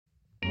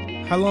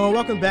Hello and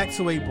welcome back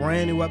to a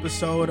brand new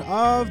episode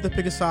of the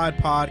Pick a Side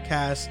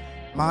podcast.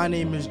 My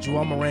name is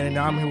Joel Moran and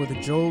I'm here with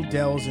Joe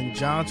Dells and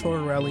John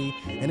Tortorelli,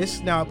 and this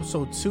is now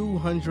episode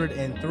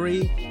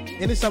 203.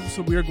 In this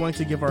episode, we are going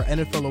to give our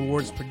NFL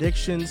awards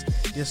predictions,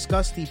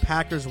 discuss the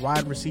Packers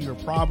wide receiver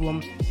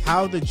problem,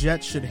 how the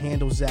Jets should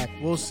handle Zach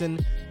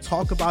Wilson,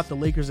 talk about the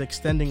Lakers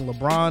extending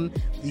LeBron,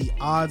 the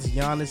odds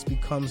Giannis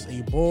becomes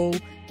a Bull,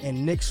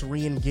 and Knicks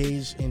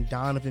re-engaged in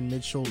Donovan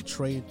Mitchell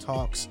trade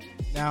talks.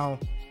 Now,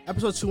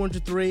 episode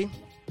 203,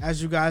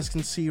 as you guys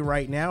can see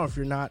right now, if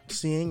you're not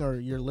seeing or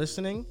you're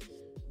listening,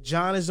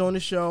 John is on the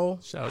show.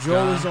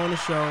 Joel is on the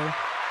show.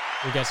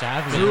 You guys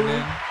have me. Drew,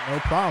 no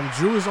problem.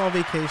 Drew is on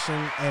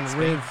vacation, and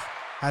Riv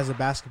has a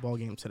basketball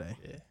game today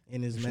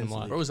in his men's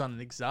league. Bro was on an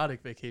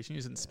exotic vacation. He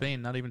was in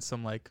Spain, not even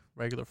some like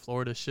regular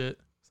Florida shit.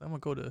 So I'm gonna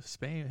go to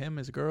Spain. Him,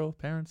 his girl,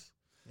 parents.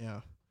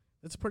 Yeah,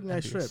 it's a pretty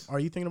nice trip. Are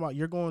you thinking about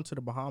you're going to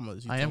the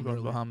Bahamas? I am going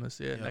to the Bahamas.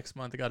 Yeah, next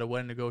month I got a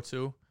wedding to go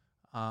to.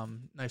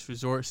 Nice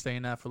resort,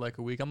 staying at for like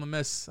a week. I'm gonna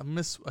miss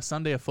a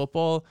Sunday of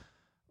football.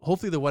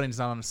 Hopefully the wedding's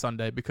not on a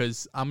Sunday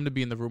because I'm going to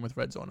be in the room with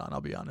Red Zone on,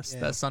 I'll be honest.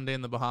 That Sunday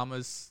in the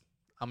Bahamas,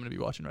 I'm going to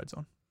be watching Red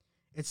Zone.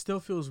 It still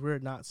feels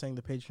weird not saying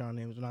the Patreon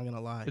names, I'm not going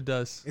to lie. It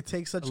does. It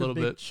takes such a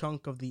big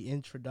chunk of the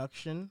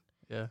introduction,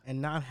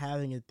 and not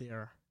having it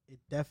there, it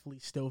definitely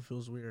still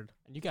feels weird.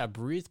 And you got to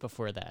breathe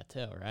before that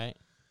too, right?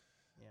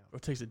 Or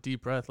takes a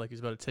deep breath like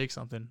he's about to take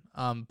something.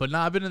 But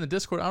nah, I've been in the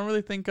Discord. I don't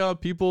really think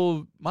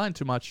people mind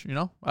too much, you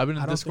know? I've been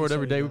in the Discord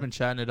every day. We've been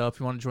chatting it up. If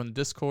you want to join the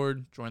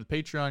Discord, join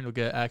the Patreon. You'll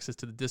get access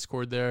to the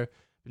Discord there.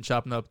 Been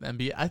chopping up the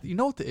NBA. You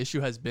know what the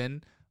issue has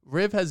been?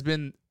 Riv has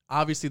been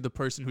obviously the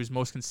person who's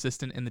most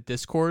consistent in the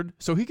Discord.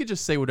 So he could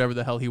just say whatever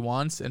the hell he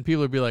wants, and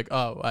people would be like,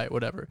 oh, all right,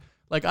 whatever.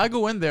 Like, I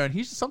go in there, and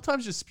he's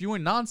sometimes just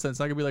spewing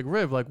nonsense. I could be like,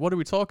 Riv, like, what are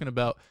we talking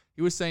about?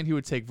 He was saying he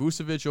would take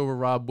Vucevic over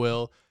Rob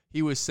Will.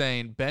 He was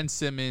saying Ben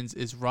Simmons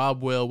is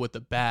Rob Will with the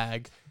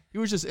bag. He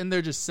was just in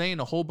there just saying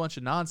a whole bunch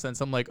of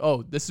nonsense. I'm like,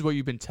 oh, this is what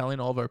you've been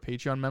telling all of our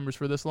Patreon members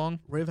for this long?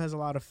 Riv has a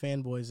lot of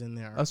fanboys in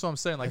there. That's what I'm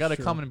saying. Like, I got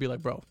to come in and be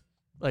like, bro,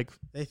 like,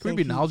 can we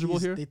be knowledgeable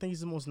here? They think he's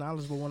the most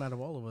knowledgeable one out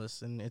of all of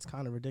us, and it's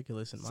kind of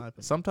ridiculous in my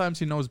opinion. Sometimes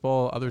he knows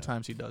ball, other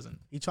times he doesn't.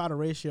 He tried to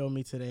ratio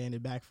me today, and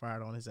it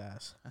backfired on his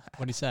ass.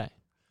 What'd he say?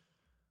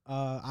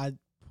 I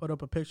put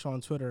up a picture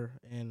on Twitter,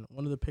 and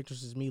one of the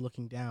pictures is me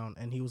looking down,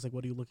 and he was like,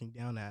 what are you looking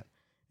down at?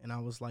 And I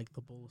was like,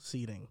 the Bull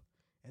seating.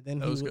 And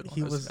then it was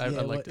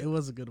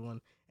a good one.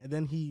 And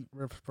then he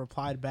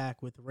replied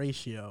back with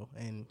ratio,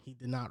 and he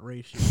did not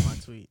ratio my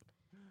tweet.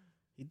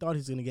 He thought he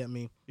was going to get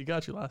me. He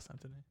got you last time,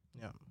 didn't he?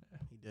 Yeah,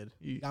 he did.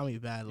 He got me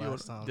bad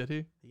last time. Did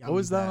he? What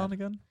was that on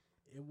again?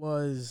 It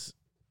was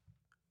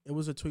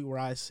a tweet where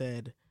I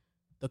said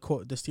the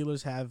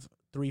Steelers have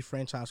 3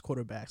 franchise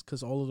quarterbacks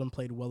because all of them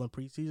played well in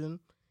preseason.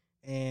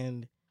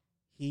 And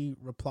he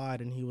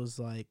replied, and he was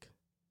like,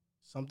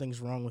 something's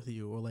wrong with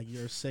you, or like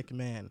you're a sick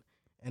man,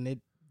 and it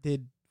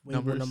did way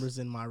more numbers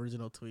in my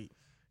original tweet.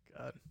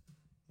 God,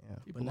 yeah.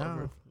 But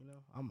now,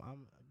 I'm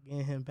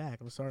getting him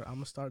back. I'm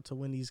gonna start to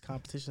win these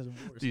competitions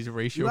awards. These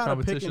ratio you gotta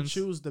competitions. Pick and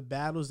choose the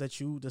battles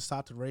that you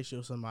decide to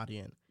ratio somebody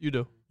in. You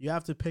do. You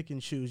have to pick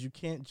and choose. You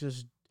can't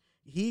just.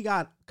 He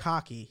got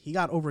cocky. He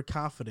got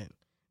overconfident.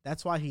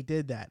 That's why he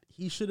did that.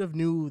 He should have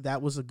knew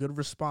that was a good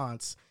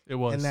response. It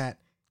was, and that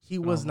he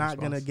was not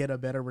gonna get a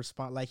better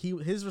response. Like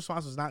his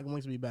response was not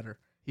going to be better.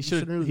 He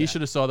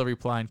should have saw the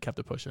reply and kept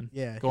it pushing.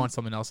 Yeah. Go on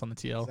something else on the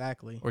TL.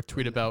 Exactly. Or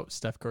tweet about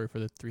Steph Curry for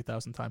the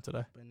 3,000th time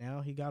today. But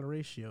now he got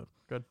ratioed.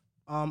 Good.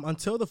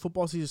 Until the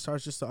football season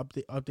starts, just to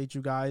update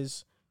you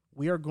guys,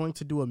 we are going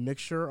to do a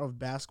mixture of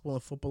basketball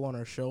and football on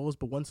our shows.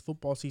 But once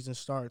football season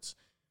starts,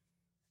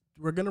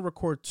 we're going to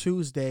record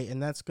Tuesday,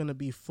 and that's going to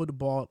be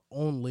football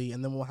only.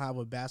 And then we'll have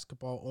a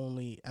basketball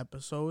only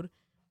episode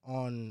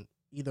on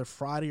either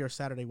Friday or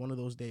Saturday, one of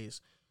those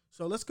days.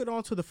 So let's get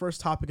on to the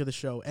first topic of the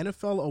show,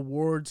 NFL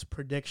awards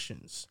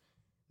predictions.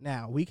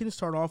 Now, we can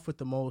start off with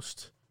the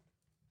most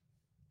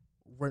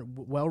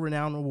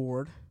well-renowned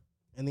award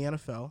in the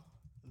NFL,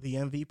 the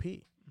MVP.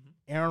 Mm-hmm.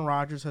 Aaron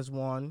Rodgers has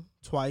won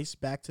twice,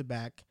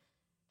 back-to-back.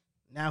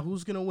 Now,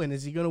 who's going to win?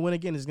 Is he going to win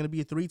again? Is it going to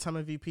be a 3-time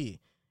MVP?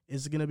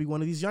 Is it going to be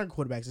one of these young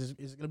quarterbacks? Is it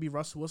going to be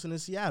Russell Wilson in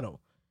Seattle?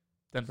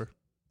 Denver.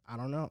 I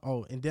don't know.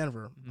 Oh, in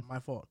Denver. Mm-hmm.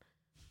 My fault.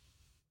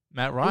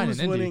 Matt Ryan in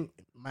Indy.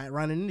 Matt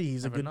Ryan in Indy.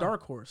 He's a good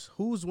dark horse.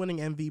 Who's winning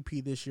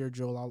MVP this year,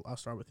 Joel? I'll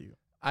start with you.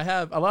 I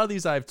have a lot of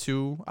these. I have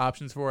 2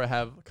 options for. I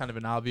have kind of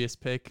an obvious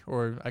pick,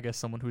 or I guess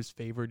someone who's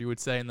favored, you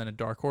would say, and then a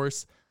dark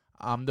horse.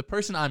 The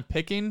person I'm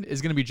picking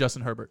is going to be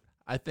Justin Herbert.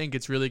 I think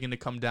it's really going to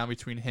come down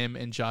between him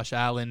and Josh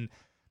Allen.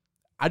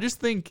 I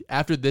just think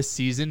after this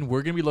season,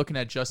 we're going to be looking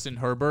at Justin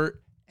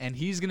Herbert, and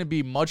he's going to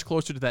be much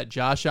closer to that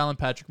Josh Allen,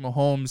 Patrick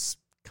Mahomes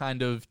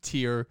kind of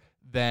tier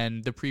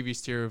than the previous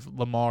tier of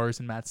Lamar's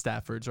and Matt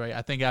Stafford's, right?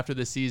 I think after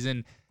this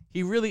season,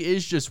 he really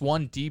is just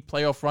one deep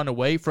playoff run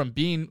away from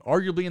being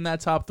arguably in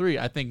that top 3.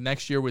 I think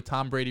next year with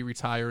Tom Brady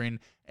retiring,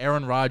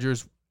 Aaron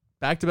Rodgers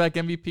back-to-back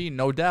MVP,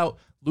 no doubt.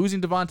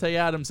 Losing Devontae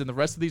Adams and the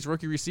rest of these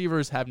rookie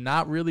receivers have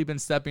not really been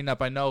stepping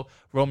up. I know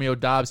Romeo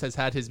Doubs has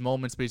had his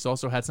moments, but he's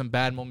also had some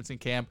bad moments in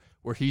camp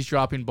where he's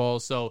dropping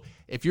balls. So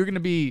if you're going to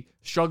be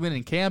struggling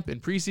in camp in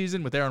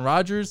preseason with Aaron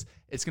Rodgers,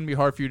 it's going to be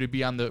hard for you to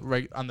be on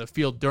the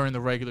field during the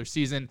regular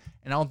season.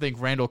 And I don't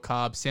think Randall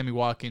Cobb, Sammy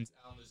Watkins,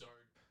 Allen Lazard.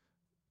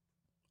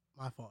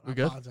 My fault. We're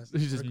good?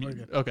 He's just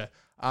muted. Okay.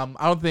 I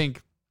don't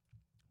think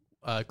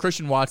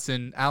Christian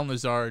Watson, Allen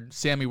Lazard,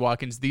 Sammy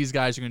Watkins, these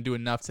guys are going to do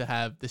enough to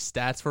have the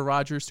stats for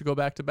Rodgers to go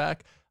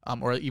back-to-back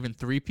or even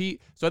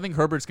three-peat. So I think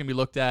Herbert's going to be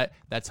looked at,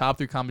 that top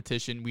 3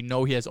 competition. We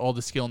know he has all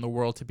the skill in the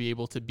world to be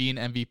able to be an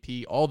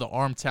MVP, all the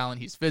arm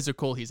talent. He's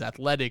physical. He's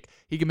athletic.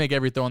 He can make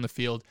every throw on the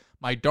field.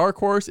 My dark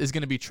horse is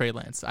going to be Trey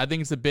Lance. I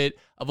think it's a bit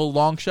of a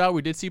long shot.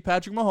 We did see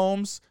Patrick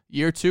Mahomes,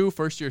 year 2,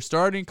 first year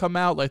starting, come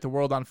out, light the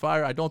world on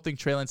fire. I don't think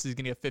Trey Lance is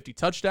going to get 50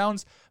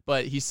 touchdowns,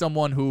 but he's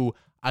someone who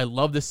I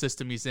love the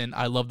system he's in.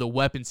 I love the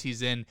weapons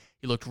he's in.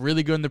 He looked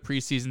really good in the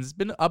preseason. It's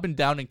been up and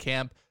down in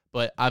camp,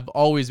 but I've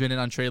always been in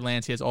on Trey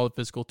Lance. He has all the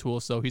physical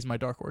tools, so he's my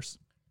dark horse.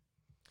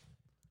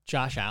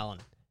 Josh Allen.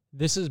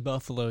 This is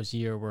Buffalo's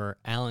year where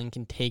Allen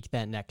can take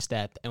that next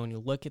step. And when you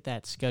look at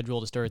that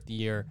schedule to start the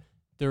year,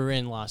 they're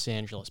in Los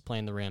Angeles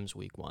playing the Rams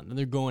week 1. Then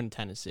they're going to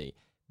Tennessee.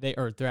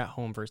 They're at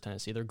home versus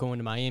Tennessee. They're going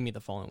to Miami the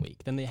following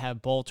week. Then they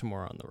have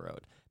Baltimore on the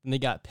road. Then they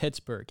got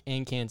Pittsburgh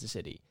and Kansas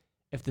City.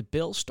 If the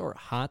Bills start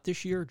hot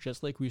this year,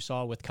 just like we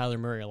saw with Kyler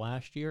Murray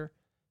last year,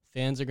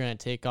 fans are going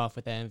to take off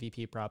with that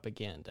MVP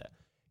propaganda.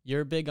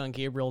 You're big on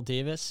Gabriel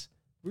Davis.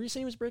 Were you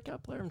saying he was a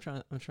breakout player? I'm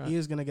trying. He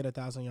is going to get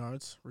 1,000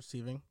 yards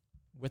receiving.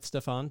 With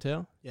Stephon,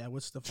 too? Yeah,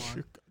 with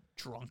Stephon.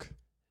 Drunk.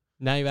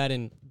 Now you add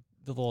in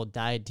the little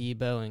Dia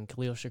Debo and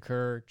Khalil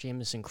Shakur,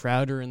 Jamison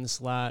Crowder in the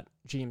slot,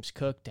 James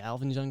Cook,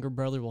 Dalvin's younger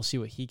brother. We'll see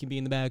what he can be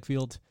in the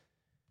backfield.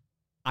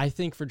 I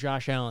think for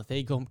Josh Allen, if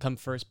they come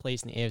first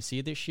place in the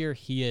AFC this year,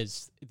 he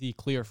is the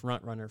clear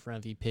front runner for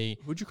MVP.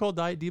 Who'd you call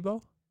Diet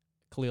Debo?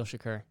 Khalil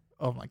Shakur.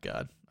 Oh, my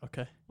God.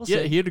 Okay. We'll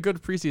yeah, see. he had a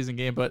good preseason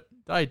game, but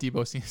Diet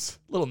Debo seems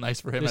a little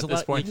nice for him There's at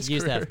this point in He his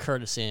used to career. have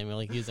courtesy, and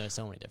like he's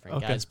so many different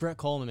Okay. guys. Brett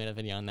Coleman made a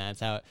video on that. That's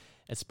how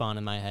it spawned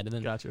in my head. And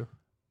then Got you.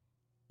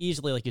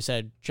 easily, like you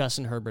said,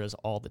 Justin Herbert has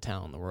all the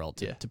talent in the world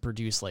to, Yeah. to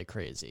produce like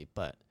crazy,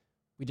 but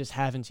we just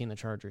haven't seen the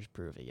Chargers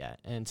prove it yet.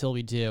 And until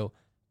we do,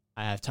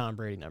 I have Tom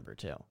Brady number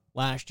 2.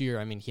 Last year,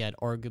 I mean, he had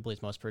arguably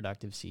his most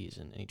productive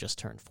season, and he just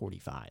turned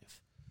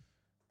 45.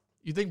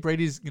 You think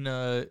Brady's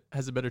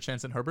has a better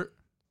chance than Herbert?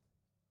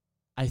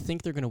 I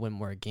think they're going to win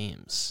more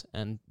games,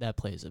 and that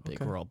plays a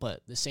big Okay. role.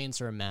 But the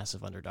Saints are a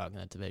massive underdog in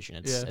that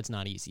division. Yeah. It's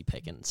not easy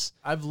pickings.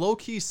 I've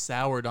low-key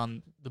soured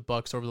on the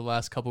Bucs over the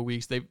last couple of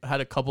weeks. They've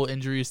had a couple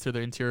injuries to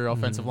their interior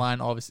offensive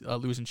line, obviously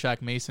losing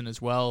Shaq Mason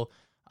as well.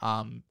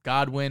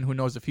 Godwin, who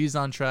knows if he's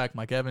on track.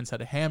 Mike Evans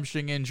had a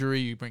hamstring injury.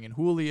 You bring in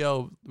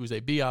Julio, who's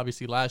a B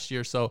obviously last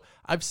year. So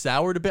I've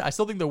soured a bit. I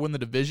still think they'll win the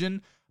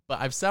division,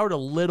 but I've soured a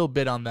little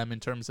bit on them in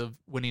terms of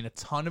winning a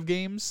ton of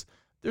games.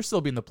 They'll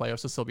still be in the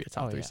playoffs. They'll still be a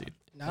top 3 seed.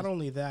 Not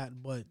only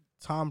that, but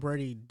Tom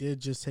Brady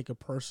did just take a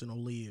personal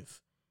leave.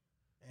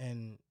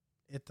 And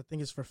I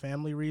think it's for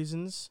family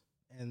reasons.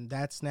 And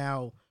that's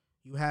now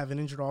you have an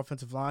injured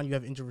offensive line. You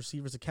have injured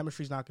receivers. The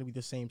chemistry is not going to be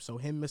the same. So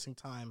him missing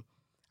time,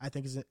 I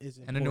think, is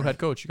important. And a new head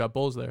coach. You got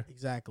Bulls there.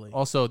 Exactly.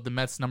 Also, the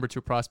Mets' number 2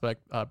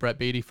 prospect, Brett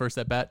Beatty, first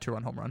at bat,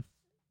 2-run home run.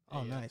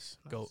 Oh, nice.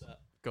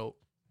 Go.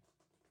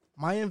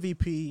 My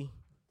MVP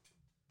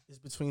is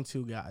between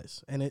 2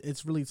 guys. And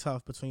it's really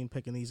tough between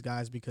picking these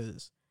guys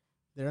because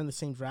they're in the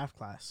same draft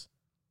class.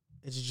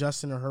 It's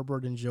Justin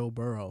Herbert and Joe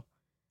Burrow.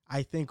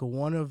 I think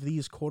one of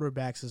these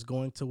quarterbacks is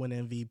going to win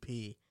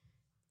MVP.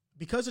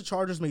 Because the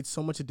Chargers made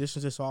so much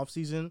additions this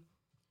offseason,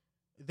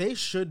 they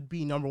should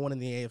be number 1 in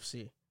the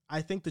AFC.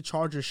 I think the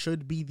Chargers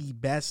should be the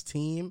best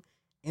team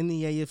in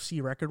the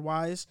AFC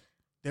record-wise.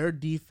 Their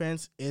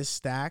defense is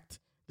stacked.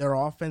 Their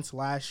offense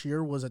last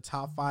year was a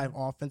top 5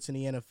 offense in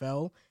the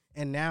NFL.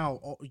 And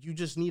now you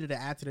just needed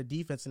to add to the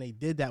defense, and they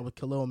did that with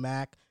Khalil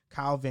Mack,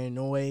 Kyle Van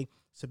Noy,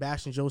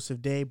 Sebastian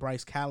Joseph Day,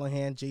 Bryce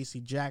Callahan, J.C.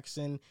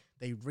 Jackson.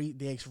 They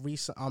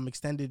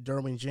extended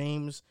Derwin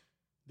James.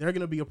 They're going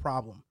to be a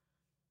problem.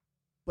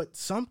 But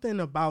something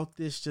about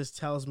this just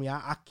tells me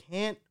I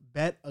can't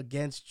bet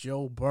against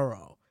Joe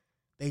Burrow.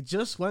 They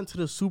just went to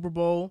the Super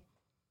Bowl.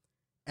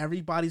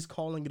 Everybody's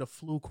calling it a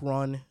fluke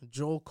run.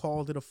 Joel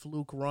called it a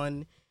fluke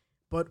run.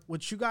 But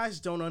what you guys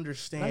don't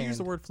understand, Can I use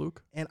the word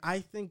fluke? and I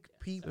think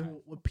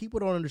what people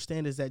don't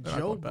understand is that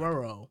Joe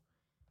Burrow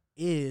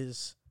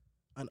is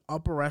an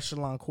upper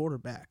echelon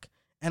quarterback.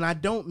 And I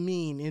don't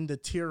mean in the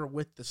tier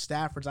with the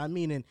Staffords. I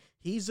mean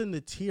he's in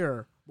the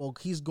tier. Well,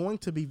 he's going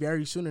to be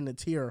very soon in the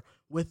tier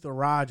with the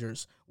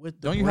Rodgers,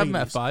 with the Don't you have him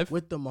at Bradys, 5?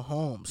 with the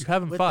Mahomes. You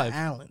have him with 5. the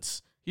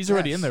Allens. He's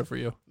already Yes. in there for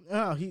you.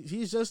 No,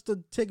 he's just a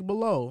tick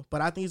below, but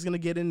I think he's going to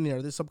get in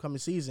there this upcoming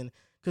season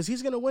because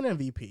he's going to win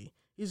MVP.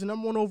 He's the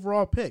number 1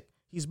 overall pick.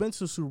 He's been to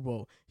the Super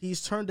Bowl.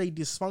 He's turned a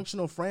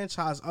dysfunctional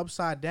franchise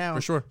upside down.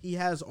 For sure. He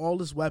has all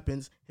his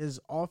weapons.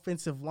 His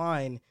offensive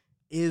line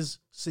is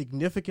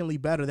significantly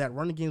better. That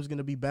running game is going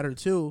to be better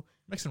too.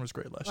 Mixon was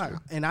great last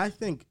year. And I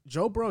think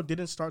Joe Burrow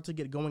didn't start to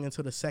get going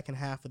until the second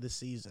half of the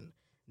season.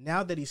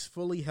 Now that he's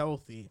fully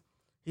healthy,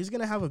 he's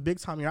going to have a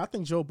big-time year. I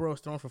think Joe Burrow is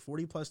throwing for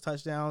 40-plus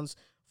touchdowns,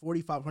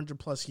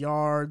 4,500-plus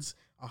yards,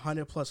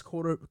 100-plus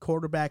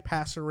quarterback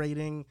passer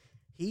rating.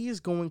 He is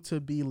going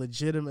to be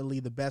legitimately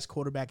the best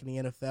quarterback in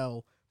the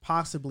NFL,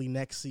 possibly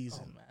next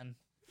season. Oh, man.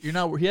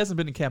 He hasn't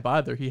been in camp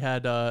either. He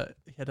had to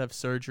have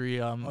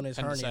surgery on his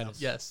hernia.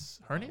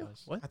 Yes. Hernia?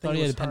 What? I thought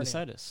he had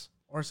appendicitis.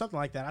 Or something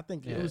like that. I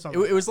think it was something.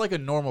 It was like a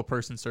normal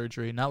person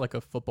surgery, not like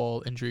a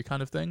football injury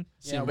kind of thing.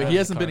 Yeah, but he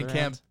hasn't been in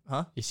camp.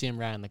 Huh? You see him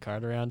riding the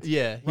cart around?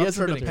 Yeah. He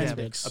hasn't been in camp.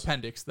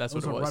 Appendix. That's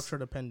what it was. A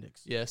ruptured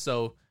appendix. Yeah,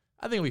 so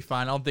I think it'll be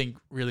fine. I don't think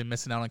really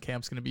missing out on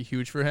camp is going to be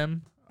huge for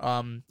him.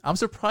 I'm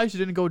surprised you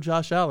didn't go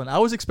Josh Allen. I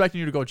was expecting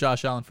you to go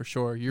Josh Allen for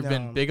sure. You've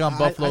been big on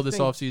Buffalo this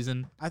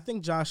offseason. I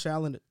think Josh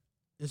Allen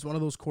is one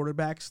of those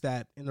quarterbacks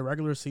that in the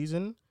regular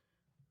season,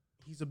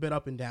 he's a bit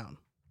up and down.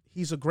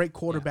 He's a great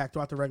quarterback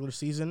throughout the regular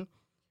season,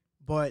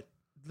 but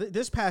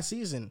this past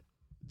season,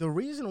 the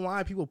reason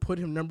why people put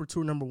him number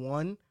 2 or number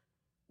 1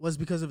 was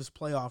because of his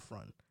playoff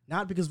run,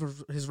 not because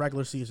of his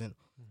regular season.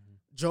 Mm-hmm.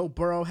 Joe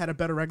Burrow had a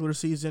better regular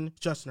season.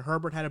 Justin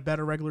Herbert had a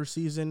better regular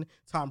season.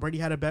 Tom Brady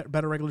had a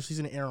better regular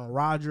season. Aaron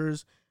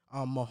Rodgers.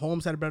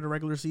 Mahomes had a better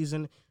regular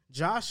season.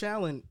 Josh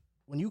Allen,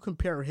 when you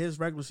compare his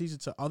regular season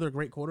to other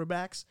great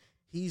quarterbacks,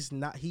 he's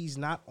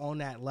not on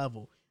that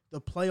level. The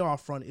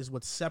playoff run is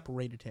what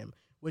separated him,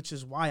 which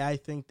is why I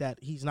think that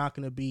he's not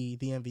going to be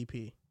the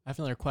MVP. I have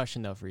another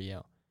question, though, for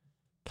you.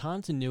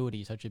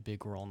 Continuity is such a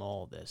big role in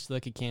all of this.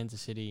 Look at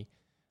Kansas City.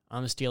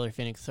 I'm a Steeler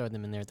fan. Throw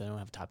them in there. They don't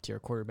have a top-tier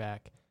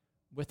quarterback.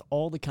 With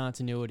all the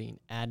continuity and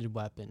added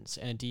weapons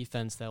and a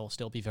defense that will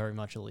still be very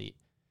much elite,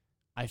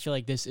 I feel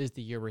like this is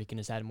the year where he can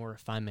just add more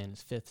refinement in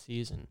his 5th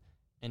season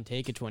and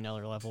take it to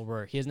another level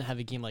where he doesn't have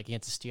a game like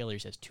against the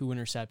Steelers. He has 2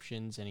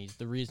 interceptions, and he's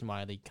the reason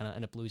why they kind of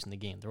end up losing the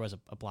game. There was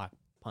a block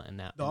punt in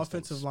that. The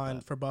offensive line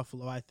for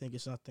Buffalo, I think,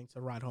 is nothing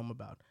to write home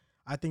about.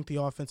 I think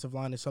the offensive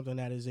line is something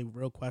that is a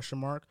real question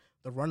mark.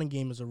 The running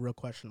game is a real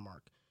question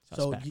mark.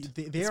 Suspect.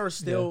 So they are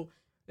still... Yeah.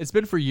 It's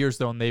been for years,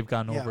 though, and they've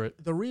gotten over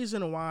it. The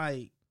reason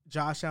why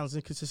Josh Allen's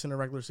inconsistent in the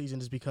regular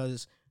season is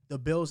because the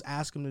Bills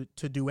ask him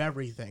to do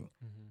everything.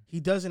 Mm-hmm. He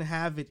doesn't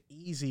have it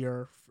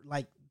easier.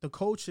 Like, the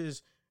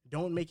coaches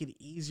don't make it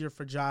easier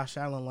for Josh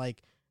Allen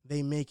like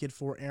they make it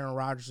for Aaron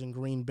Rodgers in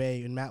Green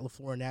Bay and Matt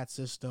LaFleur in that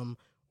system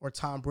or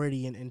Tom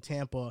Brady in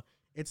Tampa.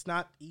 It's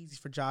not easy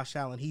for Josh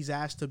Allen. He's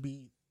asked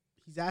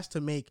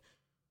to make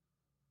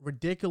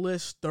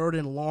ridiculous 3rd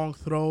and long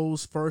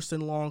throws, 1st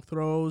and long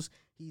throws.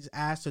 He's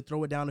asked to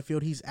throw it down the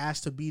field. He's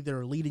asked to be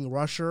their leading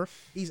rusher.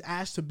 He's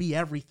asked to be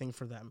everything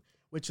for them,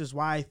 which is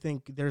why I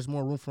think there's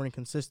more room for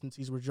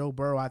inconsistencies with Joe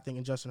Burrow, I think,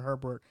 and Justin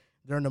Herbert.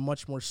 They're in a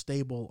much more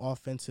stable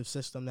offensive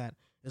system that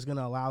is going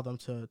to allow them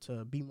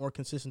to be more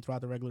consistent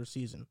throughout the regular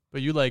season.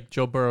 But you like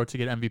Joe Burrow to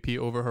get MVP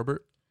over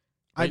Herbert?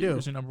 I do.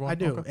 Is he number 1? I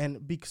do. Okay.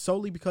 And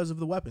solely because of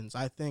the weapons.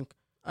 I think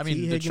the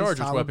Higgins, Chargers'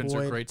 Tyler weapons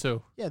Boyd, are great,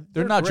 too. Yeah,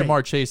 they're not great.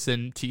 Jamar Chase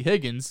and T.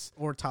 Higgins.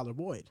 Or Tyler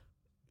Boyd.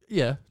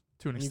 Yeah,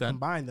 to an when extent. You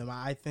combine them,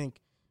 I think...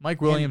 Mike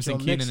Williams and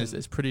Keenan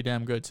is pretty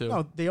damn good, too.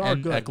 No, they are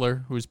good. And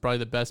Eckler, who's probably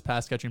the best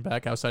pass-catching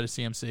back outside of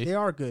CMC. They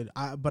are good.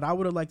 But I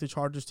would have liked the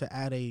Chargers to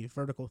add a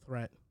vertical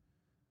threat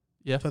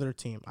to their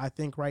team. I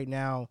think right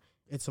now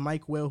it's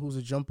Mike Will, who's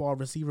a jump ball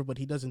receiver, but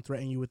he doesn't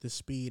threaten you with his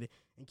speed,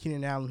 and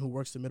Keenan Allen, who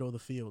works the middle of the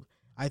field.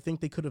 I think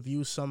they could have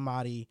used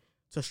somebody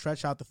to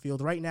stretch out the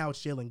field. Right now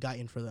it's Jalen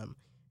Guyton for them.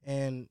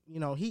 And,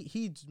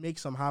 he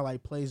makes some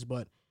highlight plays,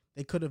 but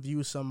they could have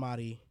used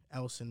somebody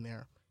else in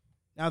there.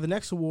 Now, the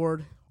next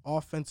award,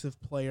 Offensive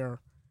Player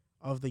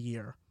of the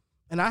Year.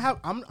 And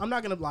I'm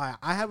not going to lie.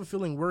 I have a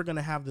feeling we're going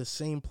to have the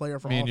same player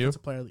for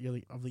Offensive Player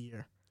of the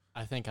Year.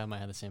 I think I might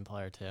have the same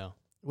player, too.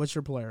 What's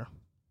your player?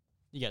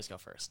 You guys go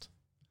first.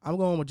 I'm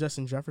going with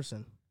Justin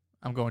Jefferson.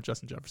 I'm going with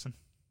Justin Jefferson.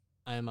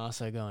 I am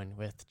also going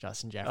with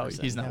Justin Jefferson.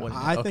 Oh, he's not winning.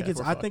 I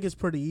think it's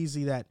pretty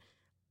easy that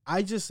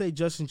I just say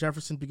Justin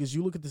Jefferson because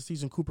you look at the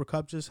season Cooper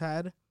Kupp just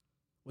had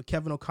with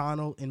Kevin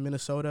O'Connell in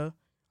Minnesota.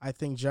 I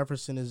think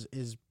Jefferson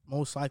is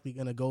most likely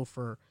going to go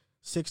for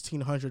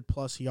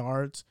 1,600-plus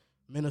yards.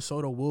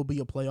 Minnesota will be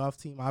a playoff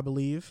team, I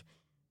believe.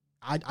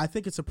 I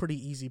think it's a pretty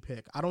easy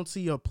pick. I don't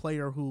see a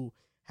player who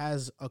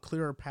has a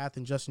clearer path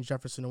than Justin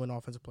Jefferson to win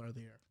Offensive Player of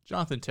the Year.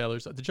 Jonathan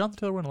Taylor's. Did Jonathan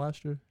Taylor win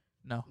last year?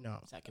 No.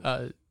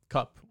 Second.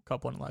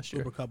 Kupp won last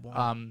year. Cooper Kupp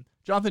won.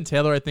 Jonathan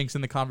Taylor, I think, is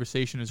in the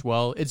conversation as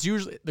well. It's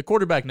usually the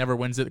quarterback never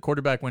wins it. The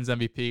quarterback wins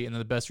MVP, and then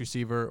the best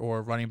receiver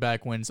or running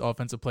back wins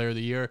Offensive Player of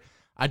the Year.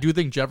 I do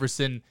think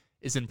Jefferson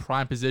is in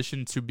prime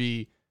position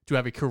to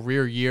have a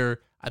career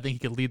year. I think he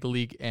could lead the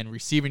league in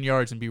receiving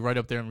yards and be right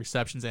up there in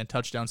receptions and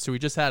touchdowns. So he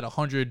just had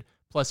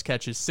 100-plus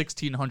catches,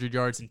 1,600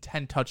 yards, and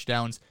 10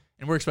 touchdowns.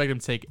 And we're expecting him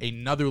to take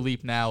another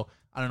leap now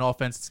on an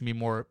offense that's going to be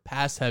more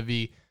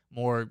pass-heavy,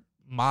 more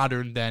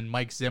modern than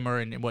Mike Zimmer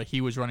and what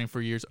he was running for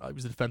years. He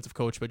was a defensive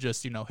coach, but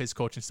just, his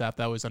coaching staff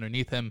that was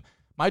underneath him.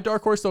 My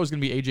dark horse, though, is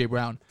going to be A.J.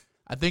 Brown.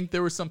 I think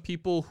there were some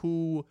people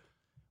who,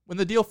 when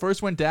the deal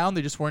first went down,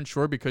 they just weren't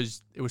sure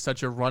because it was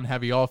such a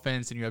run-heavy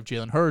offense, and you have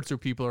Jalen Hurts, who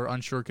people are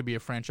unsure could be a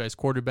franchise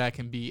quarterback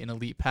and be an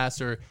elite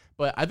passer.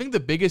 But I think the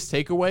biggest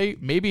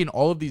takeaway, maybe in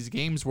all of these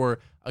games,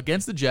 were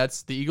against the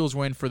Jets. The Eagles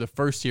win for the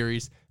first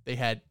series. They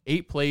had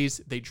 8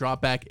 plays. They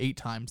dropped back 8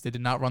 times. They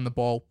did not run the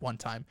ball 1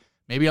 time.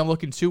 Maybe I'm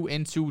looking too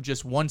into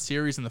just one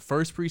series in the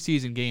first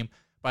preseason game,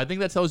 but I think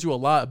that tells you a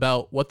lot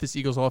about what this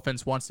Eagles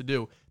offense wants to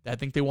do. I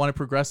think they want to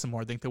progress some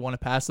more. I think they want to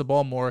pass the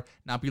ball more,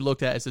 not be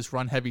looked at as this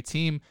run-heavy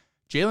team.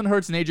 Jalen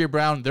Hurts and A.J.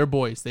 Brown, they're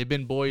boys. They've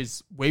been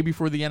boys way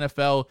before the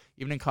NFL,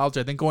 even in college,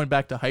 I think going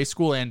back to high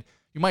school. And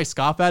you might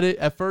scoff at it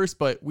at first,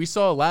 but we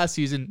saw last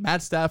season,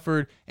 Matt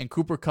Stafford and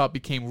Cooper Kupp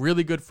became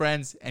really good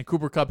friends, and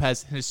Cooper Kupp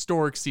has an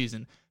historic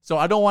season. So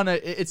I don't want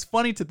to, it's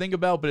funny to think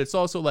about, but it's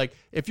also like,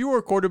 if you were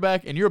a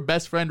quarterback and your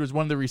best friend was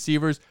one of the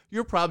receivers,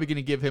 you're probably going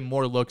to give him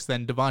more looks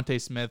than Devontae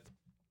Smith,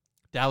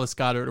 Dallas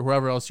Goedert, or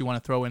whoever else you want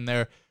to throw in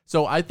there.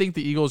 So I think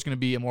the Eagles are going to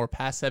be a more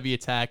pass-heavy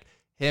attack.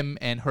 Him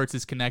and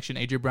Hurts' connection,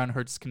 A.J. Brown and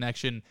Hurts'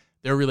 connection,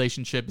 their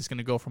relationship is going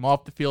to go from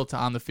off the field to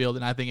on the field,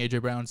 and I think A.J.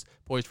 Brown's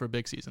poised for a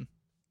big season.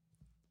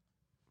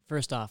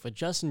 First off, with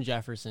Justin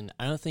Jefferson,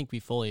 I don't think we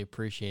fully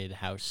appreciated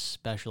how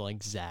special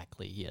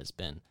exactly he has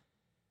been.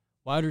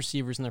 Wide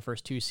receivers in their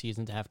first 2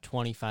 seasons to have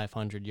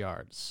 2,500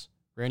 yards.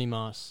 Randy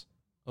Moss,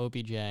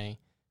 OBJ,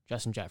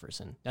 Justin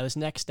Jefferson. Now, this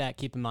next stat,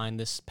 keep in mind,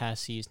 this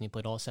past season, he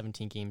played all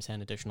 17 games, had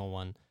an additional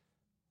 1.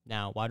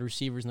 Now, wide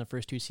receivers in the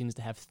first 2 seasons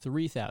to have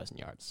 3,000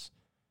 yards.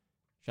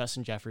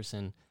 Justin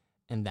Jefferson,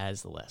 and that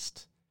is the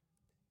list.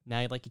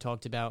 Now, like you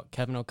talked about,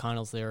 Kevin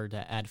O'Connell's there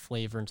to add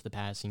flavor into the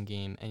passing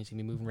game, and he's going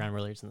to be moving around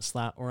whether it's in the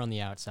slot or on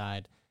the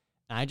outside.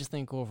 And I just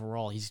think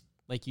overall, he's,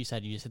 like you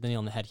said, you just hit the nail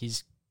on the head.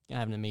 He's going to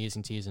have an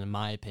amazing season, in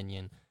my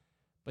opinion.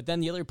 But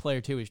then the other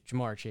player, too, is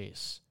Ja'Marr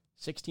Chase.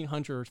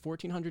 1,600 or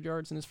 1,400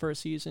 yards in his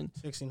first season.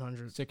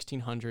 1,600.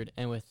 1,600.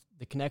 And with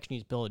the connection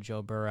he's built with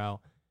Joe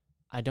Burrow,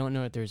 I don't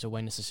know if there's a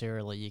way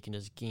necessarily you can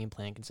just game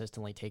plan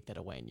consistently take that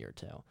away in year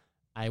 2.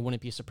 I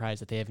wouldn't be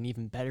surprised if they have an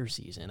even better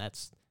season.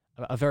 That's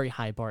a very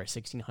high bar,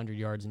 1,600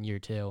 yards in year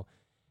 2.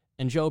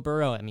 And Joe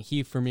Burrow, I mean,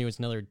 he, for me, was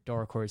another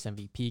dark horse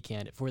MVP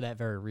candidate for that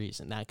very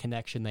reason. That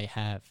connection they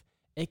have,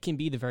 it can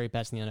be the very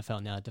best in the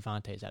NFL now that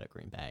Devontae's out of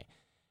Green Bay.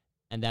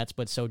 And that's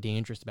what's so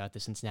dangerous about the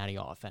Cincinnati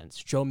offense.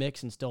 Joe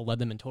Mixon still led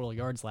them in total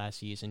yards last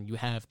season. You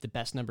have the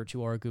best number 2,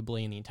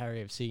 arguably, in the entire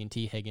AFC, and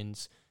T.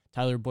 Higgins.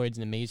 Tyler Boyd's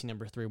an amazing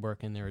number 3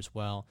 working there as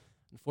well.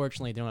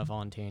 Unfortunately, they don't have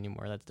Vontae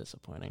anymore. That's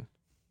disappointing.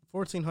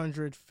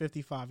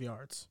 1,455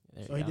 yards.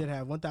 So he did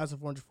have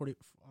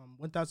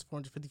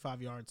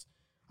 1,455 yards.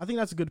 I think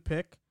that's a good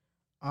pick.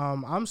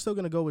 I'm still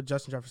going to go with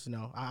Justin Jefferson,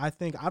 though. I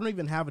think I don't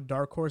even have a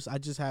dark horse. I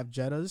just have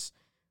Jettas.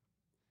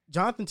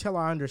 Jonathan Taylor,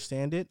 I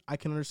understand it. I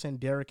can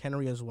understand Derrick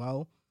Henry as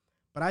well.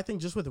 But I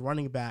think just with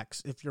running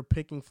backs, if you're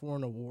picking for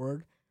an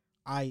award,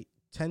 I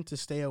tend to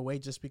stay away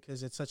just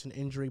because it's such an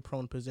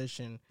injury-prone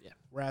position. Yeah.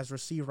 Whereas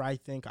receiver, I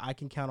think I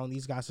can count on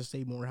these guys to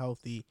stay more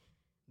healthy.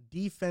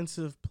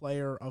 Defensive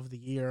player of the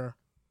year,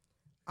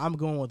 I'm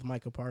going with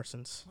Micah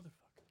Parsons.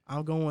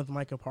 I'm going with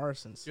Micah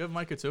Parsons. You have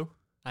Micah too?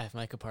 I have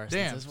Micah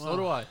Parsons as well. So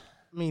do I.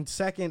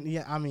 Second, he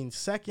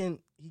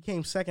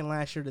came second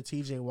last year to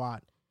TJ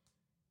Watt.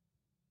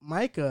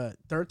 Micah,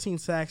 13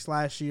 sacks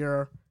last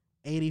year,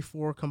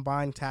 84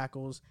 combined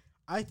tackles.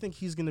 I think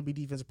he's going to be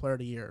defensive player of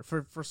the year.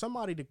 For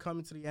somebody to come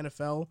into the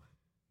NFL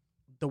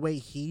the way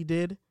he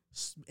did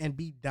and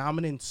be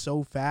dominant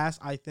so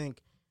fast, I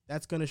think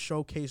that's going to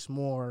showcase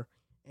more,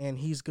 and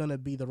he's going to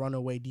be the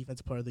runaway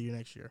defensive player of the year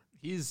next year.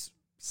 His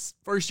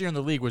first year in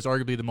the league was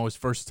arguably the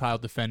most versatile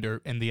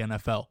defender in the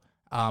NFL.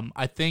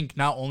 I think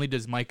not only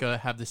does Micah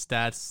have the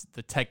stats,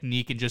 the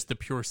technique, and just the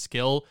pure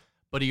skill,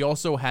 but he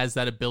also has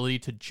that ability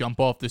to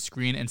jump off the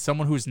screen, and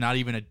someone who's not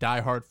even a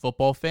diehard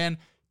football fan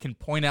can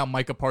point out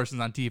Micah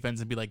Parsons on defense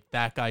and be like,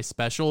 that guy's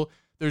special.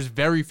 There's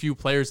very few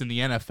players in the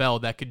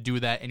NFL that could do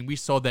that, and we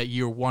saw that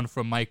year 1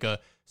 from Micah.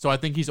 So I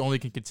think he's only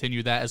can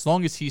continue that as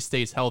long as he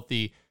stays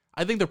healthy.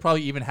 I think they'll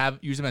probably even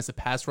use him as a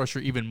pass rusher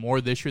even more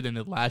this year than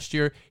they did last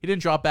year. He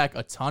didn't drop back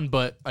a ton,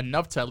 but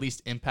enough to at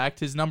least impact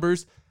his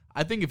numbers.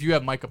 I think if you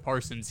have Micah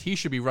Parsons, he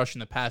should be rushing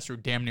the passer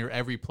damn near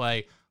every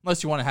play,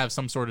 unless you want to have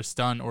some sort of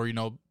stun or,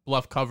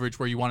 bluff coverage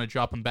where you want to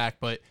drop him back.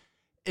 But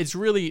it's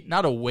really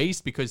not a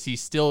waste because he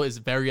still is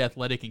very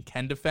athletic and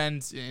can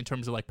defend in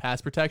terms of like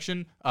pass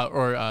protection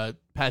or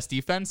pass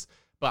defense.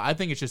 But I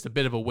think it's just a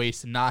bit of a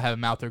waste to not have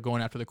him out there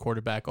going after the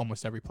quarterback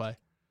almost every play.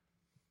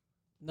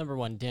 Number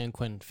one, Dan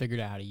Quinn figured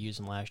out how to use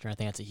him last year. I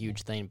think that's a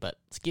huge thing. But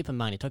let's keep in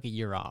mind, he took a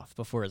year off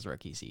before his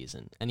rookie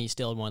season, and he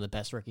still had one of the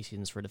best rookie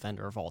seasons for a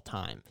defender of all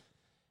time.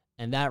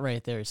 And that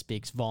right there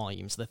speaks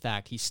volumes. The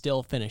fact he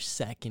still finished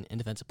second in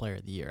Defensive Player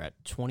of the Year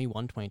at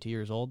 21, 22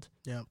 years old.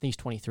 Yeah. I think he's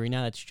 23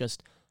 now. That's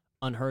just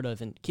unheard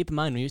of. And keep in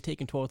mind, when he was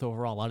taken 12th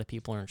overall, a lot of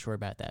people aren't sure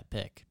about that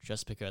pick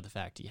just because of the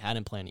fact he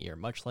hadn't played a year,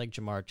 much like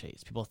Ja'Marr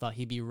Chase. People thought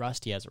he'd be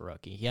rusty as a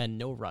rookie. He had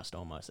no rust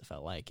almost, it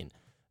felt like. And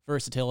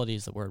versatility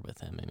is the word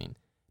with him. I mean,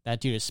 that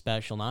dude is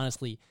special. And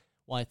honestly,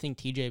 while I think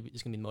TJ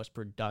is going to be the most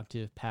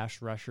productive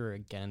pass rusher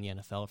again in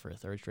the NFL for a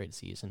third straight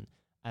season,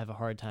 I have a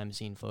hard time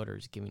seeing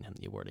voters giving him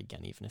the award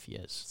again, even if he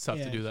is. It's tough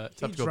to do that.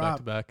 It's He tough to go back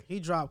to dropped- back. He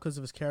dropped because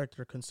of his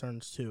character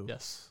concerns too.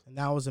 Yes. And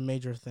that was a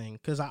major thing.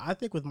 Because I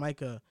think with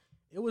Micah,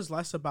 it was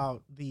less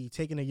about the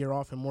taking a year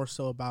off and more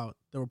so about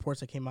the reports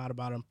that came out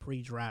about him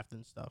pre-draft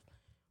and stuff.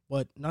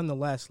 But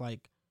nonetheless,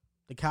 like,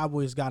 the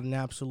Cowboys got an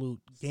absolute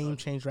game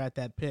changer at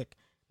that pick.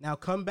 Now,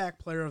 comeback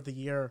player of the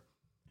year,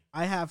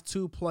 I have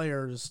 2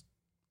 players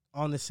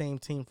on the same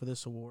team for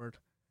this award.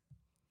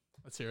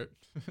 Let's hear it.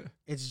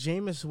 It's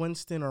Jameis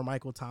Winston or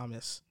Michael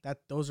Thomas.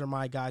 Those are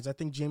my guys. I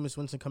think Jameis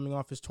Winston coming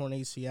off his torn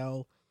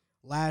ACL.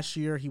 Last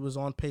year, he was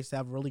on pace to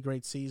have a really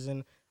great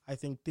season. I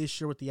think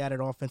this year with the added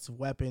offensive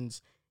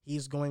weapons,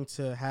 he's going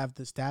to have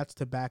the stats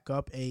to back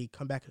up a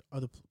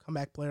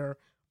comeback player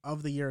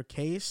of the year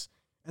case.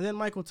 And then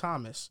Michael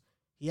Thomas.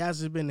 He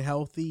hasn't been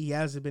healthy. He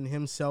hasn't been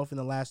himself in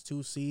the last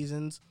 2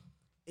 seasons.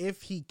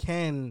 If he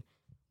can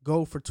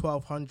go for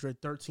 1,200,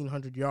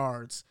 1,300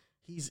 yards,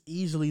 he's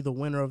easily the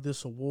winner of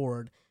this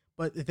award.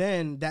 But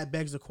then that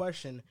begs the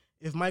question,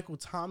 if Michael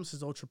Thomas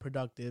is ultra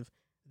productive,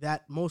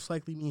 that most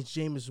likely means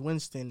Jameis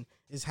Winston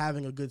is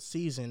having a good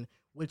season,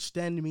 which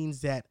then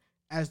means that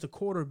as the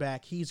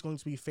quarterback, he's going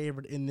to be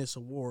favored in this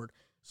award.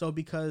 So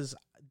because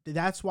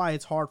that's why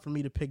it's hard for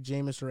me to pick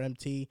Jameis or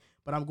MT,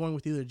 but I'm going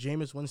with either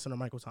Jameis Winston or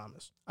Michael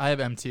Thomas. I have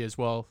MT as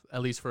well,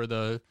 at least for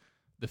the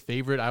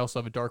favorite. I also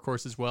have a dark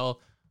horse as well.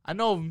 I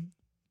know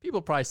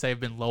people probably say I've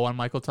been low on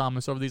Michael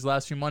Thomas over these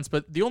last few months,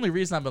 but the only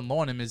reason I've been low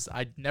on him is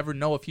I never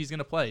know if he's going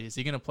to play. Is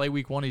he going to play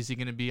week 1? Is he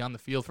going to be on the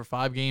field for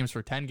 5 games,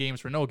 for 10 games,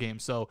 for no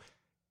games? So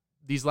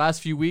these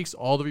last few weeks,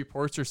 all the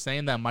reports are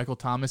saying that Michael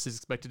Thomas is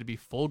expected to be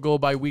full go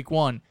by week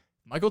 1.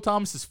 Michael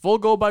Thomas is full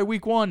go by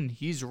week 1.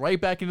 He's right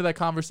back into that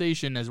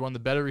conversation as one of the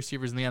better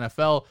receivers in the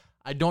NFL.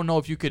 I don't know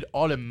if you could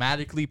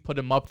automatically put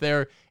him up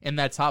there in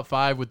that top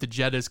 5 with the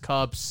Jettas,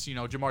 Cups,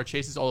 Jamar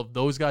Chases, all of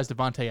those guys,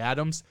 Devontae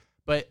Adams.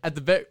 But at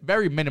the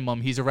very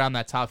minimum, he's around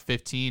that top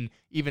 15,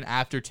 even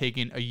after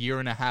taking a year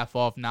and a half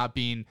off, not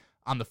being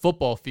on the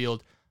football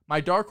field.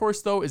 My dark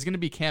horse, though, is going to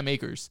be Cam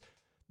Akers.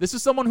 This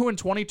is someone who in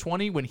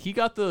 2020, when he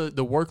got the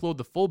workload,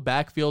 the full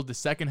backfield, the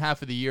second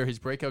half of the year, his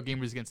breakout game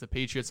was against the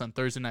Patriots on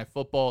Thursday Night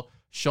Football.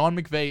 Sean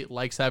McVay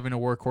likes having a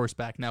workhorse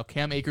back. Now,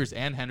 Cam Akers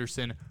and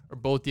Henderson are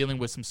both dealing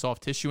with some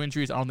soft tissue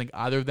injuries. I don't think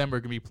either of them are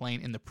going to be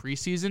playing in the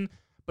preseason.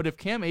 But if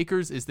Cam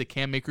Akers is the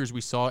Cam Akers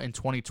we saw in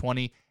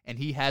 2020, and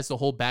he has the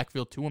whole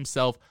backfield to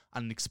himself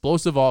on an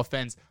explosive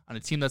offense, on a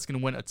team that's going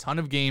to win a ton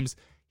of games,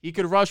 he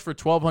could rush for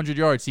 1,200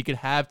 yards. He could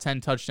have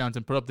 10 touchdowns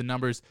and put up the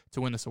numbers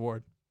to win this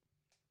award.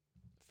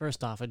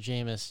 First off,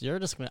 Jameis, you're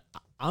just gonna.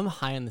 I'm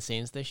high on the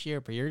Saints this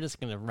year, but you're just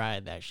gonna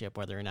ride that ship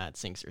whether or not it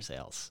sinks or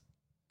sails.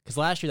 Because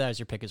last year that was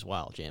your pick as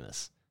well,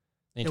 Jameis.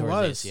 It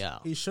was.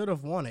 He should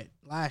have won it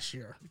last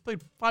year. He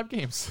played 5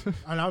 games.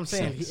 And I'm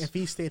saying if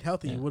he stayed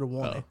healthy, he would have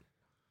won it.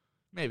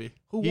 Maybe.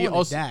 Who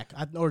won it? Dak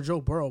or Joe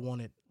Burrow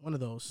won it. One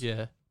of those.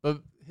 Yeah,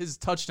 but his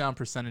touchdown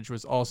percentage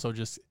was also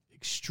just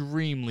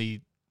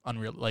extremely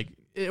unreal. Like,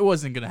 it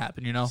wasn't gonna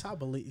happen, I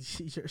believe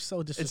you're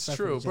so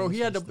disrespectful. It's true, bro. He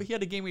had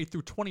a game where he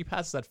threw 20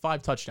 passes at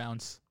 5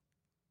 touchdowns.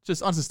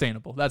 Just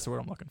unsustainable. That's what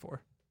I'm looking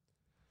for.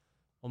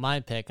 Well,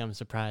 my pick, I'm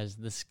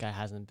surprised this guy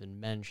hasn't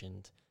been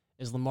mentioned,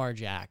 is Lamar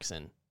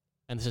Jackson.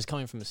 And this is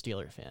coming from a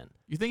Steeler fan.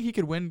 You think he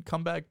could win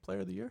comeback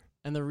player of the year?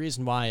 And the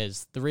reason why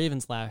is the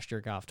Ravens last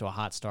year got off to a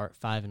hot start,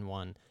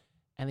 5-1,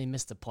 and they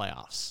missed the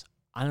playoffs.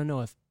 I don't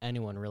know if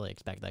anyone really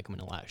expected that coming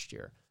in last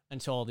year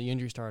until the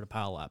injuries started to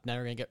pile up. Now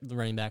we're going to get the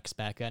running backs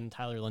back in.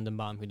 Tyler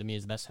Lindenbaum, who to me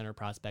is the best center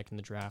prospect in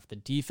the draft. The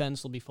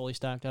defense will be fully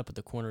stocked up, but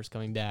the corners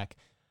coming back.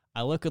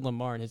 I look at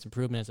Lamar and his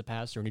improvement as a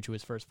passer in each of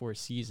his first 4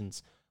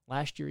 seasons.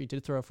 Last year, he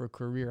did throw for a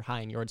career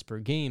high in yards per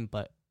game,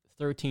 but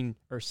 16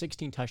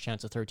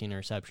 touchdowns to 13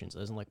 interceptions. It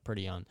doesn't look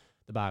pretty on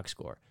the box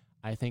score.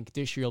 I think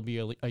this year will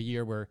be a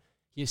year where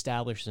he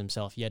establishes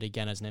himself yet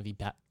again as an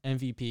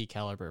MVP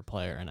caliber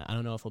player, and I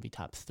don't know if he'll be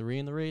top 3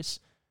 in the race,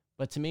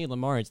 but to me,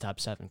 Lamar is top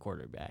 7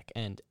 quarterback,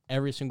 and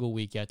every single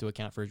week you have to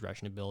account for his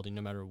rushing ability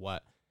no matter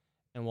what.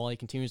 And while he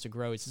continues to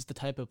grow, he's just the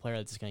type of player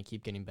that's going to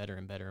keep getting better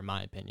and better, in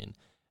my opinion.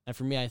 And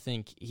for me, I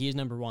think he is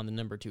number 1, the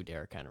number 2,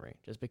 Derrick Henry,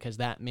 just because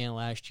that man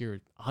last year,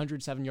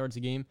 107 yards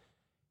a game,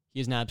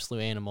 he's an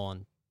absolute animal,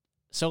 and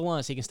so long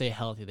as he can stay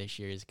healthy this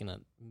year, he's going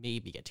to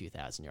maybe get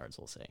 2,000 yards,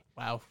 we'll see.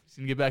 Wow. He's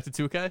going to get back to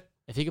 2K?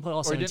 If he can play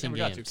all 17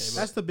 games. 2K,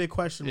 that's the big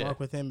question mark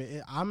with him.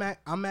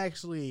 I'm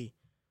actually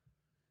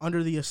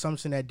under the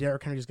assumption that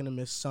Derrick Henry is going to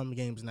miss some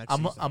games next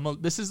season.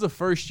 This is the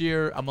first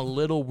year I'm a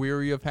little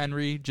weary of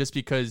Henry just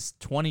because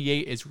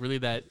 28 is really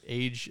that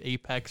age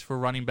apex for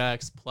running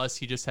backs. Plus,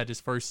 he just had his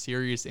first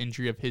serious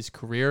injury of his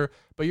career.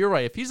 But you're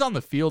right. If he's on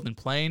the field and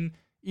playing,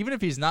 even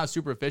if he's not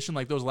super efficient,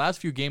 like those last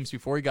few games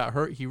before he got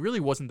hurt, he really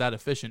wasn't that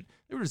efficient.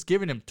 They were just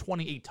giving him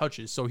 28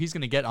 touches, so he's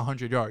going to get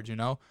 100 yards,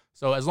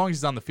 So as long as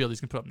he's on the field,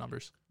 he's going to put up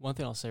numbers. One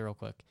thing I'll say real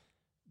quick.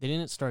 They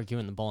didn't start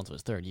giving the ball until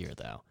his 3rd year,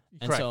 though.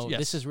 And correct, so yes.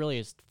 This is really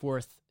his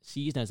 4th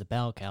season as a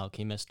bell calc.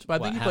 He missed,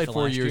 but I think he played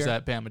 4 years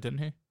at Bama, didn't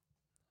he?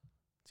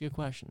 It's a good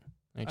question.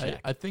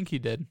 I think he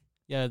did.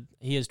 Yeah,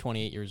 he is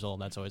 28 years old.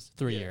 That's always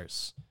 3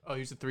 years. Oh, he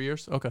was at 3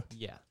 years? Okay.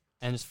 Yeah.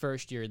 And his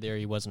first year there,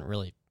 he wasn't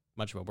really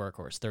much of a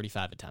workhorse.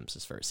 35 attempts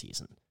his first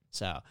season.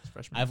 So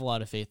I have a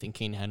lot of faith in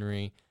King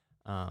Henry.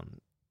 I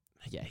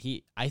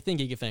think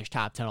he could finish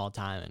top 10 all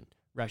time in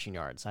rushing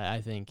yards.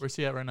 I think. Where's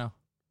he at right now?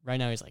 Right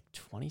now he's like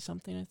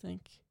 20-something, I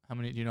think.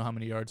 Do you know how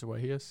many yards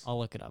away he is? I'll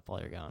look it up while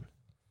you're going.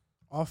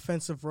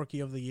 Offensive Rookie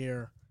of the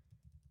Year.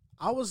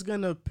 I was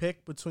going to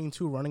pick between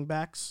two running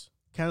backs,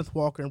 Kenneth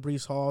Walker and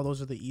Breece Hall.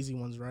 Those are the easy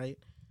ones, right?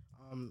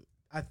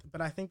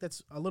 But I think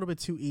that's a little bit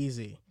too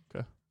easy.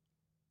 Okay.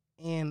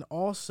 And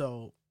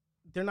also,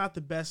 they're not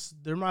the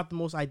best. They're not the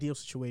most ideal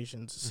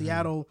situations. Mm-hmm.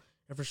 Seattle,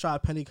 if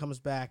Rashad Penny comes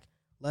back,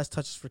 less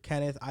touches for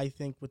Kenneth. I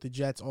think with the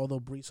Jets, although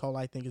Breece Hall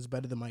I think is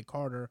better than Mike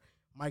Carter,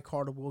 Mike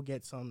Carter will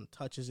get some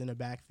touches in the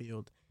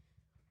backfield.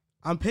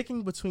 I'm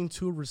picking between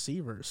two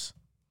receivers,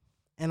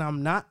 and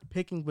I'm not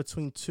picking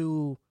between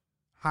two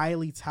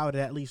highly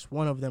touted, at least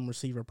one of them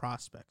receiver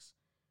prospects.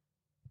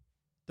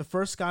 The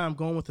first guy I'm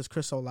going with is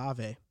Chris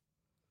Olave.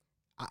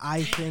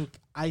 I think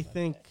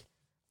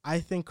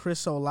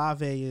Chris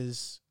Olave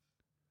is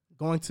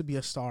going to be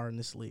a star in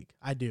this league.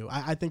 I do.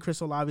 I think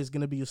Chris Olave is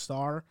going to be a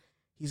star.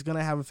 He's going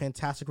to have a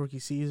fantastic rookie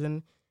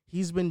season.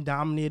 He's been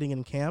dominating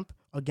in camp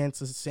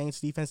against the Saints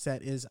defense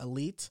that is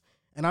elite.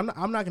 And I'm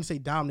not going to say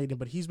dominating,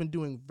 but he's been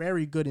doing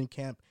very good in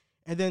camp.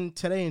 And then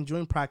today in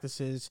joint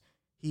practices,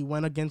 he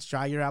went against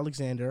Jair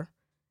Alexander,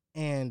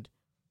 and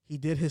he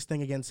did his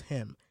thing against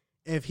him.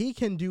 If he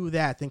can do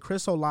that, then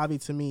Chris Olave,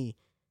 to me,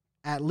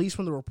 at least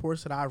from the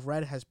reports that I've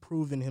read, has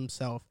proven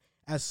himself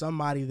as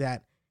somebody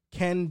that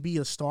can be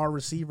a star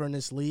receiver in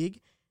this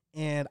league.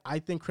 And I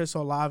think Chris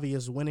Olave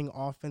is winning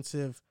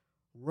Offensive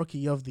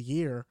Rookie of the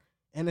Year.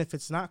 And if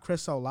it's not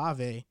Chris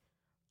Olave,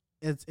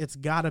 it's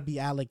got to be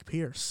Alec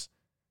Pierce.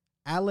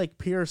 Alec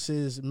Pierce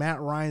is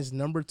Matt Ryan's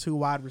number 2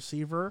 wide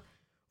receiver.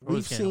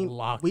 We've seen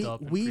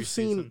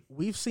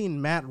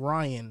Matt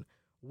Ryan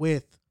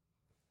with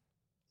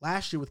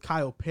last year with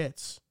Kyle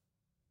Pitts.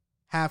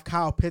 Have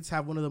Kyle Pitts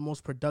have one of the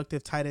most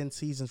productive tight end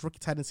seasons, rookie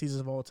tight end seasons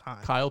of all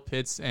time. Kyle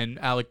Pitts and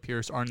Alec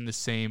Pierce aren't in the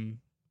same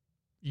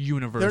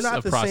universe. They're not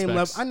of the prospects. same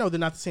level. I know they're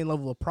not the same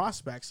level of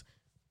prospects,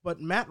 but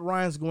Matt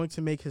Ryan's going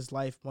to make his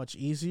life much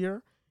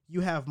easier.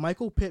 You have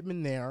Michael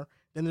Pittman there.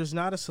 Then there's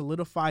not a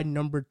solidified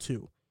number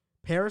 2.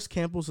 Paris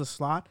Campbell's a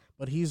slot,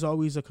 but he's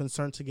always a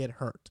concern to get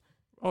hurt.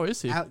 Oh,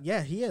 is he?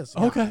 Yeah, he is.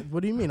 Okay.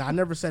 What do you mean? I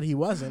never said he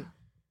wasn't.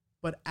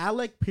 But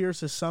Alec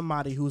Pierce is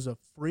somebody who's a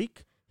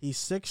freak. He's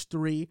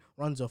 6'3",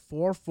 runs a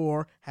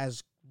 4.4,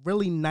 has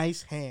really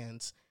nice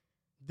hands.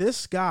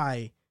 This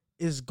guy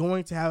is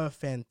going to have a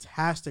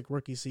fantastic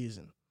rookie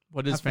season.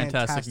 What does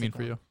fantastic mean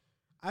for you?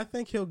 I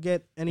think he'll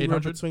get anywhere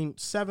between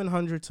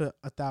 700 to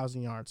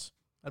 1,000 yards.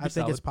 I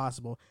think it's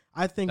possible.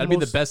 I think that'd be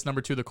the best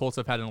number 2 the Colts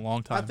have had in a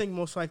long time. I think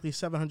most likely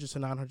 700 to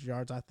 900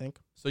 yards, I think.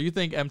 So you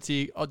think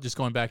MT, just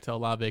going back to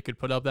Olave, could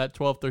put up that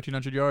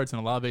 1,300 yards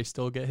and Olave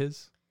still get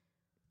his?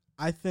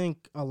 I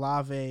think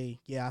Olave,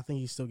 I think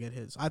he still get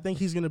his. I think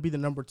he's going to be the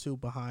number 2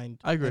 behind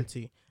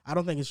MT. I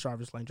don't think it's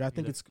Jarvis Landry. I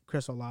think it's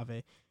Chris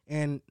Olave.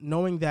 And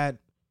knowing that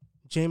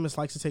Jameis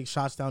likes to take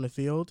shots down the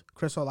field,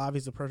 Chris Olave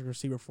is the perfect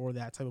receiver for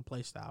that type of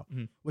play style,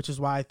 which is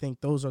why I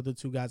think those are the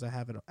 2 guys I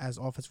have as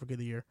Offensive Rookie of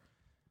the Year.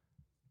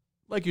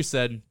 Like you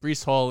said,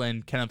 Breece Hall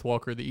and Kenneth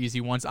Walker are the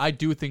easy ones. I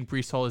do think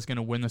Breece Hall is going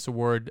to win this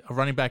award. A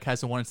running back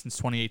hasn't won it since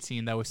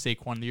 2018. That was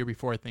Saquon. The year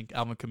before, I think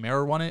Alvin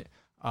Kamara won it.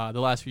 The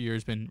last few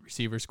years been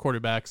receivers,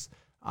 quarterbacks.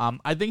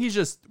 I think he's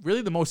just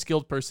really the most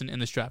skilled person in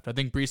this draft. I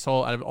think Breece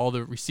Hall, out of all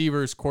the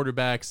receivers,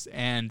 quarterbacks,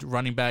 and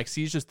running backs,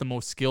 he's just the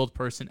most skilled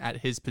person at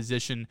his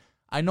position.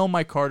 I know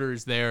Mike Carter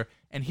is there,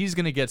 and he's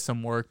going to get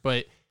some work,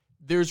 but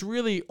there's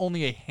really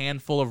only a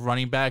handful of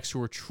running backs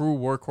who are true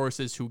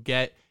workhorses who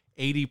get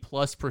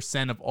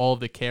 80+% of all of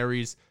the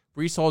carries.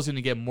 Breece Hall is going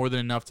to get more than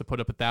enough to put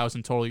up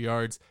 1,000 total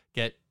yards,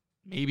 get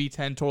maybe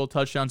 10 total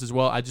touchdowns as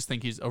well. I just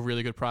think he's a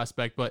really good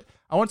prospect. But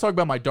I want to talk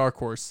about my dark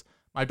horse.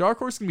 My dark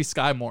horse can be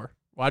Sky Moore,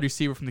 wide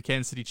receiver from the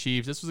Kansas City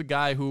Chiefs. This was a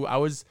guy who I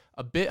was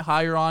a bit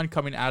higher on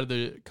coming out of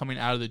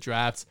the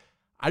draft.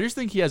 I just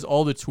think he has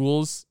all the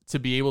tools to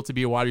be able to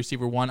be a wide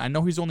receiver 1. I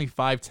know he's only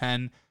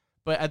 5'10",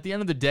 but at the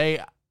end of the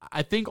day,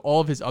 I think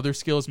all of his other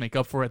skills make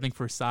up for it. I think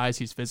for his size,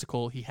 he's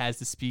physical, he has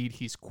the speed,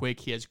 he's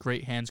quick, he has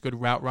great hands, good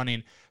route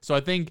running. So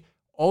I think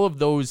all of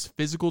those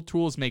physical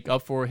tools make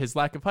up for his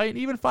lack of height. And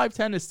even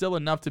 5'10" is still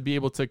enough to be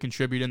able to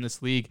contribute in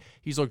this league.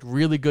 He's looked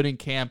really good in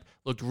camp,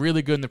 looked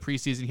really good in the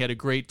preseason. He had a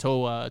great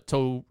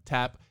toe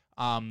tap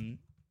in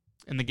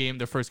the game,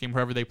 their first game,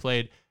 wherever they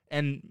played.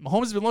 And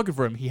Mahomes has been looking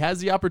for him. He has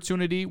the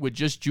opportunity with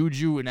just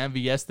Juju and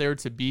MVS there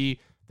to be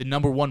the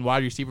number 1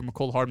 wide receiver.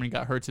 McCole Hardman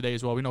got hurt today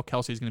as well. We know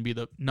Kelsey is going to be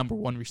the number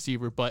 1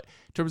 receiver, but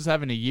in terms of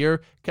having a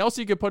year,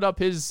 Kelsey could put up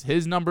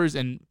his numbers,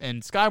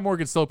 and Sky Moore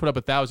could still put up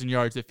 1,000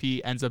 yards if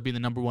he ends up being the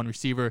number 1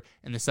 receiver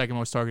and the second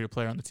most targeted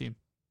player on the team.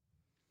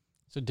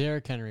 So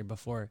Derrick Henry,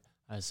 before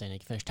I was saying he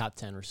can finish top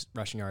 10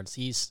 rushing yards,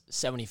 he's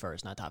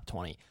 71st, not top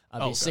 20.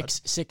 He's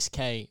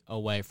 6K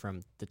away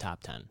from the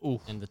top 10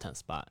 in the 10th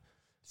spot.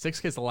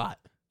 6K is a lot.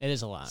 It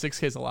is a lot.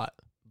 6K is a lot.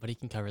 But he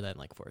can cover that in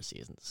like 4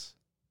 seasons.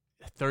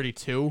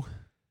 32.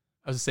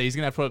 I was going to say, he's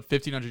going to have to put up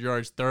 1,500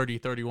 yards, 30,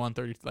 31,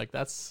 30. Like,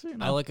 that's,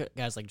 I look at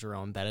guys like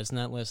Jerome Bettis in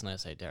that list, and I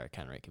say Derrick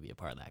Henry could be a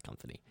part of that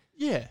company.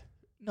 Yeah.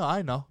 No,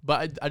 I know.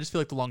 But I just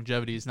feel like the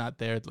longevity is not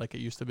there like it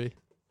used to be.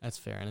 That's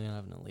fair, and they don't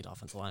have an elite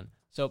offensive line.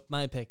 So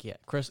my pick,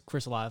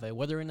 Chris Olave.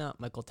 Whether or not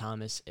Michael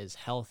Thomas is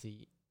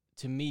healthy,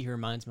 to me, he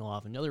reminds me a lot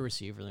of another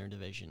receiver in their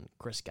division,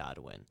 Chris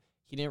Godwin.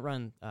 He didn't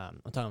run.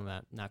 I'm talking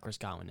about not Chris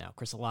Godwin now.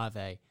 Chris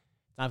Olave.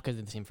 Not because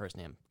of the same first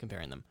name.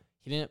 Comparing them.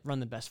 He didn't run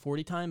the best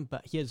 40 time,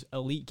 but he has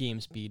elite game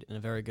speed and a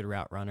very good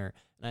route runner.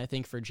 And I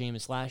think for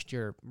Jameis last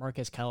year,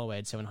 Marquez Callaway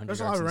had 700 Chris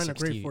yards. Olave ran a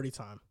great 40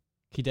 time.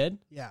 He did?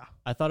 Yeah.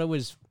 I thought it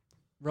was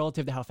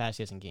relative to how fast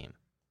he is in game.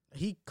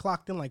 He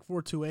clocked in like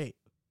 4.28.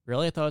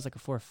 Really? I thought it was like a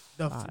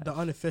 4.5. The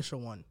unofficial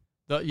one.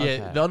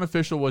 The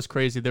unofficial was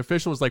crazy. The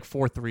official was like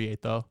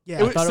 4.38 though.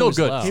 Yeah, it was still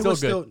good. He still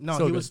was good. No,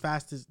 still he good. was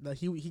fast as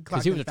he clocked.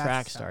 Because he was a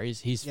track star.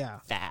 He's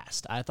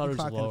fast. I thought He it was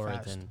clocked in lower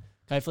fast. than.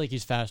 I feel like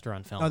he's faster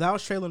on film. No, that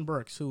was Traylon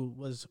Burks who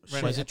was.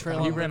 Was it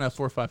Traylon? He ran a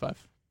 4.55.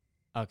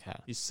 Okay.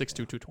 He's 6'2",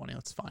 220.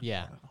 That's fine.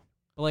 Yeah.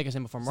 But like I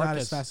said before, He's Marcus.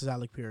 not as fast as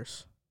Alec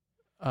Pierce.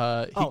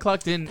 He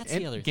clocked in that's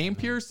the other game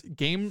thing. Pierce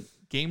game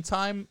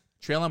time.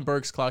 Traylon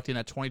Burks clocked in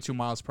at 22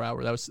 miles per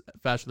hour. That was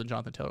faster than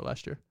Jonathan Taylor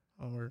last year.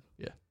 Oh, word.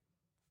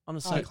 On a Oh,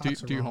 side,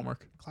 clocks are Do your wrong.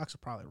 homework. Clocks are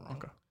probably wrong.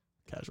 Okay.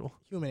 Casual.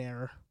 Human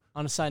error.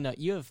 on a side note,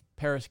 you have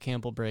Paris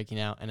Campbell breaking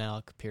out and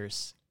Alec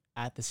Pierce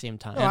at the same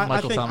time. No, And I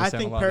Michael think Thomas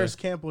and Olave. Paris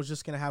Campbell is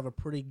just going to have a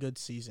pretty good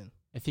season.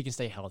 If he can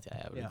stay healthy,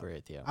 I would Yeah. agree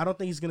with you. I don't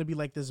think he's going to be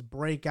like this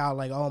breakout,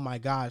 like, oh my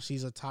gosh,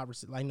 he's a top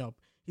receiver. Like, no,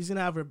 he's going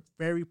to have a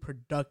very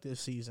productive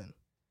season.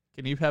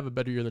 Can he have a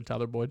better year than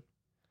Tyler Boyd?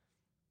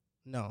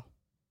 No,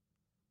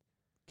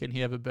 Can he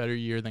have a better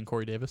year than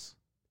Corey Davis?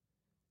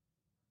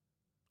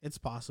 it's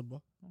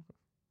possible. Okay.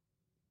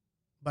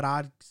 But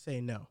I'd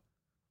say no.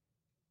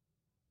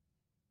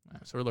 All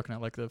right, so we're looking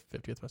at like the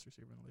 50th best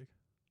receiver in the league.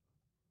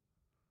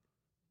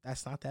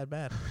 That's not that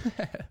bad.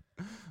 Just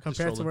Compared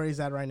to trolling. where he's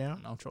at right now.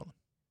 No, I'm trolling.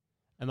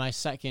 And my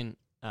second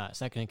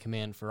in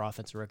command for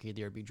offensive rookie of the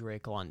year would be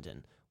Drake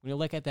London. When you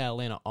look at that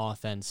Atlanta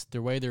offense,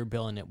 the way they're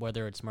building it,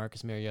 whether it's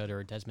Marcus Mariota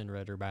or Desmond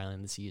Ridder by the end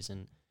of the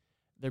season,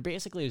 they're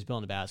basically just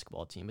building a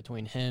basketball team.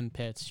 Between him,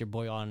 Pitts, your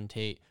boy Auden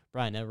Tate,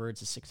 Brian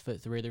Edwards is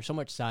 6'3". There's so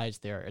much size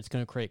there. It's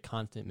going to create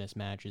constant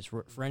mismatches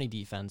for any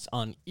defense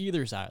on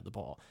either side of the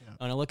ball. Yeah.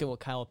 And I look at what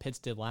Kyle Pitts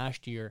did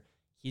last year.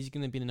 He's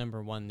going to be the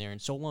number one there.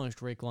 And so long as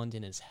Drake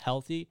London is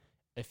healthy,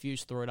 if you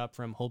just throw it up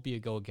for him, he'll be a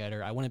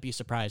go-getter. I wouldn't be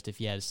surprised if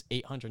he has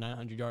 800,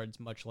 900 yards,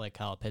 much like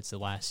Kyle Pitts did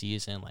last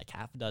season, like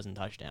half a dozen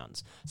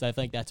touchdowns. So I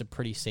think that's a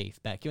pretty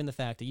safe bet, given the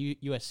fact that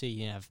USC,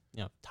 you have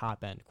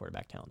top-end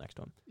quarterback talent next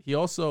to him. He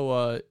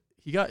also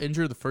he got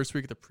injured the first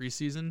week of the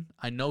preseason.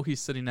 I know he's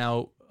sitting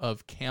out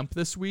of camp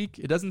this week.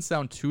 It doesn't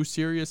sound too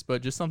serious,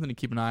 but just something to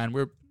keep an eye on.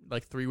 We're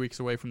like 3 weeks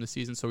away from the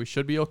season, so we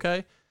should be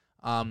okay.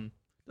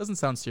 Doesn't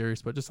sound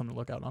serious, but just something to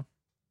look out on.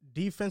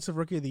 Defensive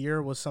Rookie of the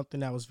Year was something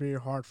that was very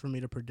hard for me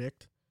to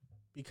predict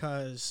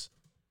because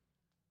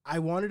I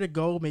wanted to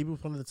go maybe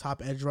with one of the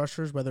top edge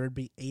rushers, whether it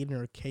be Aiden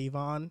or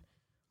Kayvon.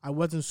 I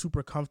wasn't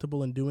super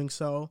comfortable in doing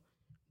so.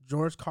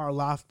 George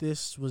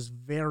Karlaftis was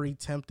very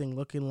tempting,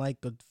 looking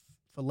like the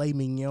filet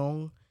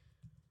mignon.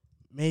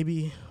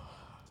 Maybe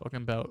Talking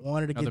about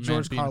wanted to another get man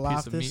George being a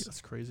piece of meat. Karlaftis,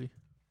 That's crazy.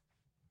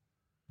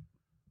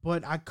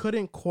 but I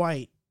couldn't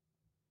quite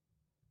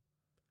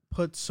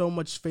put so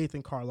much faith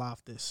in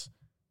Karlaftis.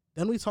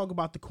 Then we talk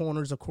about the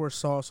corners, of course,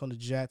 Sauce on the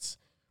Jets.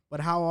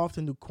 But how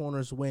often do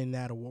corners win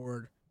that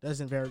award?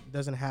 Doesn't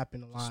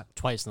happen a lot.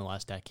 Twice in the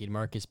last decade.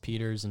 Marcus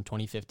Peters in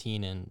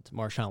 2015 and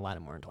Marshawn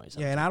Lattimore in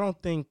 2017. Yeah, and I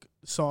don't think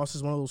Sauce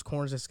is one of those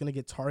corners that's going to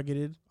get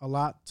targeted a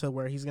lot to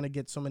where he's going to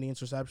get so many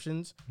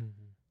interceptions.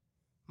 Mm-hmm.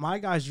 My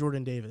guy's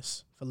Jordan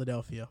Davis,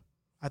 Philadelphia.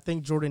 I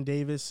think Jordan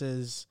Davis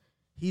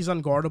he's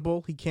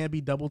unguardable. He can't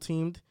be double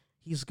teamed.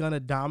 He's going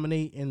to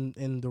dominate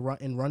in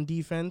run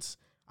defense.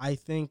 I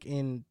think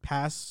in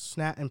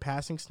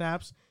passing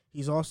snaps,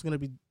 he's also going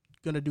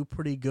to do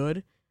pretty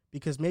good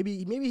because maybe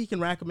he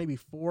can rack up maybe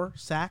 4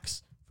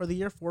 sacks for the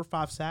year, 4 or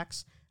 5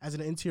 sacks as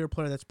an interior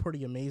player. That's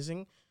pretty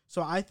amazing.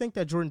 So I think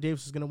that Jordan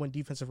Davis is going to win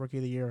Defensive Rookie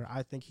of the Year.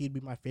 I think he'd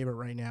be my favorite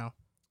right now.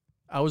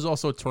 I was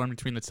also torn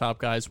between the top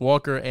guys.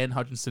 Walker and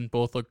Hutchinson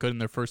both look good in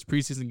their first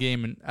preseason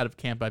game, and out of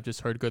camp, I've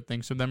just heard good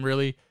things from them,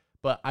 really.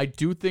 But I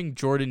do think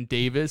Jordan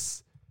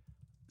Davis,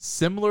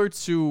 similar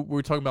to we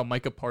were talking about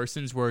Micah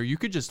Parsons, where you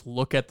could just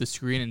look at the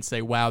screen and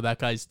say, wow, that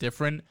guy's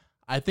different.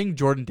 I think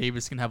Jordan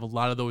Davis can have a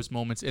lot of those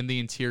moments in the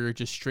interior,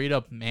 just straight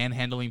up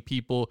manhandling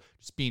people,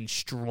 just being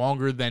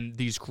stronger than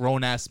these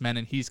grown-ass men,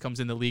 and he comes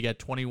in the league at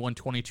 21,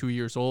 22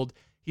 years old.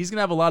 He's going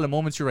to have a lot of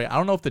moments, you're right. I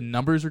don't know if the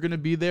numbers are going to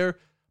be there,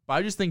 but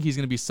I just think he's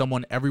going to be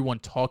someone everyone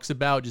talks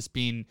about, just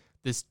being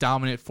this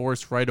dominant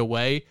force right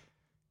away.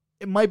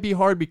 It might be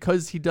hard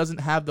because he doesn't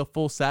have the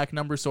full sack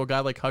number, so a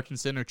guy like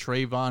Hutchinson or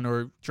Trayvon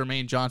or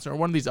Jermaine Johnson or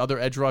one of these other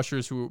edge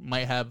rushers who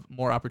might have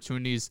more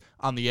opportunities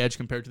on the edge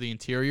compared to the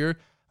interior.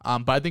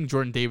 But I think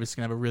Jordan Davis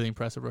can have a really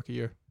impressive rookie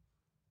year.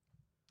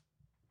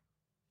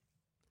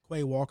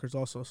 Quay Walker's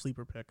also a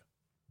sleeper pick.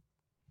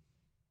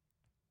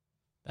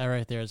 That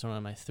right there is one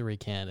of my 3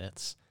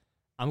 candidates.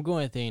 I'm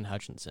going with Aiden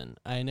Hutchinson.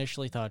 I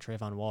initially thought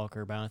Trayvon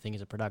Walker, but I don't think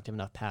he's a productive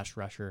enough pass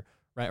rusher,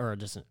 right, or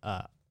just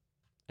a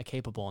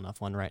capable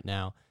enough one right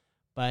now.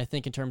 But I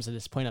think in terms of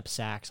just putting up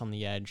sacks on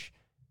the edge,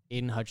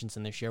 Aiden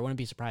Hutchinson this year, I wouldn't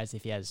be surprised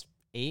if he has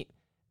 8.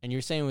 And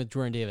you're saying with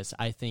Jordan Davis,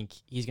 I think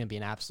he's going to be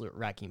an absolute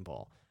wrecking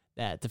ball.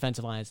 That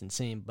defensive line is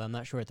insane, but I'm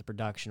not sure if the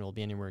production will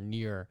be anywhere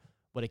near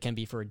what it can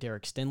be for a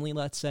Derek Stingley,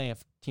 let's say,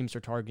 if teams are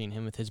targeting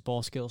him with his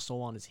ball skills so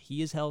long as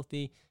he is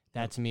healthy.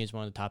 That, to me, is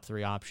one of the top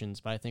 3 options.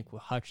 But I think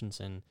with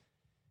Hutchinson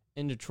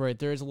in Detroit,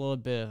 there is a little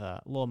bit of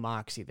a little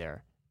moxie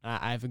there.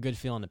 I have a good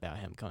feeling about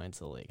him coming into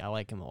the league. I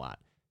like him a lot.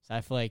 So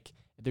I feel like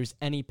if there's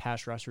any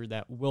pass rusher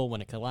that will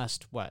win it, because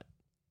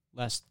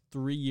last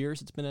 3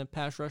 years it's been a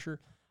pass rusher,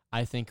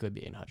 I think it would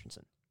be Aiden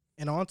Hutchinson.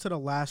 And on to the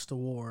last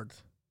award,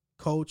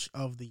 Coach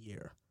of the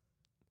Year.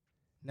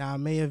 Now, I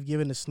may have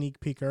given a sneak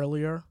peek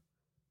earlier.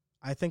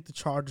 I think the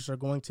Chargers are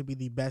going to be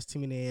the best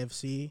team in the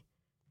AFC,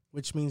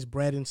 which means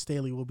Brandon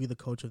Staley will be the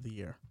Coach of the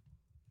Year.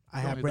 I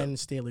have Brandon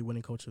Staley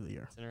winning Coach of the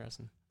Year. That's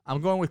interesting.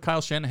 I'm going with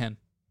Kyle Shanahan.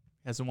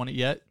 Hasn't won it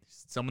yet.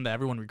 Someone that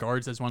everyone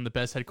regards as one of the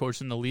best head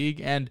coaches in the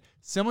league. And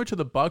similar to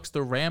the Bucs,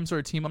 the Rams are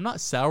a team I'm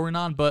not souring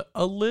on, but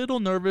a little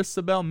nervous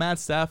about Matt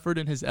Stafford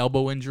and his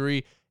elbow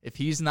injury. If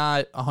he's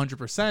not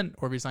 100%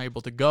 or if he's not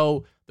able to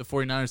go, the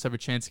 49ers have a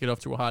chance to get off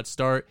to a hot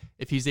start.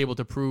 If he's able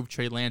to prove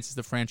Trey Lance is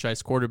the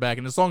franchise quarterback,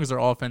 and as long as their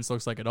offense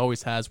looks like it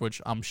always has,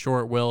 which I'm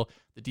sure it will,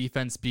 the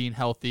defense being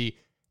healthy,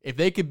 if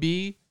they could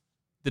be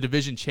the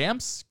division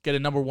champs, get a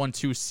number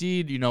 1-2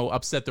 seed,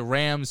 upset the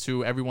Rams,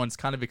 who everyone's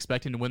kind of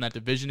expecting to win that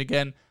division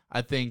again,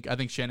 I think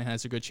Shanahan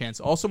has a good chance.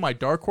 Also, my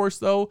dark horse,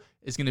 though,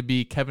 is going to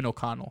be Kevin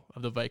O'Connell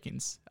of the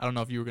Vikings. I don't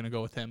know if you were going to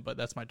go with him, but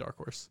that's my dark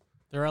horse.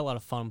 There are a lot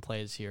of fun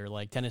plays here,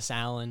 like Dennis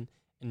Allen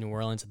in New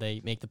Orleans if they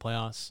make the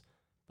playoffs.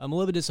 I'm a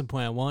little bit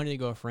disappointed. I wanted to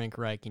go with Frank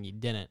Reich, and you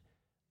didn't.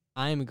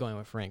 I am going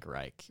with Frank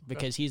Reich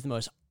because he's the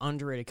most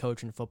underrated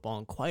coach in football,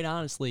 and quite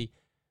honestly...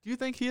 Do you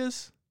think he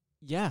is?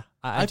 Yeah,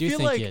 I do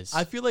think he is.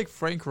 I feel like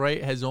Frank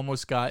Reich has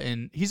almost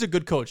gotten... He's a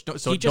good coach, don't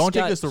take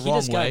this the wrong way. He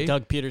just got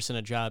Doug Peterson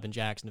a job in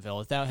Jacksonville.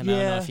 Without him, I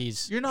don't know if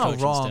he's You're not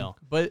wrong, still.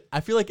 But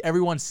I feel like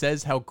everyone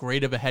says how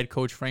great of a head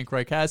coach Frank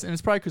Reich has, and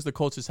it's probably because the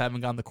Colts just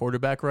haven't gotten the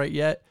quarterback right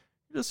yet.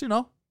 Just,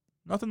 nothing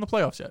in the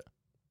playoffs yet.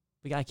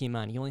 We got to keep in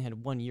mind, he only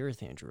had 1 year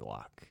with Andrew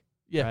Luck.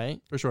 Yeah, right?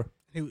 For sure.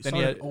 He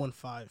started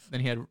 0-5. Then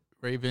he had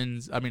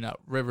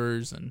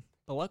Rivers.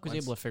 But Luck was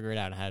able to figure it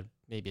out and had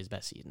maybe his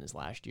best season his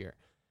last year.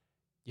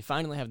 You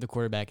finally have the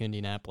quarterback in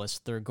Indianapolis.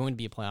 They're going to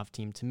be a playoff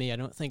team. To me, I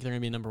don't think they're going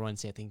to be number 1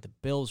 seed. I think the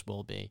Bills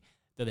will be,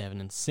 though they have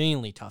an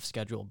insanely tough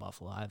schedule.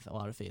 Buffalo. I have a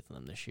lot of faith in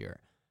them this year.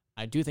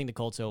 I do think the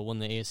Colts will win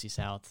the AFC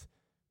South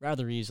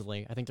rather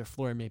easily. I think their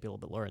floor may be a little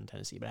bit lower than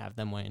Tennessee, but I have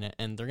them winning it,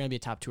 and they're going to be a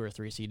top 2 or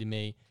 3 seed to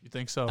me. You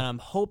think so? And I'm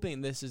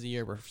hoping this is a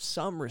year where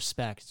some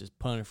respect is just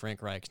put on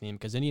Frank Reich's name,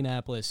 because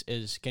Indianapolis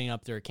is getting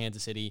up there at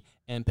Kansas City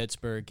and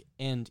Pittsburgh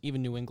and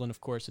even New England, of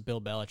course, with Bill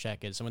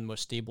Belichick is some of the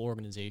most stable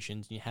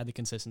organizations. You had the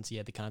consistency, you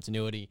had the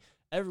continuity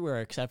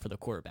everywhere except for the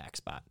quarterback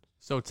spot.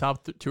 So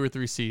top 2 or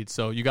 3 seeds.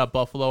 So you got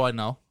Buffalo, I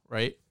know,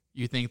 right?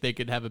 You think they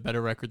could have a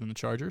better record than the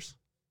Chargers?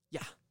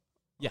 Yeah.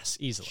 Yes,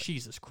 easily.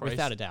 Jesus Christ.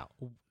 Without a doubt.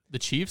 The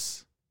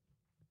Chiefs?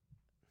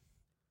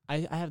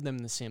 I have them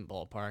in the same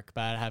ballpark,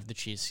 but I have the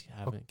Chiefs.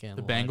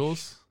 The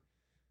Bengals?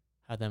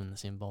 Have them in the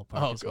same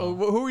ballpark as well.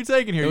 Who are we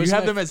taking here? You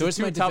have them as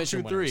a top 2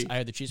 or 3. I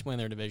had the Chiefs win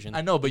their division.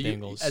 I know, but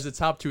as a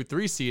top 2 or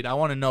 3 seed, I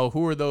want to know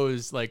who are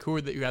those, who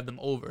are that you have them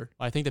over?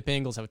 Well, I think the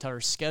Bengals have a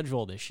tougher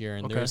schedule this year,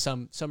 and there is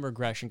some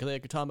regression, because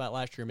like you're talking about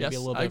last year, maybe a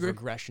little bit of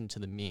regression to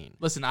the mean.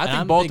 Listen, I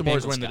think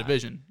Baltimore's winning the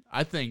division.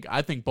 I think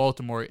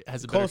Baltimore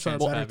has a better chance.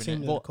 Colts are a better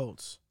team than the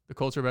Colts. The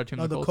Colts are a better team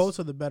than the Colts?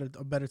 No, the Colts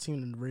are a better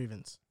team than the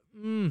Ravens.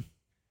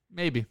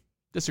 Maybe.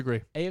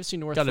 Disagree. AFC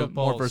North got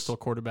football. Got a more versatile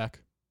quarterback.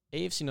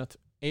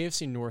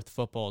 AFC North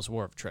football is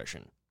war of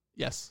attrition.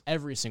 Yes.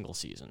 Every single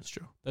season. It's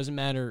true. Doesn't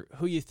matter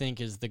who you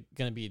think is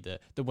going to be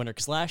the winner.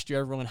 Because last year,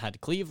 everyone had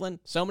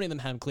Cleveland. So many of them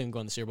had Cleveland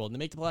going to the Super Bowl. Did they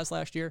make the playoffs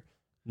last year?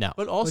 No.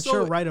 But also,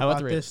 you're right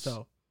about this,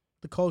 though.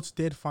 The Colts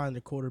did find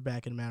the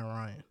quarterback in Matt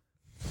Ryan.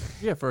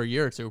 Yeah, for a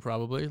year or two,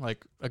 probably.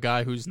 Like a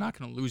guy who's not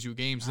going to lose you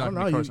games. He's not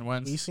going to be Carson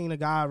Wentz. You've seen a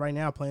guy right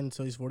now playing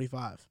until he's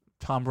 45.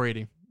 Tom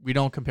Brady. We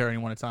don't compare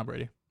anyone to Tom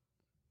Brady.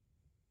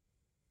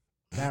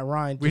 Matt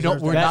Ryan.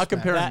 We're not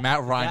comparing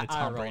Matt Ryan to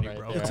Tom Brady,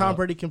 bro. If Tom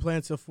Brady can play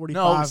until 45,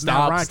 no,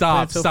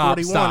 stop.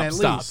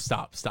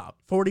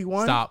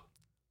 41? Stop.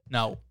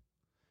 No.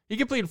 He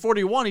can play in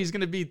 41. He's going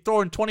to be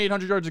throwing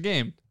 2,800 yards a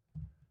game.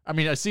 I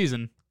mean, a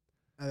season.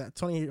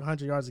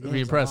 2,800 yards a game.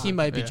 Be impressive. He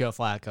might be Joe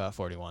Flacco,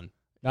 41.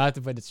 Not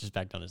to put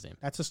disrespect on his name.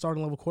 That's a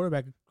starting level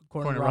quarterback,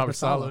 according to Robert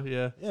Saleh.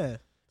 Yeah.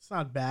 It's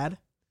not bad.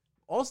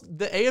 Also,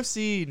 the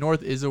AFC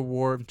North is a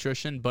war of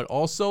attrition, but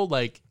also,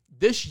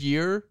 this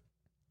year,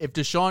 if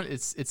Deshaun,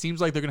 it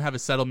seems like they're going to have a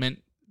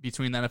settlement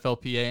between the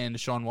NFLPA and the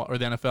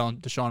NFL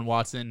and Deshaun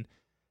Watson.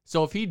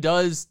 So if he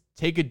does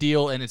take a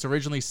deal and it's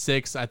originally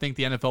 6, I think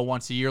the NFL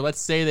wants a year. Let's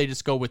say they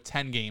just go with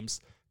 10 games.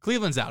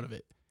 Cleveland's out of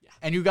it. Yeah.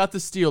 And you got the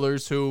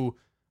Steelers, who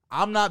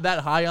I'm not that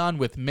high on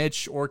with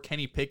Mitch or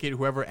Kenny Pickett,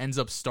 whoever ends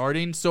up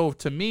starting. So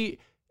to me,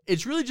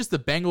 it's really just the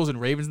Bengals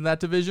and Ravens in that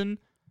division.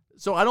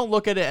 So I don't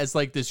look at it as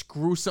like this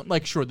gruesome,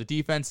 like sure, the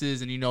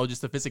defenses and,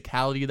 just the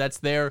physicality that's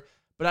there.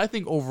 But I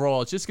think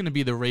overall it's just going to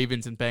be the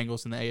Ravens and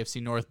Bengals in the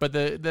AFC North. But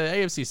the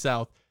AFC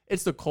South,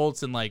 it's the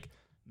Colts and like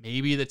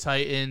maybe the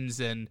Titans,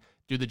 and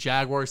do the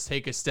Jaguars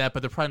take a step,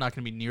 but they're probably not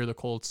going to be near the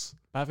Colts.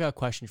 I've got a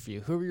question for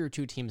you. Who were your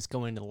two teams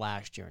going into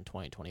last year in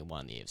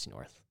 2021, the AFC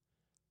North,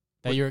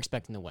 that you're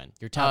expecting to win?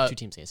 Your top two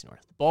teams in the AFC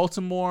North.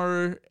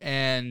 Baltimore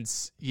and,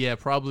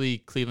 probably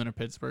Cleveland or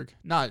Pittsburgh.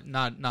 Not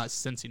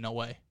Cincy, no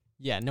way.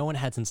 Yeah, no one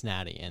had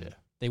Cincinnati, and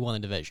they won the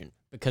division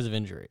because of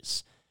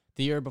injuries.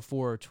 The year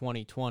before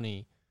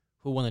 2020,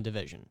 who won the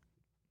division?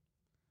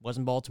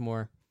 Wasn't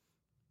Baltimore.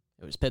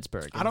 It was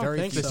Pittsburgh. I don't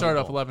think they started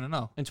off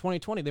 11-0. In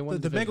 2020, they won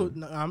the division.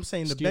 Bengals. I'm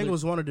saying the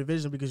Bengals won a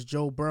division because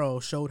Joe Burrow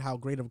showed how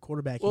great of a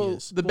quarterback he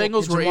is. The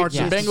Bengals were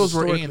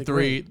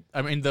 8-3.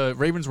 I mean, the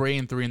Ravens were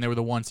 8-3, and they were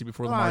the 1 seed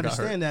before Lamar got hurt. I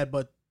understand that,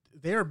 but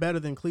they're better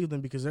than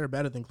Cleveland because they're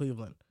better than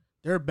Cleveland.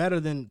 They're better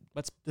than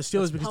the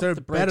Steelers because they're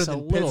better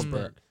than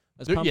Pittsburgh.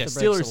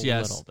 Steelers,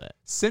 yes.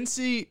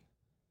 Cincy,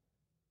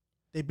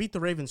 they beat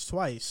the Ravens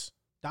twice.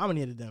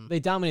 Dominated them. They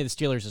dominated the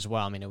Steelers as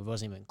well. I mean, it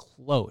wasn't even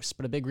close.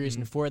 But a big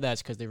reason for that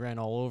is because they ran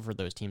all over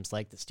those teams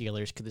like the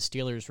Steelers, because the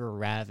Steelers were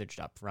ravaged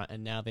up front,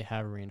 and now they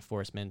have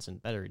reinforcements and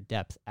better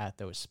depth at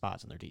those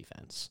spots in their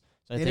defense.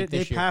 So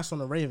they passed on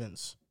the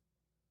Ravens.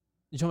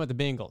 You're talking about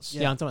the Bengals.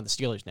 Yeah, I'm talking about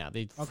the Steelers now.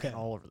 They ran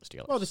all over the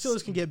Steelers. Well, the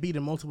Steelers can get beat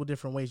in multiple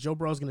different ways. Joe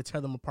Burrow's going to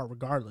tear them apart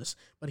regardless.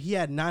 But he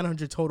had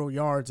 900 total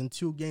yards in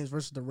 2 games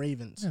versus the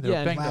Ravens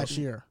last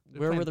year.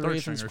 Where were the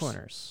Ravens'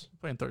 corners?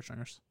 Playing third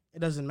stringers. It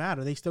doesn't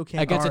matter. They still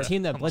can't against a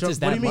team that blitzes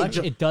that much.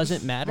 It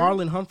doesn't matter.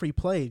 Marlon Humphrey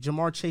played.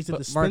 Jamar Chase did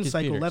the spin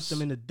cycle, left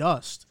him in the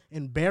dust,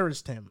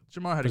 embarrassed him.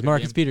 Jamar had a good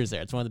Marcus game. Peters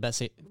there. It's one of the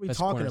best. What are we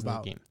talking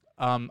about? In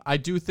the game. I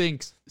do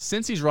think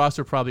Cincy's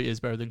roster probably is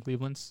better than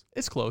Cleveland's.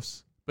 It's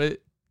close,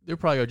 but they're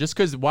probably just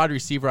because wide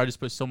receiver. I just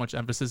put so much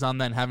emphasis on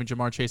that, and having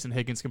Jamar Chase and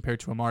Higgins compared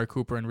to Amari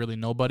Cooper and really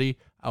nobody.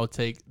 I would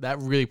take that.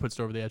 Really puts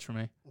it over the edge for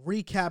me.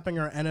 Recapping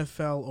our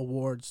NFL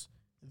awards.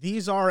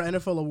 These are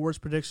NFL awards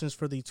predictions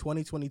for the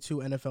 2022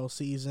 NFL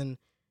season.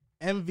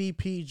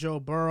 MVP Joe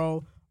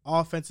Burrow,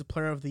 Offensive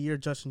Player of the Year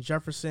Justin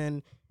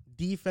Jefferson,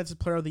 Defensive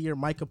Player of the Year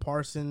Micah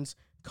Parsons,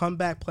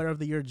 Comeback Player of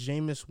the Year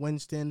Jameis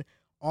Winston,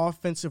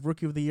 Offensive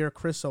Rookie of the Year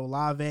Chris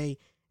Olave,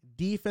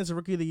 Defensive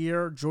Rookie of the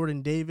Year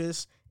Jordan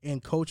Davis,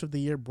 and Coach of the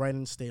Year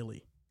Brandon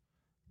Staley.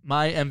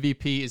 My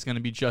MVP is going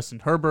to be Justin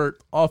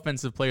Herbert,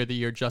 Offensive Player of the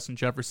Year Justin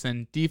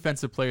Jefferson,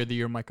 Defensive Player of the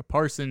Year Micah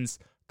Parsons,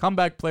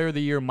 Comeback Player of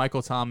the Year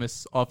Michael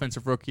Thomas,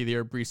 Offensive Rookie of the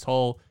Year Breece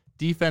Hall,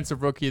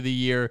 Defensive Rookie of the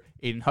Year,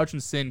 Aiden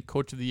Hutchinson.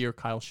 Coach of the Year,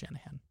 Kyle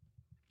Shanahan.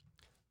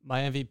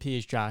 My MVP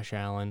is Josh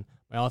Allen.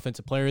 My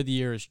Offensive Player of the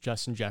Year is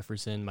Justin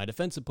Jefferson. My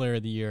Defensive Player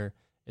of the Year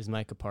is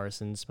Micah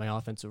Parsons. My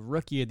Offensive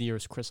Rookie of the Year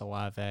is Chris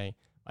Olave.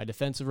 My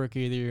Defensive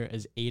Rookie of the Year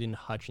is Aiden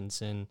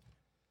Hutchinson.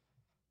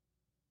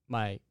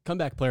 My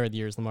Comeback Player of the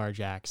Year is Lamar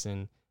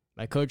Jackson.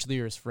 My Coach of the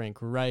Year is Frank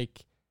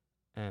Reich.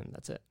 And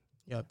that's it.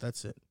 Yep,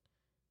 that's it.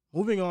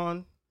 Moving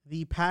on,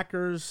 the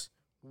Packers'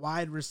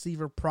 wide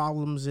receiver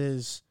problems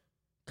is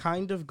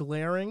kind of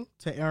glaring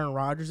to Aaron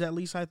Rodgers, at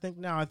least I think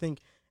now. I think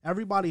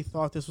everybody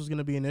thought this was going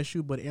to be an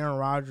issue, but Aaron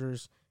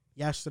Rodgers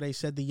yesterday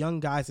said the young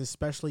guys,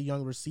 especially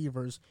young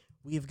receivers,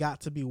 we've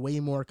got to be way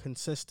more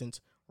consistent,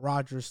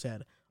 Rodgers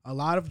said. A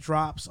lot of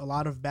drops, a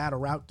lot of bad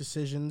route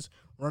decisions,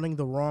 running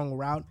the wrong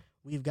route.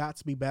 We've got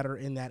to be better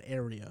in that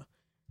area.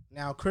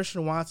 Now,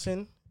 Christian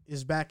Watson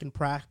is back in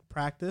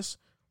practice.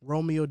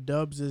 Romeo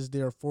Doubs is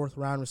their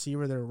 4th-round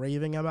receiver they're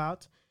raving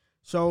about.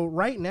 So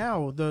right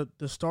now, the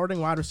starting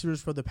wide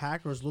receivers for the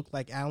Packers look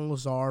like Allen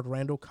Lazard,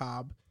 Randall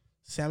Cobb,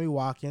 Sammy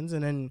Watkins,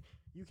 and then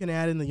you can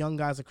add in the young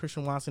guys like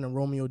Christian Watson and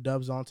Romeo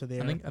Doubs onto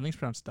there. I think it's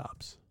pronounced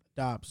Dobbs.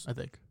 Dobbs. I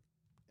think.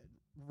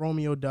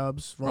 Romeo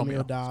Doubs.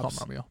 Romeo Dobbs. It's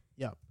called Romeo.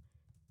 Yep.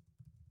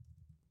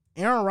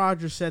 Aaron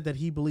Rodgers said that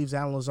he believes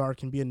Allen Lazard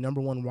can be a number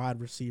 1 wide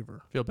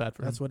receiver. Feel bad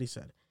for him. That's what he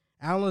said.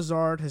 Allen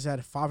Lazard has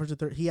had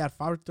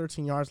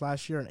 513 yards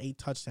last year and 8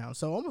 touchdowns.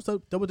 So almost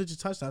double-digit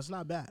touchdowns. It's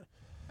not bad.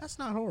 That's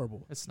not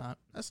horrible. It's not.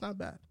 That's not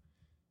bad.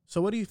 So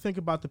what do you think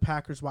about the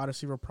Packers wide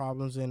receiver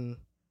problems? And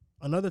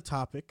another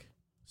subtopic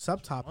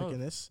in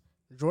this,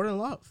 Jordan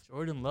Love.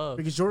 Jordan Love.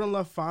 Because Jordan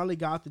Love finally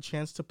got the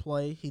chance to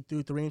play. He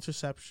threw 3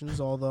 interceptions,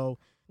 although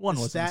one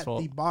was his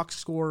fault. The box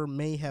score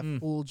may have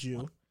fooled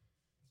you.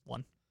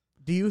 One.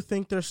 Do you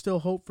think there's still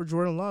hope for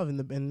Jordan Love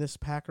in this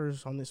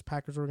Packers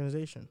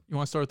organization? You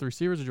want to start with the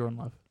receivers or Jordan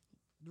Love?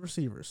 The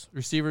receivers.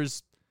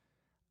 Receivers.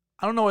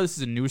 I don't know why this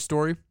is a news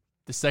story.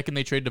 The second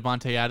they traded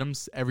Devontae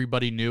Adams,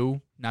 everybody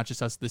knew, not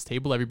just us at this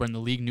table, everybody in the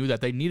league knew that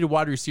they needed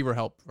wide receiver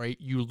help, right?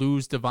 You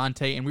lose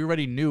Devontae, and we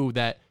already knew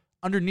that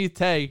underneath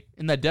Tay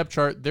in that depth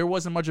chart, there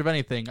wasn't much of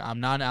anything.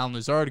 I'm not an Allen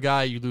Lazard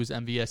guy. You lose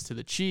MVS to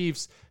the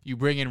Chiefs. You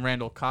bring in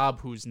Randall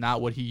Cobb, who's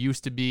not what he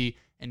used to be,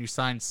 and you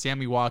sign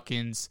Sammy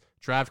Watkins,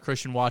 draft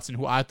Christian Watson,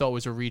 who I thought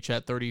was a reach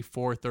at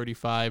 34,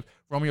 35.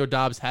 Romeo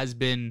Doubs has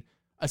been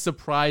a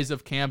surprise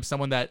of camp,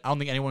 someone that I don't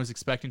think anyone was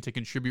expecting to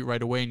contribute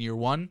right away in year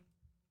 1.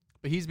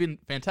 But he's been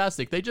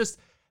fantastic. They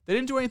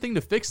didn't do anything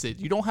to fix it.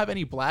 You don't have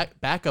any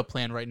backup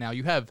plan right now.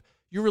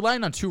 You're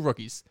relying on 2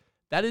 rookies.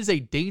 that is a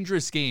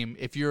dangerous game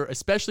if you're,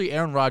 especially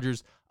Aaron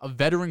Rodgers, a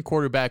veteran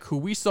quarterback who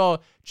we saw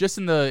just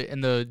in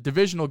the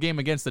divisional game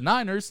against the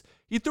Niners.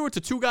 He threw it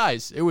to two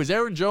guys. It was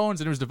Aaron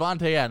Jones and it was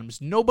Devontae Adams.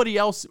 Nobody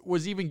else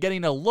was even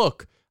getting a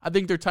look. I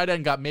think their tight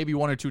end got maybe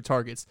 1 or 2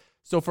 targets.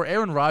 So for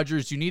Aaron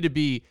Rodgers, you need to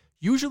be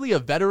usually a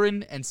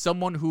veteran and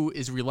someone who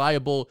is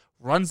reliable,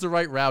 runs the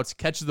right routes,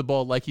 catches the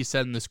ball like he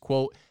said in this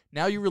quote.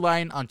 Now you're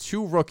relying on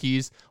 2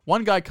 rookies,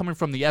 one guy coming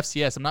from the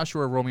FCS. I'm not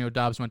sure where Romeo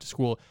Doubs went to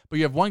school, but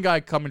you have one guy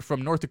coming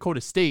from North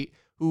Dakota State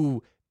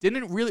who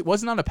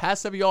wasn't on a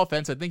pass-heavy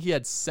offense. I think he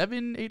had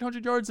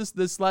 800 yards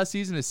this last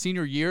season, his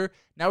senior year.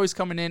 Now he's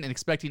coming in and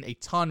expecting a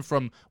ton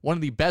from one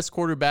of the best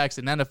quarterbacks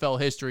in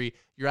NFL history.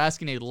 You're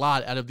asking a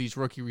lot out of these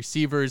rookie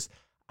receivers.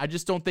 I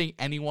just don't think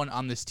anyone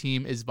on this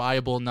team is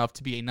viable enough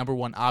to be a number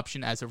 1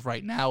 option as of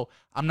right now.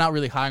 I'm not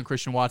really high on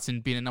Christian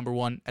Watson being a number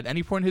 1 at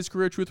any point in his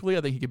career, truthfully.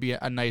 I think he could be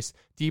a nice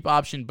deep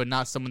option, but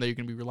not someone that you're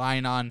going to be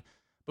relying on.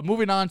 But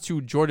moving on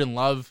to Jordan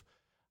Love,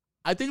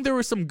 I think there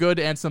was some good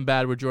and some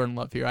bad with Jordan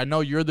Love here. I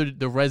know you're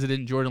the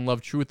resident Jordan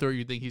Love truther.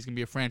 You think he's going to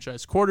be a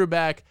franchise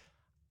quarterback.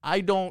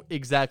 I don't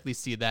exactly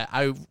see that.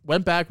 I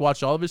went back,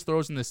 watched all of his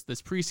throws in this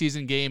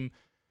preseason game.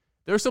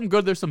 There's some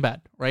good, there's some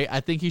bad, right?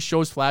 I think he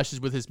shows flashes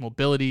with his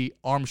mobility,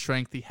 arm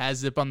strength. He has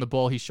zip on the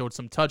ball. He showed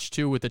some touch,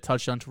 too, with the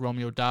touchdown to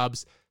Romeo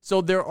Doubs.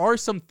 So there are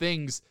some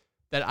things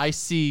that I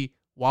see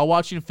while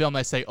watching film that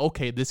I say,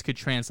 okay, this could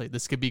translate.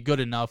 This could be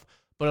good enough.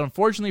 But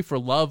unfortunately for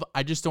Love,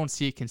 I just don't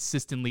see it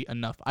consistently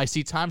enough. I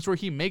see times where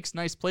he makes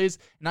nice plays,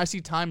 and I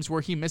see times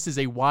where he misses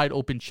a wide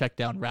open check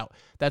down route.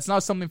 That's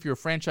not something if you're a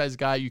franchise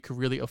guy you could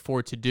really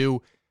afford to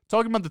do.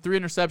 Talking about the 3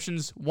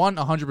 interceptions, one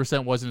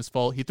 100% wasn't his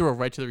fault. He threw it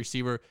right to the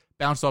receiver,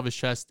 bounced off his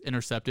chest,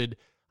 intercepted.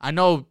 I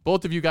know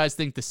both of you guys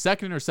think the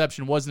second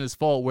interception wasn't his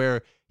fault,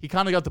 where he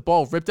kind of got the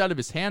ball ripped out of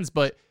his hands,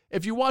 but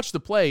if you watch the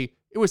play,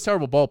 it was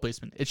terrible ball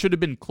placement. It should have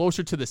been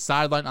closer to the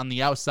sideline on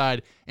the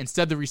outside.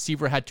 Instead, the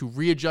receiver had to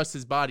readjust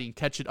his body and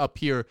catch it up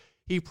here.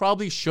 He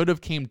probably should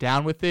have came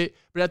down with it,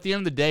 but at the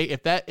end of the day,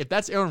 if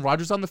that's Aaron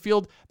Rodgers on the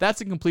field,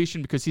 that's a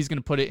completion because he's going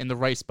to put it in the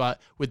right spot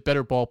with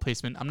better ball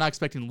placement. I'm not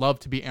expecting Love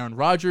to be Aaron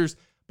Rodgers,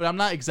 but I'm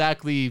not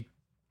exactly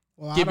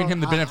giving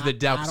him the benefit of the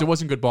doubt because it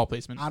wasn't good ball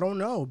placement. I don't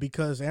know,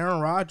 because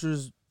Aaron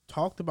Rodgers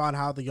talked about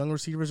how the young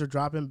receivers are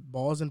dropping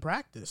balls in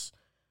practice.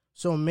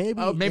 So maybe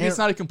it's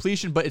not a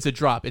completion, but it's a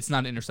drop. It's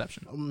not an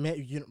interception.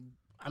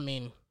 I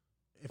mean,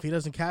 if he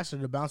doesn't catch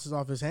it, it bounces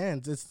off his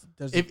hands.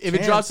 If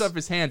it drops off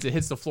his hands, it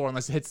hits the floor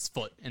unless it hits his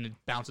foot and it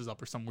bounces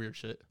up or some weird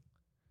shit.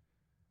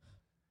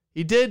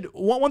 He did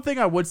one thing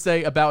I would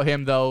say about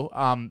him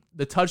though.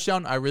 The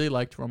touchdown I really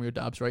liked Romeo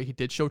Doubs. Right, he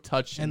did show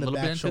touch and a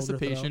little bit of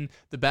anticipation.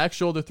 The back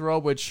shoulder throw,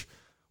 which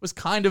was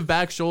kind of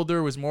back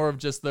shoulder, was more of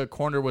just the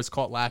corner was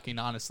caught lacking.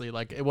 Honestly,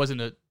 like it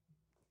wasn't a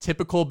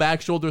typical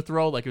back shoulder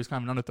throw. Like it was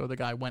kind of an underthrow. The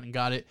guy went and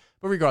got it.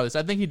 But regardless,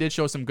 I think he did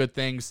show some good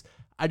things.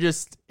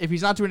 If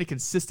he's not doing it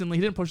consistently,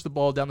 he didn't push the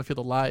ball down the field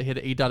a lot. He hit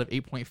an 8 out of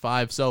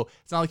 8.5. So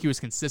it's not like he was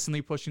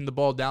consistently pushing the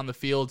ball down the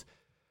field.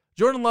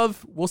 Jordan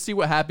Love, we'll see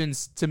what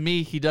happens. To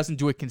me, he doesn't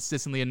do it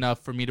consistently enough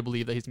for me to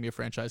believe that he's going to be a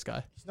franchise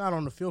guy. He's not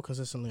on the field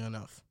consistently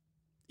enough.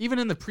 Even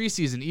in the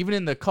preseason, even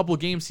in the couple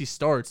games he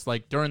starts,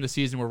 like during the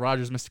season where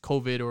Rodgers missed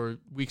COVID or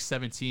week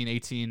 17,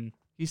 18,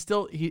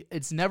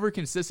 it's never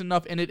consistent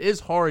enough, and it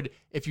is hard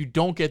if you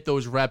don't get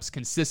those reps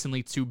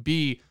consistently to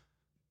be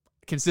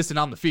consistent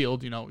on the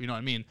field. You know what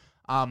I mean?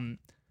 I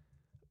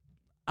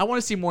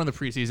want to see more in the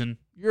preseason.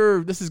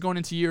 This is going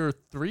into year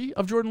 3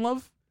 of Jordan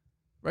Love,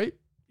 right?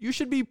 You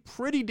should be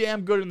pretty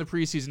damn good in the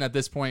preseason at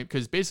this point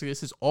because basically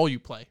this is all you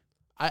play.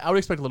 I would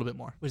expect a little bit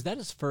more. Was that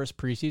his first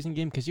preseason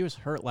game? Because he was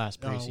hurt last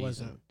preseason. No, it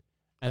wasn't.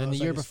 And then the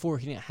year before,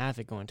 he didn't have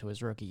it going to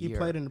his rookie year. He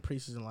played in the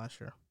preseason last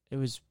year. It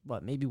was,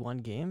 maybe 1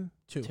 game?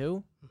 2.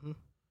 2? Mm-hmm.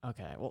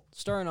 Okay, well,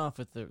 starting off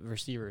with the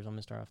receivers, I'm going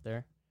to start off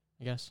there,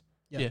 I guess.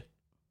 Yeah.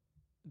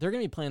 They're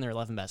going to be playing their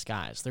 11 best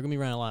guys. They're going to be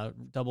running a lot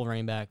of double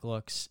running back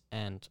looks,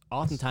 and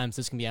oftentimes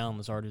this can be Allen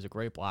Lazard, who's a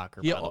great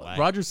blocker, by the way.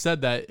 Rodgers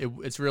said that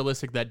it's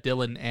realistic that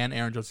Dylan and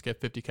Aaron Jones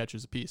get 50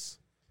 catches apiece.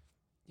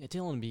 Yeah,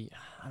 Dylan would be,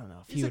 I don't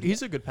know.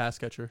 He's a good pass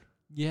catcher.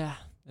 Yeah.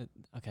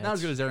 Okay. Not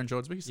as good as Aaron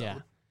Jones, but he's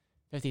solid.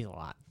 50 is a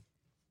lot.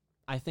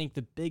 I think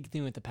the big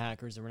thing with the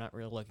Packers that we're not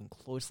really looking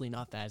closely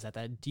enough at is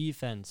that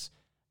defense,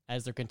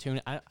 as they're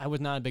continuing. I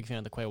was not a big fan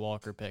of the Quay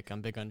Walker pick.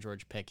 I'm big on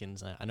George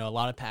Pickens. I know a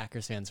lot of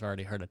Packers fans have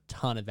already heard a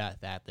ton about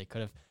that. They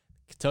could have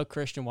took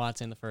Christian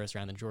Watson in the first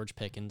round and George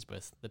Pickens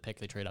with the pick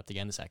they trade up to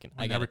get in the second.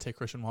 I never take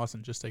Christian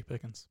Watson, just take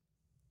Pickens.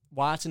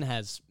 Watson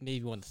has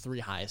maybe one of the 3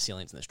 highest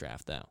ceilings in this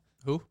draft, though.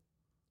 Who?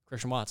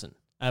 Christian Watson.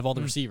 I have all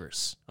the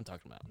receivers I'm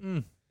talking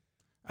about.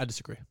 I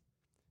disagree.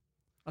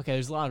 Okay,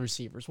 there's a lot of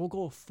receivers. We'll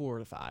go 4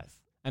 to 5.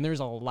 And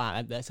there's a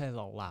lot. That says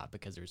a lot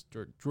because there's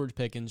George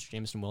Pickens,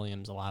 Jameson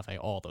Williams, Olave,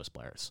 all those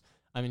players.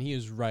 I mean, he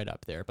is right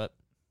up there. But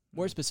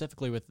more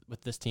specifically with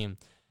this team,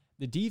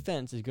 the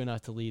defense is good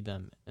enough to lead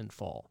them in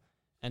fall.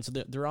 And so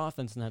their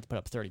offense doesn't have to put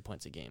up 30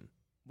 points a game.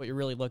 What you're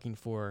really looking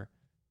for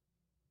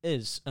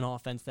is an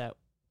offense that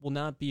will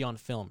not be on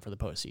film for the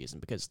postseason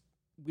because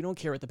we don't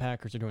care what the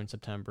Packers are doing in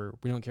September.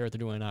 We don't care what they're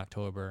doing in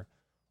October.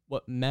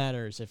 what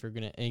matters if you're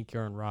going to ink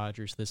Aaron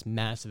Rodgers this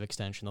massive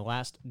extension, the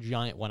last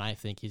giant one I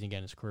think he's going to get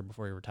in his career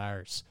before he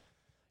retires,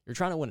 you're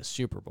trying to win a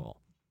Super Bowl.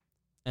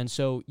 And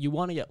so you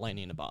want to get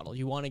lightning in a bottle.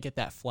 You want to get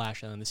that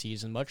flash out in the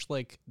season, much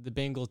like the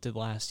Bengals did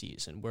last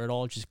season, where it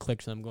all just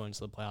clicked for them going to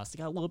the playoffs.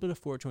 They got a little bit of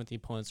fortune with the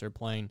opponents they're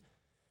playing.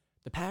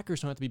 The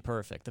Packers don't have to be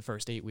perfect the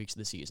first 8 weeks of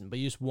the season, but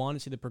you just want to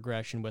see the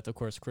progression with, of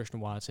course,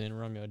 Christian Watson and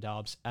Romeo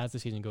Doubs as the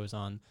season goes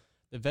on.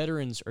 The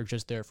veterans are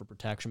just there for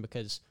protection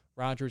because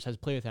Rodgers has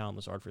played with Allen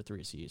Lazard for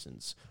 3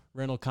 seasons.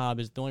 Randall Cobb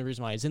is the only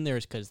reason why he's in there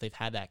is because they've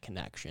had that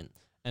connection.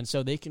 And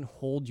so they can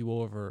hold you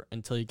over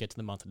until you get to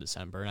the month of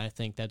December. And I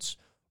think that's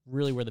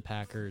really where the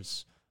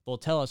Packers will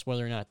tell us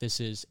whether or not this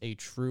is a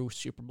true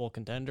Super Bowl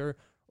contender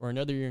or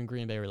another year in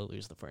Green Bay where they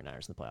lose the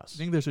 49ers in the playoffs. You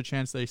think there's a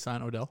chance they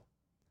sign Odell?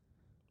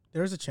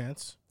 There's a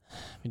chance.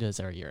 He does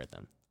every year at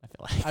them, I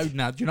feel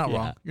like. You're not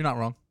wrong. You're not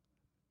wrong.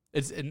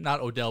 It's not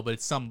Odell, but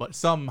it's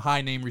some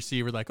high-name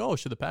receiver like, oh,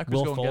 should the Packers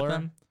Will go Fuller? and get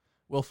them?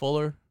 Will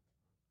Fuller?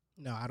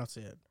 No, I don't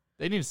see it.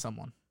 They need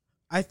someone.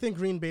 I think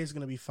Green Bay is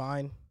going to be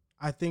fine.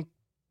 I think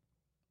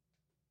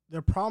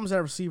their problems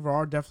at receiver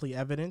are definitely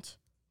evident,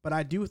 but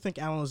I do think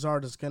Allen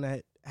Lazard is going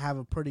to have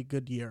a pretty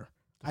good year.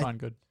 Define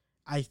good.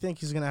 I think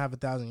he's going to have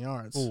 1,000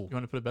 yards. You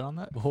want to put a bet on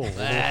that?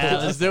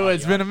 Let's do it.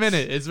 It's been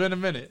a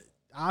minute.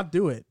 I'll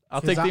do it.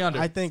 I'll take the under.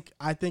 I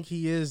think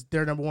he is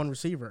their number one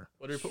receiver.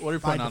 What are you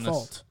by putting on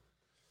default. this?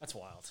 That's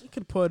wild. You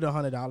could put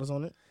 $100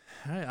 on it.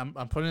 All right,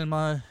 I'm putting it in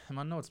my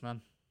notes,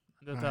 man.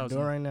 All right, do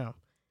it right now.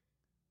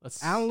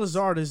 Let's. Allen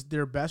Lazard is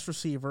their best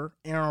receiver.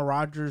 Aaron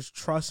Rodgers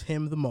trusts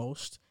him the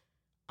most.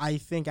 I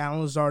think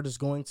Allen Lazard is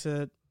going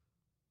to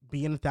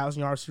be an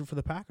 1,000-yard receiver for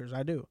the Packers.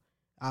 I do.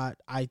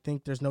 I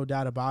think there's no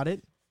doubt about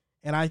it.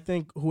 And I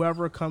think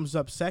whoever comes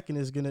up second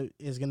is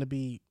gonna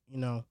be,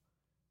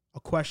 a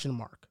question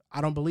mark.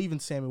 I don't believe in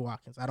Sammy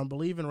Watkins. I don't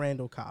believe in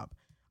Randall Cobb.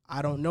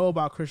 I don't know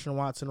about Christian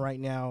Watson right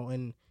now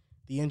and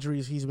the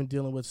injuries he's been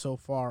dealing with so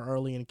far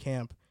early in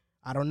camp.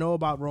 I don't know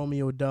about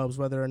Romeo Doubs,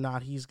 whether or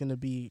not he's going to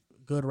be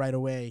good right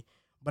away.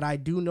 But I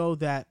do know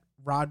that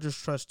Rodgers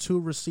trusts 2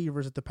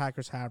 receivers that the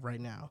Packers have right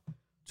now.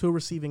 2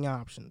 receiving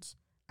options.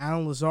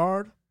 Allen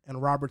Lazard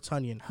and Robert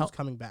Tonyan, who's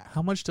coming back.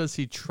 How much does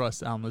he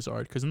trust Allen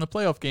Lazard? Because in the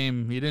playoff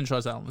game, he didn't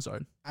trust Allen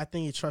Lazard. I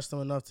think he trusts him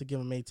enough to give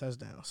him 8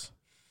 touchdowns.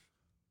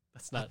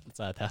 That's not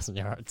 1,000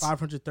 yards.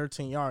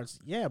 513 yards.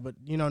 Yeah, but,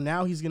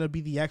 now he's going to be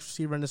the X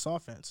receiver in this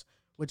offense,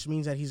 which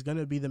means that he's going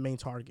to be the main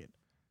target.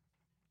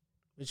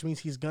 Which means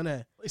he's going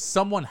to...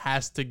 Someone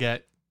has to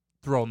get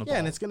thrown the ball. Yeah,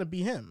 and it's going to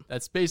be him.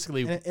 That's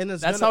basically... And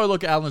that's how I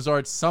look at Allen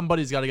Lazard.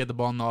 Somebody's got to get the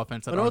ball in the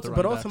offense. But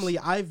ultimately,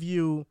 I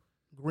view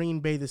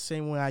Green Bay the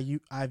same way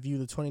I view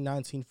the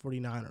 2019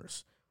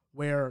 49ers,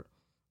 where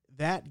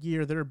that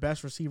year their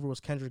best receiver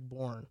was Kendrick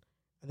Bourne.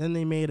 And then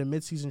they made a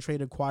midseason trade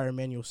to acquire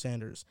Emmanuel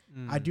Sanders.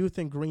 I do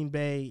think Green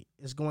Bay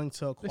is going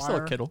to acquire... They still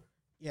have Kittle.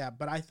 Yeah,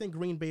 but I think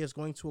Green Bay is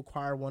going to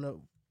acquire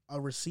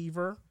a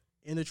receiver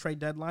in the trade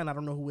deadline. I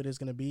don't know who it is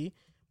going to be,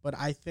 but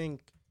I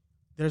think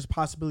there's a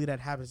possibility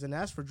that happens. And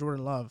as for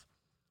Jordan Love,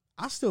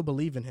 I still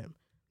believe in him.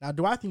 Now,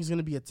 do I think he's going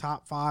to be a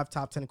top 5,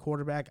 top 10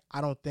 quarterback?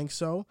 I don't think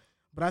so,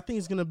 but I think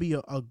he's going to be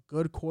a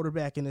good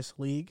quarterback in this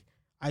league.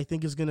 I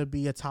think he's going to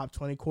be a top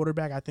 20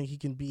 quarterback. I think he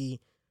can be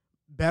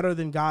better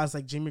than guys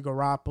like Jimmy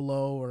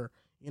Garoppolo or,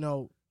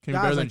 Can be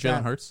better than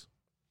Jalen Hurts?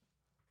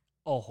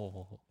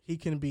 He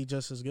can be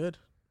just as good.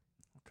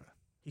 Okay.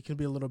 He can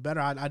be a little better.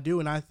 I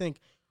do, and I think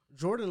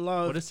Jordan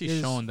Love... What is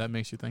he showing that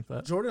makes you think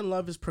that? Jordan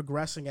Love is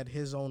progressing at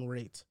his own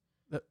rate.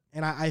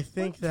 And I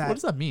think that... What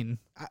does that mean?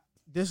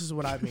 This is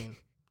what I mean.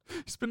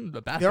 He's been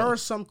a backup. There are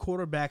some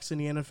quarterbacks in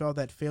the NFL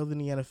that failed in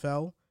the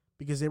NFL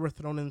because they were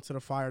thrown into the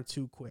fire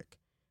too quick.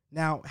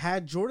 Now,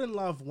 had Jordan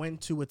Love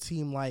went to a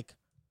team like,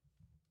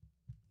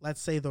 let's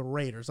say the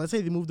Raiders. Let's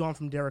say they moved on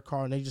from Derek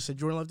Carr and they just said,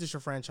 Jordan Love, this is your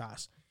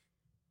franchise.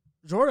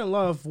 Jordan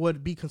Love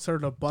would be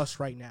considered a bust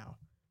right now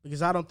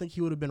because I don't think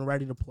he would have been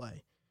ready to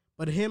play.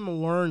 But him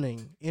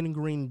learning in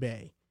Green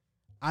Bay,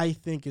 I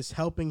think is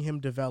helping him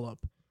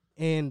develop.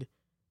 And,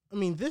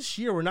 this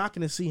year we're not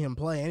going to see him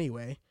play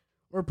anyway.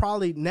 We're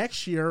probably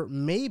next year,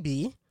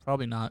 maybe.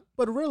 Probably not.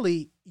 But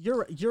really,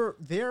 you're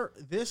there.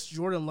 This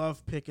Jordan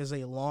Love pick is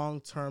a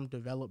long-term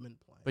development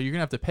plan. But you're going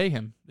to have to pay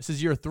him. This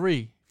is year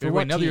 3. For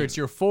wait another team? year, it's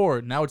year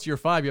 4. Now it's year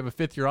 5. You have a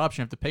 5th-year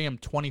option. You have to pay him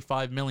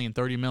 $25 million,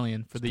 $30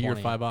 million for the year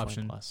 5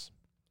 option. Plus.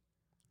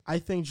 I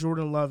think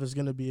Jordan Love is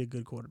going to be a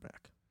good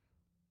quarterback.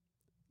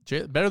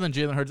 Better than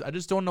Jalen Hurts. I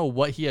just don't know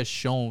what he has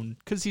shown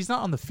because he's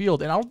not on the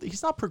field, and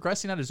he's not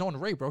progressing at his own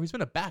rate, bro. He's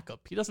been a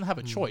backup. He doesn't have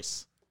a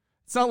choice.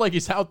 It's not like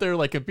he's out there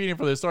like competing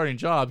for the starting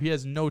job. He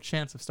has no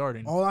chance of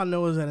starting. All I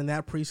know is that in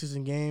that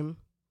preseason game,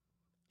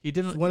 he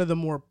didn't. It's one of the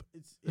more.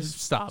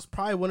 Stop. It's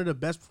probably one of the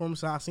best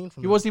performances I've seen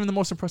from him. He wasn't even the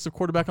most impressive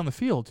quarterback on the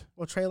field.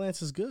 Well, Trey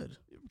Lance is good.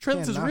 Trey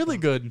Lance is really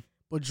good.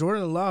 But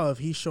Jordan Love,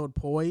 he showed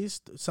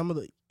poised.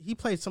 He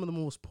played some of the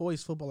most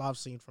poised football I've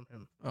seen from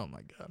him. Oh my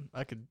god,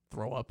 I could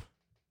throw up.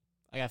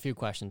 I got a few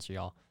questions for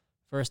y'all.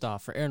 First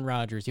off, for Aaron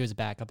Rodgers, he was a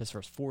backup his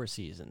first 4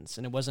 seasons,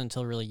 and it wasn't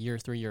until really year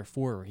 3, year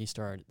 4 where he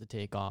started to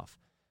take off.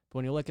 But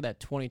when you look at that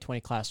 2020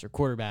 class of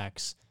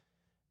quarterbacks,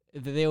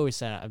 They always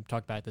say, I've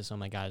talked about this on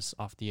my guys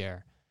off the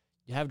air.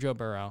 You have Joe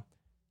Burrow,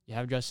 you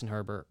have Justin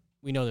Herbert.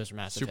 We know there's a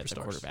massive hit to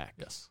quarterback.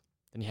 Yes.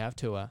 Then you have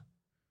Tua.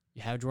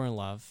 You have Jordan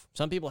Love.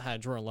 Some people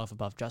had Jordan Love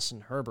above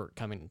Justin Herbert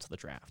coming into the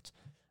draft.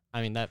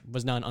 I mean, that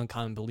was not an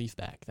uncommon belief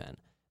back then.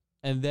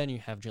 And then you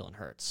have Jalen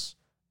Hurts.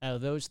 Out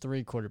of those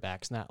 3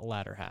 quarterbacks in that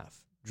latter half,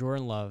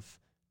 Jordan Love,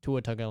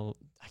 Tua Tagovailoa,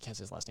 I can't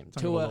say his last name,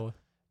 Tua,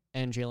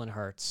 and Jalen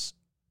Hurts,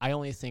 I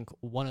only think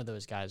one of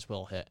those guys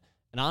will hit.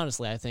 And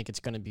honestly, I think it's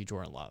going to be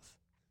Jordan Love.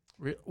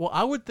 Well,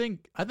 I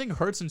think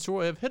Hurts and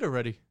Tua have hit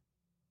already.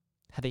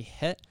 Have they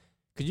hit?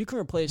 Because you can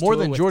replace more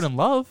Tua than with, Jordan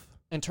Love.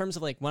 In terms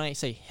of, like, when I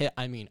say hit,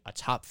 I mean a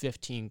top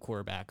 15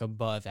 quarterback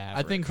above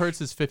average. I think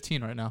Hurts is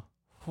 15 right now.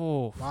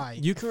 Oh, why?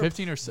 You can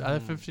 15 or I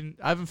have 15.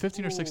 I have him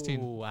 15 or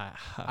 16. Wow.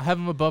 I have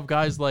him above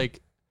guys like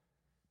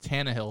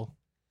Tannehill.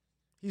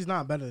 He's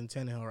not better than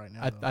Tannehill right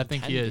now. I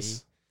think he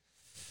is.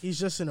 He's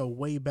just in a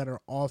way better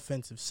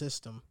offensive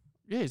system.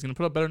 Yeah, he's going to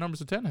put up better numbers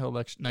than Tannehill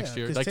next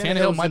year. Like, Tannehill's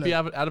Tannehill might be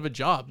out of a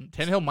job.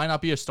 Tannehill might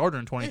not be a starter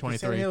in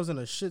 2023. Tannehill's in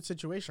a shit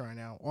situation right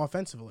now,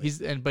 offensively.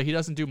 But he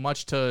doesn't do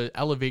much to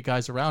elevate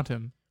guys around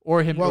him.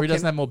 Or he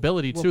doesn't have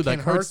mobility, too, like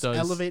Hurts does.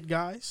 Elevate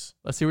guys?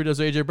 Let's see what he does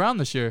with A.J. Brown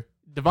this year.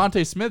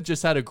 Devontae Smith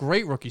just had a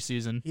great rookie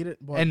season.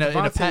 In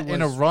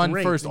a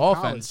run-first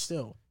offense.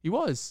 Still. He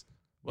was.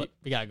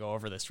 We got to go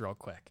over this real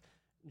quick.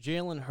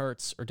 Jalen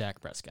Hurts or Dak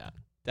Prescott?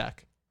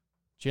 Dak.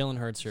 Jalen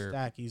Hurts or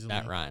Dak easily.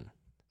 Matt Ryan?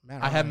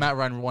 I have Matt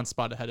Ryan one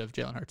spot ahead of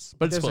Jalen Hurts,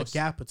 but there's it's close. A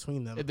gap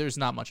between them. There's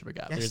not much of a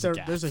gap. Yes, there's a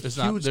gap. There's There's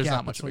gap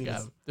not much of a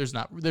gap.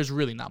 them. There's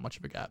really not much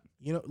of a gap.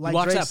 You know, like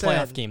watch Drake that said,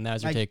 playoff game. That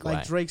was your takeaway.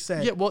 Like Drake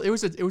said. Yeah, well, it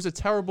was a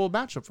terrible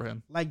matchup for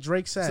him. Like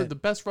Drake said, it's the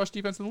best rush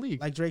defense in the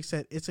league. Like Drake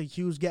said, it's a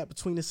huge gap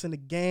between us in the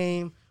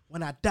game.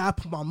 When I die,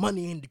 put my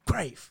money in the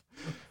grave.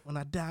 When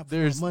I die, put my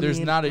money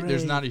in the grave.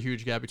 There's not a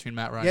huge gap between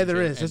Matt Ryan. Yeah,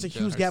 there is. There's a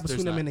huge gap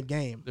between them in the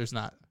game. There's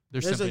not.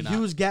 There's a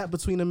huge gap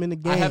between them in the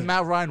game. I have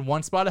Matt Ryan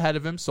one spot ahead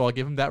of him, so I'll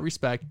give him that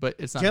respect. But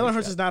it's not. Jalen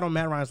Hurts is not on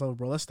Matt Ryan's level,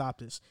 bro. Let's stop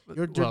this.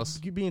 You're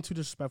being too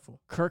disrespectful.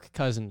 Kirk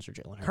Cousins or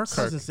Jalen Hurts?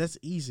 Kirk Cousins, that's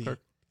easy.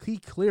 He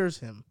clears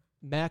him.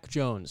 Mac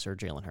Jones or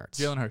Jalen Hurts?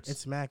 Jalen Hurts.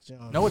 It's Mac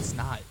Jones. No, it's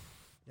not.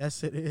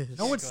 Yes, it is.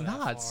 No, it's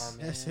not.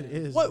 Yes, it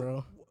is, what?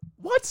 Bro.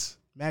 What?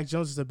 Mac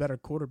Jones is a better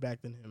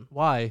quarterback than him.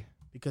 Why?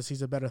 Because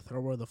he's a better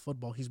thrower of the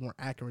football. He's more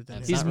accurate than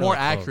him. He's more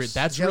accurate.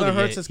 That's Jalen really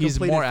Hurts it. has He's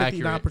completed more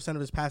 59% of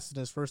his passes in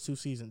his first 2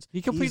 seasons.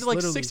 He completed like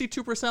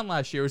 62%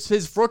 last year. It was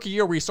his rookie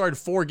year where he started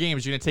 4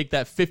 games. You're going to take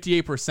that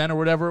 58% or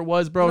whatever it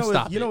was, bro?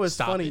 Stop it. You know what's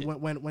funny?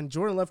 When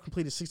Jordan Love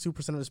completed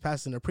 62% of his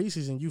passes in the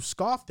preseason, you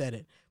scoffed at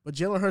it. But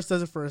Jalen Hurts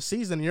does it for a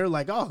season, and you're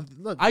like, oh,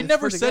 look. I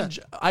never said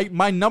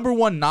my number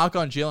one knock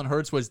on Jalen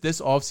Hurts was this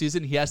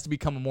offseason he has to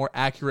become a more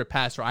accurate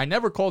passer. I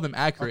never called him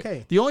accurate.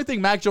 Okay. The only thing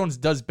Mac Jones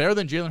does better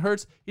than Jalen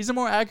Hurts, he's a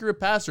more accurate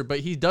passer,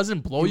 but he doesn't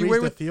blow you away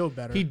with field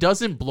better. He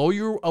doesn't blow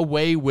you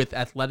away with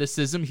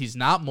athleticism. He's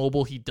not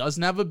mobile. He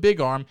doesn't have a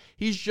big arm.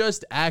 He's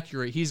just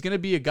accurate. He's going to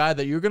be a guy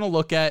that you're going to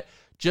look at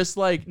just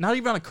like, not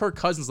even on a Kirk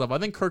Cousins level. I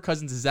think Kirk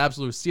Cousins is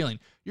absolute ceiling.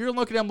 You're going to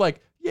look at him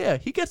like, yeah,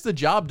 he gets the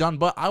job done,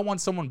 but I want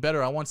someone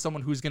better. I want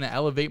someone who's going to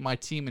elevate my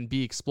team and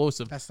be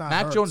explosive. That's not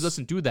Mac Hurts. Jones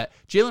doesn't do that.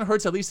 Jalen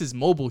Hurts at least is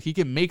mobile. He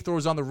can make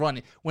throws on the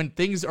run. When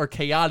things are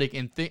chaotic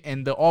and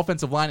the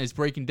offensive line is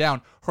breaking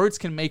down, Hurts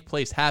can make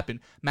plays happen.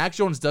 Mac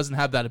Jones doesn't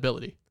have that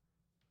ability.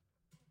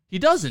 He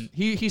doesn't.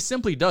 He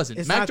simply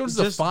doesn't. Mac Jones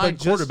is a fine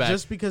quarterback.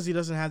 Just because he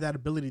doesn't have that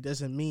ability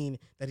doesn't mean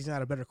that he's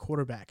not a better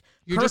quarterback.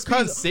 You're just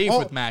being safe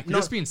with Mac. You're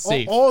just being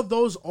safe. All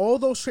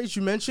those traits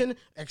you mentioned,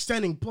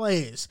 extending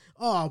plays,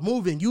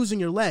 moving,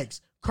 using your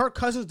legs. Kirk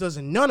Cousins does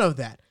none of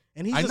that.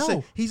 And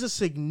he's a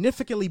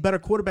significantly better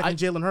quarterback than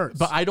Jalen Hurts.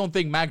 But I don't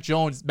think Mac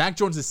Jones'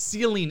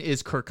 ceiling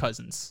is Kirk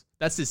Cousins.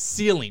 That's his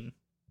ceiling.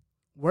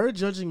 We're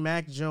judging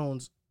Mac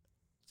Jones.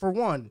 For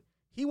one,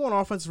 he won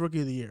Offensive Rookie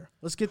of the Year.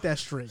 Let's get that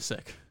straight.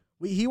 Sick.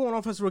 He won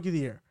Offensive Rookie of the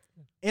Year.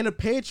 In a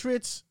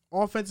Patriots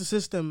offensive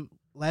system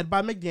led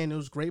by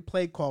McDaniels, great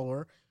play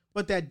caller,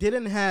 but that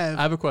didn't have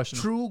I have a question.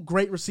 True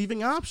great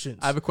receiving options.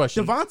 I have a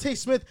question. Devontae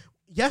Smith,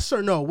 yes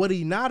or no, would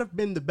he not have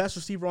been the best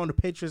receiver on the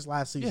Patriots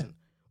last season? Yeah.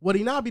 Would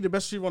he not be the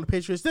best receiver on the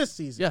Patriots this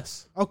season?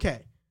 Yes.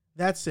 Okay,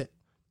 that's it.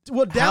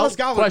 Would Dallas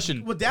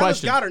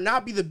Goedert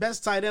not be the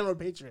best tight end on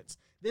the Patriots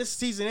this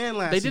season and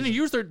last season? They didn't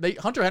use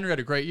Hunter Henry had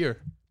a great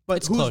year. But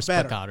it's who's close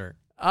better? Goddard.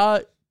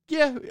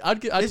 Yeah, I'd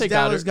take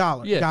Dallas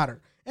Goddard. Goddard.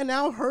 And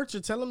now Hurts,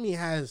 you're telling me,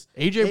 has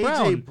A.J.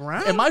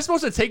 Brown. Am I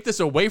supposed to take this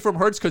away from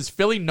Hurts because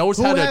Philly knows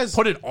how to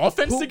put an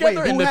offense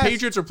together and the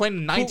Patriots are playing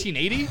in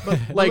 1980?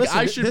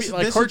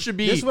 Hurts should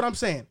be. This is what I'm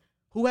saying.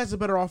 Who has a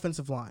better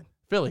offensive line?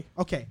 Philly.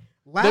 Okay.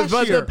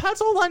 The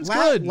Pats' O-line's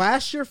good.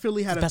 Last year,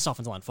 Philly had the best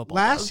offensive line in football.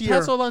 Pats'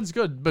 O-line's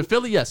good. But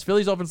Philly's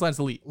offensive line's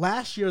elite.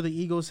 Last year, the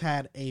Eagles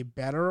had a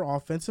better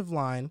offensive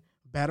line,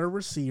 better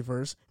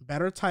receivers,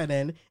 better tight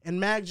end, and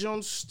Mac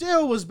Jones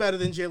still was better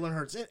than Jalen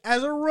Hurts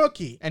as a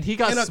rookie. And he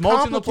got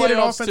smoked in the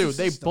playoffs too.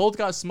 They both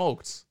got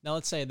smoked. Now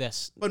let's say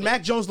this. But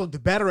Mac Jones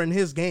looked better in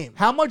his game.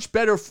 How much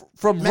better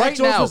from Mac right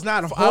Jones now? Was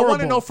not horrible. I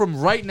want to know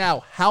from right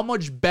now, how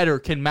much better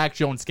can Mac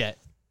Jones get?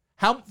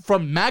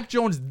 From Mac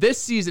Jones this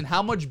season,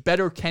 how much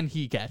better can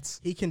he get?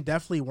 He can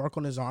definitely work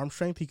on his arm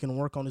strength. He can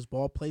work on his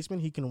ball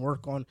placement. He can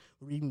work on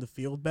reading the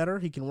field better.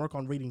 He can work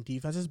on reading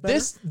defenses better.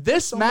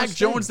 This so Mac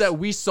Jones that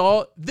we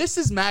saw, this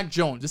is Mac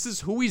Jones. This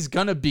is who he's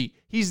going to be.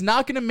 He's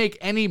not going to make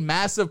any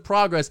massive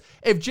progress.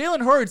 If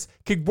Jalen Hurts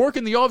could work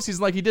in the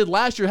offseason like he did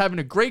last year, having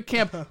a great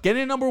camp,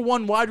 getting a number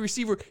 1 wide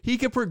receiver, he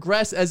could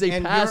progress as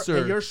a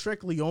passer. You're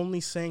strictly only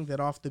saying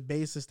that off the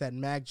basis that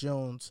Mac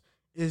Jones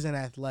isn't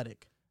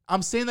athletic.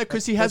 I'm saying that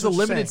because he has a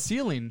limited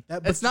ceiling.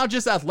 It's not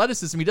just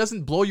athleticism. He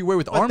doesn't blow you away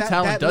with arm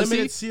talent, does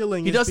he?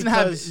 Ceiling he doesn't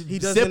have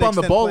zip on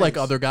the ball like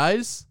other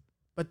guys.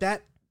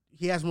 But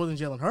he has more than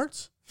Jalen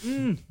Hurts.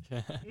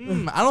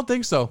 I don't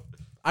think so.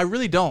 I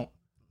really don't.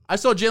 I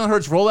saw Jalen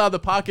Hurts roll out of the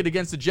pocket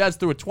against the Jets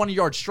through a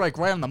 20-yard strike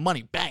right on the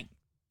money. Bang.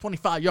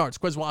 25 yards.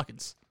 Quez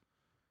Watkins.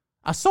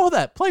 I saw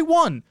that. Play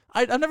 1.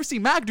 I've never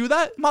seen Mac do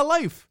that in my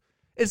life.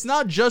 It's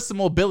not just the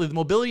mobility. The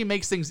mobility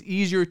makes things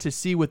easier to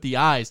see with the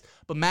eyes.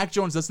 But Mac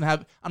Jones doesn't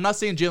have... I'm not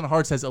saying Jalen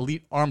Hurts has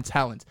elite arm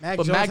talent. Mac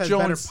Jones has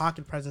better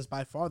pocket presence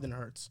by far than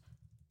Hurts.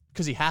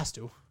 Because he has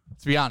to.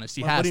 To be honest,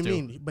 he has to. What do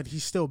you mean? But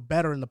he's still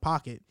better in the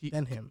pocket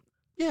than him.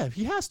 Yeah,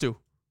 he has to.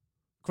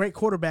 Great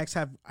quarterbacks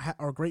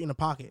are great in the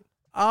pocket.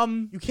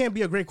 You can't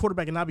be a great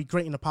quarterback and not be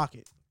great in the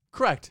pocket.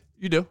 Correct.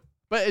 You do.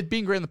 But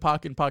being great in the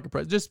pocket and pocket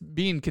presence, just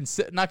being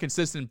not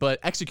consistent, but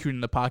executing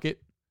in the pocket,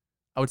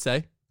 I would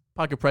say.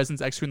 Pocket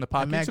presence, executing the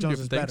pocket. And Mac Jones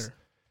is better.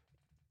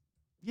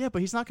 Yeah,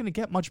 but he's not going to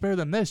get much better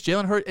than this. If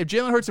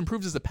Jalen Hurts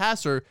improves as a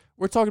passer,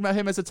 we're talking about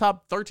him as a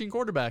top 13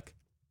 quarterback.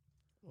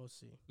 We'll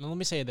see. Now, let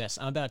me say this.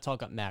 I'm about to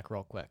talk up Mac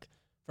real quick.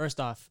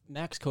 First off,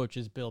 Mac's coach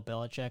is Bill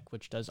Belichick,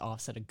 which does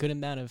offset a good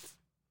amount of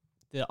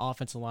the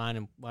offensive line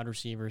and wide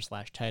receiver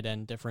 / tight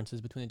end differences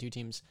between the two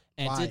teams.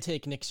 And It did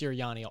take Nick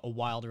Sirianni a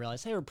while to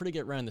realize, hey, we're pretty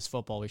good running this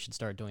football. We should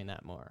start doing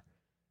that more.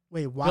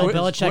 Wait, why? Bill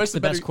Belichick's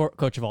the best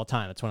coach of all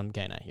time. That's what I'm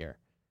getting at here.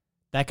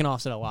 That can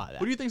offset a lot of that.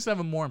 Who do you think's going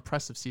to have a more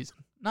impressive season?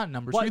 Not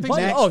numbers.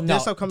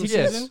 This upcoming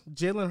season?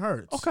 Jalen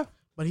Hurts. Okay.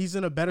 But he's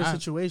in a better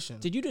situation.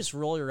 Did you just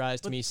roll your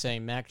eyes to me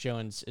saying Mac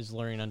Jones is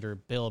learning under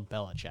Bill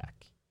Belichick?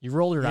 You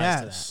rolled your eyes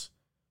to that.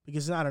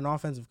 Because he's not an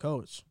offensive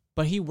coach.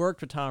 But he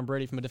worked with Tom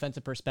Brady from a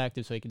defensive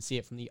perspective so he could see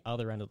it from the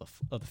other end of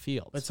the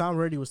field. But Tom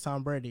Brady was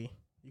Tom Brady.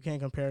 You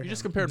can't compare him. You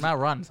just compared Matt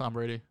Ryan to Tom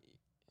Brady.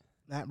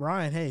 Matt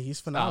Ryan, hey,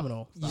 he's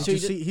phenomenal. So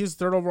he's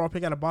third overall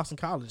pick out of Boston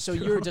College. So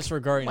you're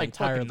disregarding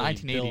entirely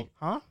 1980.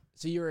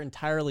 So you're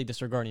entirely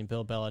disregarding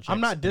Bill Belichick.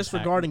 I'm not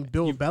disregarding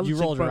Bill Belichick. You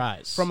rolled your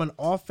eyes. From an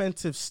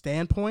offensive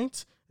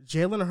standpoint,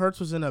 Jalen Hurts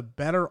was in a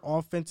better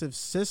offensive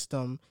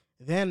system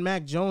than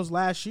Mac Jones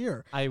last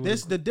year.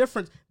 The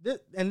difference,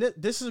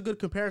 this is a good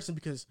comparison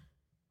because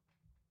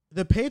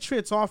the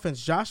Patriots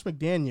offense, Josh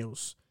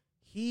McDaniels,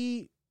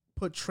 he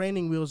put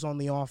training wheels on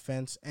the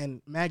offense,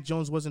 and Mac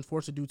Jones wasn't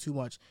forced to do too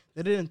much.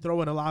 They didn't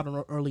throw it a lot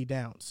on early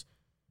downs.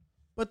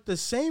 But the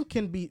same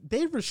can be,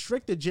 they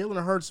restricted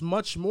Jalen Hurts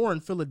much more in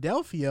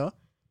Philadelphia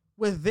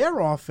with their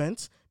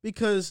offense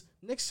because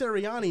Nick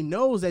Sirianni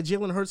knows that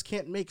Jalen Hurts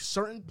can't make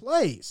certain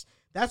plays.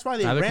 That's why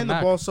they ran the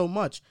ball so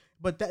much.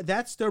 But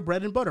that's their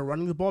bread and butter,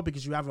 running the ball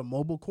because you have a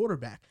mobile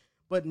quarterback.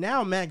 But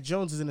now Mac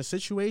Jones is in a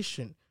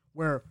situation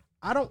where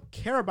I don't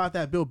care about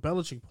that Bill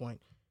Belichick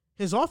point.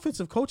 His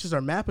offensive coaches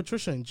are Matt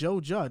Patricia and Joe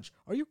Judge.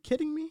 Are you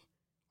kidding me?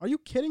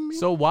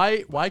 So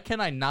why can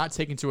I not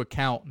take into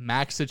account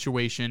Mac's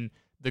situation,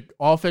 the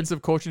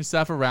offensive coaching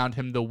staff around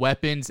him, the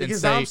weapons,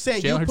 because and I'm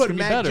saying you put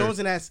Mac Jones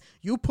in as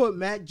you put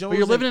Mac Jones. But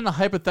you're living in a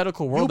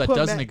hypothetical world that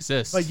doesn't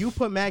exist. But you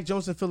put Mac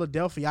Jones in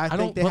Philadelphia. I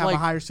think they have a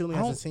higher ceiling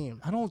as a team.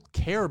 I don't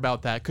care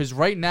about that because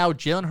right now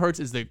Jalen Hurts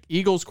is the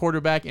Eagles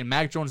quarterback and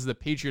Mac Jones is the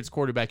Patriots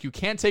quarterback. You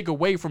can't take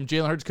away from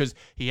Jalen Hurts because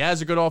he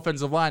has a good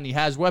offensive line. He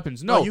has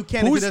weapons. No, you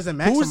can't if he doesn't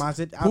maximize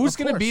it. Who's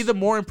going to be the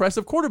more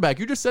impressive quarterback?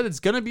 You just said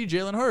it's going to be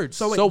Jalen Hurts.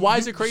 So why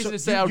is it crazy to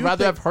say I would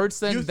rather have Hurts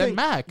than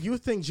Mac? You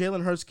think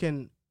Jalen Hurts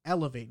can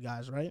elevate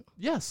guys, right?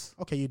 Yes.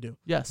 Okay, you do.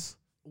 Yes.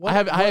 I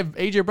have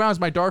AJ Brown as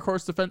my dark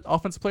horse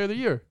offensive player of the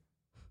year.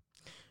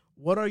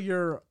 What are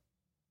your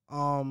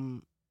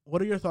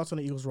thoughts on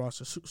the Eagles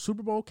roster?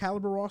 Super Bowl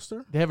caliber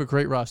roster? They have a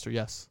great roster,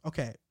 yes.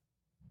 Okay.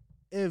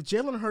 If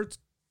Jalen Hurts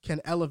can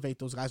elevate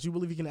those guys, you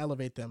believe he can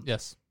elevate them?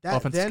 Yes.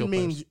 That then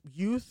means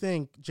you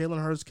think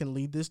Jalen Hurts can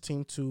lead this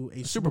team to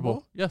a Super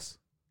Bowl? Yes.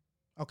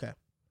 Okay.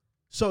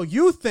 So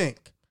you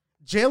think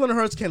Jalen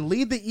Hurts can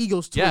lead the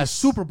Eagles to a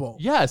Super Bowl?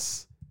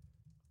 Yes.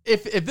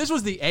 If this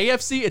was the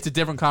AFC, it's a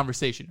different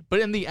conversation.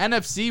 But in the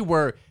NFC,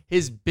 where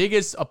his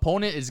biggest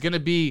opponent is going to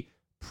be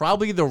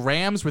probably the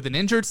Rams with an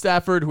injured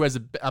Stafford who has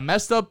a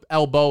messed up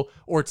elbow,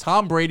 or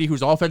Tom Brady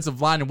whose offensive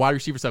line and wide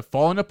receivers have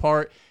fallen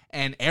apart,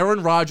 and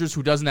Aaron Rodgers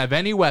who doesn't have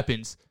any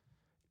weapons.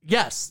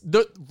 Yes,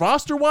 the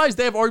roster-wise,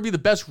 they have arguably the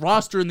best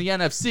roster in the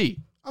NFC.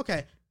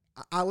 Okay,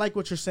 I like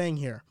what you're saying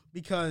here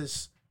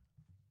because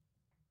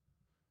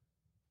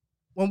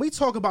when we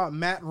talk about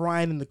Matt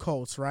Ryan and the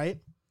Colts, right?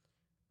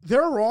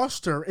 Their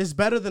roster is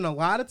better than a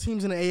lot of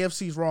teams in the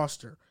AFC's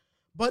roster.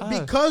 But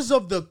because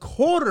of the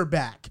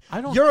quarterback,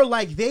 you're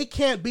like, they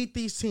can't beat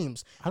these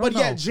teams. But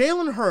yet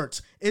Jalen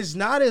Hurts is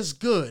not as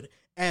good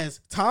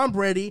as Tom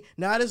Brady,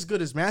 not as good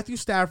as Matthew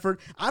Stafford.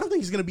 I don't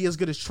think he's going to be as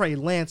good as Trey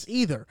Lance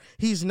either.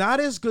 He's not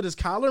as good as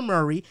Kyler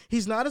Murray.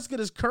 He's not as good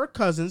as Kirk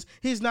Cousins.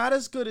 He's not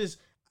as good as,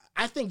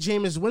 I think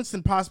Jameis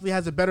Winston possibly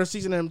has a better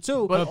season than him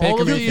too. But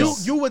all of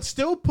you would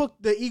still put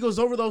the Eagles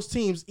over those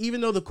teams,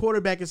 even though the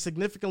quarterback is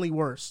significantly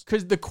worse.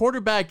 Because the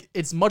quarterback,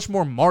 it's much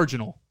more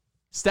marginal.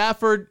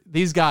 Stafford,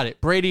 he's got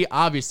it. Brady,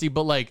 obviously,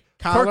 but like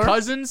Kirk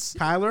Cousins.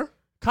 Kyler,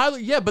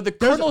 yeah, but the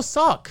Cardinals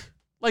suck.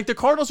 Like, the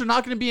Cardinals are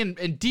not going to be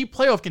in deep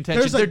playoff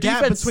contention. Their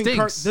defense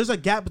stinks. There's a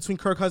gap between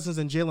Kirk Cousins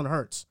and Jalen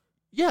Hurts.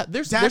 Yeah,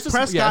 there's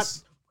Prescott.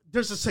 Yes.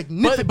 There's a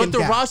significant but the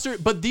gap. roster,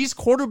 but these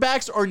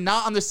quarterbacks are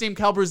not on the same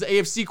caliber as the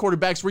AFC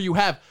quarterbacks where you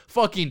have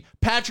fucking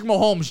Patrick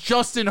Mahomes,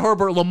 Justin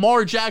Herbert,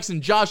 Lamar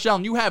Jackson, Josh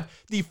Allen. You have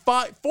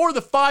four of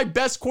the five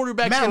best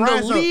quarterbacks in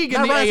the league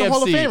in the AFC. A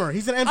Hall of Famer.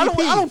 He's an MVP.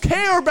 I don't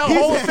care about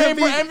Hall of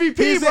Famer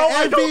MVP, bro.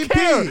 I don't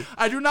care.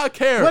 I do not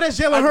care. What has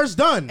Jalen Hurts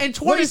done? In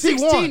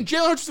 2016,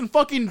 Jalen Hurts was in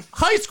fucking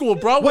high school,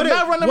 bro. When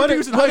Matt Ryan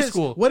was in high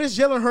school. What has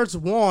Jalen Hurts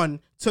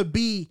won to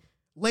be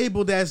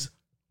labeled as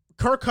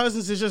Kirk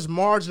Cousins is just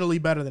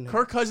marginally better than him?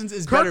 Kirk Cousins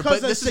is better,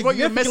 but this is what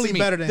you're missing.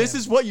 This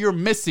is what you're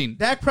missing.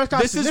 Dak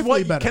Prescott is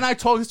significantly better. Can I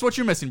talk? This is what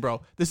you're missing,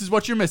 bro. This is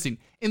what you're missing.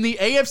 In the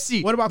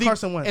AFC. What about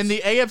Carson Wentz? In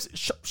the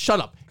AFC, shut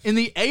up. In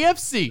the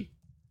AFC,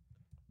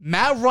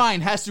 Matt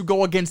Ryan has to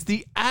go against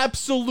the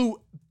absolute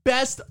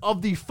best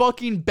of the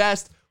fucking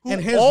best.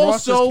 And his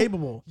roster is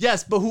capable.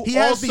 Yes, but he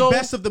has the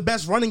best of the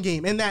best running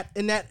game in that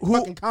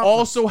fucking conference.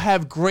 Also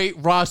have great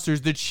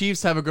rosters. The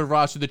Chiefs have a good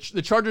roster. The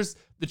Chargers,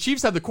 the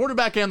Chiefs have the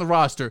quarterback and the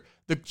roster.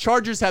 The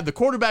Chargers have the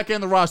quarterback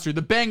and the roster.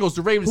 The Bengals,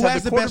 the Ravens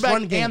have the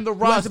quarterback and the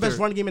roster. Who has the best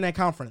run game in that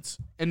conference?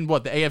 In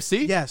what, the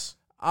AFC? Yes.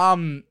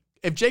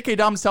 If J.K.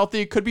 Dobbins healthy,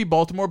 it could be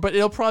Baltimore, but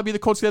it'll probably be the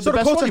Colts that have the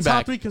best running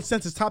back. Top 3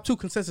 consensus, top 2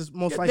 consensus,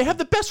 most likely. They have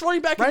the best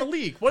running back in the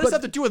league. What does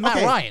that have to do with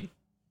Matt Ryan?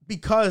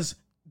 Because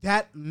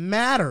that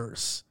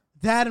matters.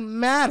 That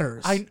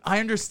matters. I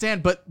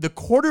understand, but the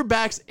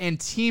quarterbacks and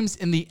teams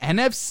in the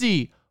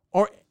NFC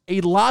are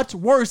a lot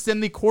worse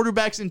than the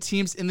quarterbacks and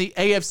teams in the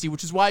AFC,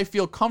 which is why I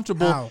feel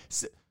comfortable. How?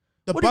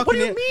 What do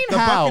you mean, the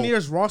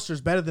Buccaneers roster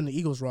is better than the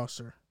Eagles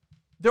roster.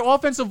 Their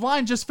offensive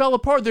line just fell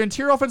apart. Their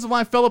interior offensive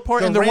line fell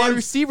apart, and their wide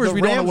receivers, we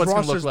don't know what's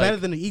going to look like. Better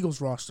than the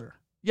Eagles roster.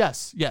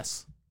 Yes.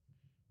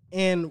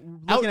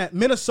 And looking at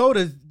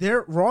Minnesota,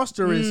 their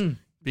roster is...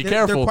 Be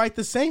careful. They're quite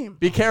the same.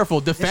 Be careful.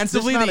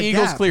 Defensively, the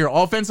Eagles clear.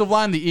 Offensive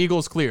line, the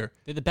Eagles clear.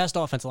 They're the best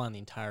offensive line in the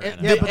entire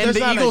NFL. Yeah, and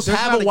the Eagles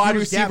have a wide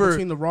receiver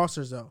between the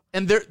rosters, though.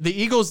 And the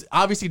Eagles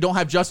obviously don't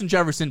have Justin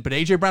Jefferson, but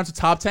A.J. Brown's a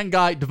top 10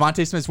 guy.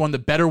 Devontae Smith's one of the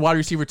better wide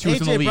receiver twos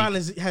in the league. A.J. Brown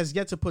has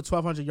yet to put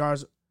 1,200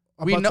 yards.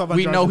 We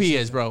know he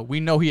is, bro. We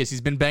know he is. He's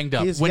been banged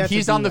up. When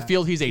he's on the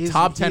field, he's a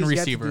top 10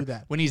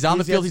 receiver. When he's on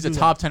the field, he's a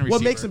top 10 receiver.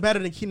 What makes him better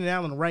than Keenan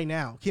Allen right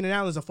now? Keenan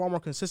Allen is a far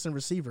more consistent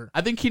receiver. I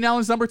think Keenan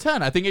Allen's number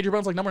 10. I think A.J.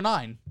 Brown's like number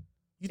 9.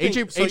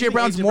 AJ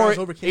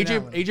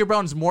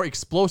Brown's more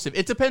explosive.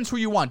 It depends who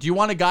you want. Do you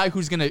want a guy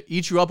who's going to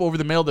eat you up over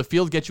the middle of the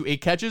field, get you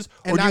 8 catches?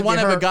 Or do you want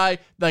to have a guy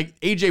like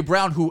AJ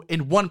Brown who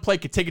in one play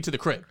could take it to the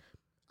crib?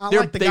 I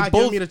like the guy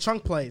giving me the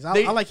chunk plays. I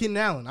like Keenan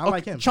Allen. I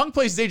like him. Chunk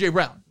plays is AJ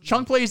Brown.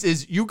 Chunk plays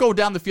is you go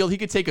down the field. He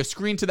could take a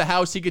screen to the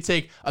house. He could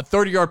take a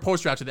 30-yard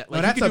poster after that.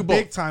 Like, that's a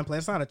big time play.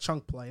 That's not a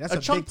chunk play. That's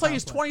a chunk play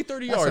is 20,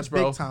 30 yards,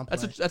 bro.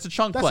 That's a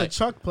chunk play. That's a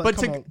chunk play. But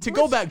to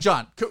go back,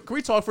 John, can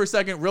we talk for a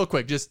second, real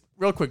quick? Just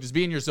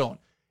be in your zone.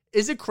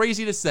 Is it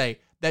crazy to say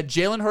that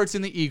Jalen Hurts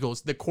and the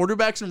Eagles, the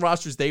quarterbacks and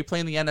rosters they play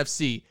in the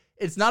NFC,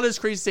 it's not as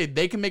crazy to say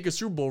they can make a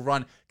Super Bowl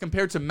run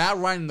compared to Matt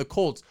Ryan and the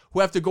Colts,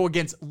 who have to go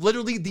against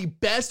literally the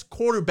best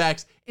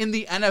quarterbacks in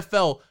the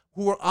NFL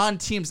who are on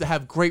teams that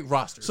have great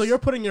rosters? So you're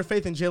putting your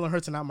faith in Jalen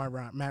Hurts and not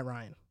Matt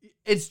Ryan.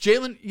 It's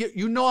Jalen.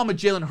 You know I'm a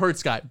Jalen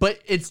Hurts guy, but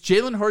it's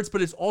Jalen Hurts,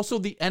 but it's also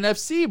the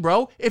NFC,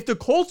 bro. If the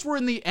Colts were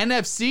in the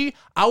NFC,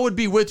 I would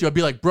be with you. I'd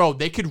be like, bro,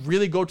 they could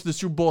really go to the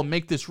Super Bowl and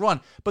make this run.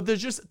 But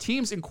there's just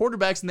teams and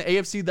quarterbacks in the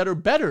AFC that are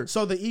better.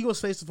 So the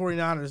Eagles face the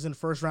 49ers in the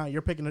first round.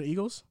 You're picking the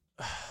Eagles?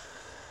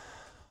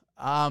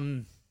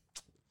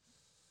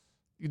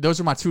 Those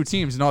are my 2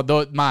 teams. No,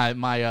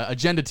 my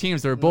agenda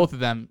teams. There are both of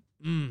them.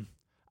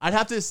 I'd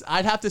have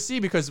to see,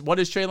 because what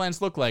does Trey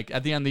Lance look like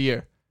at the end of the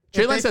year?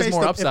 Trey Lance has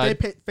more upside. If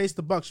they face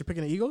the Bucs, you're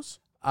picking the Eagles?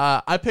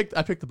 I picked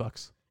the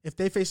Bucs. If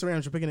they face the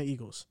Rams, you're picking the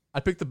Eagles. I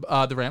picked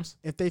the Rams.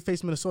 If they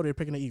face Minnesota, you're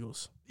picking the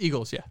Eagles.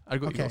 Eagles, yeah.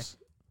 I'd go Eagles.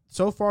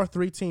 So far,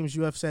 3 teams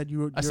you have said you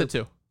were. I said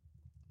 2.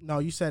 No,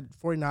 you said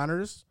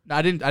 49ers. No,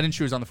 I didn't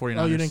choose on the 49ers.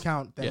 Oh, you didn't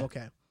count them. Yeah.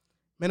 Okay.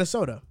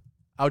 Minnesota.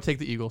 I would take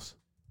the Eagles.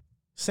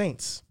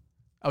 Saints.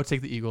 I would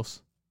take the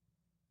Eagles.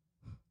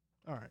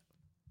 All right.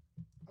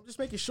 I'm just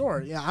making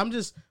sure. Yeah,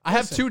 I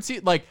have 2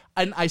 teams.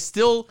 And I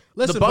still.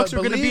 The Bucs are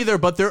going to be there,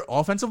 but their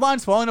offensive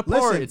line's falling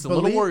apart. It's a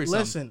little worrisome.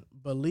 Listen,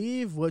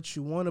 believe what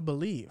you want to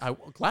believe.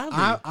 Gladly.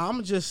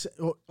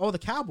 The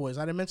Cowboys.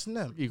 I didn't mention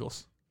them.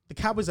 Eagles. The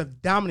Cowboys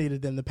have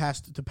dominated them the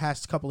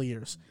past couple of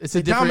years. It's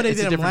a different team.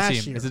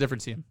 It's a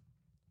different team.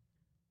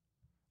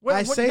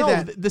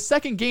 The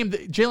second game,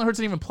 Jalen Hurts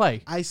didn't even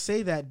play. I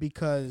say that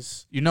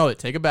because... You know it.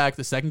 Take it back.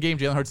 The second game,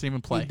 Jalen Hurts didn't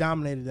even play. He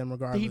dominated them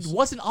regardless. He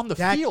wasn't on the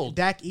field.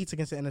 Dak eats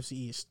against the NFC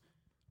East.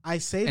 I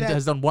say and that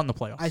has done one in the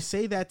playoffs. I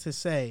say that to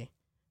say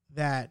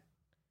that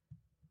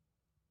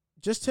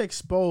just to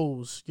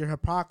expose your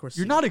hypocrisy.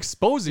 You're not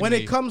exposing when me.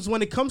 it comes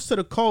to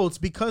the Colts,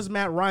 because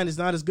Matt Ryan is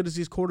not as good as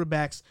these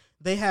quarterbacks,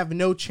 they have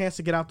no chance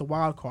to get out the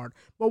wild card.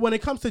 But when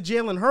it comes to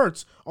Jalen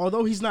Hurts,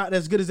 although he's not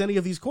as good as any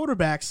of these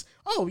quarterbacks,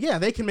 oh yeah,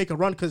 they can make a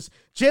run because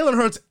Jalen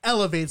Hurts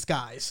elevates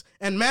guys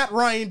and Matt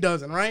Ryan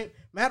doesn't, right?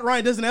 Matt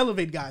Ryan doesn't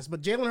elevate guys,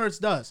 but Jalen Hurts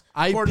does.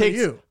 I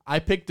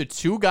picked the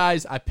two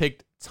guys. I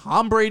picked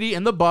Tom Brady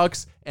and the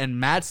Bucks and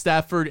Matt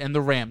Stafford and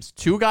the Rams.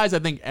 Two guys I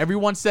think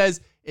everyone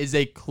says is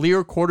a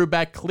clear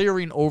quarterback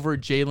clearing over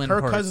Jalen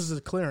Hurts. Kirk Cousins is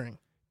clearing.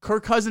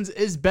 Kirk Cousins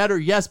is better,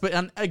 yes, but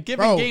on a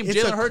given game,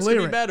 Jalen Hurts can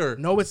be better.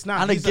 No, it's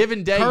not. On a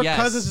given day, Kirk yes.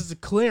 Cousins is a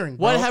clearing,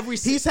 bro. What have we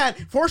seen? He's had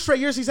 4 straight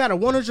years. He's had a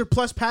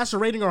 100-plus passer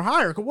rating or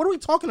higher. What are we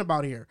talking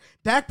about here?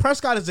 Dak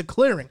Prescott is a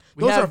clearing.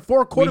 Those are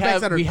 4 quarterbacks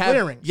that are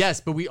clearing.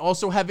 Yes, but we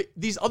also have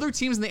these other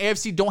teams in the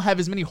AFC don't have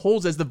as many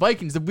holes as the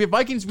Vikings. The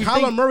Vikings,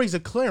 Kyler Murray's a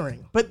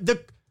clearing. But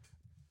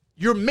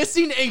you're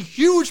missing a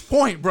huge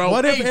point, bro.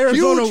 What if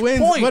Arizona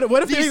wins?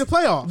 What if they make the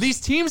playoffs? These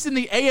teams in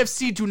the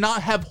AFC do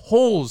not have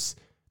holes.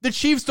 The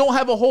Chiefs don't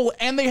have a hole,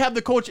 and they have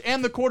the coach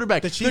and the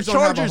quarterback. The Chiefs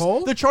don't have a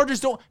hole? The Chargers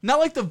don't. Not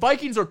like the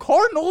Vikings or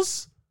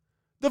Cardinals.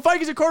 The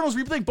Vikings and Cardinals,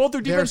 we think both their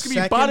defense could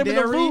be bottom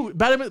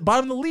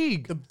of the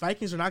league. The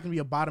Vikings are not going to be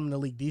a bottom of the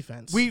league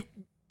defense.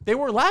 They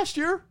were last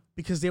year.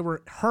 Because they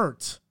were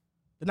hurt.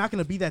 They're not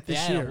going to be that this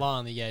year. They had a lot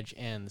on the edge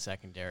and the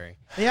secondary.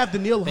 They have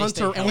Danielle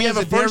Hunter, and we have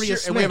a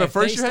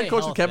first-year head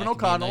coach with Kevin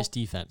O'Connell. Nice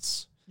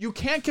defense. You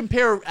can't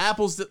compare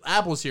apples to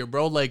apples here,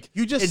 bro. Like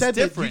you just said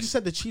different. You just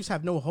said the Chiefs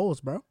have no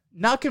holes, bro.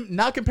 Not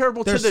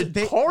comparable to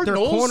the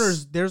Cardinals. Their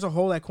corners, there's a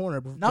hole at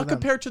corner. Not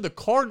compared to the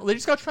Cardinals. They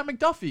just got Trent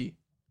McDuffie.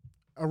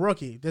 A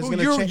rookie.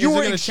 You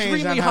were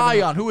extremely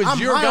high on. Who is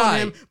your guy? On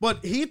him,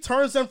 but he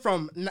turns them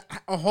from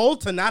a hole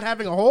to not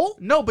having a hole?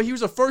 No, but he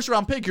was a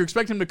first-round pick. You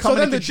expect him to come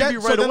in and contribute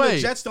right away. So then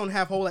the Jets don't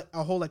have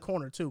a hole at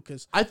corner, too,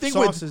 because I think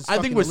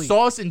with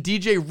Sauce and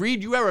DJ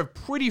Reed, you have a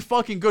pretty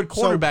fucking good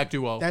cornerback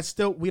duo. That's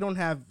still, we don't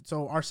have,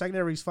 so our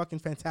secondary is fucking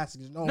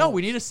fantastic. No,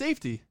 we need a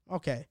safety.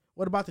 Okay.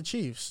 What about the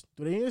Chiefs?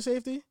 Do they need a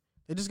safety?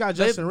 They just got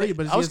Justin Reed,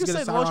 but I was going to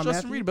say they lost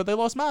Justin Reed, but they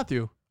lost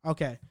Matthew.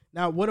 Okay.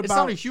 Now, what about... It's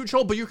not a huge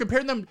hole, but you're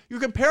comparing them.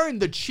 You're comparing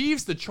the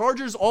Chiefs, the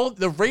Chargers,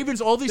 the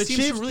Ravens, all these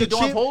teams who really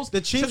don't have holes to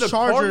the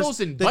Cardinals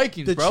and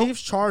Vikings, bro. The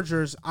Chiefs,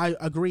 Chargers, I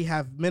agree,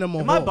 have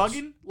minimal holes.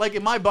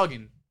 Am I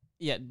bugging?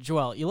 Yeah,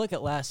 Joel, you look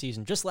at last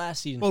season, just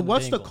last season. But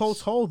what's the Colts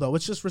hole, though?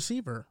 It's just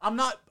receiver.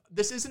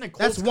 This isn't a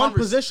Colts. That's one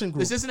position group.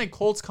 This isn't a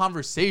Colts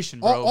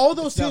conversation, bro. All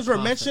those teams we're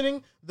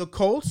mentioning, the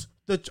Colts,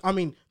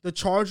 the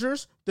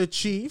Chargers, the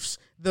Chiefs,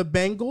 the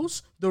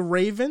Bengals, the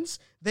Ravens,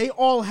 they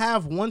all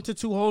have 1 to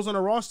 2 holes on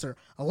a roster,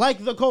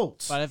 like the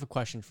Colts. But I have a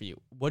question for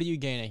you. What are you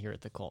getting at here at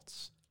the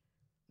Colts?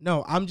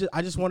 No,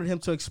 I just wanted him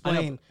to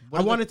explain.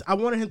 I wanted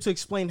him to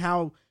explain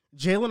how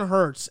Jalen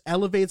Hurts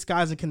elevates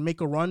guys and can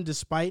make a run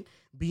despite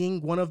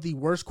being one of the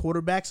worst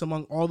quarterbacks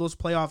among all those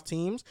playoff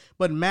teams.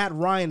 But Matt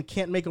Ryan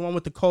can't make a run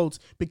with the Colts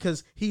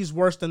because he's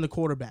worse than the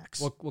quarterbacks.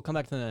 We'll come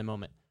back to that in a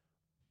moment.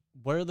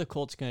 What are the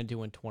Colts going to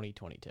do in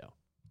 2022?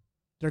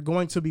 They're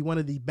going to be one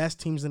of the best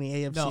teams in the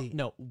AFC.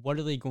 No. What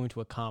are they going to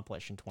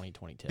accomplish in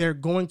 2022? They're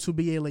going to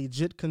be a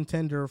legit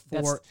contender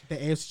for the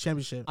AFC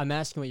Championship. I'm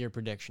asking what your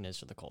prediction is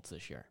for the Colts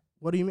this year.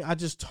 What do you mean? I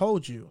just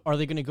told you. Are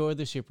they going to go to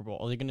the Super Bowl?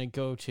 Are they going to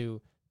go to,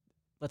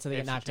 let's say they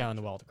get knocked down in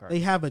the wild card?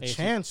 They have a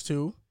chance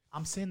to.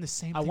 I'm saying the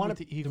same thing with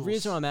the Eagles. The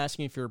reason I'm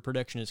asking for your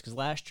prediction is because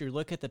last year,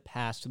 look at the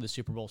path to the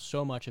Super Bowl.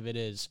 So much of it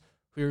is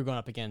who you're going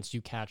up against,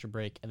 you catch a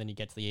break, and then you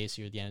get to the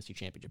AFC or the NFC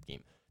Championship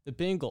game. The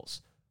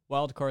Bengals,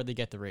 wild card, they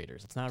get the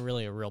Raiders. It's not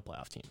really a real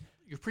playoff team.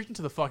 You're preaching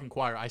to the fucking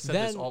choir. I said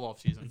this all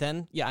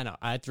offseason. Yeah, I know.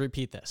 I have to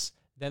repeat this.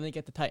 Then they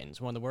get the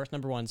Titans, one of the worst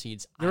number 1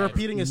 seeds. You're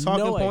repeating his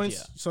talking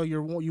points, so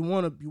you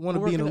want to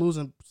be in the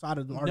losing side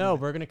of the argument. No,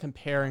 we're going to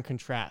compare and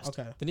contrast.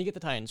 Okay. Then you get the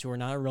Titans, who are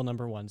not a real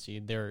number 1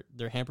 seed. They're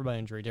hampered by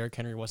injury. Derrick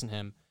Henry wasn't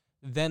him.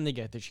 Then they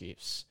get the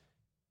Chiefs.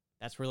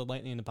 That's where the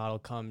lightning in the bottle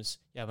comes.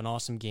 You have an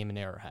awesome game in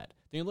Arrowhead.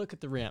 Then you look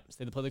at the Rams.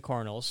 They play the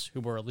Cardinals,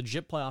 who were a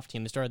legit playoff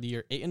team. They started the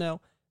year 8-0.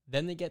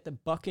 Then they get the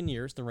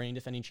Buccaneers, the reigning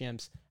defending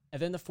champs,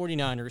 and then the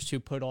 49ers, who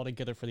put it all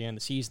together for the end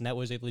of the season. That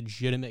was a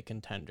legitimate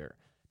contender.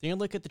 Then you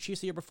look at the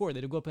Chiefs the year before.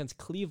 They did go up against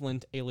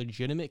Cleveland, a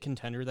legitimate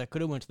contender that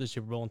could have went to the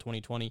Super Bowl in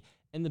 2020,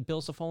 and the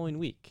Bills the following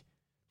week.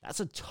 That's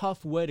a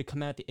tough way to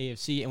come at the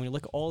AFC, and when you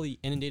look at all the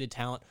inundated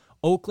talent,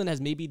 Oakland has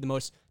maybe the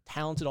most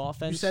talented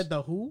offense. You said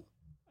the who?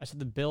 I said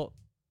the Bill.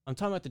 I'm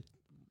talking about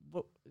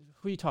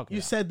who are you talking about?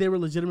 You said they were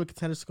legitimate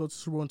contenders to go to the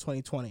Super Bowl in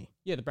 2020.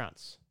 Yeah, the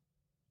Browns.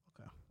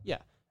 Okay. Yeah.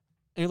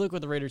 And you look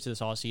what the Raiders did this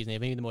offseason. They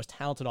have maybe the most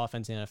talented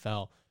offense in the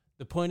NFL.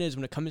 The point is,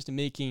 when it comes to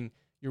making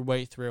your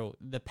way through,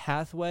 the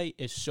pathway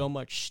is so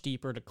much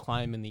steeper to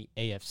climb in the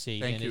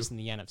AFC than it is in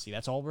the NFC.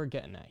 That's all we're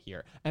getting at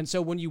here. And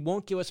so when you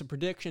won't give us a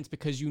prediction, it's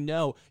because you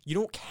know you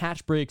don't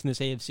catch breaks in this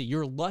AFC.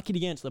 You're lucky to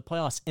get into the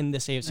playoffs in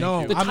this AFC.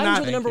 No, the I'm Titans not.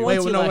 were the number Wait,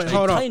 one seed no, last wait, year.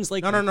 hold on. Titans,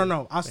 like,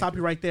 No. I'll stop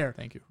you right there.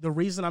 Thank you. The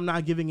reason I'm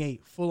not giving a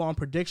full-on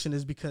prediction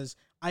is because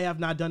I have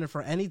not done it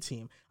for any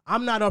team.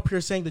 I'm not up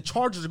here saying the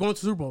Chargers are going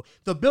to the Super Bowl.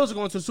 The Bills are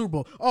going to the Super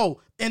Bowl.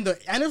 Oh, and the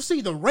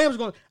NFC, the Rams are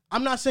going.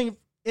 I'm not saying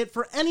it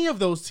for any of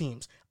those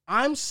teams.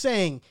 I'm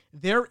saying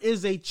there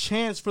is a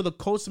chance for the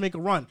Colts to make a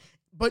run.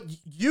 But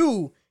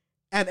you,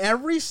 at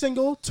every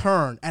single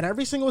turn, at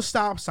every single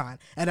stop sign,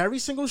 at every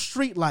single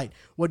street light,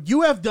 what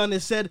you have done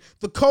is said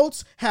the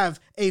Colts have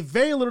a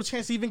very little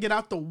chance to even get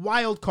out the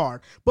wild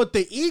card. But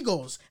the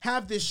Eagles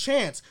have this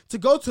chance to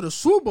go to the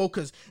Super Bowl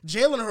because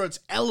Jalen Hurts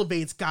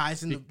elevates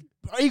guys and the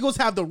Eagles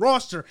have the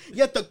roster,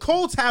 yet the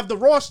Colts have the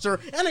roster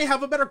and they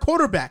have a better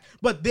quarterback,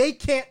 but they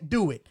can't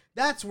do it.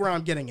 That's where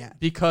I'm getting at.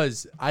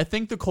 Because I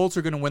think the Colts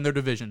are going to win their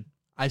division.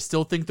 I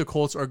still think the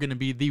Colts are going to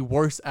be the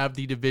worst of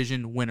the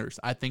division winners.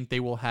 I think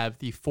they will have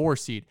the 4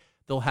 seed.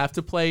 They'll have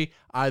to play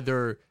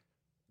either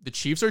the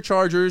Chiefs or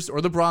Chargers or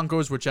the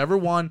Broncos, whichever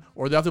one,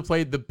 or they'll have to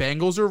play the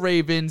Bengals or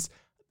Ravens.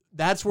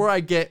 That's where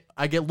I get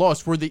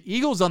lost. Where the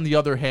Eagles, on the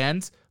other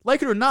hand,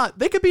 like it or not,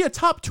 they could be a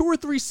top 2 or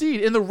 3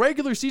 seed. In the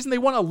regular season, they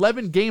won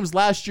 11 games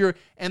last year,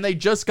 and they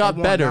just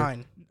got better.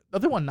 9. Oh,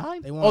 they won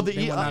 9? They won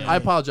 9. I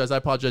apologize.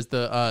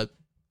 The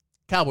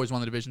Cowboys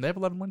won the division. They have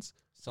 11 wins.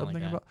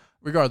 Something like that.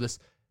 Regardless,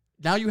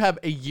 now you have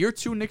a year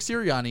 2 Nick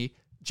Sirianni,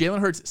 Jalen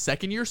Hurts'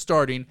 second year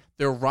starting.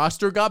 Their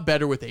roster got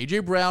better with A.J.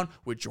 Brown,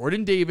 with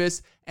Jordan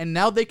Davis, and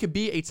now they could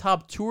be a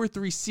top 2 or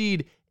 3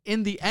 seed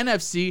in the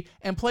NFC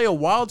and play a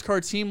wild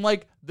card team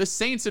like the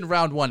Saints in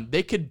round 1.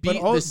 They could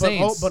beat the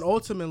Saints. But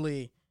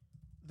ultimately,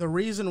 the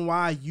reason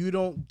why you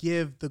don't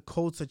give the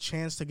Colts a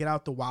chance to get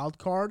out the wild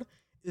card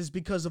is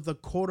because of the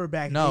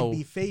quarterback they'd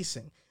be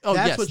facing. Oh,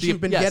 That's yes, what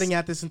you've been getting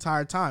at this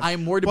entire time.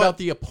 I'm worried about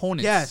the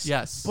opponents.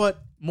 Yes. The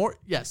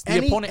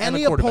opponent and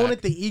the quarterback.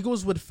 Opponent the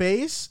Eagles would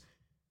face,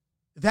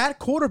 that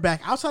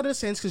quarterback, outside of the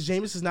Saints, because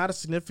Jameis is not a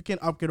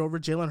significant upgrade over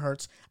Jalen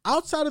Hurts,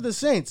 outside of the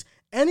Saints,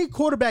 any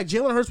quarterback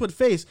Jalen Hurts would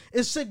face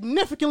is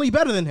significantly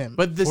better than him.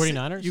 But the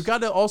 49ers? You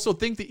got to also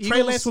think the Eagles.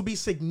 Trey Lance will be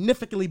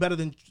significantly better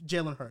than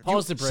Jalen Hurts.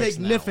 Pause the brakes on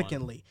that one.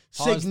 Significantly.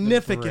 Pause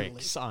Significantly. the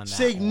brakes on that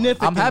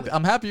Significantly.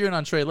 I'm happy you're in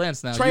on Trey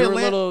Lance now. Trey You're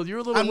Lance, a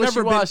little I've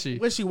never wishy-washy.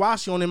 been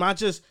wishy-washy on him.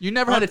 You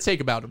never had a take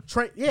about him.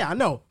 I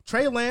know.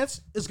 Trey Lance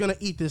is going to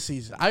eat this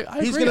season. I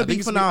he's agree. going to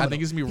be phenomenal. I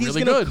think he's going to be really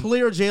He's going good. to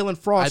clear Jalen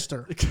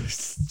Froster.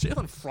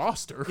 Jalen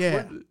Froster?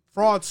 Yeah.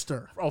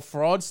 Fraudster. Oh,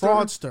 fraudster?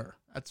 Fraudster.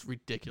 That's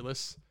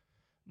ridiculous.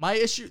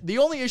 The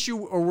only issue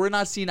where we're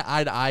not seeing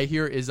eye to eye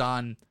here is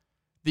on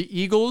the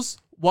Eagles.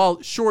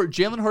 While, sure,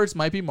 Jalen Hurts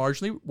might be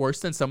marginally worse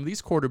than some of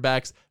these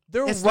quarterbacks,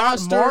 their It's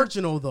roster... not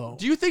marginal, though.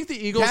 Do you think the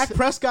Eagles... Dak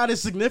Prescott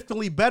is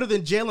significantly better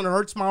than Jalen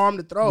Hurts, my arm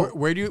to throw.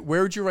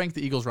 Where would you rank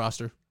the Eagles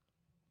roster?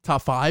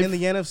 Top 5? In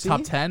the NFC?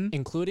 Top 10?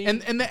 Including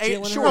and the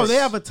Jalen sure. No, they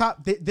have a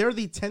top... They're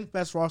the 10th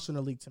best roster in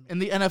the league to me. In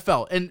the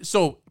NFL. And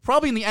so,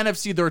 probably in the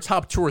NFC, they're a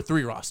top 2 or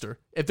 3 roster.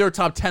 If they're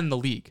top 10 in the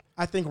league.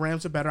 I think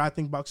Rams are better. I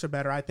think Bucks are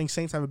better. I think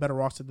Saints have a better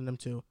roster than them,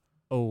 too.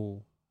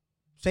 Oh.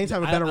 Saints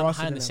have a better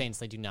roster than the them. Saints,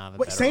 they do not have a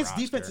Wait, better Saints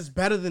roster. defense is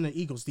better than the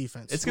Eagles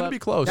defense. It's going to be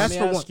close. That's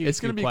for one. It's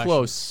going to be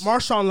close.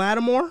 Marshawn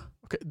Lattimore,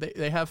 Okay,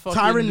 they have fucking...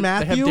 Tyrann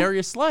Mathieu, They have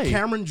Darius Slay.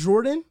 Cameron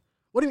Jordan.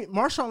 What do you mean?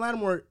 Marshawn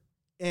Lattimore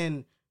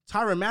and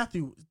Tyrann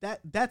Mathieu,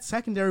 that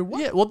secondary, what?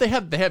 Yeah, well, they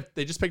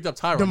just picked up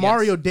Tyrann.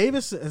 DeMario yes.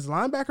 Davis as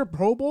linebacker,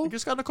 Pro Bowl? They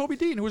just got Nakobe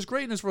Dean, who was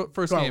great in his first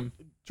Bro, game.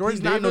 Jordan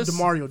he's not Davis,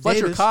 no DeMario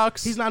Fletcher Davis.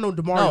 Cox. He's not no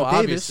DeMario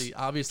Davis.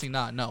 Obviously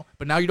not, no.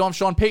 But now you don't have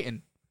Sean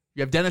Payton.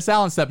 You have Dennis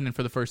Allen stepping in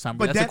for the first time.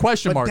 But that's a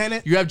question mark.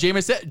 You have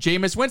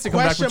Jameis Winston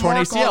coming back from torn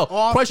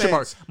ACL. Question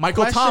mark.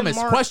 Michael Thomas.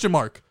 Question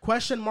mark.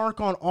 Question mark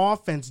on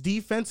offense.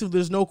 Defensive,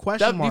 there's no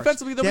question mark.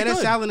 Defensively, they'll be Dennis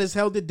good. Allen has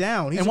held it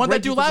down. And what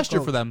did they do last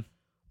year for them?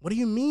 What do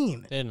you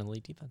mean? They had an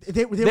elite defense.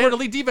 They had an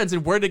elite defense,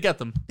 and where did they get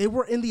them? They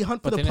were in the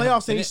hunt for But the they didn't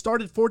playoffs, have- and he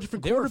started 4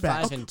 different they were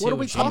quarterbacks. 5-2 What are we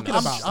with talking Jameis.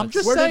 about? I'm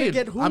just Where saying. did they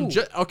get who?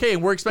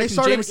 And we're expecting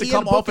started Jameis to Ian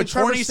come Book off a and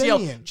torn Trevor ACL.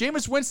 Siemian.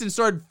 Jameis Winston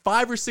started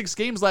 5 or 6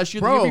 games last year.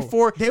 Bro, the year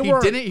before, they he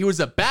were- didn't. He was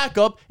a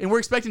backup, and we're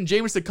expecting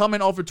Jameis to come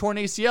in off a torn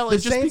ACL and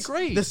just be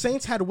great. The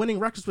Saints had winning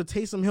records with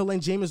Taysom Hill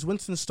and Jameis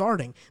Winston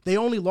starting. They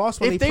only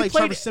lost when If they played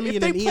Trevor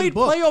Siemian and Ian played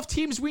Book. playoff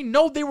teams, we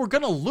know they were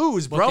gonna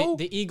lose, bro.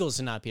 The Eagles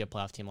did not be a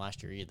playoff team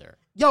last year either.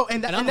 Yo, I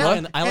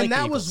like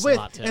the was Eagles a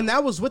lot, too. and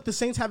that was with the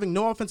Saints having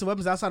no offensive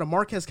weapons outside of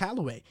Marquez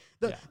Callaway.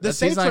 The Saints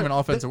he's not even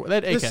offensive.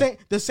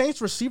 The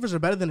Saints receivers are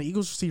better than the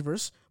Eagles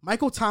receivers.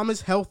 Michael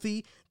Thomas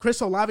healthy. Chris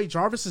Olave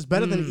Jarvis is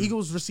better than the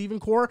Eagles receiving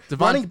core.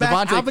 Running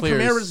back Devontae Alvin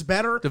clears. Kamara is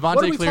better. Devontae What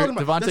are we clear-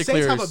 talking about? Devontae The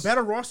Saints have clears. a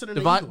better roster than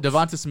the Eagles.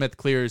 Devonta Smith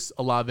clears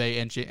Olave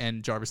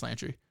and Jarvis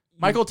Landry.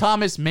 Michael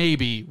Thomas,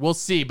 maybe. We'll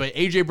see. But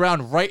A.J.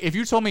 Brown, right? If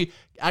you told me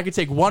I could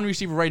take one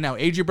receiver right now,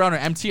 A.J. Brown or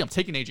MT, I'm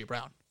taking A.J.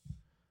 Brown.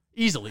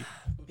 Easily.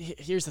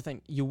 Here's the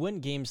thing: you win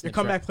games. Your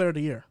comeback player of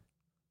the year.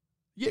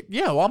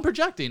 Yeah, well, I'm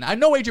projecting. I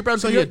know A.J.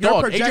 Brown's going to be a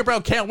dog. A.J.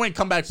 Brown can't win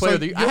comeback player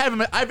of the year. I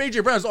have A.J.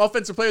 Brown as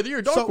offensive player of the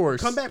year, dark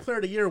horse. Comeback player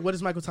of the year, what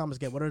does Michael Thomas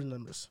get? What are the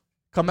numbers?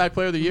 Comeback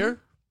player of the year?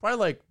 Probably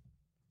like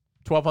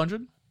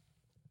 1,200.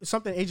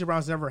 Something A.J.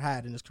 Brown's never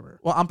had in his career.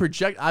 Well,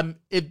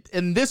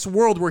 in this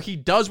world where he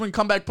does win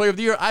comeback player of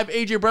the year, I have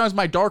A.J. Brown as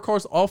my dark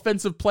horse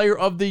offensive player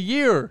of the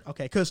year.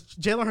 Okay, because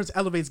Jalen Hurts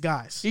elevates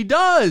guys. He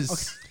does.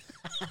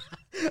 Okay.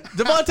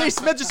 Devontae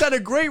Smith just had a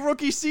great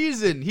rookie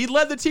season. He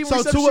led the team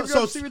with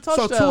touchdowns.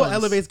 So Tua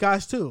elevates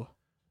guys too.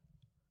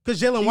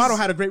 Because Jalen Waddle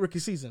had a great rookie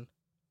season.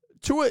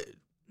 Tua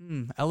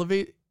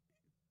elevate.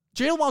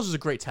 Jalen Waddle is a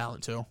great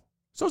talent too.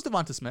 So is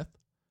Devontae Smith.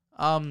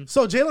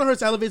 So Jalen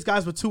Hurts elevates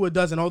guys, but Tua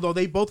doesn't. Although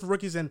they both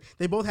rookies and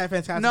they both have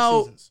fantastic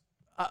seasons.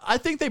 I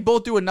think they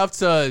both do enough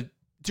to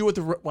do what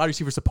the wide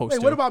receiver's supposed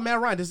to. What about Matt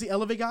Ryan? Does he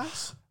elevate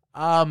guys?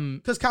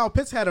 Because Kyle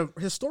Pitts had a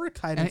historic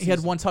tight end and he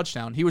had one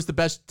touchdown. He was the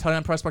best tight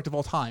end prospect of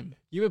all time.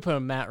 You would put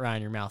Matt Ryan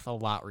in your mouth a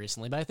lot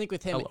recently, but I think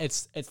with him,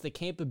 it's the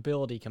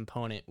capability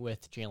component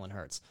with Jalen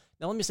Hurts.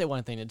 Now, let me say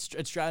one thing. It's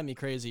driving me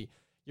crazy.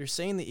 You're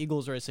saying the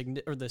Eagles or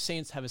the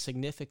Saints have a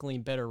significantly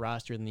better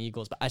roster than the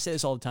Eagles, but I say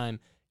this all the time.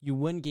 You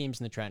win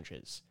games in the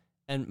trenches.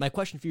 And my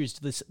question for you is,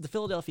 the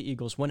Philadelphia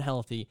Eagles, when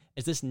healthy,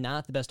 is this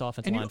not the best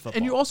offensive line football?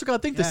 And you also got to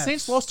think the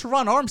Saints lost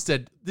Teron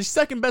Armstead, the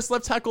second best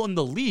left tackle in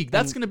the league.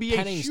 That's going to be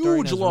a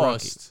huge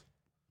loss.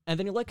 And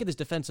then you look at his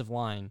defensive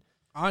line.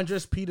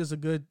 Andres Pete is a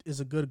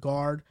good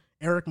guard.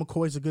 Eric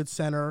McCoy's a good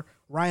center.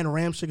 Ryan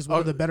Ramczyk is one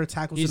of the better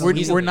tackles in the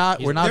league. We're not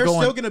They're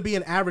still going to be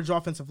an average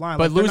offensive line.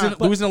 But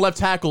losing a left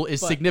tackle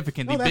is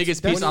significant. The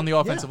biggest piece on the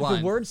offensive line.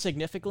 The word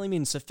significantly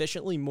means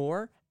sufficiently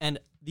more, and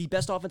the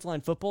best offensive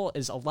line football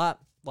is a lot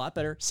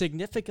better,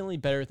 significantly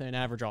better than an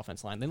average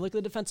offensive line. Then look at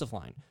the defensive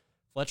line.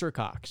 Fletcher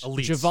Cox.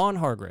 Elite. Javon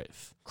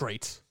Hargrave.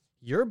 Great.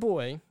 Your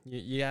boy,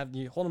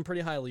 you hold him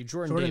pretty highly.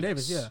 Jordan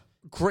Davis. Yeah.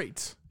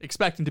 Great.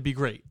 Expecting to be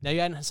great. Now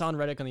you had Hassan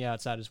Reddick on the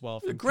outside as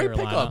well from great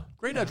Carolina. Pickup.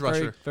 Great edge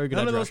rusher. Very good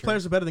None of those rusher.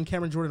 players are better than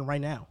Cameron Jordan right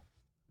now.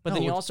 But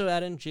then you also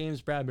add in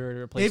James Bradbury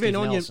to replace Steve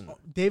Nelson.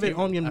 David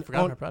Onyem. I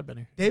forgot about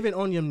Bradbury. David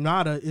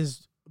Onyemata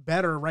is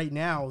better right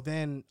now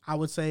than I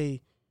would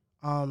say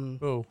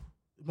most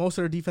of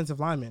their defensive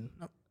linemen.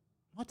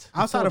 What?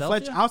 Outside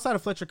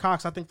of Fletcher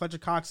Cox, I think Fletcher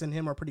Cox and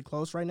him are pretty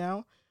close right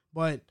now.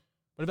 But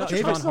what about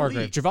Javon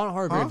Hargrave? Javon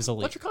Hargrave is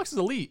elite. Fletcher Cox is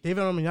elite.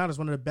 David Onyemata is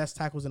one of the best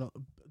tackles in a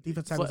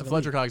defense tackles.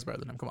 Fletcher Cox is better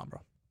than him. Come on, bro.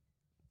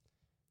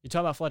 You talk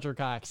about Fletcher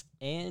Cox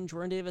and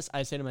Jordan Davis.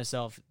 I say to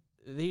myself,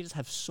 they just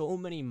have so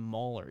many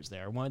maulers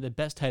there. One of the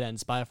best tight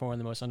ends, by far one of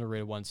the most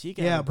underrated ones.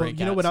 But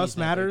you know what else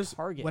matters?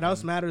 What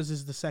else matters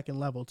is the second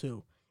level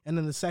too. And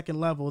in the second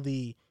level,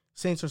 the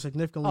Saints are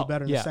significantly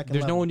better in the second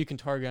level. There's no one you can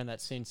target on that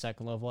same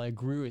second level. I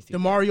agree with you.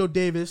 Demario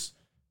Davis,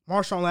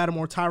 Marshawn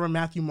Lattimore, Tyrann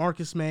Mathieu,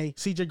 Marcus May,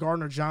 C.J.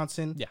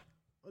 Gardner-Johnson. Yeah.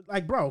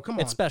 Like, bro, come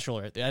on. It's special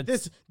right there.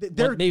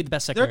 They're maybe the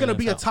best second. They're going to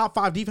be a top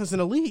 5 defense in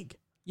the league.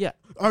 Yeah.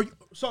 Do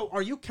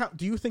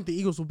you think the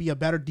Eagles will be a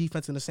better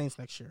defense than the Saints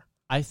next year?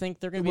 I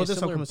think they're going to be a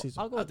similar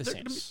season. I'll go with the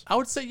Saints. I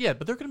would say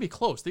but they're going to be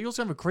close. The Eagles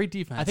have a great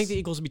defense. I think the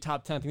Eagles will be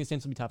top 10. I think the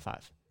Saints will be top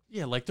 5.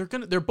 Yeah, like they're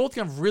both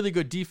going to have really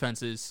good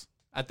defenses.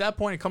 At that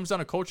point, it comes down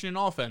to coaching and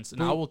offense,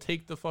 and I will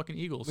take the fucking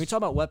Eagles. When we talk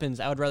about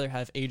weapons, I would rather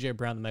have A.J.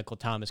 Brown than Michael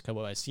Thomas, because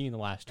what I've seen in the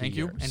last 2 years. Thank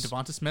you. And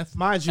Devonta Smith.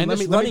 Mind you, and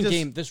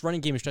this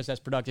running game is just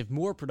as productive,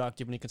 more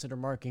productive when you consider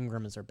Mark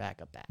Ingram as their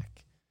backup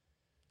back.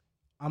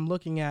 I'm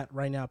looking at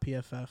right now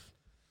PFF,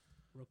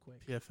 real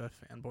quick. PFF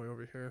fanboy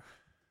over here.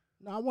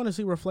 No, I want to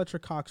see where Fletcher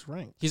Cox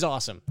ranked. He's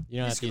awesome.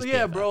 You know,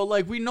 yeah, bro.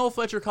 Like, we know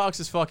Fletcher Cox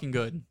is fucking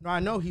good. No, I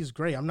know he's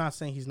great. I'm not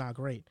saying he's not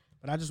great,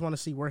 but I just want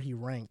to see where he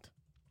ranked.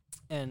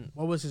 And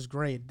what was his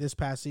grade this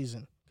past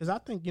season? Because I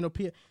think,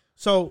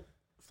 so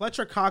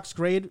Fletcher Cox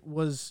grade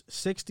was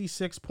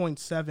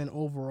 66.7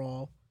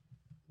 overall,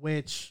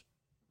 which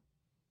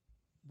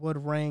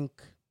would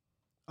rank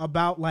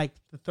about like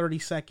the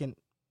 32nd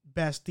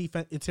best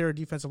interior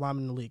defensive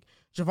lineman in the league.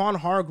 Javon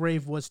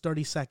Hargrave was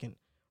 32nd,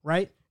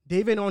 right?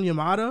 David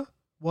Onyemata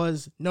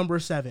was number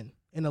 7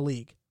 in the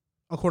league,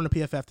 according to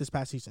PFF this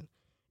past season.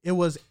 It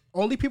was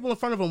only people in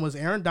front of him was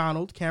Aaron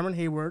Donald, Cameron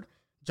Hayward,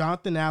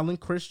 Jonathan Allen,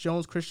 Chris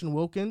Jones, Christian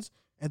Wilkins,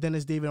 and then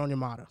it's David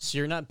Onyemata. So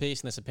you're not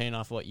basing this opinion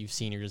off of what you've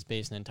seen. You're just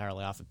basing it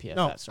entirely off of PFF.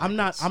 No, I'm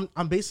not.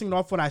 I'm basing it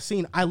off what I've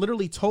seen. I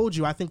literally told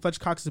you I think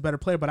Fletcher Cox is a better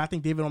player, but I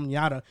think David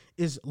Onyemata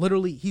is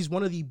he's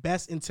one of the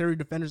best interior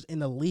defenders in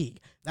the league.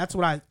 That's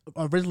what I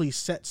originally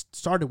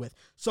started with.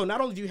 So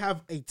not only do you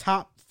have a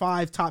top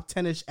 5, top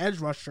 10-ish edge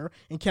rusher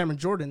in Cameron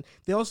Jordan,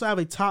 they also have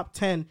a top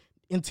 10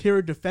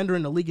 interior defender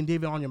in the league in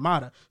David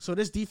Onyemata. So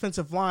this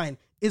defensive line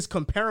is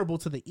comparable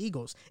to the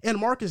Eagles. And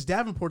Marcus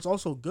Davenport's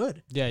also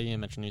good. Yeah, you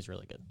mentioned he's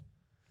really good.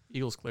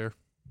 Eagles clear.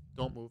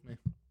 Don't move me.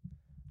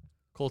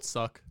 Colts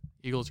suck.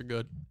 Eagles are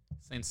good.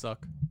 Saints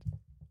suck.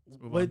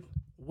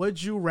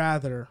 Would you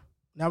rather?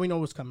 Now we know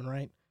what's coming,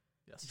 right?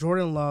 Yes.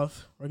 Jordan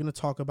Love. We're going to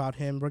talk about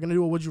him. We're going to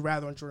do a would you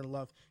rather on Jordan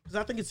Love because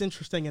I think it's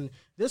interesting. And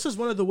this is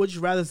one of the would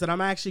you rathers that I'm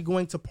actually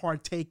going to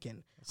partake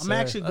in. I'm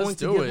actually going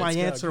to give my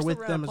answer with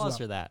them as well.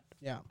 For that.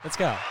 Yeah. Let's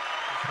go.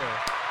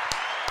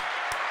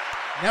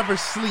 Never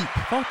sleep.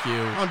 Fuck you.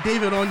 On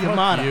David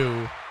Onyemata. Fuck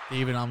you.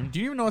 David, do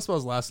you even know how to spell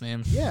his last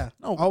name? Yeah.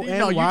 No,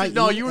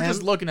 O-N-Y-E-M- you were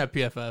just looking at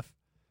PFF.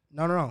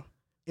 No.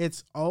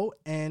 It's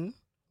Onyemata.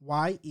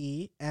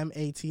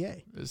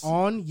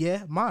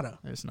 Onyemata.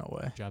 There's no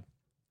way. Good job.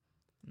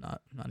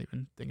 Not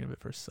even thinking of it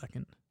for a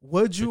second.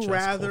 Would you Good choice,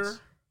 rather? Colts.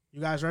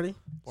 You guys ready?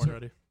 Born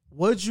ready.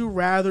 Would you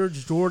rather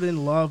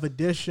Jordan Love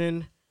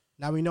edition?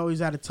 Now we know he's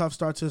had a tough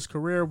start to his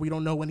career. We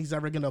don't know when he's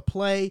ever going to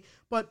play,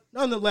 but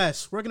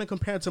nonetheless, we're going to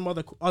compare him to some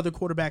other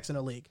quarterbacks in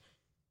the league.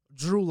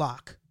 Drew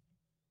Lock.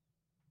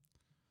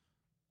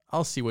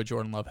 I'll see what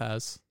Jordan Love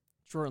has.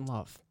 Jordan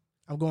Love.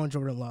 I'm going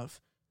Jordan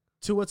Love.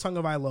 Tua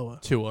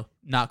Tagovailoa. Tua,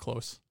 not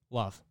close.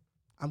 Love.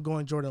 I'm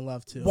going Jordan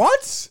Love too.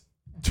 What?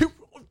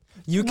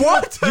 You can,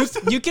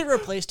 What? you can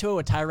replace Tua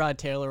with Tyrod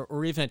Taylor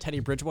or even a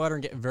Teddy Bridgewater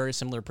and get very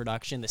similar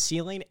production. The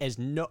ceiling is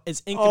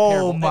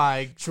incomparable. Oh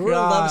my god. Jordan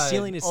Love's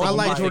ceiling is I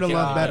like Jordan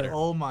Love better.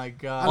 Oh my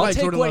god. I'll like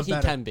take Jordan what Love he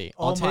better. can be.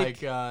 Oh my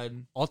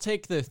god. I'll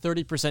take the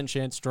 30%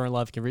 chance Jordan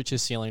Love can reach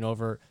his ceiling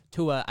over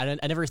Tua. I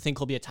never think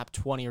he'll be a top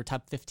 20 or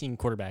top 15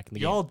 quarterback in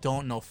the Y'all game.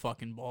 don't know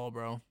fucking ball,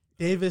 bro.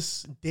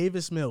 Davis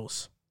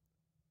Mills.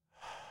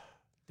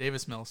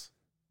 Davis Mills.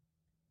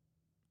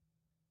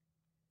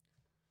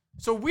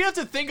 So we have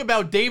to think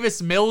about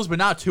Davis Mills, but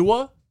not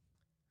Tua?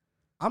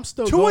 I'm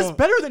still Tua's going.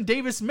 better than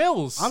Davis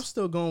Mills. I'm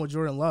still going with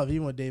Jordan Love,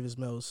 even with Davis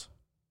Mills.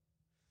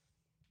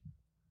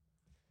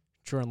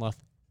 Jordan Love.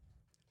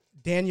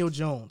 Daniel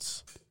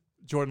Jones.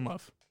 Jordan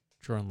Love.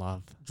 Jordan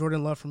Love.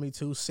 Jordan Love for me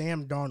too.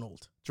 Sam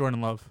Darnold.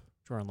 Jordan Love.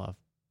 Jordan Love.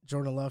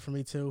 Jordan Love for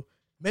me too.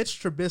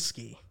 Mitch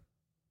Trubisky.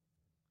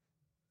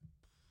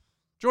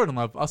 Jordan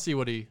Love. I'll see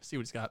what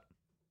he's got.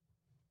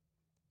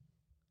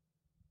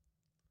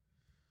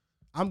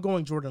 I'm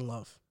going Jordan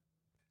Love.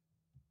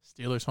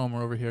 Steelers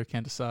homer over here.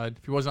 Can't decide.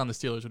 If he wasn't on the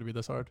Steelers, would it be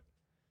this hard?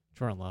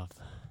 Jordan Love.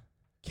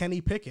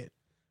 Kenny Pickett.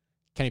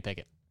 Kenny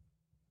Pickett.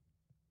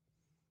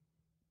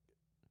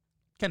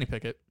 Kenny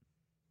Pickett.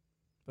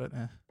 But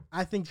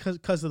I think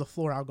because of the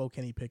floor, I'll go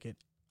Kenny Pickett.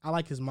 I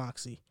like his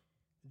moxie.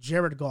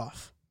 Jared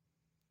Goff.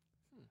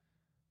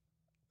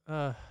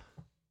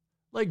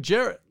 like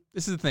Jared,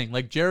 this is the thing.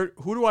 Like Jared,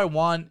 who do I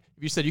want?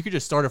 If you said you could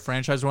just start a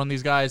franchise with one of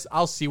these guys,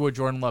 I'll see what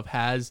Jordan Love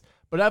has.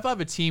 But if I have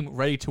a team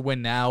ready to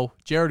win now,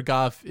 Jared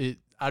Goff,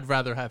 I'd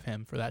rather have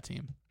him for that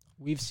team.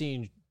 We've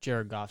seen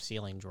Jared Goff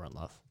ceiling Jordan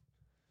Love.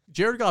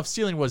 Jared Goff's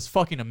ceiling was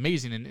fucking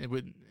amazing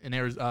in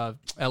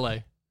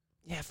L.A.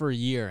 Yeah, for a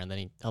year, and then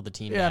he held the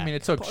team Yeah, back. I mean,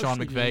 it took Sean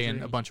Partially McVay injury.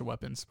 and a bunch of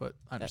weapons, but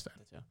I understand.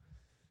 Yeah.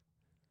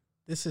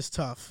 This is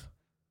tough.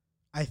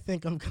 I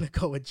think I'm going to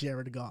go with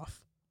Jared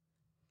Goff.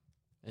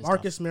 It's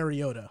Marcus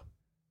Mariota.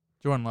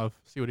 Jordan Love,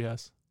 see what he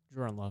has. tough.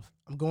 Jordan Love.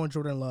 I'm going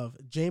Jordan Love.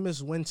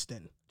 Jameis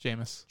Winston.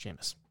 Jameis.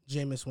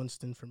 Jameis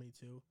Winston for me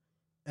too.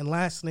 And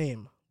last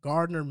name,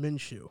 Gardner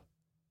Minshew.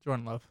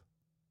 Jordan Love.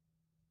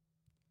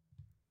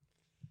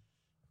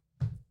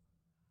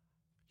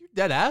 You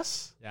dead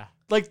ass? Yeah.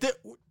 Like,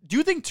 do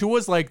you think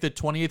Tua's like the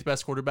 28th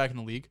best quarterback in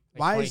the league?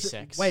 Why 26.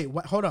 is it,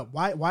 wait, hold up.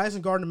 Why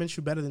isn't Gardner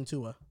Minshew better than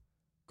Tua?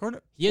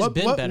 Gardner. He has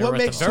been better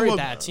with a very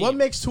bad team. What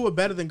makes Tua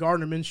better than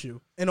Gardner Minshew?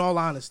 In all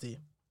honesty,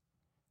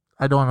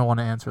 I don't even want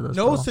to answer this.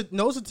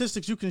 no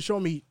statistics you can show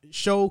me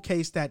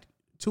showcase that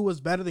Tua's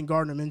better than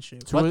Gardner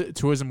Minshew.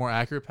 Tua's a more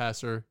accurate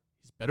passer.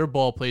 He's better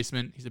ball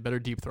placement. He's a better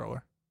deep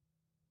thrower.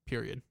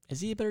 Period.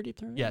 Is he a better deep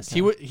thrower? Yes,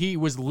 Okay. he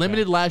was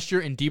limited last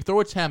year in deep throw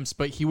attempts,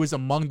 but he was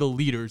among the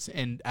leaders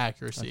in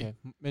accuracy. Okay.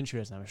 Minshew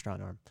doesn't have a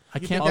strong arm. I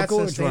You can't. think that's go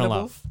with Jordan sustainable?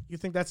 Love. You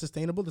think that's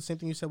sustainable? The same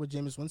thing you said with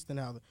Jameis Winston.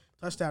 How the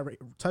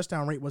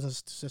touchdown rate wasn't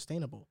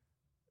sustainable.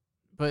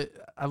 But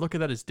I look at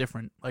that as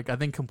different. Like, I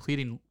think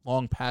completing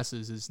long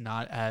passes is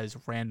not as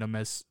random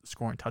as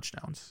scoring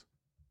touchdowns.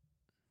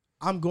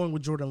 I'm going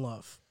with Jordan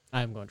Love.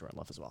 I am going Jordan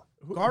Love as well.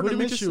 Gardner Who did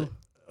we just Minshew. say?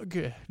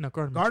 Okay, no,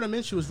 Gardner. Gardner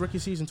Minshew was rookie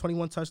season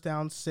 21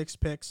 touchdowns, 6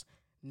 picks,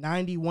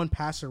 91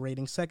 passer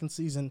rating. Second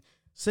season,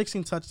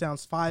 16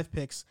 touchdowns, 5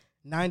 picks,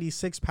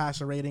 96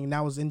 passer rating, and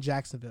that was in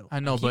Jacksonville.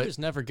 I know, He but was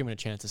never given a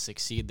chance to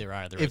succeed there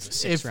either. if as a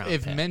sixth-round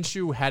pick.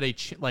 Minshew had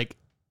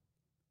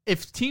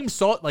if teams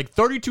saw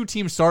 32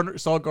 teams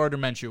saw Gardner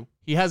Minshew,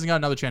 he hasn't got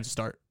another chance to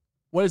start.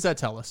 What does that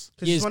tell us?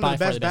 Because He he's is one by of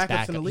the far best the best backups in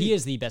backup. the league. He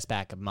is the best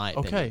backup, in my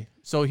opinion. Okay,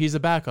 so he's a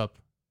backup.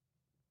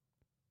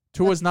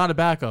 Tua's not a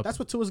backup. That's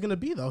what Tua's going to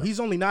be, though. He's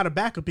only not a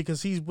backup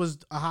because he was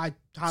a highly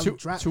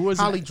Tua's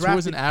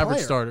drafted an average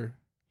player. starter.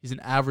 He's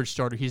an average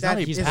starter. He's That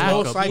not a is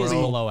backup. most likely- He's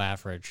bro. below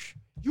average.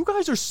 You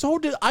guys are so.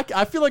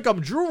 I feel like I'm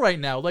Drew right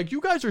now. Like,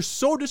 you guys are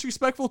so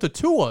disrespectful to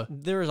Tua.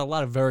 There's a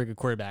lot of very good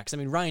quarterbacks. I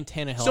mean, Ryan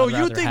Tannehill. So I'd you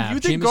rather think have. you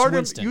think Jameis Gardner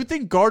Winston. you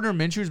think Gardner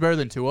Minshew is better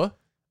than Tua?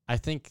 I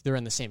think they're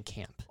in the same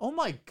camp. Oh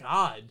my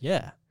god.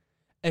 Yeah.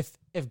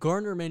 If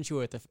Gardner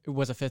Minshew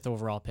was a 5th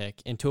overall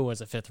pick and Tua was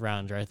a 5th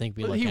rounder, I think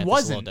we But look he at this a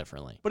wasn't. little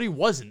differently. But he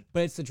wasn't.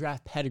 But it's the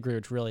draft pedigree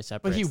which really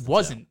separates. But he the two.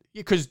 wasn't,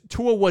 because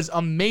Tua was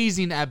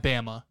amazing at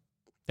Bama,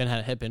 Then had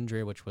a hip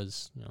injury, which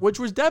was which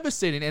was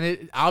devastating, and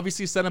it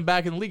obviously set him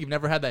back in the league. If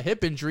never had that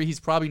hip injury, he's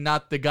probably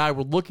not the guy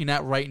we're looking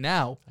at right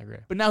now. I agree.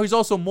 But now he's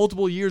also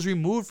multiple years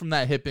removed from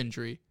that hip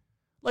injury.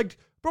 Like,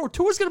 bro,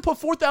 Tua's going to put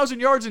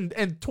 4,000 yards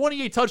and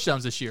 28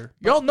 touchdowns this year.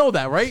 Y'all know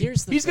that, right?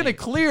 Here's the He's going to thing.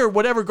 clear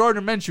whatever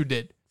Gardner Minshew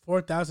did.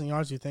 4,000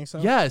 yards, you think so?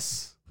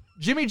 Yes.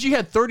 Jimmy G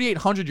had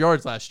 3,800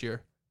 yards last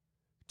year.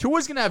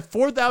 Tua's going to have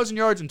 4,000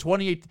 yards and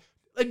 28.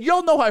 And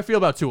y'all know how I feel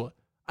about Tua.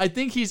 I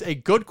think he's a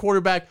good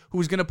quarterback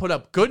who's going to put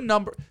up good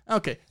numbers.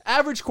 Okay,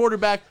 average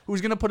quarterback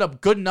who's going to put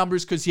up good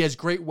numbers because he has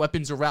great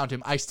weapons around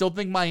him. I still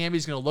think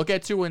Miami's going to look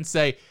at Tua and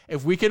say,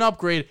 if we can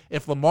upgrade,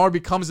 if Lamar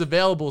becomes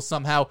available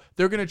somehow,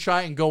 they're going to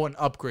try and go and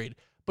upgrade.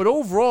 But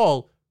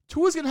overall,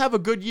 Tua's going to have a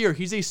good year.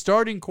 He's a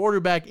starting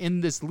quarterback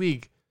in this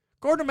league.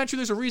 Gardner Minshew,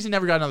 there's a reason he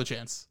never got another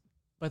chance.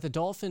 But the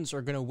Dolphins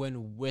are going to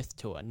win with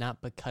Tua,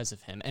 not because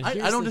of him. And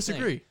I don't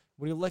disagree. Thing.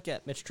 When you look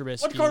at Mitch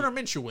Trubisky... What Gardner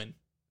Minshew win?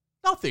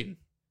 Nothing.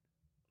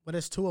 But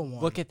it's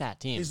 2-1. Look at that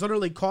team. He's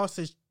literally cost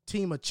his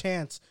team a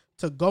chance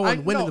to go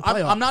and win in the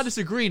playoffs. I'm not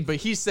disagreeing, but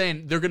he's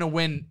saying they're going to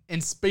win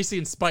basically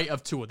in spite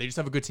of Tua. They just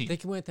have a good team. They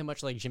can win with him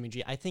much like Jimmy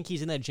G. I think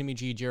he's in that Jimmy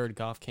G, Jared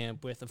Goff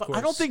camp with, of course.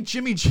 I don't think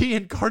Jimmy G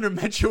and Gardner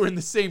Minshew are in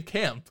the same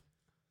camp.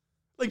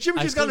 Like,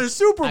 Jimmy G's got a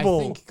Super Bowl.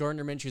 I think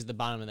Gardner Minshew's the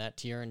bottom of that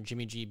tier and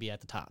Jimmy G be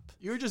at the top.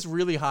 You're just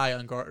really high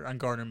on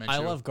Gardner Minshew. I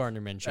love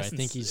Gardner Minshew. I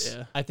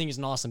think he's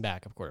an awesome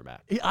backup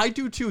quarterback. I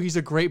do too. He's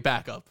a great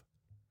backup.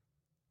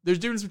 There's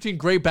a difference between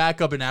great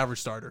backup and average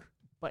starter.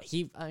 But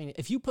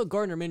if you put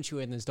Gardner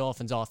Minshew in this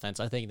Dolphins offense,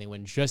 I think they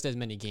win just as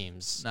many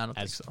games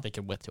as they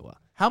could with Tua.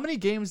 How many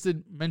games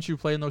did Minshew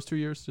play in those 2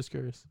 years? Just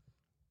curious.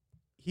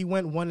 He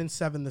went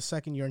 1-7 the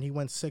second year, and he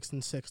went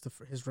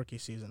 6-6 his rookie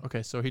season.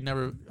 Okay, so he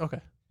never.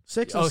 Okay.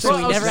 6-6. So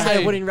he never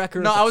had a winning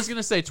record. No, I was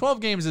gonna say 12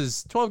 games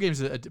is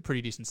a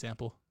pretty decent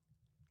sample.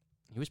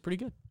 He was pretty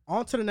good.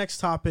 On to the next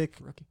topic.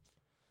 Rookie.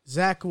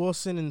 Zach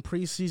Wilson in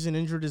preseason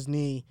injured his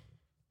knee.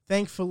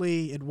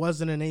 Thankfully, it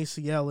wasn't an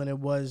ACL and it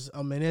was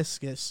a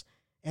meniscus.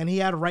 And he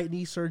had right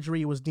knee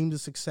surgery. It was deemed a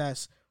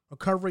success.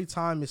 Recovery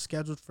time is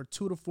scheduled for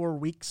 2 to 4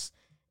 weeks.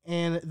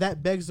 And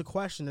that begs the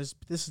question, this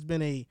has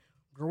been a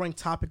growing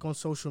topic on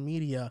social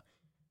media.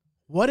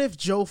 What if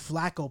Joe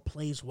Flacco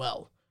plays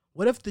well?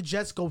 What if the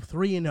Jets go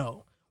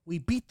 3-0? We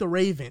beat the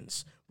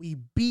Ravens. We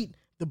beat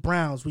the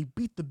Browns. We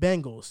beat the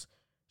Bengals.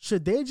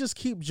 Should they just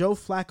keep Joe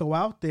Flacco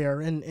out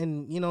there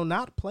and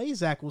not play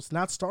Zach Wilson,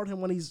 not start him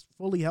when he's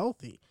fully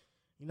healthy?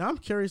 I'm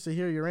curious to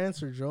hear your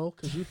answer, Joel,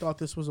 because you thought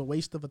this was a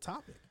waste of a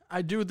topic.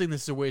 I do think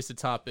this is a wasted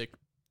topic.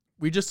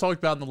 We just talked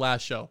about in the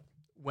last show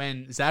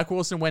when Zach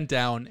Wilson went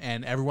down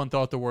and everyone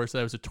thought the worst, that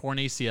it was a torn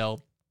ACL.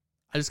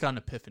 I just got an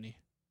epiphany.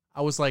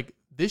 I was like,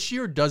 this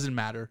year doesn't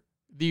matter.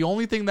 The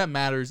only thing that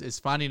matters is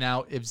finding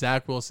out if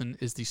Zach Wilson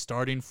is the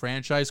starting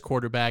franchise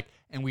quarterback,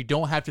 and we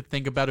don't have to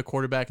think about a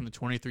quarterback in the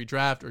 23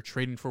 draft or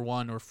trading for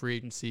one or free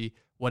agency,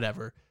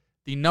 whatever.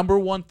 The number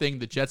one thing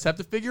the Jets have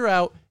to figure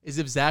out is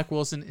if Zach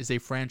Wilson is a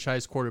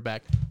franchise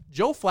quarterback.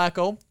 Joe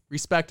Flacco,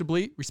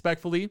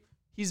 respectfully,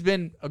 he's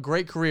been a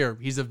great career.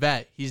 He's a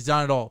vet. He's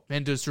done it all.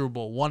 Been to a Super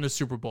Bowl. Won a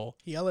Super Bowl.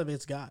 He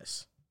elevates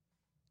guys.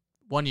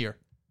 1 year.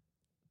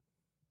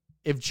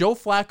 If Joe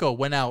Flacco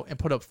went out and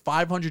put up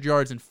 500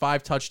 yards and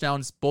 5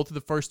 touchdowns both of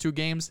the first 2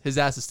 games, his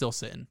ass is still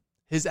sitting.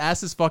 His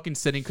ass is fucking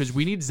sitting because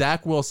we need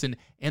Zach Wilson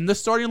in the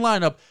starting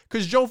lineup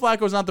because Joe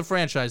Flacco is not the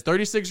franchise.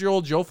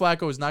 36-year-old Joe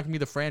Flacco is not going to be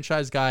the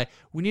franchise guy.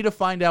 We need to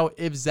find out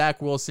if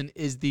Zach Wilson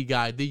is the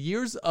guy.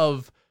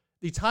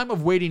 The time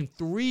of waiting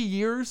 3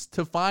 years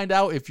to find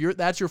out if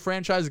that's your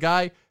franchise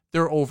guy,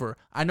 they're over.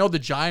 I know the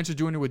Giants are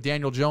doing it with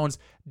Daniel Jones.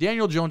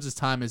 Daniel Jones'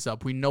 time is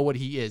up. We know what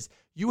he is.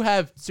 You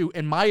have to,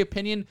 in my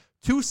opinion,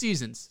 2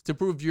 seasons to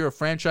prove you're a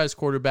franchise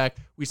quarterback.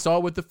 We saw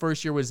it with the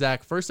first year with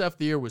Zach. First half of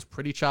the year was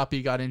pretty choppy.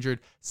 He got injured.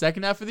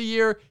 Second half of the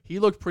year, he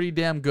looked pretty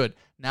damn good.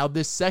 Now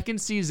this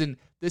second season,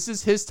 this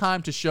is his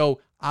time to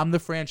show I'm the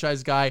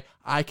franchise guy.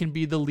 I can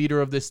be the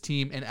leader of this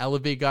team and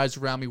elevate guys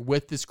around me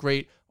with this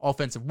great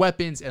offensive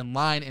weapons and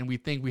line, and we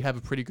think we have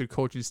a pretty good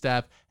coaching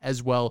staff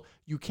as well.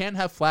 You can't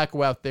have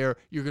Flacco out there.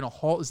 You're going to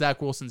halt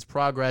Zach Wilson's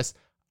progress.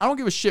 I don't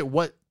give a shit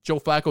what Joe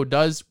Flacco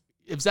does.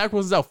 If Zach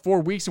Wilson's out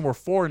 4 weeks and we're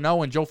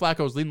 4-0 and Joe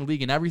Flacco is leading the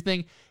league and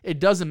everything, it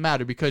doesn't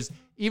matter because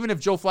even if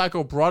Joe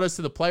Flacco brought us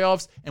to the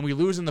playoffs and we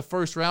lose in the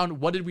first round,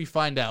 what did we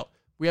find out?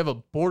 We have a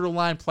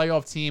borderline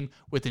playoff team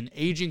with an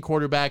aging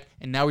quarterback,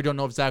 and now we don't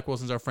know if Zach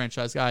Wilson's our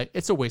franchise guy.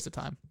 It's a waste of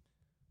time.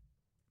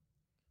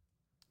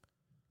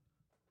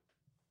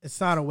 It's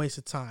not a waste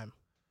of time.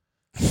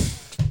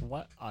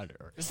 What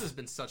utter? This has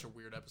been such a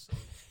weird episode.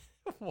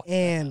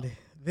 And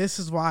this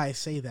is why I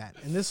say that.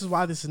 And this is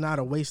why this is not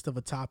a waste of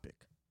a topic.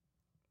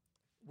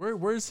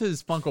 Where's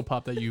his Funko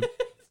Pop that you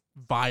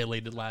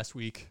violated last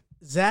week?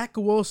 Zach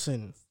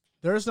Wilson,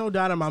 there's no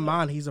doubt in my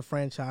mind he's a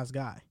franchise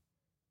guy.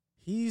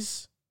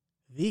 He's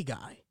the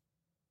guy.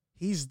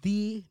 He's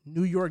the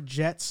New York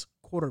Jets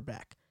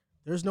quarterback.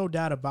 There's no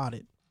doubt about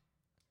it.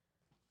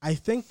 I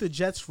think the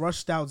Jets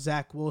rushed out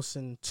Zach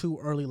Wilson too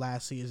early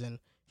last season.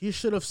 He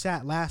should have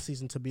sat last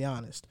season, to be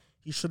honest.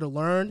 He should have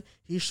learned.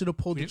 He should have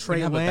pulled the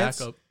Trey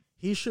Lance.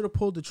 He should have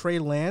pulled the Trey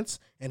Lance,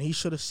 and he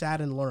should have sat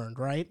and learned,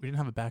 right? We didn't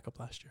have a backup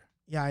last year.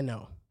 Yeah, I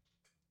know.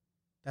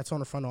 That's on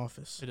the front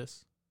office. It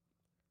is.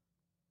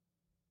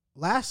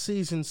 Last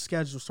season's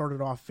schedule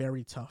started off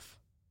very tough.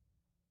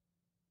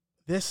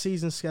 This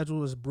season's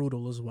schedule is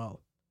brutal as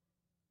well.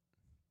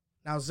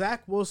 Now,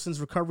 Zach Wilson's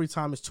recovery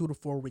time is 2 to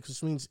 4 weeks,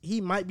 which means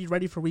he might be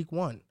ready for week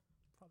 1.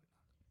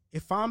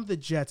 If I'm the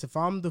Jets, if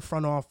I'm the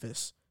front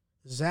office,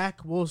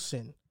 Zach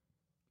Wilson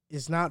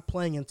is not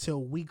playing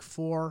until week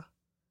 4,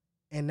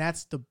 and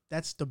that's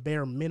the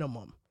bare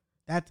minimum.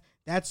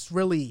 That's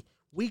really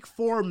week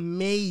 4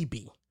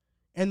 maybe.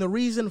 And the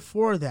reason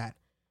for that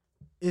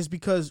is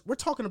because we're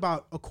talking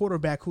about a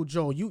quarterback who,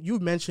 Joe, you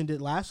mentioned it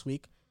last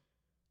week.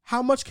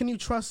 How much can you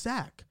trust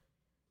Zach?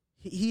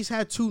 He's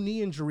had 2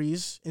 knee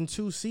injuries in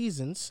 2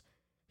 seasons.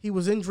 He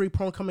was injury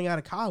prone coming out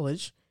of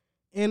college.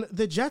 And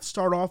the Jets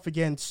start off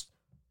against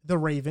the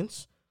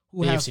Ravens,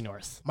 who have AFC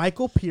North.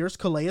 Michael Pierce,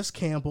 Calais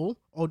Campbell,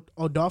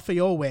 Odafe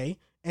Owe,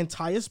 and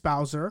Tyus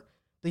Bowser.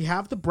 They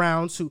have the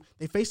Browns,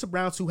 they face the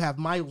Browns, who have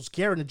Myles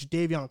Garrett and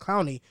Jadeveon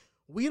Clowney.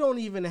 We don't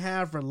even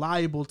have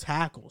reliable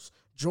tackles.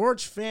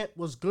 George Fant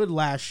was good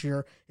last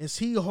year. Is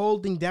he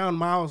holding down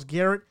Myles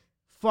Garrett?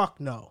 Fuck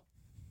no.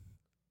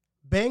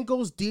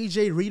 Bengals,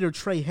 DJ Reed, or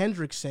Trey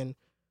Hendrickson.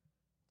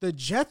 The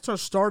Jets are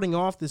starting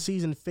off the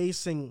season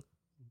facing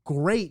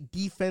great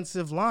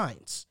defensive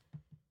lines.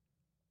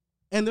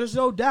 And there's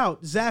no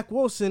doubt Zach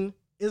Wilson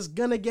is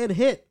going to get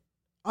hit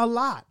a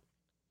lot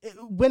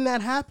when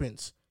that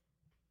happens.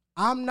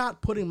 I'm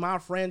not putting my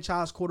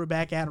franchise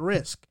quarterback at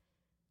risk.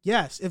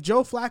 Yes, if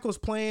Joe Flacco's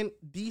playing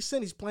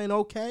decent, he's playing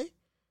okay,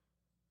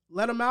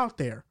 let him out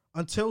there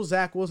until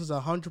Zach Wilson's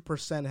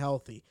 100%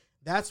 healthy.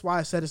 That's why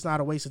I said it's not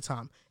a waste of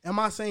time. Am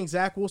I saying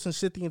Zach Wilson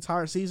sit the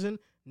entire season?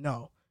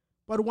 No.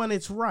 But when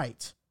it's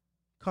right,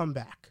 come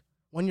back.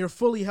 When you're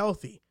fully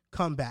healthy,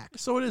 come back.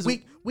 So it is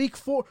week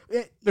 4.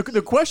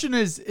 The question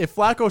is, if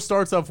Flacco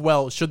starts off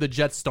well, should the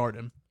Jets start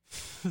him?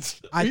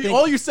 I think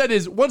all you said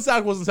is once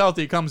Zach Wilson's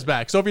healthy, he comes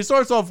back. So if he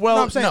starts off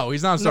well, no,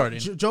 he's not starting.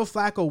 Joe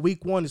Flacco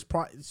week 1 is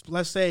probably,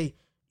 let's say,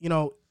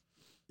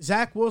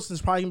 Zach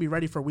Wilson's probably gonna be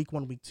ready for week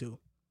 1, week 2.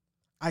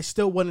 I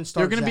still wouldn't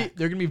start. They're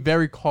gonna be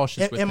very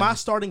cautious. Am I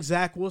starting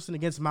Zach Wilson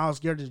against Myles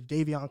Garrett and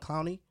Davion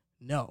Clowney?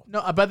 No,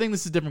 but I think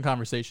this is a different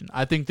conversation.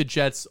 I think the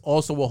Jets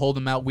also will hold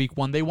him out week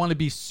 1. They want to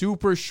be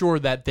super sure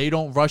that they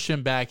don't rush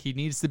him back. He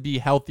needs to be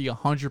healthy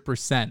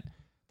 100%.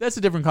 That's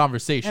a different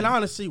conversation. And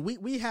honestly,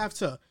 we have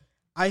to.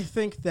 I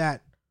think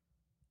that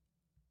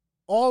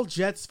all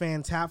Jets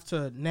fans have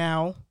to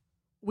now.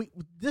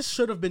 This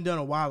should have been done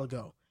a while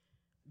ago.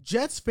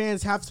 Jets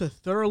fans have to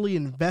thoroughly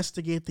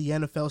investigate the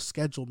NFL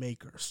schedule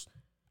makers.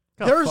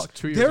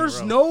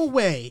 There's no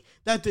way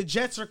that the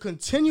Jets are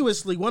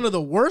continuously one of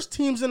the worst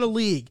teams in the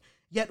league,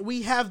 yet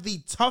we have the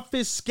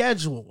toughest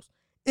schedules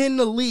in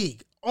the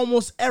league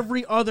almost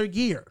every other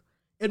year.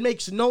 It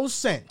makes no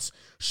sense.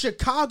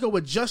 Chicago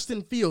with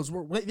Justin Fields,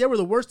 they were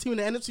the worst team in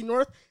the NFC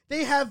North.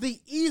 They have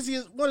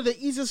one of the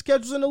easiest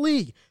schedules in the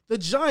league. The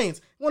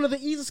Giants, one of the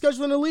easiest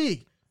schedules in the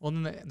league. Well,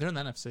 then they're in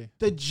the NFC.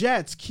 The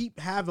Jets keep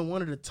having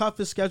one of the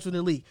toughest schedules in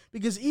the league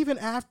because even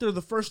after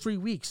the first 3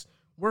 weeks,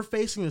 we're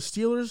facing the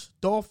Steelers,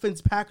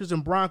 Dolphins, Packers,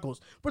 and Broncos.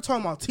 We're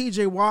talking about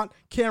T.J. Watt,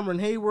 Cameron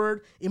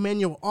Hayward,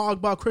 Emmanuel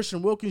Ogbah,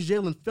 Christian Wilkins,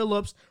 Jalen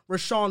Phillips,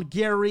 Rashawn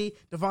Gary,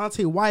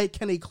 Devontae White,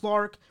 Kenny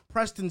Clark,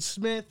 Preston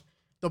Smith.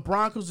 The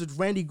Broncos with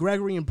Randy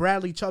Gregory and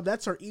Bradley Chubb.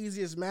 That's our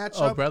easiest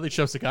matchup. Oh, Bradley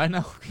Chubb's the guy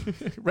now?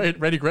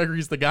 Randy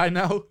Gregory's the guy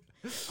now?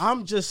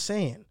 I'm just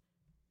saying.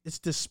 It's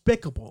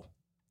despicable.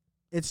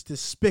 It's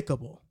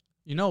despicable.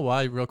 You know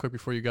why, real quick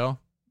before you go?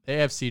 The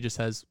AFC just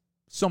has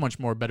so much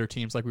more better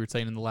teams, like we were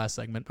saying in the last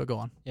segment, but go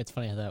on. It's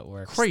funny how that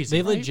works. Crazy,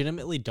 They right?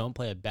 legitimately don't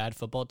play a bad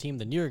football team.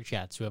 The New York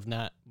Jets, who have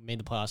not made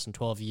the playoffs in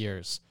 12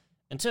 years,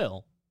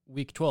 until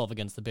week 12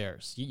 against the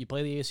Bears. You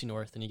play the AFC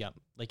North, and you got,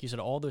 like you said,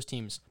 all those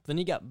teams. But then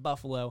you got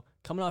Buffalo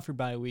coming off your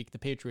bye week, the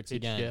Patriots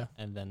again,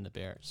 and then the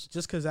Bears.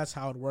 Just because that's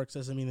how it works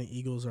doesn't mean the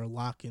Eagles are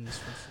locking this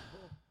for Super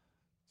Bowl.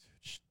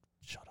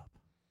 Shut up.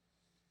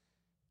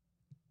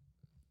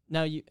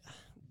 Now,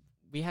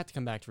 we have to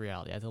come back to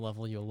reality. I have to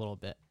level you a little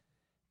bit.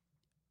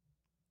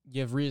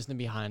 You have reason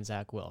behind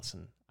Zach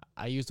Wilson.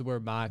 I used the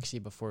word moxie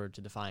before to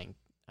define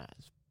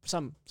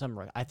some.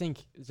 I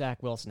think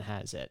Zach Wilson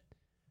has it.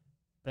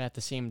 But at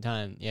the same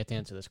time, you have to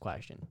answer this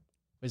question.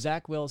 Was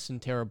Zach Wilson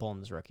terrible in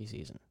his rookie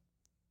season?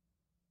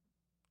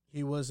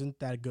 He wasn't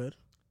that good.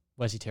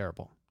 Was he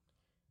terrible?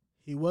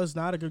 He was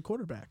not a good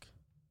quarterback.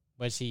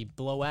 Was he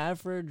below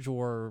average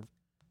or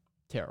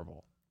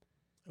terrible?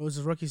 It was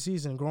his rookie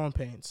season, growing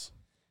pains.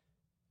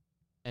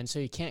 And so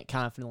you can't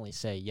confidently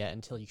say yet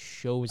until he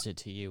shows it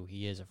to you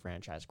he is a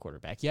franchise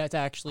quarterback. You have to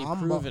actually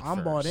prove it first.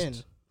 I'm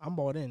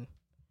bought in.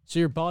 So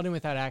you're bought in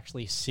without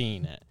actually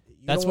seeing it.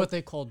 That's what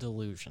they call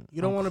delusion.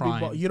 You don't want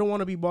to be. You don't want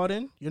to be bought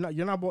in.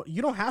 You're not bought.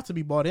 You don't have to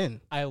be bought in.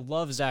 I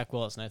love Zach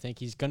Wilson. I think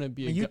he's gonna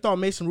be. And you thought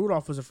Mason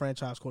Rudolph was a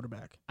franchise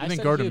quarterback. I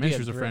think Gardner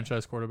Minshew's a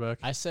franchise quarterback.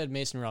 I said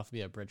Mason Rudolph would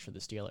be a bridge for the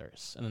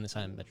Steelers, and then they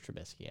signed Mitch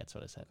Trubisky. That's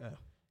what I said. Yeah.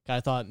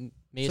 I thought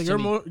Mason.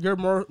 So you're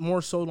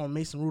more sold on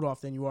Mason Rudolph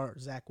than you are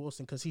Zach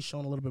Wilson because he's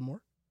shown a little bit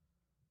more.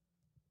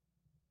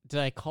 Did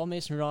I call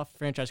Mason Rudolph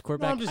franchise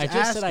quarterback? No, I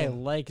just said I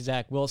like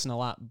Zach Wilson a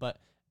lot, but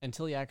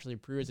until he actually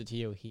proves it to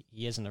you, he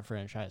isn't a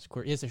franchise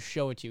quarterback. He has to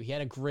show it to you. He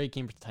had a great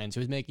game for the Titans. He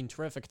was making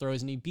terrific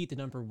throws, and he beat the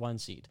number 1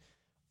 seed.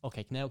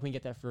 Okay, now can we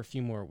get that for a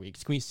few more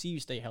weeks? Can we see you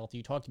stay healthy?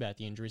 You talked about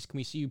the injuries. Can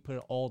we see you put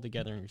it all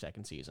together in your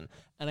second season?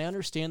 And I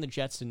understand the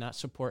Jets did not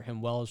support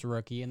him well as a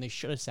rookie, and they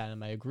should have sat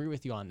him. I agree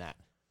with you on that.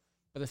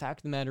 But the fact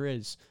of the matter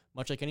is,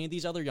 much like any of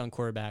these other young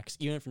quarterbacks,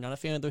 even if you're not a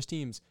fan of those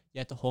teams, you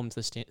have to hold them to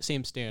the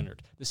same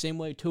standard. The same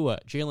way Tua,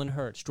 Jalen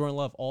Hurts, Jordan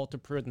Love, all to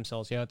prove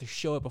themselves. You have to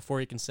show it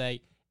before you can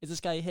say, is this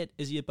guy a hit?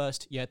 Is he a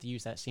bust? You have to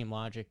use that same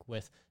logic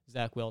with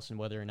Zach Wilson,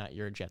 whether or not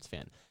you're a Jets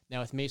fan.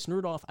 Now, with Mason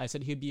Rudolph, I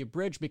said he'd be a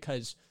bridge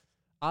because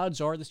odds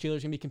are the Steelers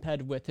are going to be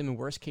competitive with him. In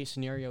worst case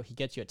scenario, he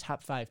gets you a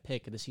top 5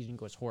 pick if the season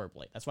goes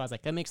horribly. That's why I was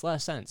like, that makes a lot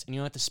of sense. And you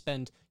don't have to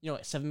spend,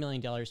 $7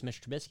 million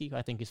Mitch Trubisky, who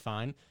I think is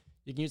fine.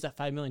 You can use that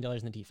 $5 million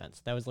in the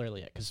defense. That was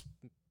literally it. Because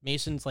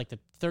Mason's like the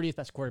 30th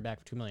best quarterback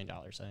for $2 million.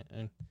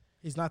 And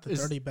he's not the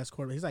 30th best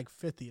quarterback. He's like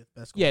 50th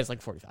best quarterback. Yeah, it's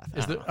like 45. I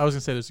was going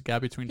to say there's a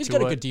gap between He's Tua.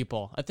 got a good deep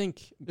ball. I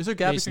think. Is there a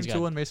gap between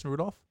Tua and Mason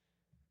Rudolph?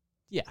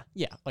 Yeah.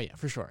 Oh, yeah,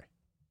 for sure.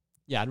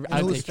 Yeah,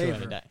 I'd take Tua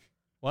any day.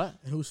 What?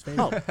 And who's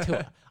favorite? Oh,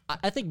 Tua.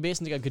 I think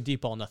Mason's got good deep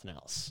ball, nothing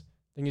else.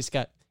 I think he's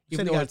got. You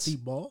said he got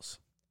deep balls?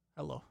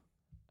 Hello.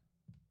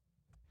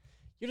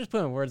 You're just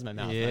putting words in my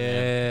mouth.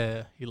 Yeah,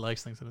 right, he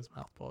likes things in his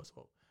mouth. Pause.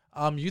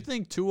 You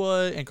think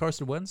Tua and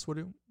Carson Wentz? What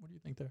do you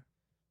think there?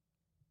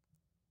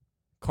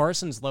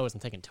 Carson's low isn't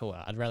taking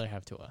Tua. I'd rather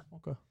have Tua.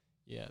 Okay.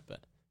 Yeah,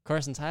 but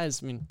Carson's highs,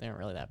 they aren't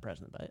really that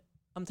present, but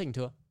I'm taking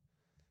Tua.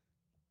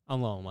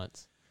 I'm low on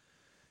Wentz.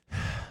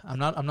 I'm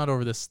not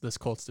over this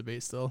Colts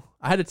debate still.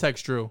 I had to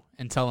text Drew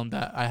and tell him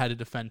that I had to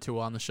defend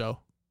Tua on the show.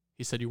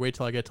 He said, "You wait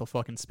till I get till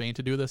fucking Spain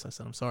to do this." I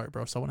said, "I'm sorry,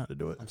 bro. Someone had to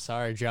do it." I'm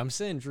sorry, Drew. I'm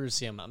saying Drew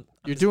see him.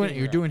 You're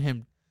doing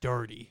him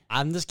dirty.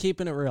 I'm just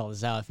keeping it real. This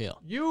is how I feel.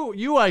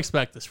 You I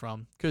expect this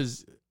from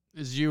because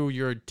is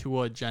your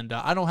Tua agenda.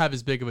 I don't have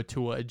as big of a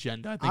Tua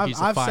agenda. I think he's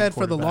a fine I've said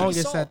for the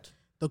longest that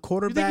the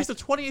quarterback. You think he's the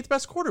 28th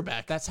best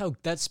quarterback?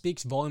 That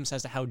speaks volumes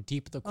as to how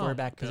deep the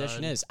quarterback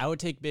position is. I would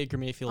take Baker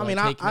Mayfield. I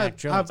take Mac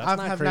Jones. That's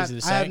not crazy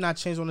to say. I have not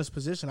changed on this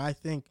position. I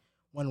think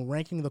when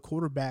ranking the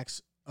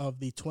quarterbacks of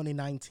the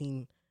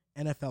 2019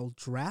 NFL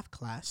draft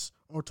class,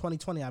 or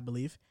 2020, I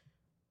believe,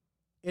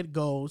 it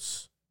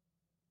goes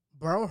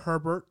Burrow,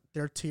 Herbert,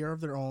 their tier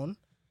of their own.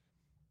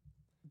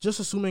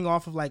 Just assuming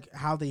off of like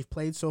how they've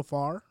played so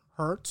far,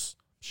 Hurts.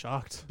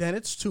 Shocked. Then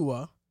it's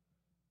Tua.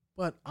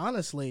 But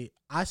honestly,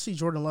 I see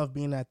Jordan Love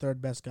being that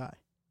third best guy.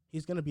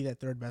 He's going to be that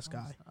third best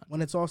guy.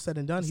 When it's all said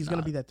and done, he's going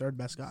to be that third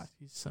best guy.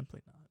 He's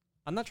simply not.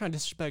 I'm not trying to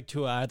disrespect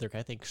Tua either.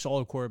 I think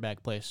solid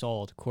quarterback play,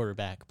 solid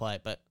quarterback play.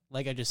 But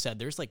like I just said,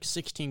 there's like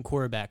 16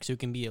 quarterbacks who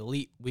can be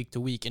elite week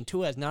to week, and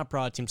Tua has not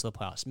brought teams to the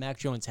playoffs. Mac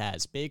Jones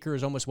has. Baker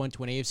has almost went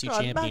to an AFC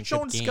championship Mac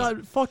Jones game.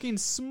 got fucking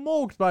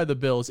smoked by the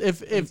Bills.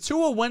 If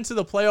Tua went to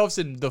the playoffs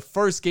in the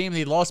first game,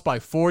 they lost by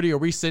 40. Are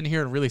we sitting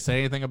here and really say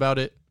anything about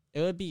it?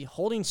 It would be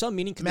holding some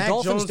meaning because the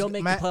Dolphins don't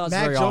make the playoffs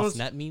very often.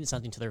 That means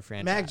something to their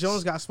franchise. Mac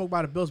Jones got smoked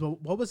by the Bills,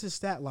 but what was his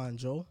stat line,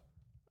 Joel?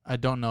 I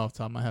don't know off the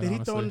top of my head. Did he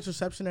throw an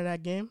interception in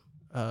that game?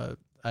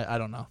 I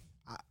don't know.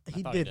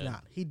 He did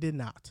not. He did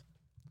not.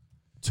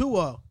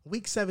 Tua,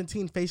 week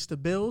 17, faced the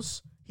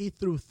Bills. He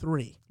threw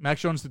 3. Mac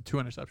Jones threw 2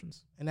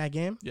 interceptions. In that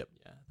game? Yep.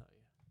 Yeah.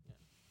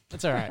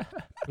 That's all right.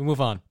 We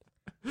move on.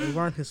 They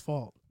weren't his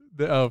fault.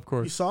 Of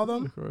course. You saw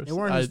them? Of course. They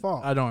weren't his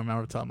fault. I don't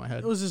remember off the top of my head.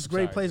 It was just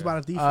great plays by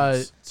the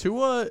defense.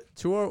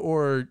 Tua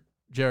or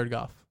Jared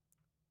Goff?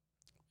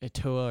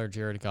 Tua or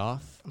Jared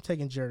Goff? I'm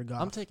taking Jared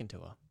Goff. I'm taking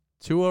Tua.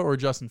 Tua or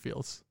Justin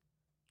Fields?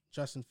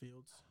 Justin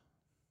Fields.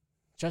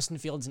 Justin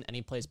Fields in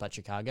any place but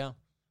Chicago?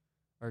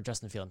 Or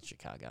Justin Fields in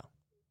Chicago?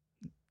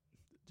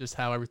 Just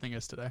how everything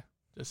is today.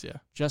 Yeah.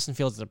 Justin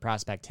Fields is a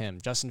prospect him.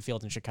 Justin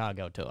Fields in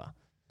Chicago, Tua.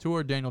 Tua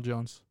or Daniel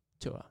Jones?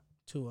 Tua,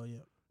 yeah.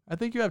 I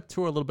think you have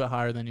Tua a little bit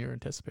higher than you're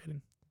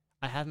anticipating.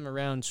 I have him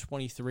around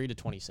 23 to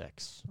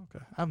 26.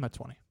 Okay. I have him at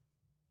 20.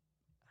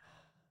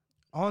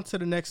 On to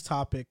the next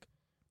topic.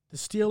 The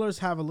Steelers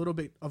have a little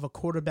bit of a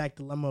quarterback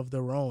dilemma of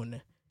their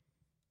own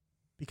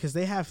because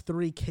they have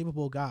 3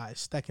 capable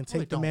guys that can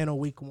take the mantle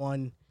week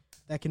 1,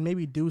 that can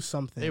maybe do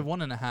something. They have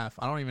 1.5.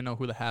 I don't even know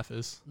who the half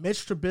is.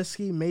 Mitch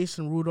Trubisky,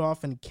 Mason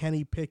Rudolph, and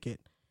Kenny Pickett.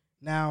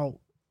 Now,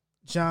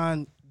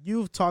 John,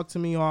 you've talked to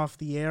me off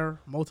the air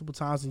multiple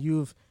times, and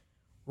you've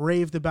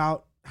raved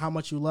about how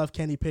much you love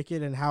Kenny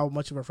Pickett and how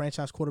much of a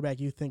franchise quarterback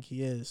you think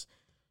he is.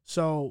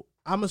 So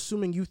I'm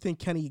assuming you think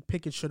Kenny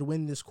Pickett should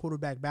win this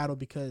quarterback battle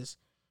because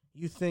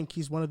you think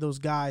he's one of those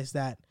guys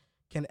that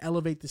can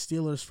elevate the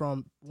Steelers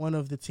from one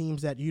of the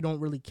teams that you don't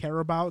really care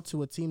about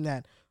to a team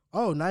that,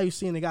 oh, now you're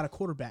seeing they got a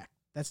quarterback.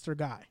 That's their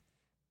guy.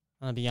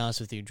 I'll be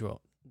honest with you,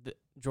 Joel.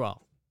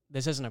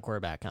 This isn't a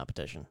quarterback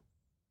competition.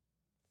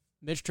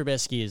 Mitch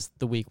Trubisky is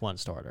the week 1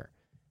 starter.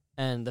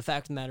 And the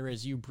fact of the matter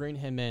is, you bring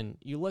him in,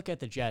 you look at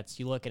the Jets,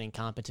 you look at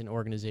incompetent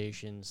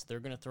organizations,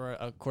 they're going to throw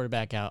a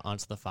quarterback out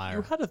onto the fire.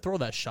 You had to throw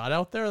that shot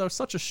out there. That was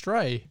such a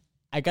stray.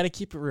 I got to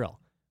keep it real.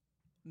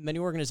 Many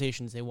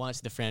organizations, they want to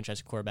see the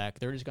franchise quarterback.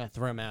 They're just going to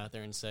throw him out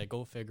there and say,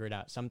 go figure it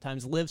out.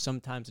 Sometimes live,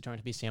 sometimes they're trying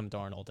to be Sam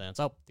Darnold. And it's,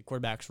 the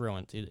quarterback's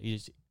ruined.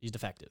 He's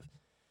defective.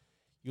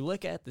 You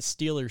look at the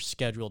Steelers'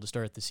 schedule to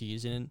start the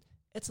season,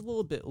 it's a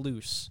little bit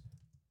loose.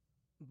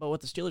 But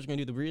what the Steelers are going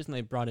to do, the reason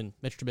they brought in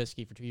Mitch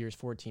Trubisky for 2 years,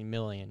 $14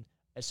 million,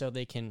 is so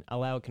they can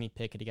allow Kenny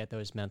Pickett to get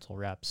those mental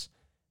reps.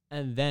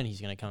 And then he's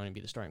going to come in and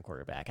be the starting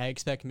quarterback. I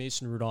expect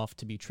Mason Rudolph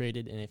to be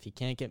traded, and if he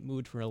can't get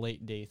moved for a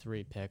late day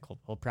 3 pick,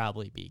 he'll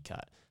probably be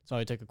cut. So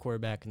I took a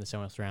quarterback in the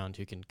 7th round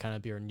who can kind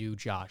of be our new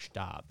Josh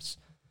Dobbs.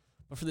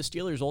 But for the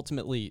Steelers,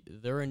 ultimately,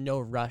 they're in no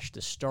rush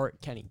to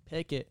start Kenny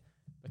Pickett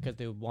because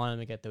they want him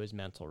to get those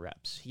mental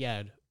reps. He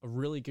had a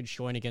really good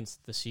showing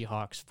against the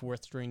Seahawks'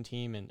 4th-string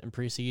team in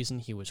preseason.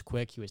 He was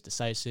quick. He was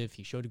decisive.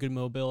 He showed good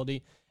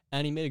mobility.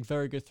 And he made a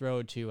very good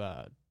throw to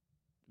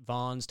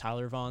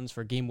Tyler Vaughns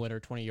for a game-winner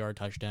 20-yard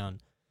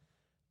touchdown.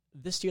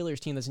 This Steelers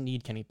team doesn't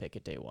need Kenny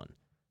Pickett day one.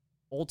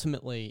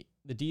 Ultimately,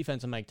 the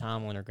defense and Mike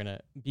Tomlin are going to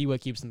be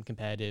what keeps them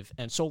competitive.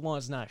 And so long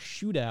as it's not a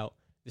shootout,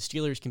 the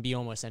Steelers can be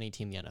almost any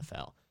team in the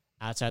NFL,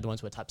 outside the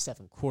ones with a top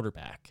 7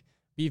 quarterback.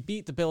 We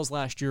beat the Bills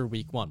last year,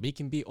 week 1. We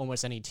can beat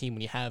almost any team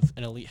when you have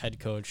an elite head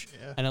coach,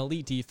 an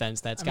elite defense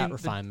that's got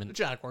refinement. The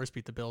Jaguars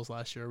beat the Bills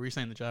last year. Were you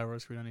saying the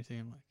Jaguars beat any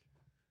team?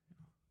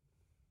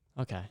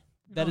 Okay.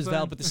 That is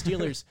valid, but the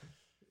Steelers,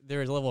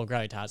 there is a level of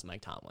gravitas in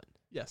Mike Tomlin.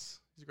 Yes,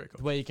 he's a great coach.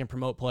 The way he can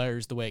promote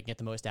players, the way he can get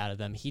the most out of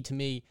them. He, to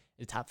me,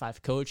 is a top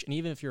 5 coach, and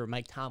even if you're a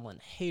Mike Tomlin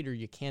hater,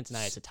 you can't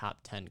deny it's a top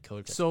 10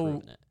 coach that's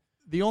proven it.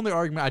 The only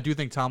argument, I do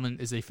think Tomlin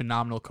is a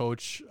phenomenal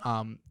coach.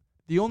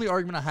 The only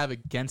argument I have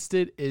against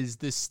it is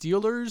the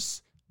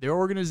Steelers, their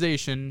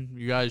organization,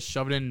 you guys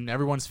shove it in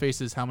everyone's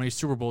faces how many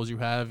Super Bowls you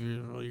have.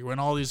 You win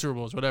all these Super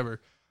Bowls, whatever.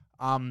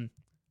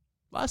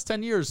 Last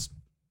 10 years,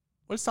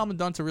 what has Tomlin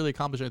done to really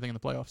accomplish anything in the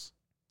playoffs?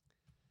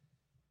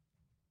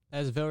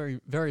 That is a very,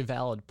 very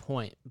valid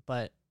point,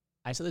 but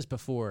I said this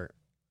before,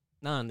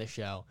 not on this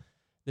show.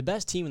 The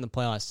best team in the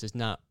playoffs does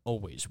not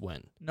always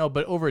win. No,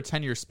 but over a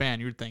 10-year span,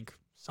 you would think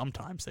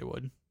sometimes they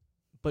would.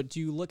 But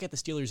do you look at the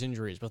Steelers'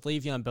 injuries with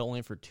Le'Veon Bell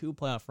only for 2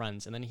 playoff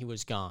runs and then he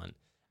was gone,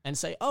 and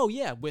say, oh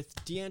yeah, with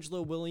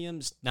D'Angelo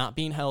Williams not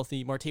being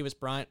healthy, Martavis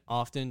Bryant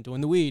often doing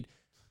the weed,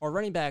 or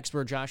running backs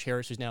where Josh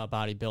Harris, who's now a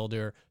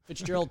bodybuilder,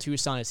 Fitzgerald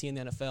Toussaint, is he in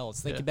the NFL?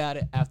 Let's think about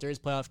it after his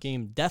playoff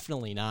game.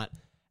 Definitely not.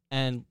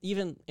 And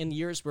even in the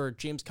years where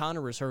James Conner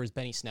was hurt, was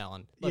Benny Snell.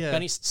 And look,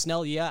 Benny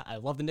Snell, I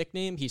love the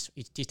nickname. He's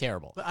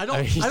terrible. But I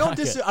don't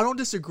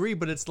disagree.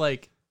 But it's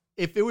like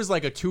if it was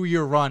like a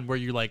 2-year run where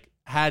you like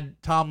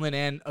had Tomlin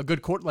and a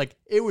good court, like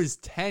it was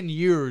 10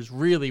 years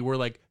really where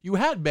like you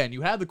had Ben,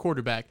 you had the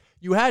quarterback,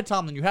 you had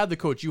Tomlin, you had the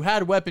coach, you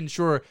had weapons.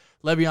 Sure,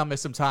 Le'Veon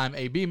missed some time,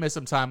 AB missed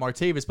some time,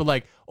 Martavis, but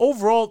like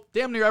overall,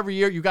 damn near every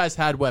year you guys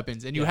had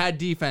weapons and you had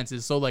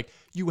defenses. So like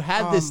you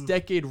had this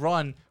decade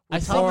run. I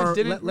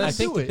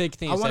think the big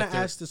thing. I want to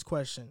ask this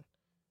question: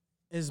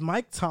 is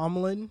Mike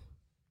Tomlin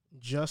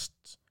just,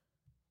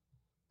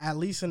 at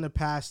least in the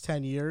past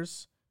 10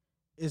 years,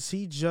 is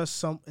he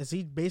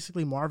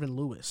basically Marvin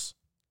Lewis?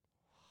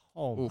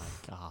 Oh my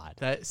God,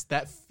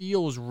 that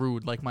feels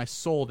rude. Like my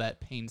soul,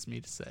 that pains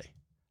me to say.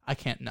 I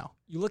can't know.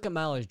 You look at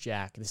Miles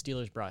Jack. The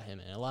Steelers brought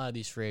him in. A lot of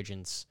these free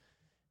agents,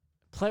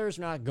 players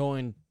are not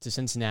going to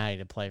Cincinnati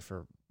to play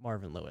for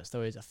Marvin Lewis,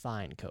 though he's a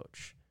fine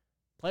coach.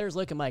 Players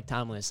look at Mike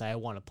Tomlin and say, I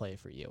want to play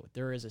for you.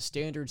 There is a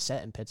standard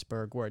set in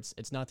Pittsburgh where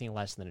it's nothing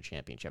less than a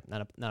championship,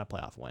 not a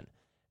playoff win.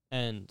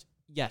 And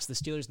yes, the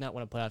Steelers not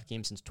won a playoff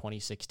game since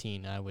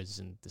 2016. I was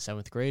in the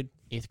 7th grade,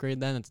 8th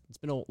grade then. It's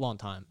been a long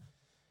time.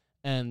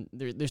 And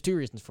there's 2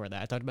 reasons for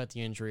that. I talked about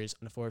the injuries,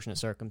 unfortunate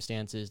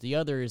circumstances. The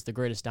other is the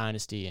greatest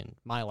dynasty in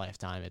my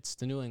lifetime. It's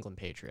the New England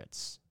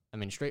Patriots. I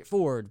mean,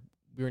 straightforward,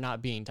 we were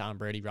not being Tom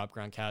Brady, Rob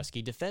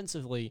Gronkowski.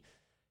 Defensively,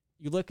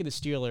 you look at the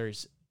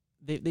Steelers,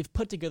 they've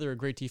put together a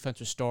great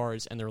defensive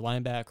stars, and their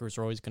linebackers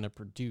are always going to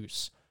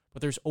produce.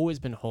 But there's always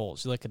been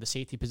holes. You look at the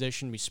safety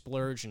position, we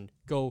splurge and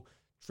go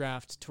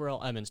draft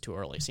Terrell Owens too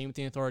early. Same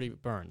thing with Artie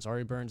Burns.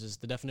 Artie Burns is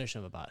the definition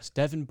of a bust.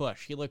 Devin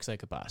Bush, he looks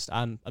like a bust.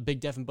 I'm a big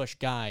Devin Bush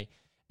guy.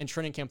 In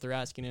training camp, they're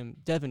asking him,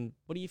 Devin,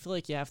 what do you feel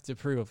like you have to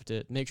prove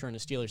to make sure in the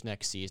Steelers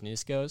next season? He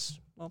just goes,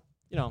 well,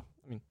 I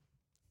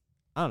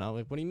don't know.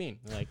 Like, what do you mean?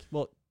 Like,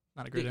 well,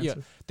 not a great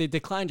answer. They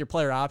declined your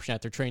player option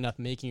after trading up,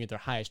 making you their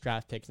highest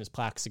draft pick since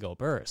Plaxico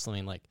Burress. I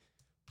mean, like,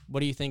 what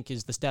do you think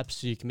is the steps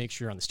so you can make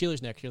sure you're on the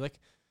Steelers next year? Like,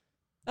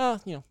 I'll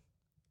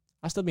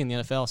still be in the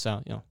NFL,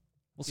 so,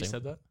 we'll see. You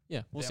said that?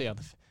 Yeah, we'll see.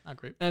 Not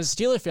great. And as a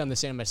Steelers fan, I'm the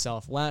same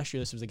myself. Last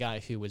year, this was a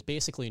guy who was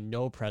basically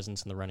no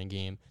presence in the running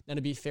game. Now,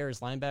 to be fair, his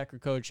linebacker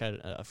coach had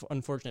an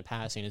unfortunate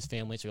passing in his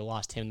family, so he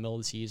lost him in the middle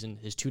of the season.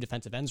 His 2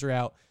 defensive ends are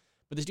out.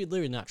 But this dude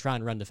literally did not try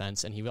and run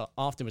defense, and he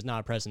often was not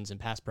a presence in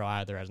pass pro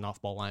either as an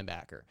off-ball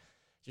linebacker.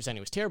 Just saying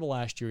he was terrible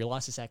last year. He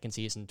lost his second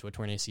season to a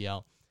torn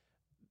ACL.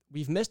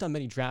 We've missed on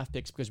many draft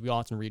picks because we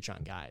often reach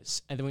on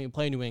guys. And then when we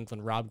play New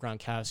England, Rob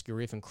Gronkowski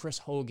or even Chris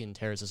Hogan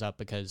tears us up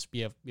because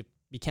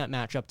we can't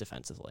match up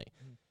defensively.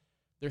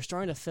 They're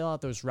starting to fill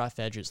out those rough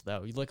edges,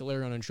 though. You look at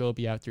Larry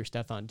Ogunjobi after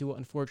Stephon Duo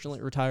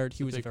unfortunately retired.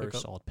 He was a very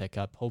solid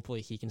pickup.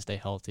 Hopefully he can stay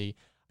healthy.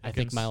 Pickens. I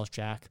think Miles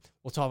Jack.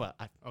 We'll talk about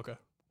okay.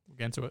 We'll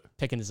get into it.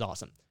 Pickens is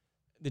awesome.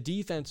 The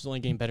defense is only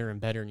getting better and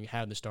better, and you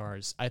have the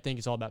stars. I think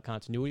it's all about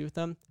continuity with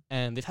them,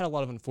 and they've had a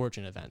lot of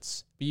unfortunate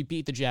events. But you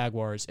beat the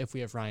Jaguars if we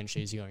have Ryan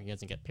Shazier and he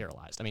doesn't get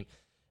paralyzed. I mean,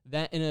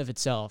 that in and of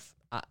itself,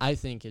 I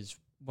think is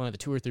one of the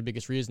 2 or 3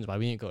 biggest reasons why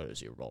we didn't go to the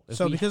Super Bowl.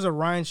 So because of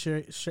Ryan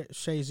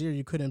Shazier,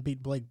 you couldn't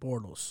beat Blake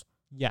Bortles.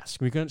 Yes,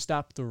 we couldn't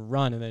stop the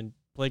run, and then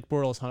Blake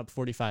Bortles hung up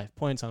 45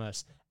 points on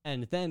us.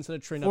 And then instead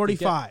of trading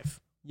 45.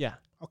 Yeah.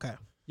 Okay.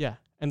 Yeah.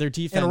 And their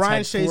defense and Ryan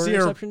had 4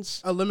 Shazier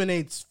interceptions.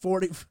 Eliminates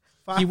 45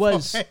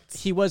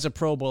 He was a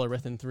Pro Bowler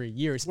within 3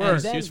 years. He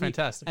was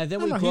fantastic. And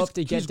then we go up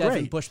to get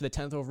Devin Bush with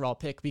the 10th overall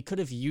pick. We could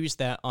have used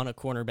that on a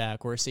cornerback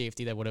or a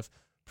safety that would have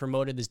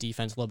promoted this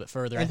defense a little bit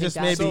further. And I think just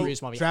that's maybe the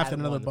reason why we drafted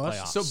haven't another won the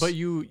bust. playoffs. So, but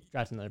you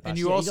drafted another bust. and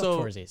you Yeah, also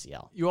tore his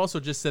ACL. You also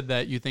just said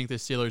that you think the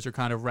Steelers are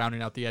kind of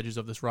rounding out the edges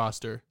of this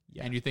roster,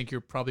 Yeah. and you think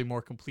you're probably a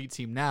more complete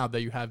team now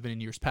that you have been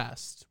in years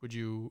past. Would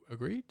you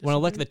agree? When I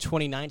look Disagree? at the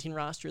 2019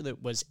 roster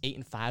that was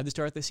 8-5 to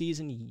start the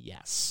season,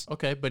 yes.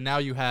 Okay, but now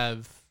you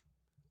have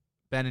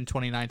Ben in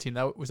 2019.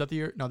 Was that the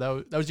year? No,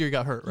 that was the year he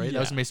got hurt, right? That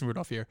was Yeah. Mason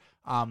Rudolph year.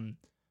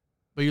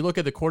 But you look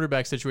at the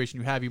quarterback situation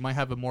you might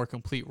have a more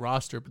complete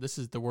roster, but this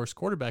is the worst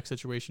quarterback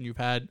situation you've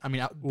had. I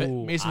mean,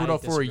 Mason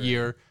Rudolph for a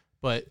year,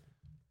 but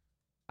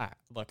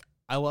Look,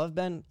 I love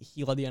Ben.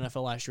 He led the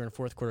NFL last year in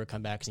fourth quarter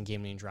comebacks and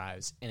game-winning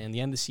drives. And in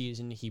the end of the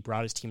season, he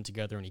brought his team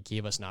together and he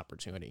gave us an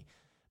opportunity.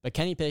 But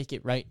Kenny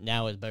Pickett right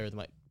now is better than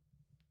what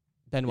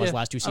Ben was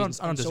last 2 seasons.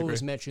 I don't and so disagree.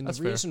 was Mitch. And That's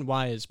the fair. reason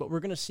why is what we're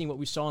going to see, what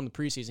we saw in the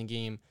preseason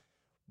game.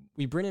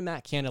 We bring in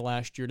Matt Canada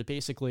last year to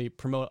basically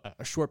promote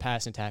a short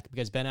passing attack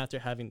because Ben, after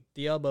having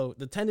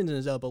the tendon in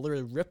his elbow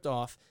literally ripped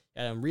off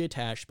and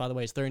reattached, by the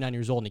way, he's 39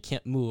 years old and he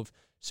can't move.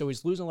 So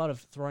he's losing a lot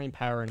of throwing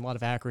power and a lot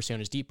of accuracy on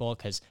his deep ball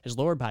because his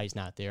lower body's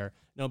not there.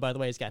 No, by the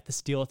way, he's got the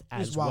steel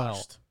as well.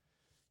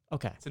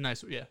 Okay. it's a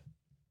nice, yeah.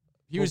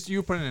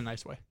 You put it in a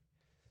nice way.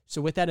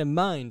 So with that in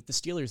mind, the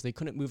Steelers, they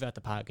couldn't move out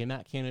the pocket.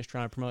 Matt Canada's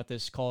trying to promote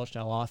this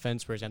college-style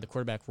offense where he's got the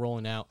quarterback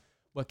rolling out.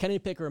 What Kenny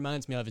Pickett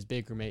reminds me of is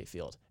Baker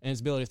Mayfield and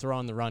his ability to throw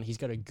on the run. He's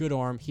got a good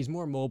arm. He's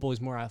more mobile. He's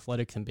more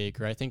athletic than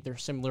Baker. I think they're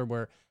similar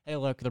where, hey,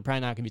 look, they're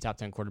probably not going to be top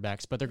 10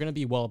 quarterbacks, but they're going to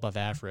be well above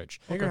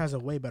average. Baker has a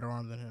way better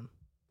arm than him.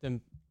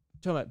 Then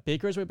talking about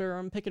Baker has way better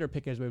arm than Pickett, or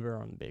Pickett has way better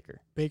arm than Baker?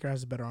 Baker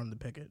has a better arm than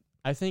Pickett.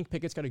 I think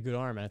Pickett's got a good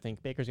arm, and I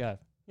think Baker's got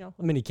a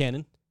mini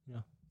cannon.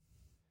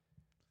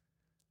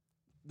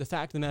 The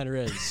fact of the matter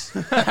is,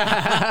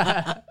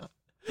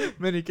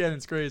 Mini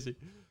cannon's crazy.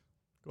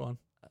 Go on.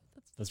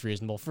 that's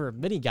reasonable for a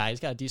mini guy. He's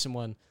got a decent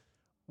one.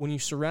 When you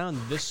surround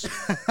this,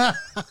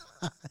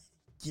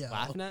 Yeah.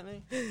 laughing at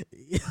me.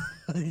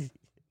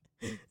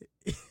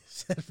 He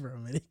said for a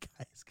minute,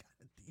 guys got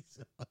a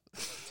decent one.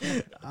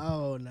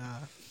 Oh nah.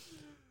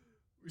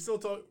 We're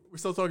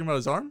still talking about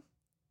his arm.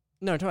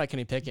 No, we're talking about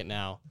Kenny Pickett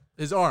now.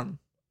 His arm.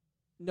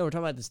 No, we're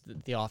talking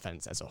about the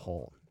offense as a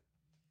whole.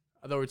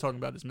 I thought we were talking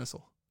about his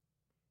missile.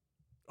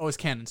 Oh, his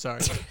cannon.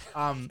 Sorry.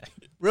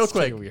 Real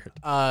quick. Weird.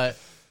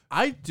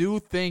 I do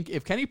think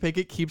if Kenny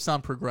Pickett keeps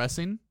on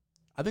progressing,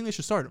 I think they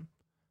should start him.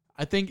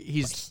 I think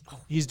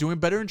he's doing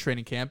better in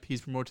training camp.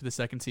 He's promoted to the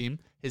second team.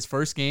 His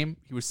first game,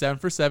 he was 7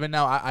 for 7.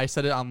 Now, I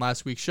said it on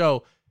last week's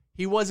show.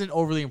 He wasn't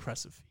overly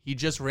impressive. He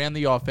just ran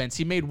the offense.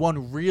 He made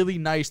one really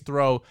nice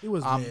throw. He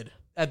was mid.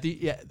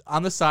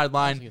 On the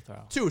sideline. That's a good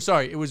throw. Two,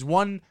 sorry. It was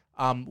one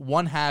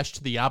hash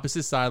to the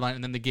opposite sideline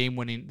and then the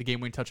game-winning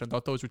touchdown. I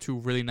thought those were 2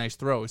 really nice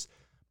throws.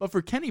 But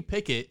for Kenny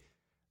Pickett,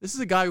 this is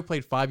a guy who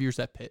played 5 years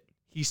at Pitt.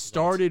 He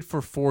started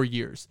for 4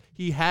 years.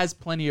 He has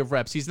plenty of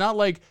reps. He's not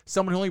like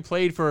someone who only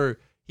played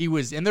he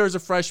was in there as a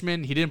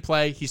freshman. He didn't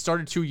play. He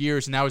started 2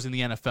 years and now he's in the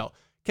NFL.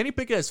 Kenny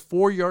Pickett has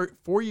 4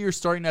 years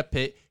starting at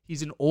Pitt.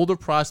 He's an older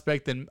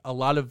prospect than a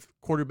lot of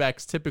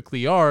quarterbacks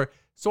typically are.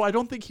 So I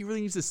don't think he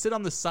really needs to sit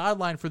on the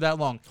sideline for that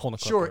long.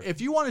 Sure, if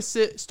you want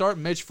to start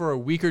Mitch for a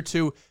week or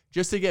two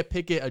just to get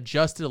Pickett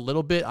adjusted a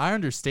little bit, I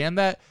understand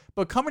that.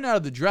 But coming out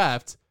of the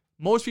draft,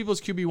 most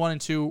people's QB 1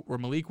 and 2 were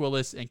Malik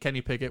Willis and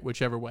Kenny Pickett,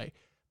 whichever way.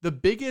 The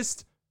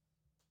biggest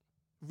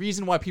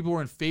reason why people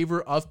were in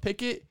favor of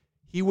Pickett,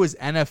 he was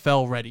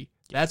NFL ready.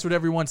 That's what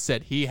everyone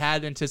said. He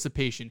had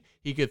anticipation.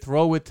 He could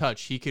throw with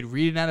touch. He could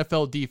read an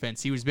NFL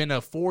defense. He was been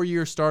a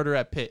 4-year starter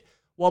at Pitt.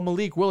 While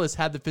Malik Willis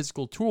had the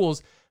physical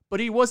tools, but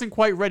he wasn't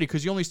quite ready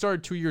because he only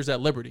started 2 years at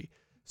Liberty.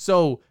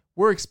 So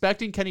we're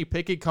expecting Kenny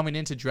Pickett coming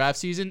into draft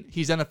season.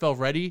 He's NFL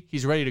ready.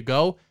 He's ready to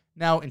go.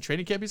 Now, in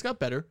training camp, he's got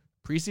better.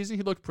 Preseason,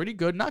 he looked pretty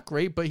good. Not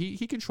great, but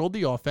he controlled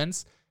the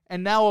offense.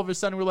 And now all of a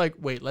sudden we're like,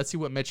 wait, let's see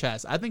what Mitch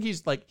has. I think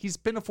he's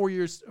been a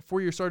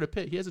 4-year starter at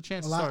Pitt. He has a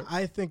chance to start.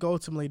 I think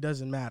ultimately it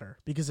doesn't matter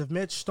because if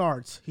Mitch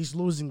starts, he's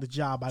losing the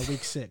job by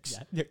week 6.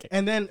 Yeah, okay.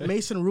 And then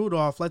Mason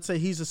Rudolph, let's say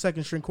he's a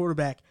second string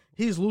quarterback,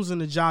 he's losing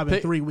the job in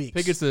 3 weeks.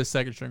 Pickett's the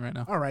second string right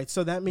now. All right,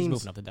 so that He's means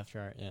moving up the depth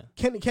chart. Yeah.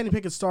 Kenny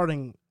Pickett's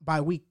starting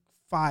by week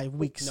 5,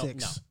 week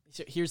 6. No.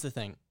 So here's the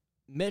thing.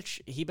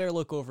 Mitch, he better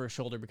look over his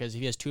shoulder because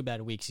if he has 2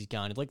 bad weeks, he's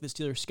gone. Like the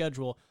Steelers'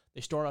 schedule,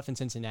 they start off in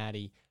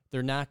Cincinnati.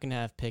 They're not going to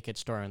have Pickett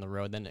start on the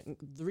road. Then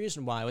the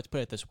reason why, let's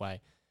put it this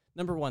way.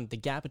 Number one, the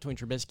gap between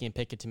Trubisky and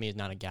Pickett to me is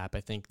not a gap. I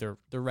think they're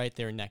right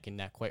there neck and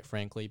neck, quite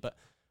frankly. But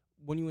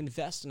when you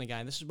invest in a guy,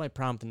 and this is my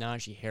problem with the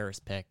Najee Harris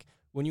pick,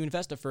 when you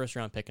invest a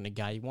first-round pick in a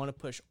guy, you want to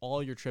push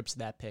all your chips to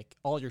that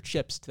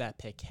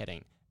pick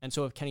hitting. And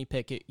so with Kenny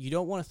Pickett, you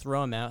don't want to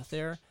throw him out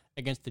there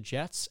against the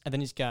Jets, and then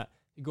he's got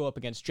You go up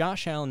against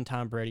Josh Allen and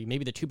Tom Brady,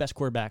 maybe the two best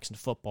quarterbacks in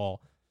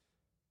football,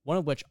 one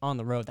of which on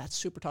the road. That's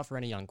super tough for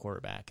any young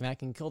quarterback, and that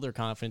can kill their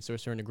confidence to a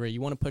certain degree.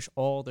 You want to push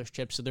all those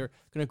chips, so they're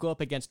going to go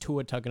up against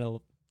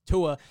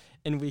Tua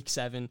in Week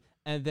 7,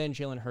 and then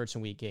Jalen Hurts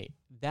in Week 8.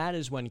 That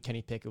is when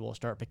Kenny Pickett will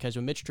start, because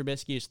when Mitch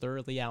Trubisky is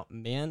thoroughly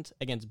outmanned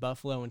against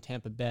Buffalo and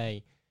Tampa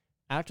Bay,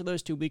 after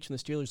those 2 weeks when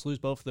the Steelers lose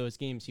both of those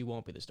games, he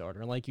won't be the starter.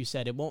 And like you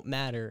said, it won't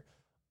matter,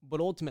 but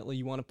ultimately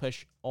you want to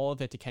push all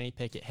of it to Kenny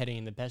Pickett hitting,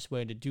 and the best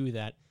way to do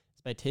that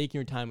is by taking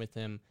your time with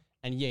him.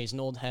 And yeah, he's an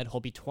old head. He'll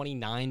be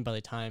 29 by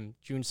the time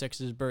June 6th is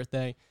his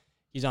birthday.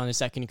 He's on his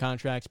second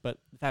contract, but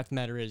the fact of the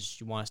matter is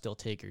you want to still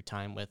take your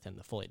time with him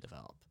to fully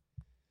develop.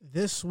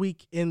 This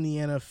week in the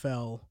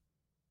NFL,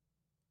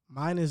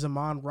 mine is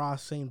Amon-Ra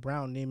St.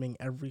 Brown naming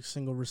every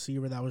single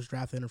receiver that was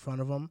drafted in front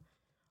of him.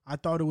 I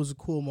thought it was a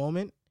cool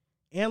moment.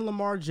 And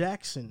Lamar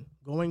Jackson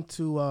going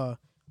to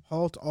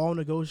halt all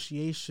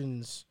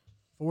negotiations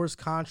for his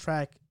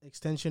contract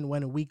extension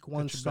when Week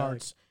 1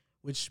 starts,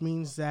 which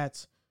means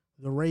that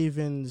the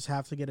Ravens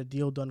have to get a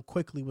deal done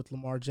quickly with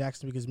Lamar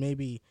Jackson, because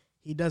maybe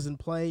he doesn't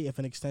play if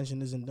an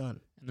extension isn't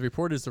done. And the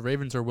report is the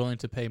Ravens are willing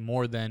to pay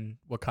more than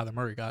what Kyler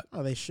Murray got.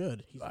 Oh, they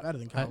should. He's better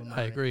than Kyler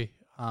Murray. I agree.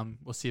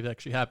 We'll see if it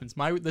actually happens.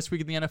 This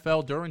week in the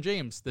NFL, Derwin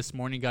James this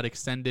morning got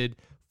extended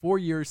 4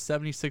 years,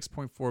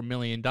 $76.4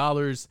 million,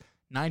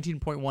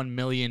 $19.1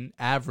 million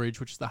average,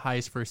 which is the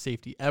highest for a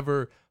safety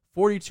ever,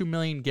 $42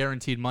 million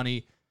guaranteed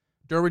money.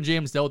 Derwin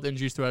James dealt with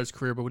injuries throughout his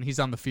career, but when he's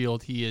on the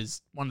field, he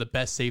is one of the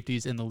best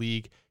safeties in the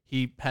league.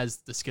 He has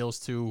the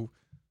skills to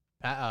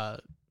pass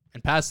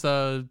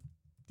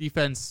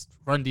defense,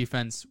 run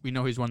defense. We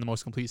know he's one of the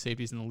most complete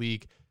safeties in the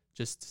league.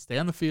 Just stay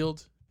on the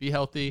field, be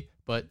healthy,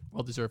 but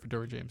well-deserved for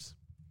Derwin James.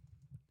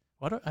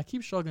 I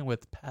keep struggling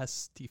with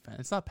pass defense.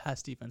 It's not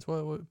pass defense.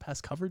 What pass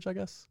coverage, I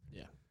guess?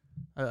 Yeah.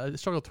 I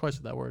struggled twice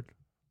with that word.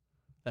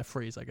 That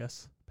phrase, I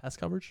guess. Pass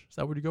coverage? Is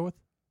that what you go with?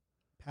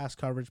 Pass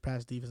coverage,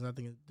 pass defense, I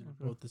think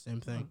they're both the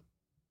same thing.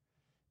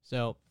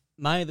 So,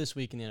 my this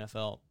week in the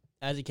NFL,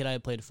 as a kid, I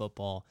played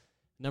football.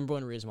 Number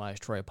one reason why is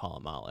Troy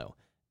Polamalu.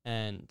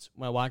 And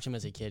when I watched him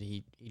as a kid,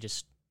 he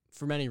just,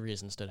 for many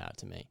reasons, stood out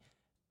to me.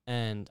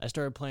 And I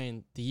started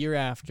playing the year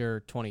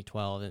after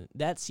 2012, and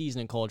that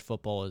season in college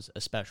football was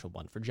a special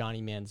one for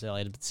Johnny Manziel.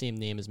 He had the same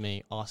name as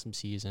me, awesome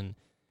season.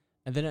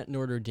 And then at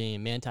Notre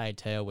Dame, Manti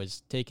Te'o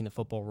was taking the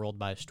football world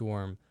by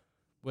storm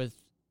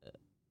with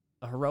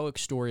a heroic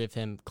story of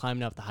him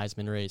climbing up the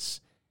Heisman race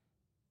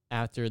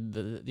after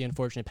the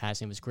unfortunate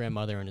passing of his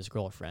grandmother and his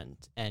girlfriend.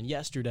 And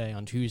yesterday,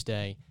 on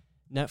Tuesday,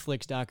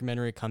 Netflix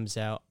documentary comes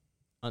out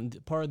on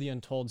part of the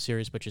Untold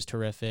series, which is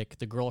terrific.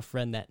 The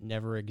Girlfriend That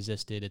Never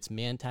Existed. It's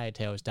Manti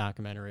Te'o's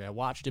documentary. I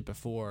watched it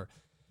before,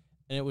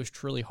 and it was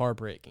truly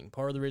heartbreaking.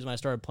 Part of the reason I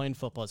started playing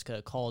football is because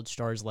of college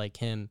stars like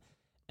him.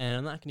 And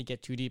I'm not going to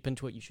get too deep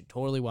into it. You should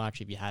totally watch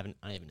it if you haven't.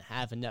 I even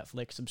have a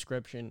Netflix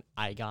subscription.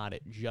 I got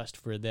it just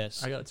for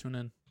this. I got to tune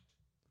in.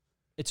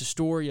 It's a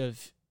story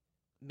of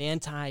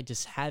Manti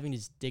just having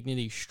his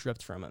dignity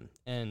stripped from him,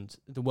 and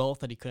the wealth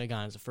that he could have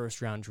gotten as a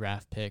first-round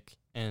draft pick,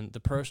 and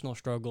the personal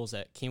struggles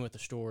that came with the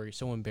story,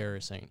 so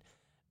embarrassing.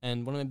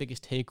 And one of my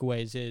biggest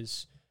takeaways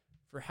is,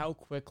 for how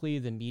quickly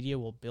the media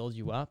will build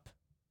you up,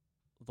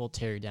 they'll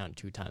tear you down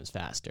 2 times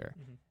faster.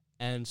 Mm-hmm.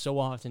 And so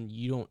often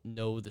you don't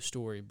know the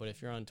story, but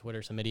if you're on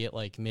Twitter, some idiot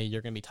like me,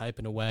 you're going to be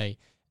typing away,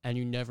 and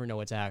you never know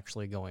what's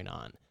actually going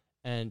on.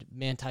 And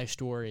Manti's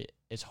story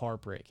is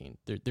heartbreaking.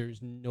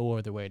 There's no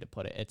other way to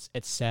put it.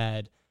 It's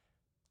sad,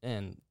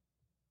 and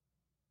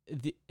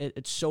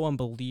it's so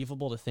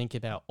unbelievable to think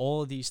about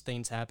all of these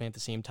things happening at the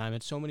same time.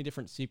 It's so many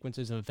different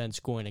sequences of events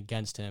going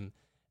against him,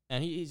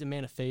 and he's a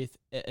man of faith.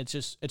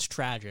 It's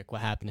tragic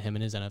what happened to him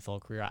in his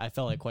NFL career. I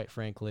felt like, quite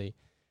frankly,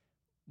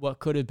 what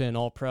could have been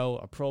All-Pro,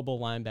 a Pro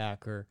Bowl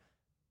linebacker,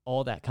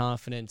 all that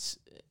confidence,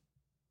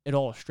 it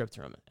all stripped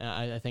from him. And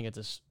I think it's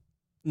just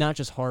not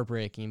just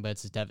heartbreaking, but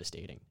it's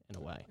devastating in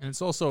a way. And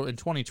it's also, in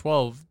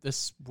 2012,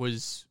 this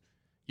was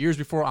years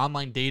before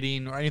online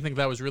dating or anything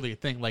that was really a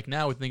thing. Like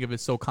now we think of it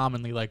so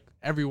commonly, like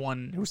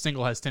everyone who's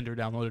single has Tinder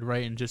downloaded,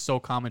 right? And just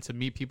so common to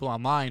meet people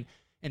online.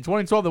 In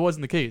 2012, that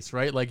wasn't the case,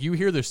 right? Like you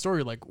hear their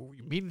story, like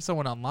you're meeting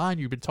someone online,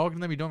 you've been talking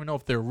to them, you don't even know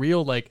if they're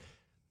real. Like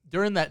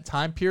during that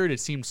time period, it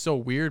seemed so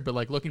weird, but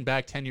like looking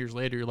back 10 years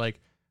later, you're like,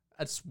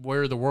 that's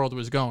where the world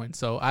was going.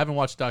 So I haven't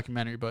watched the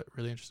documentary, but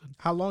really interested.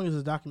 How long is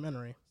the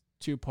documentary?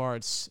 2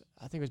 parts.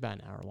 I think it was about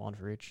an hour long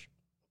for each.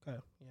 Okay.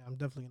 Yeah, I'm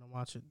definitely going to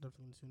watch it.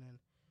 Definitely going to tune in.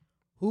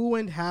 Who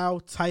and How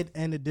tight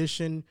end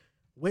edition.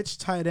 Which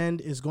tight end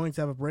is going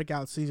to have a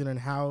breakout season and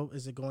how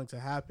is it going to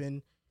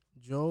happen?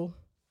 Joel?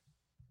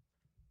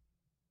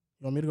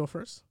 You want me to go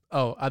first?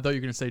 Oh, I thought you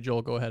were going to say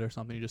Joel, go ahead or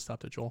something. You just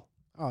stopped at Joel.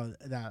 Oh,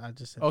 that I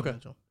just said okay.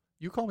 Joel.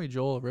 You call me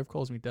Joel. Riv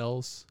calls me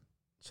Dells.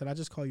 Should I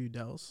just call you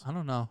Dells? I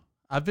don't know.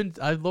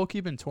 I've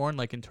low-key been torn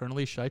like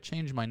internally. Should I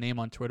change my name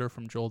on Twitter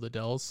from Joel to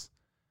Dells?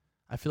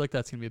 I feel like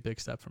that's going to be a big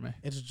step for me.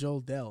 It's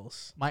Joel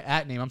Dells. My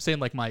 @name. I'm saying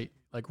like my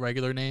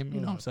regular name. You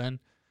know what I'm saying?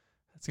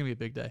 That's going to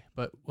be a big day,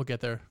 but we'll get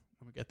there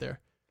when we get there.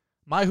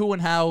 My who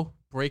and how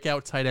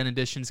breakout tight end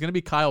addition is going to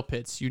be Kyle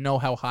Pitts. You know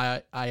how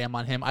high I am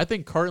on him. I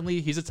think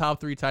currently he's a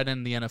top 3 tight end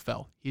in the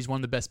NFL. He's one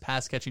of the best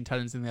pass-catching tight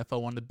ends in the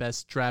NFL, one of the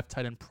best draft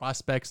tight end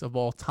prospects of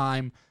all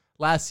time.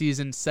 Last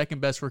season,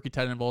 second best rookie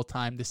tight end of all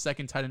time, the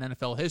second tight end in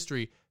NFL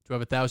history to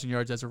have 1,000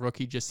 yards as a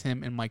rookie, just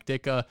him and Mike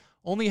Ditka.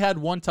 Only had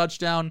 1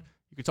 touchdown.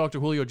 You could talk to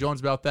Julio Jones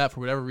about that.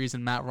 For whatever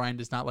reason, Matt Ryan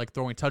does not like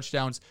throwing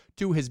touchdowns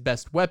to his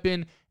best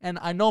weapon. And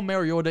I know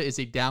Mariota is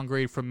a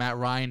downgrade from Matt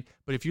Ryan,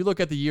 but if you look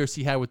at the years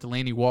he had with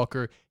Delanie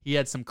Walker, he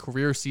had some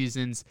career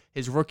seasons.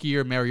 His rookie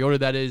year, Mariota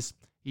that is,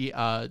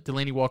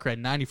 Delanie Walker had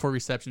 94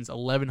 receptions,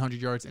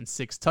 1,100 yards, and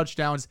 6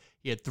 touchdowns.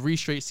 He had 3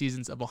 straight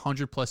seasons of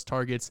 100-plus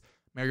targets.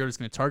 Mariota's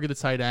going to target the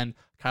tight end.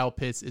 Kyle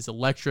Pitts is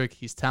electric.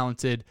 He's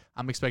talented.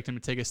 I'm expecting him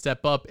to take a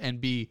step up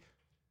and be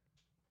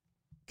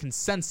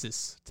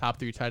consensus top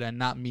 3 tight end,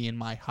 not me and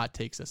my hot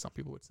takes, as some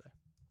people would say.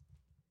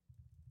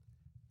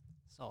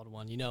 Solid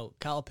one. You know,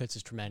 Kyle Pitts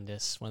is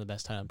tremendous, one of the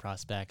best tight end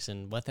prospects,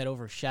 and what that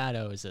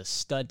overshadows is a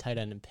stud tight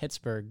end in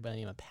Pittsburgh by the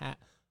name of Pat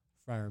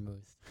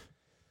Freiermuth.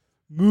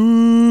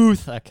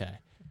 Okay.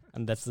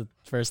 And that's the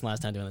first and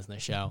last time doing this in the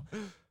show.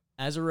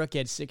 As a rookie, he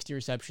had 60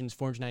 receptions,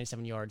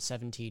 497 yards,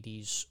 7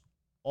 TDs,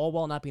 all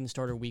while not being the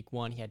starter week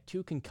 1. He had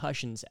 2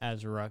 concussions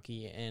as a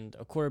rookie and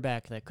a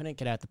quarterback that couldn't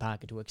get out the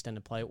pocket to extend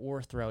a play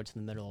or throw it to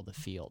the middle of the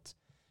field.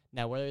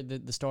 Now, whether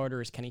the starter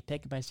is Kenny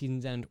Pickett by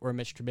season's end or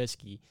Mitch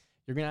Trubisky,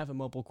 you're going to have a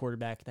mobile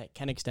quarterback that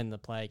can extend the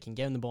play, can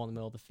get him the ball in the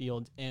middle of the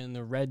field and in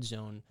the red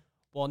zone.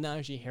 While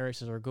Najee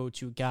Harris is our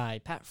go-to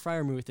guy, Pat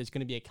Freiermuth is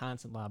going to be a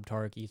constant lob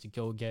target. He's a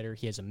go-getter.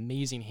 He has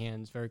amazing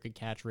hands, very good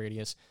catch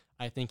radius.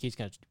 I think he's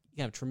going to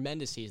have a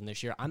tremendous season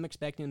this year. I'm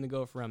expecting him to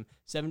go from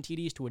 7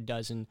 TDs to a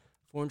dozen,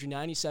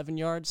 497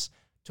 yards,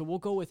 to we'll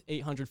go with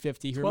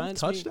 850. 12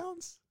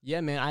 touchdowns?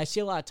 Yeah, man. I see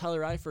a lot of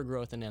Tyler Eifert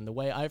growth in him. The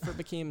way Eifert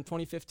became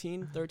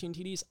 2015, 13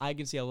 TDs, I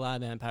can see a lot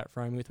of that in Pat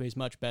Freiermuth, but he's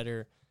much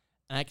better.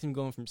 And I can see him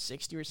going from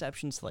 60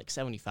 receptions to like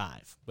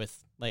 75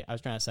 with, like I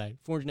was trying to say,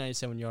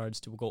 497 yards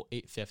to we'll go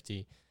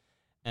 850.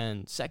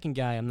 And second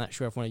guy, I'm not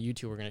sure if one of you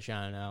two were going to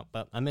shout it out,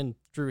 but I'm in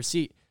Drew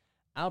receipt.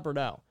 Albert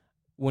O.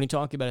 When you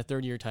talk about a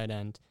third-year tight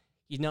end,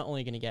 he's not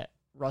only going to get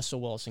Russell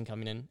Wilson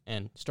coming in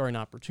and starting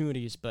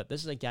opportunities, but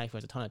this is a guy who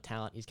has a ton of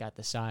talent. He's got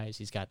the size.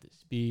 He's got the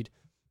speed.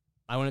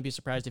 I wouldn't be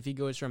surprised if he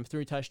goes from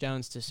 3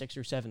 touchdowns to 6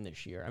 or 7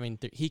 this year. I mean,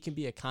 he can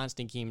be a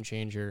constant game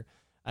changer,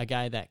 a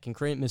guy that can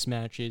create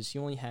mismatches. He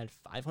only had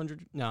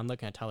 500. No, I'm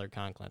looking at Tyler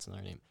Conklin. That's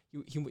another name.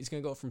 He's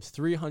going to go from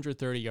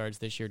 330 yards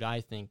this year to,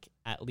 I think,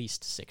 at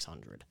least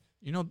 600.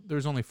 You know,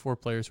 there's only 4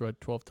 players who had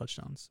 12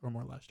 touchdowns or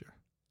more last year.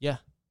 Yeah.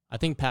 I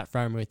think Pat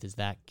Freiermuth is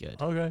that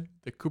good. Okay.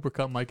 The Cooper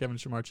Kupp, Mike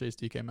Evans, Jamar Chase,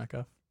 DK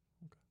Metcalf.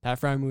 Okay.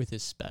 Pat Freiermuth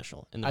is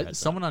special. In the red zone.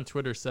 Someone on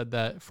Twitter said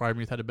that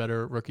Freiermuth had a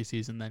better rookie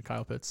season than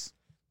Kyle Pitts,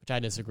 which I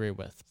disagree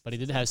with. But he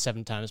did have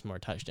 7 times more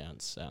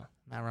touchdowns. So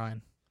Matt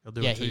Ryan, he'll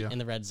do it to you. In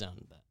the red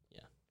zone. But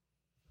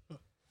yeah,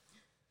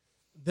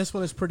 this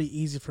one is pretty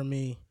easy for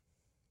me.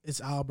 It's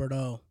Albert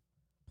O.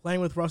 Playing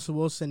with Russell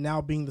Wilson,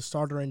 now being the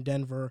starter in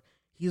Denver,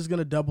 he's going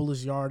to double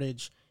his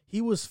yardage. He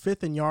was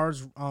 5th in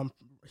yards.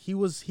 He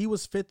was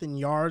 5th in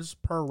yards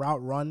per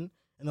route run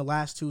in the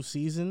last 2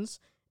 seasons,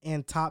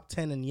 and top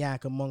 10 in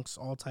YAC amongst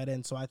all tight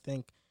ends. So I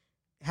think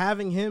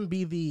having him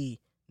be the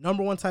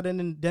number 1 tight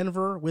end in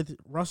Denver with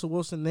Russell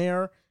Wilson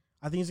there,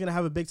 I think he's going to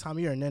have a big time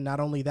year. And then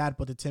not only that,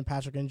 but the Tim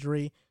Patrick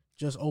injury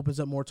just opens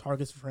up more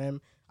targets for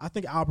him. I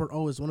think Albert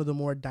O is one of the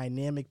more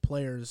dynamic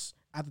players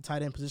at the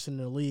tight end position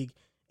in the league,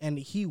 and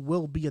he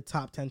will be a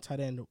top 10 tight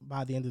end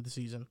by the end of the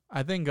season.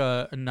 I think,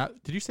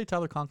 did you say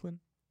Tyler Conklin?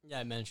 Yeah,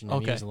 I mentioned him.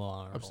 Okay. He was a little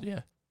honorable. Yeah.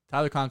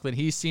 Tyler Conklin,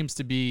 he seems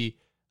to be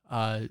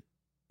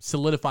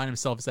solidifying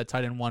himself as that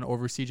tight end 1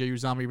 over CJ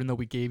Uzomah, even though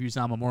we gave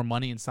Uzomah more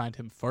money and signed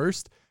him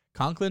first.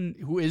 Conklin,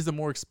 who is the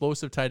more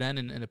explosive tight end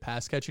in a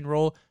pass-catching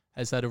role,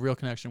 has had a real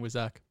connection with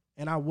Zach.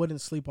 And I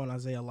wouldn't sleep on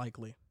Isaiah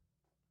Likely.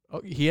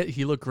 Oh,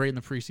 he looked great in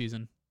the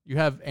preseason. You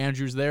have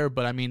Andrews there,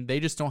 but, I mean, they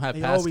just don't have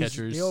pass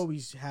catchers. They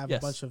always have a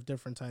bunch of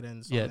different tight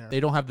ends on there. They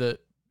don't have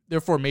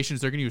their formations.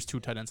 They're going to use 2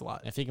 tight ends a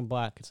lot. If he can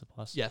block, it's a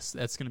plus. Yes,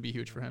 that's going to be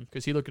huge for him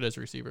because he looked good as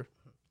a receiver.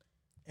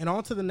 And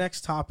on to the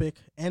next topic,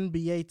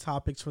 NBA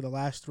topics for the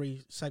last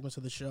 3 segments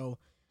of the show.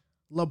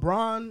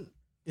 LeBron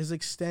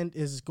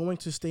is going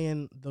to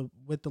stay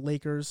with the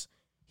Lakers.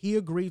 He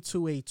agreed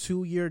to a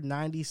 2-year,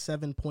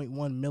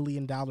 $97.1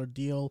 million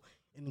deal.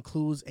 It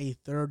includes a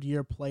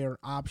 3rd-year player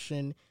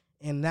option,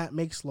 and that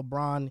makes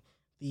LeBron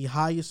the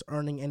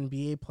highest-earning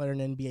NBA player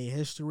in NBA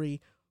history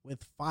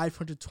with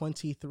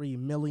 $523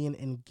 million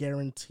in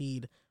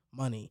guaranteed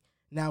money.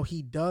 Now,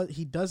 he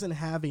doesn't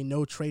have a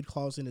no-trade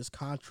clause in his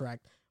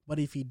contract, but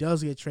if he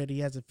does get traded, he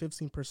has a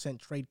 15%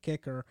 trade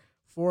kicker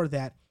for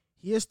that.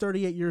 He is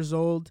 38 years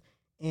old,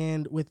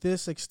 and with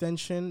this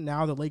extension,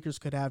 now the Lakers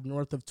could have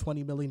north of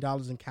 $20 million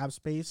in cap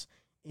space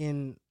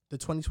in the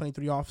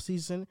 2023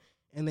 offseason,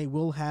 and they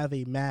will have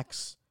a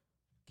max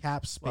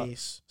cap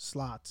space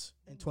slot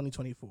in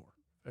 2024.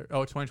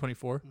 Oh,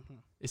 2024? Mm-hmm.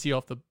 Is he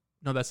off the...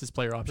 No, that's his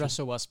player option.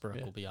 Russell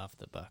Westbrook will be off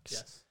the Bucks.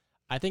 Yes.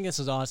 I think this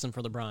is awesome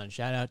for LeBron.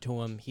 Shout out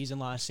to him. He's in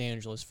Los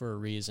Angeles for a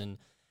reason.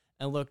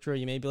 And look, Drew,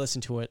 you maybe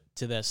listen to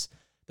this.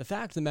 the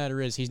fact of the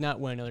matter is he's not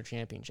winning another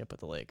championship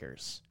with the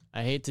Lakers.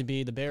 I hate to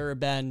be the bearer of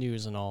bad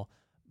news and all,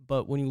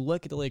 but when you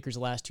look at the Lakers'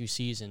 last 2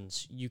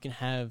 seasons, you can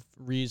have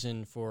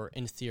reason for,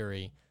 in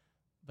theory,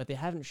 but they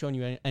haven't shown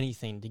you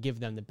anything to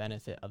give them the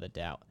benefit of the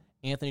doubt.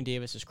 Anthony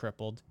Davis is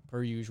crippled,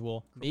 per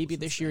usual. Maybe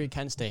this year he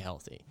can stay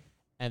healthy.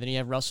 And then you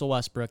have Russell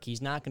Westbrook.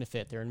 He's not going to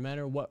fit there no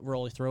matter what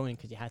role you throw in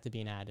because you have to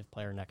be an active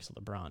player next to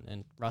LeBron.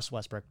 And Russell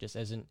Westbrook just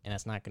isn't, and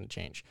that's not going to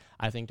change.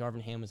 I think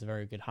Darvin Ham is a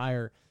very good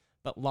hire.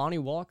 But Lonnie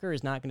Walker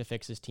is not going to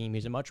fix his team.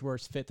 He's a much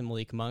worse fit than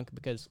Malik Monk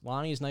because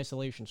Lonnie is an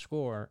isolation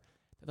scorer.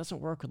 That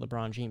doesn't work with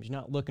LeBron James. You're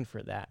not looking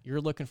for that.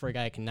 You're looking for a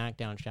guy who can knock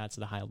down shots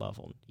at a high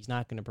level. He's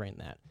not going to bring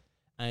that.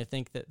 And I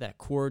think that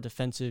core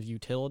defensive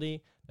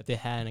utility that they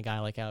had in a guy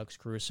like Alex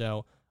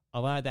Caruso, a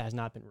lot of that has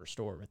not been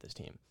restored with this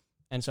team.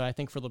 And so I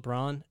think for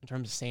LeBron, in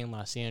terms of staying in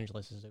Los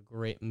Angeles, is a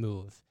great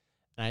move.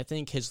 And I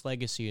think his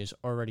legacy is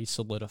already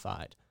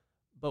solidified.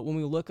 But when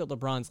we look at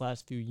LeBron's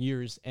last few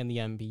years in the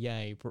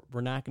NBA, we're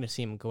not going to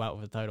see him go out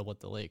with a title with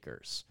the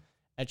Lakers.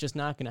 That's just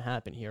not going to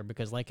happen here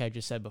because, like I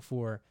just said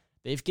before,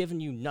 they've given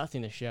you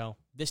nothing to show.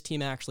 This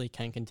team actually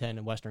can contend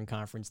in Western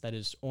Conference that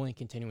is only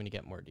continuing to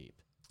get more deep.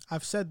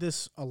 I've said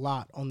this a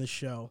lot on this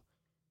show,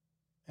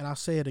 and I'll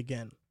say it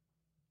again.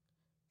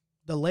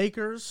 The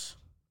Lakers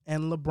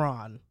and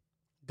LeBron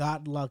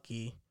got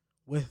lucky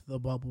with the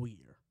bubble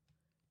year.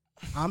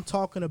 I'm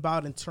talking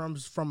about in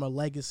terms from a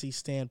legacy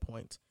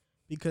standpoint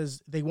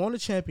because they won a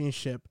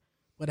championship,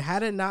 but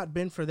had it not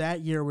been for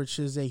that year, which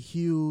is a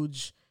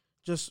huge,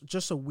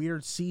 just a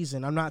weird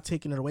season, I'm not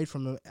taking it away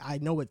from them. I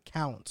know it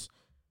counts.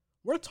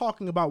 We're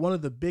talking about one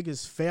of the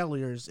biggest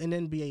failures in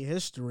NBA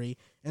history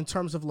in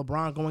terms of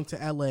LeBron going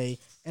to LA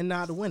and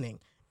not winning.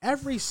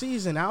 Every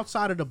season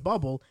outside of the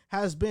bubble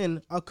has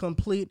been a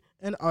complete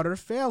and utter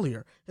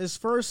failure. His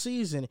first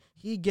season,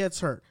 he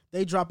gets hurt.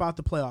 They drop out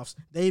the playoffs.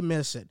 They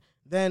miss it.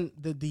 Then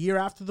the year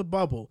after the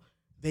bubble,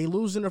 they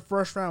lose in the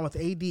first round with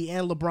AD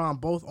and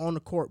LeBron both on the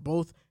court,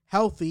 both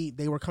healthy.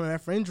 They were coming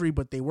back for injury,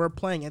 but they were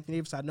playing. Anthony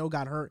Davis, I know,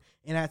 got hurt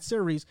in that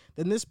series.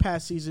 Then this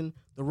past season,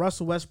 the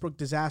Russell Westbrook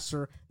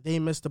disaster, they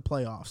missed the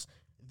playoffs.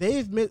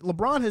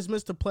 LeBron has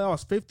missed the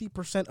playoffs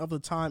 50% of the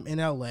time in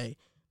LA.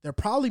 They're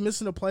probably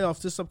missing the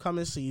playoffs this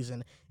upcoming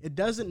season. It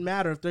doesn't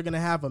matter if they're going to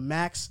have a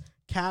max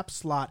cap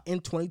slot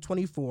in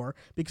 2024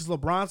 because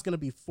LeBron's going to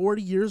be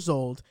 40 years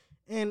old,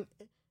 and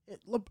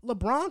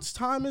LeBron's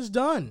time is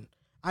done.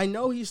 I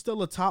know he's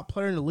still a top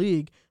player in the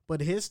league,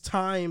 but his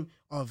time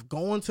of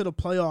going to the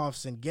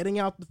playoffs and getting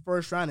out the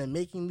first round and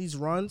making these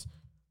runs,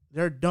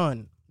 they're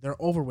done.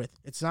 They're over with.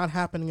 It's not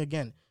happening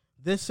again.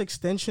 This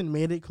extension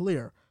made it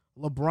clear.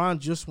 LeBron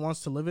just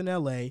wants to live in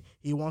LA.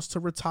 He wants to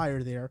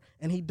retire there,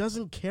 and he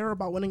doesn't care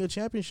about winning a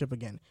championship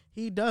again.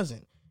 He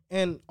doesn't.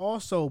 And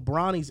also,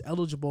 Bronny's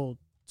eligible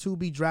to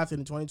be drafted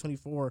in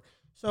 2024.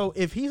 So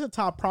if he's a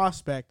top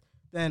prospect,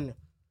 then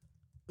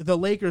the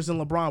Lakers and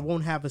LeBron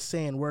won't have a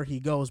say in where he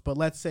goes. But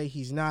let's say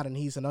he's not and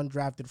he's an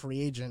undrafted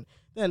free agent,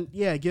 then,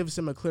 yeah, it gives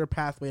him a clear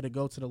pathway to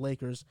go to the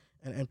Lakers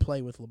and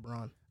play with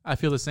LeBron. I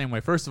feel the same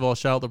way. First of all,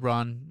 shout out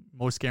LeBron,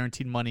 most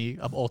guaranteed money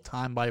of all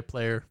time by a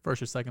player,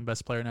 first or second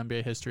best player in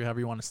NBA history, however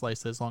you want to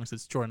slice it, as long as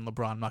it's Jordan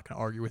LeBron. I'm not going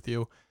to argue with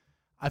you.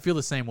 I feel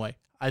the same way.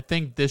 I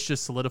think this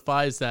just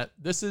solidifies that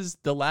this is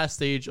the last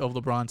stage of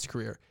LeBron's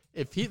career.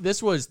 If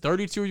this was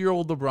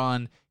 32-year-old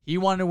LeBron, he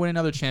wanted to win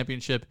another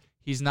championship,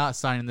 he's not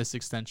signing this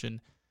extension.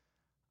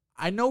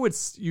 I know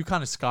you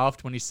kind of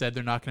scoffed when he said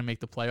they're not going to make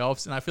the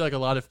playoffs, and I feel like a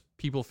lot of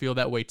people feel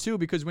that way too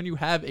because when you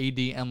have AD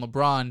and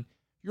LeBron,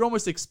 you're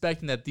almost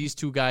expecting that these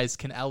two guys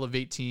can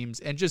elevate teams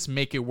and just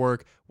make it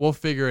work. We'll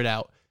figure it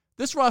out.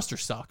 This roster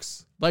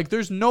sucks. Like,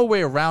 there's no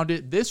way around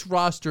it. This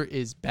roster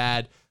is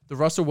bad. The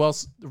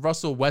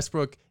Russell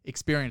Westbrook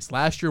experience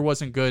last year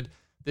wasn't good.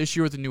 This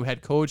year with the new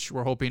head coach,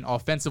 we're hoping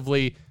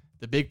offensively,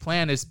 the big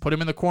plan is put him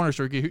in the corner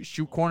so he can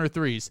shoot corner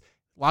threes.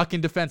 Lock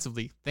in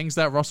defensively, things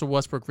that Russell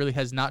Westbrook really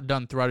has not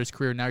done throughout his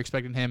career. Now you're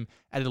expecting him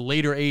at a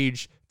later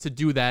age to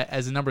do that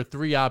as a number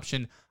 3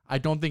 option. I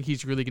don't think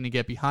he's really going to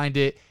get behind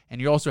it. And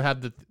you also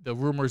have the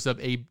rumors of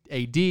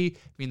AD being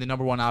the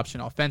number 1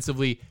 option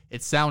offensively.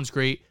 It sounds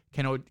great.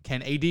 Can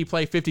AD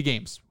play 50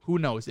 games? Who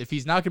knows? If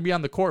he's not going to be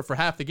on the court for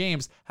half the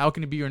games, how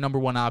can he be your number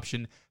 1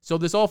 option? So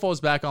this all falls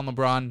back on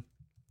LeBron.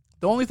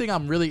 The only thing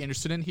I'm really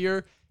interested in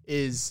here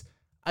is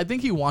I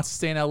think he wants to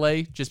stay in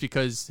LA just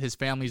because his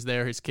family's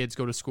there, his kids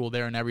go to school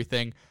there and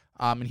everything.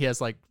 And he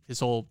has like his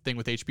whole thing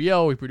with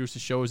HBO. He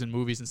produces shows and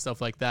movies and stuff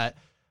like that.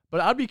 But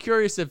I'd be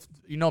curious if,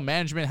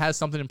 management has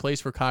something in place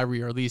for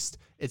Kyrie, or at least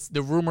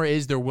the rumor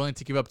is they're willing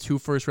to give up 2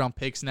 first-round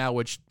picks now,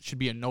 which should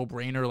be a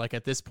no-brainer. Like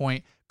at this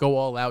point, go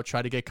all out,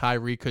 try to get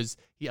Kyrie because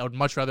I would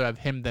much rather have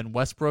him than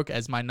Westbrook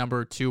as my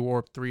number 2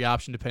 or 3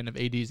 option, depending if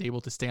AD is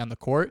able to stay on the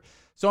court.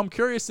 So I'm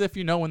curious if,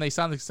 when they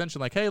sign the extension,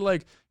 like, hey,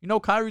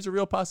 Kyrie's a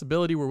real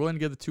possibility. We're willing to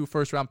give the 2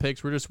 first-round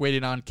picks. We're just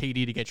waiting on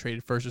KD to get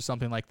traded first or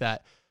something like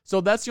that.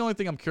 So that's the only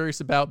thing I'm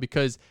curious about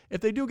because if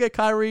they do get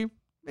Kyrie,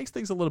 makes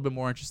things a little bit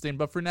more interesting.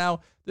 But for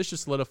now, this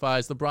just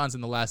solidifies LeBron's in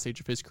the last stage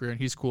of his career,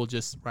 and he's cool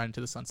just right into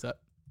the sunset.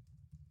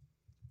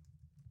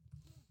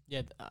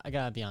 Yeah, I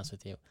got to be honest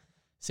with you.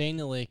 Saying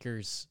the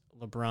Lakers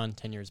LeBron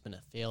tenure has been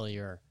a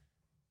failure.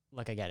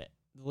 Look, I get it.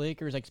 The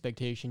Lakers'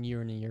 expectation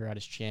year in and year out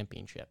is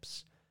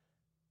championships.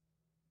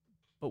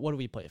 But what do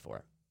we play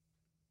for?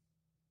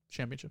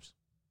 Championships.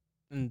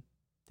 And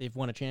they've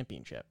won a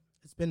championship.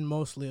 It's been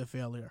mostly a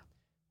failure.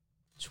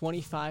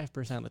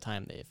 25% of the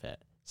time they've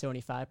hit.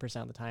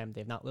 75% of the time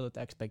they've not lived up to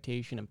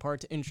expectation, in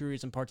part to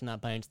injuries, in part to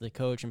not buying into the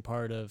coach, in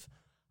part of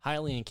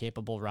highly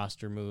incapable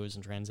roster moves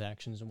and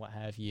transactions and what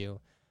have you.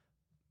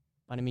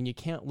 But, I mean, you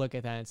can't look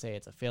at that and say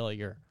it's a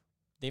failure.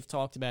 They've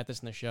talked about this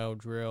in the show,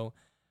 Drew.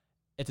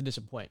 It's a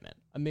disappointment,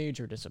 a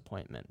major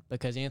disappointment,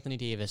 because Anthony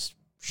Davis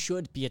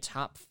should be a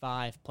top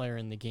 5 player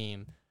in the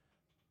game.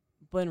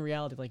 But in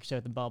reality, like you said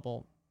at the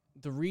bubble,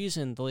 the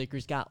reason the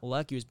Lakers got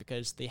lucky was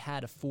because they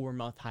had a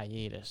 4-month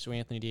hiatus, so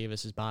Anthony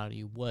Davis's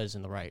body was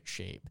in the right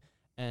shape.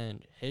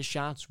 And his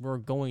shots were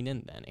going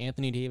in then.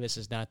 Anthony Davis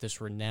is not this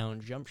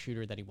renowned jump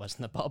shooter that he was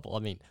in the bubble. I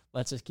mean,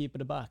 let's just keep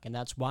it a buck. And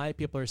that's why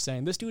people are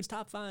saying, this dude's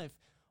top 5.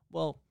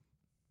 Well,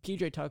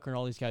 PJ Tucker and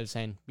all these guys are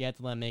saying, you have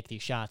to let him make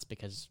these shots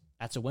because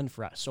that's a win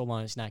for us, so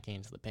long as he's not getting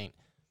into the paint.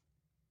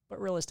 But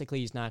realistically,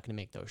 he's not going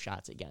to make those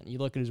shots again. You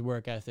look at his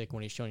work ethic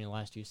when he's shown you the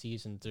last 2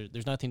 seasons,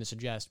 there's nothing to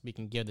suggest we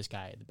can give this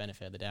guy the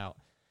benefit of the doubt.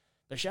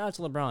 But shout out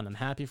to LeBron. I'm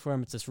happy for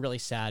him. It's just really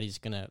sad he's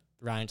going to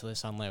ride into the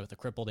sunlight with a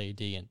crippled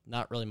AD and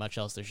not really much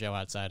else to show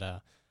outside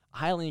a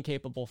highly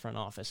incapable front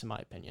office, in my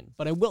opinion.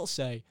 But I will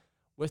say,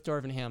 with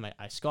Darvin Ham,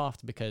 I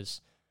scoffed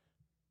because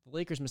the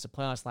Lakers missed the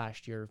playoffs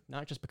last year,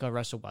 not just because of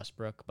Russell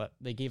Westbrook, but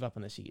they gave up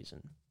on the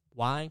season.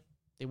 Why?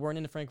 They weren't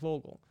into Frank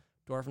Vogel.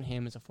 Darvin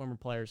Ham is a former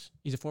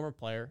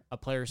player, a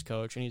player's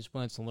coach, and he's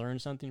willing to learn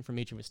something from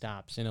each of his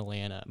stops in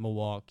Atlanta,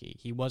 Milwaukee.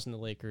 He was in the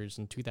Lakers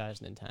in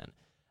 2010.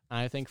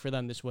 I think for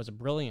them, this was a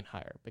brilliant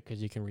hire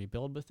because you can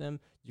rebuild with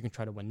him. You can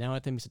try to win now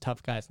with him. He's a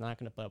tough guy. It's not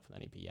going to put up with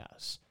any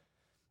BS.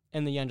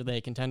 In the end of the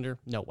day, contender?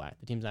 No way.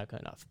 The team's not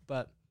good enough.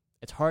 But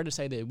it's hard to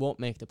say they won't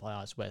make the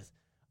playoffs with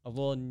a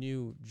little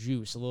new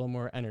juice, a little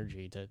more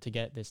energy to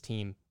get this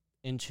team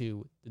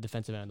into the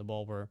defensive end of the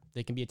ball where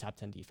they can be a top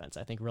 10 defense.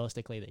 I think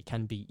realistically they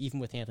can be, even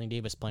with Anthony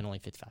Davis playing only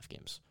 55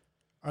 games.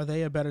 Are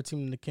they a better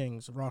team than the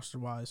Kings,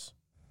 roster-wise?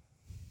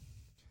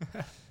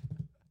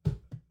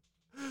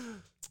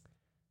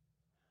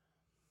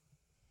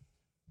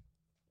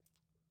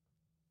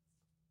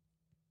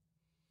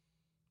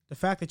 The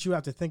fact that you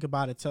have to think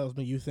about it tells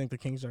me you think the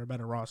Kings are a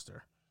better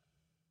roster.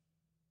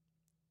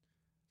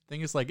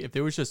 Thing is, like, if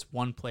there was just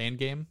one play-in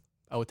game,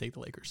 I would take the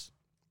Lakers.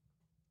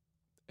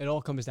 It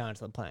all comes down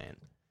to the play-in.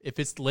 If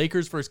it's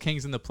Lakers versus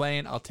Kings in the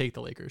play-in, I'll take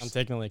the Lakers. I'm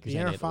taking the Lakers.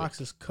 De'Aaron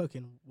Fox is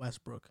cooking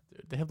Westbrook.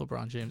 Dude, they have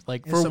LeBron James.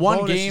 Like, And for one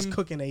Sabonis game, is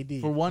cooking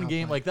AD. for one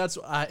game, like, that's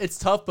it's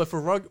tough. But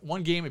for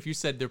one game, if you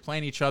said they're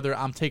playing each other,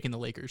 I'm taking the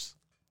Lakers.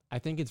 I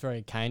think it's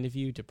very kind of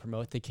you to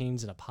promote the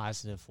Kings in a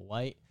positive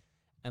light.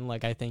 And,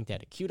 like, I think they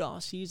had a cute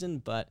off season,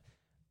 but,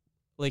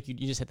 like, you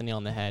just hit the nail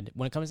on the head.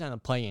 When it comes down to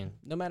play-in,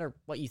 no matter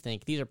what you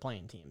think, these are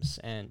playing teams.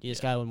 And you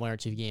just got to win 1 or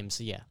 2 games.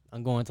 So, yeah,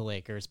 I'm going to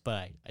Lakers,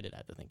 but I did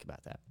have to think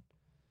about that.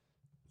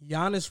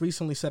 Giannis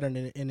recently said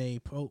in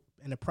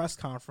a press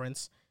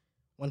conference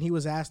when he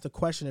was asked the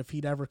question if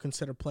he'd ever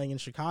consider playing in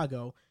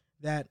Chicago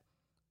that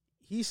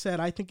he said,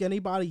 I think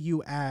anybody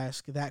you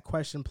ask that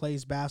question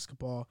plays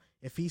basketball.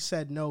 If he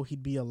said no,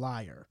 he'd be a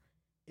liar.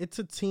 It's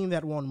a team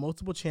that won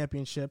multiple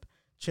championships.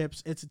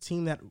 It's a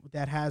team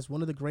that has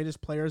one of the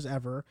greatest players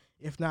ever,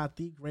 if not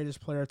the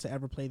greatest player to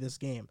ever play this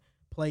game,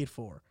 played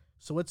for.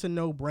 So it's a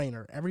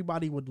no-brainer.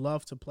 Everybody would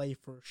love to play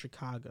for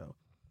Chicago.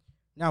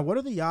 Now, what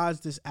are the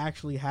odds this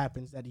actually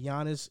happens, that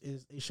Giannis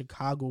is a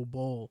Chicago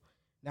Bull?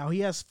 Now,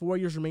 he has 4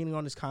 years remaining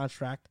on his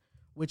contract,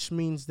 which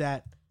means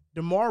that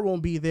DeMar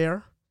won't be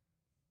there.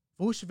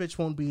 Vucevic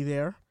won't be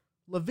there.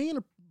 LaVine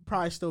will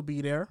probably still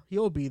be there.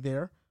 He'll be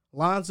there.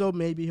 Lonzo,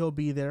 maybe he'll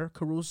be there.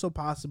 Caruso,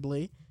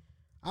 possibly.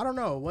 I don't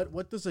know.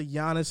 What does a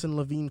Giannis and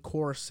LaVine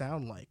core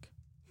sound like?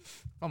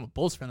 If I'm a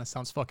Bulls fan, that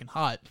sounds fucking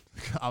hot.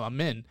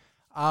 I'm in.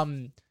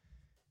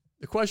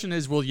 The question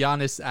is, will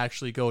Giannis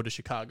actually go to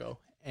Chicago?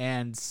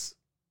 And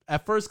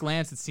at first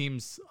glance, it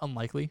seems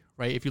unlikely,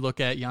 right? If you look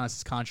at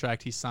Giannis'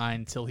 contract, he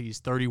signed till he's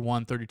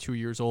 31, 32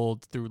 years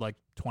old through like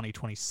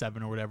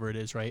 2027 or whatever it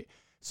is, right?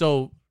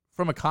 So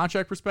from a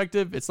contract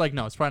perspective, it's like,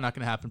 no, it's probably not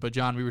going to happen. But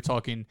John, we were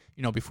talking,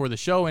 before the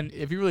show, and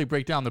if you really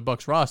break down the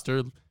Bucks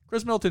roster,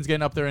 Chris Middleton's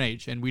getting up there in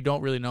age, and we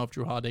don't really know if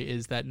Jrue Holiday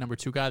is that number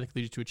 2 guy that could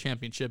lead you to a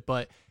championship.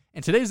 But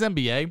in today's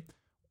NBA,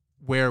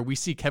 where we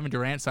see Kevin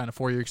Durant sign a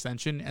 4-year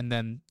extension and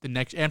then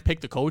and pick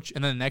the coach,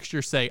 and then the next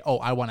year say, oh,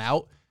 I want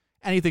out,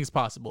 anything's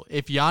possible.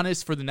 If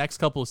Giannis for the next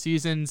couple of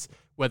seasons,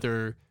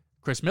 whether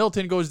Chris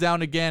Middleton goes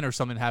down again or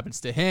something happens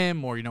to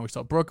him, or, we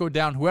saw Brooke go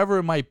down, whoever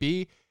it might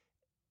be,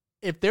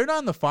 if they're not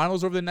in the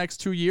finals over the next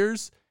 2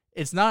 years,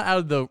 it's not out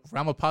of the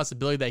realm of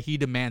possibility that he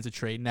demands a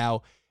trade.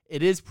 Now,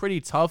 it is pretty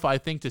tough, I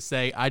think, to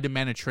say, I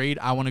demand a trade,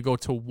 I want to go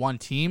to one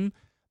team.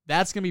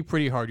 That's going to be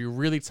pretty hard. You're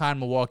really tying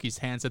Milwaukee's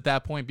hands at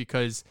that point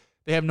because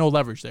they have no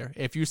leverage there.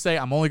 If you say,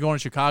 I'm only going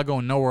to Chicago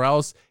and nowhere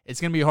else,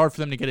 it's going to be hard for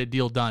them to get a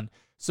deal done.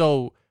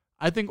 So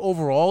I think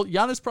overall,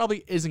 Giannis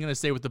probably isn't going to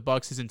stay with the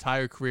Bucks his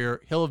entire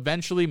career. He'll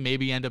eventually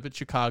maybe end up at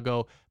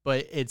Chicago,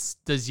 but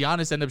does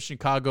Giannis end up in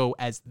Chicago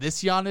as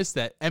this Giannis,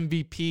 that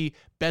MVP,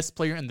 best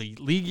player in the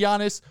league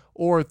Giannis,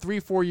 or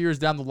 3-4 years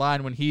down the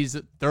line when he's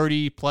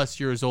 30 plus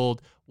years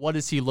old, what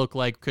does he look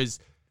like? Because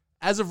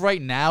as of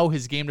right now,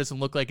 his game doesn't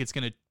look like it's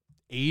going to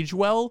age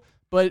well.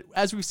 But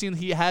as we've seen,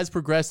 he has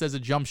progressed as a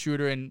jump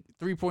shooter and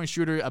three-point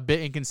shooter, a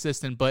bit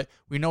inconsistent. But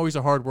we know he's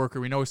a hard worker.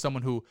 We know he's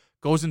someone who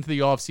goes into the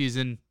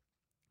offseason,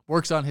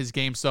 works on his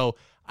game. So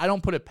I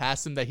don't put it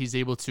past him that he's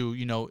able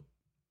to,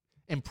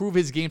 improve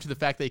his game to the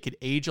fact that he could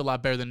age a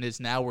lot better than it is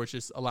now, where it's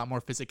just a lot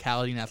more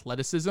physicality and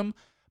athleticism.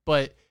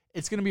 But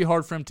it's going to be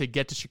hard for him to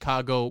get to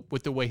Chicago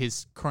with the way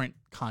his current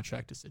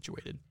contract is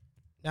situated.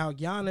 Now,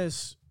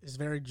 Giannis is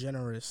very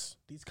generous.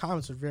 These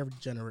comments are very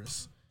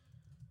generous.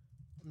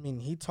 I mean,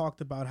 he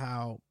talked about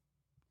how,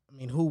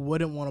 who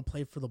wouldn't want to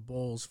play for the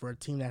Bulls, for a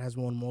team that has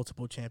won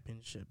multiple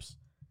championships?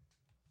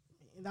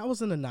 That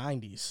was in the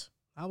 90s.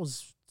 That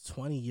was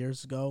 20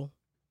 years ago,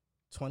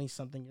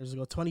 20-something years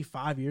ago,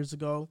 25 years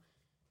ago.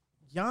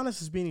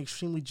 Giannis is being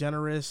extremely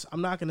generous.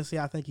 I'm not going to say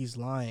I think he's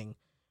lying,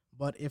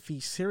 but if he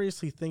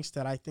seriously thinks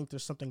that, I think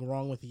there's something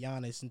wrong with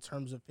Giannis in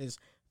terms of his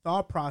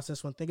thought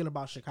process when thinking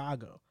about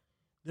Chicago.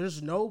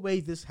 There's no way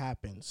this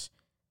happens.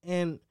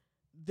 And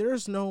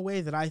there's no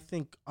way that I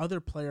think other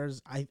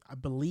players, I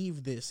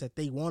believe this, that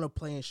they want to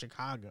play in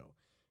Chicago.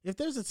 If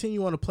there's a team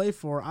you want to play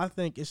for, I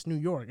think it's New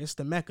York. It's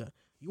the Mecca.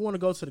 You want to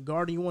go to the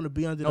Garden. You want to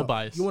be under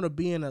bias. You want to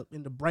be in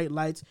the bright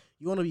lights.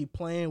 You want to be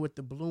playing with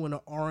the blue and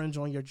the orange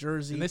on your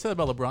jersey. And they said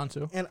that about LeBron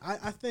too. And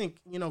I think,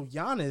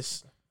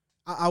 Giannis,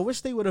 I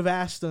wish they would have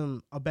asked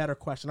him a better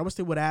question. I wish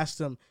they would have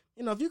asked him,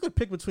 if you could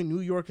pick between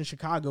New York and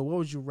Chicago, what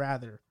would you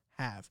rather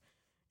have?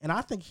 And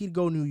I think he'd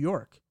go New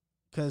York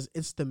because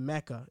it's the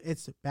Mecca.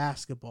 It's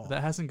basketball.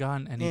 That hasn't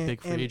gotten any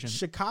big free agent.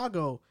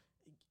 Chicago,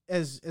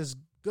 as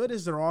good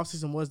as their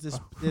offseason was as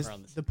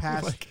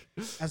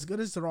good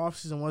as their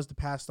offseason was the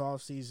past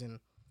offseason,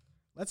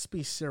 let's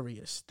be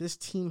serious. This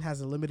team has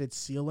a limited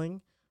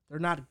ceiling. They're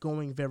not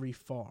going very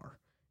far,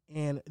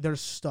 and they're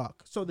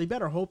stuck. So they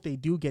better hope they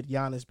do get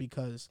Giannis,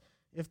 because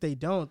if they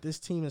don't, this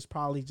team is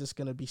probably just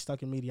going to be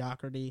stuck in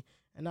mediocrity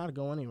and not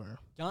go anywhere.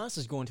 Giannis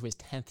is going to his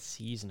 10th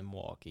season in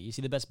Milwaukee. You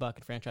see the best buck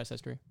in franchise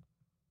history?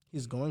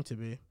 He's going to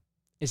be.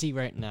 Is he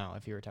right now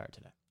if he retired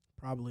today?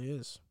 Probably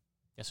is.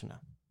 Yes or no?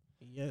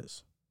 He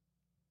is.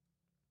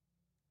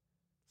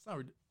 It's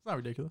not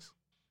ridiculous.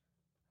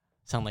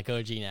 Sound like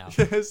OG now.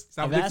 Yes,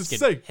 I'm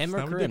asking him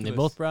or Kareem. They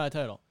both brought a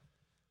title.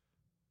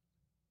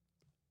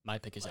 My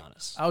pick is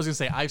Giannis. I was going to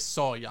say, I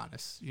saw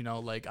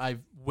Giannis.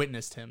 I've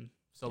witnessed him.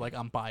 So,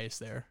 I'm biased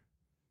there.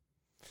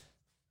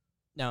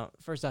 Now,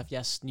 first off,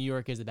 yes, New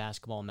York is the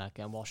basketball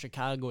mecca. And while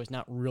Chicago is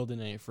not reeled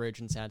in any free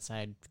agents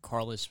outside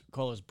Carlos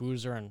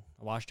Boozer and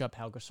washed up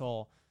Pau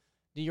Gasol,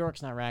 New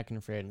York's not racking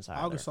free agents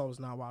either. Pau Gasol was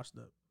not washed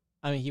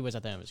up. He was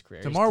at the end of his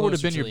career. DeMar would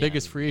have been your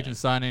biggest free agent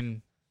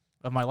signing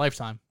of my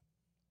lifetime.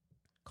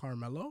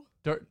 Carmelo?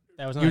 That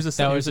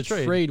was a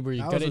trade where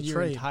you gutted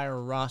your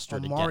entire roster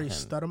to get him. Amari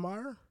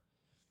Stoudemire?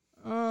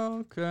 Oh,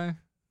 okay.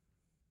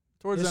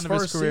 Towards the end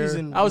of his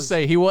career, I would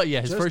say he was.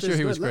 Yeah, his first year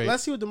he was great.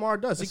 Let's see what DeMar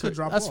does. He could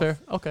drop off. That's fair.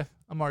 Okay,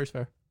 Amari's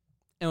fair.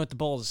 And with the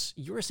Bulls,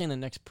 you were saying the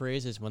next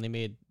praise is when they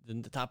made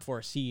the top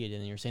 4 seed,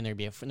 and you were saying there'd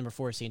be a number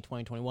 4 seed in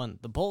 2021.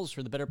 The Bulls,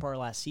 for the better part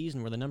of last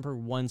season, were the number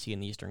 1 seed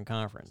in the Eastern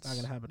Conference. It's not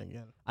going to happen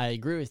again. I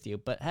agree with you.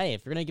 But, hey,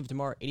 if you're going to give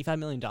DeMar $85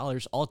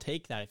 million, I'll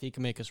take that if he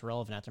can make us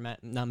relevant after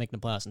not making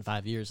the playoffs in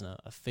 5 years in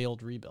a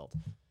failed rebuild.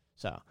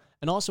 So,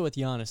 and also with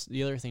Giannis,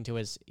 the other thing, too,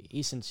 is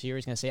he's sincere.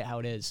 He's going to say it how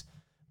it is.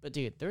 But,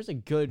 dude, there's a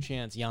good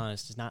chance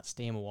Giannis does not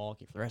stay in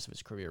Milwaukee for the rest of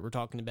his career. We're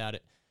talking about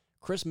it.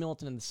 Chris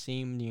Middleton had the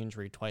same knee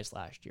injury twice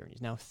last year, and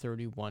he's now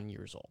 31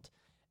 years old.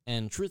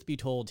 And truth be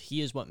told,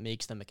 he is what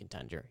makes them a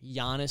contender.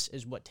 Giannis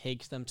is what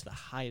takes them to the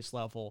highest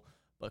level,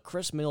 but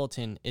Chris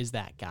Middleton is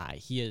that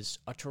guy. He is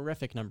a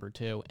terrific number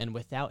 2, and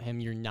without him,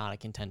 you're not a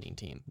contending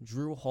team.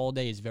 Drew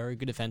Holiday is very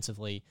good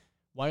defensively.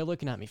 Why are you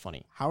looking at me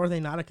funny? How are they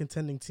not a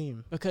contending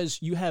team?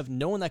 Because you have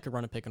no one that could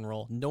run a pick and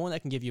roll, no one that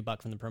can give you a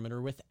buck from the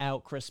perimeter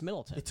without Chris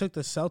Middleton. It took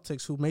the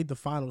Celtics, who made the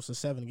finals, to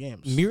 7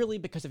 games. Merely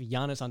because of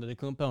Giannis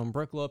Antetokounmpo and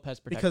Brook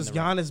Lopez protecting because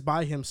Giannis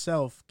by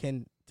himself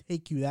can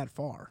take you that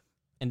far.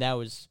 And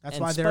that's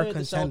why they're a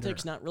contender. The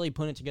Celtics not really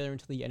putting it together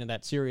until the end of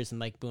that series, and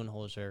Mike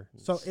Budenholzer.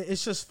 So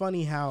it's just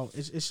funny how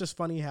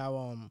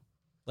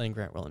letting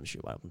Grant Williams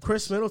shoot.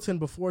 Chris Middleton,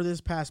 before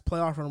this past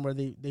playoff run where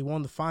they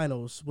won the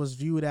finals, was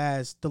viewed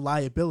as the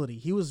liability.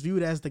 He was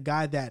viewed as the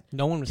guy that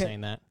no one was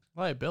saying that.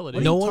 Liability.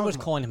 No one was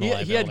calling him a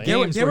liability. He had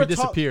games where he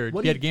disappeared.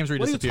 He had games where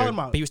he disappeared. What are you talking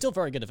about? But he was still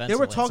very good defensively. They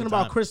were talking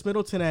about Chris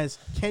Middleton as,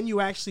 can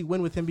you actually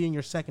win with him being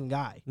your second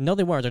guy? No,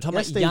 they weren't. They're talking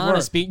about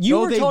Giannis. You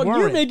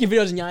were making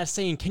videos on Giannis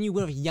saying, can you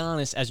win with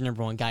Giannis as your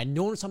number 1 guy?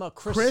 No one was talking about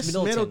Chris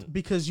Middleton.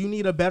 Because you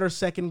need a better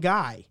second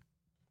guy.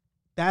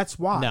 That's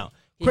why. No.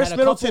 Chris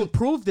Middleton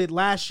proved it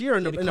last year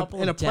in a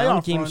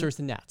playoff games run. versus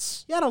the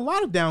Nets. He had a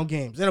lot of down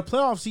games. In the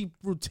playoffs, he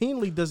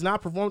routinely does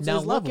not perform to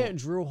his level. Now look at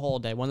Jrue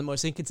Holiday, one of the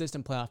most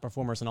inconsistent playoff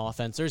performers in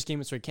offense. There's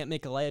games where he can't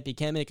make a layup, he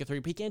can't make a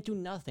three, he can't do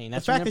nothing.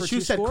 That's the fact that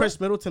you said Chris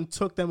Middleton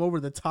took them over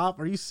the top.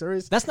 Are you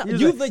serious? That's not.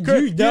 You're lying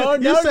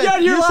on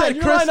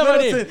my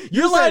name.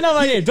 You're lying on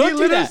my name. Don't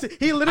do that.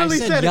 He literally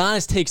said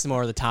Giannis takes them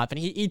over the top, and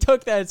he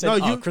took that and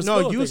said, Chris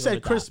Middleton you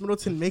said Chris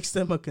Middleton makes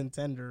them a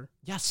contender.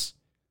 Yes.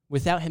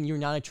 Without him, you're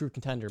not a true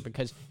contender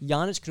because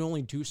Giannis can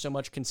only do so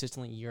much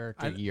consistently year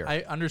after year.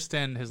 I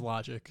understand his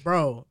logic.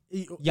 Bro,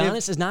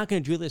 Giannis is not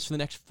going to do this for the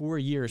next 4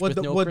 years with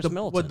no Chris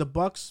Middleton. Would the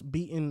Bucks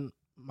beaten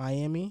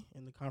Miami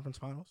in the conference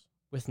finals?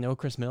 With no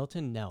Chris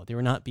Middleton? No, they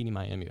were not beating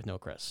Miami with no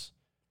Chris.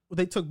 Well,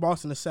 they took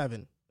Boston to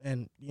 7.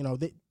 And,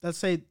 let's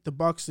say the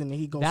Bucks and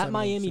he goes. That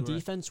Miami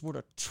defense would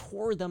have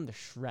tore them to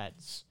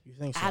shreds. You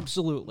think so?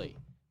 Absolutely.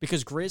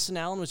 Because Grayson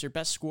Allen was your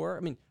best scorer.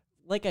 I mean,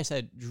 like I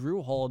said,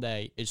 Jrue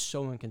Holiday is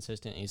so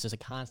inconsistent. He's just a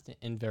constant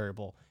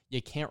invariable.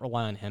 You can't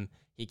rely on him.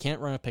 He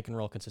can't run a pick and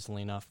roll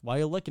consistently enough. Why are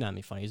you looking at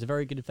me funny? He's a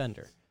very good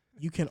defender.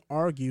 You can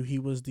argue he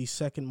was the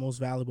second most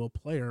valuable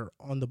player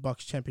on the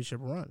Bucks championship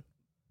run.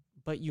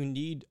 But you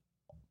need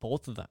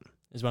both of them,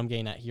 is what I'm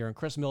getting at here. And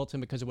Chris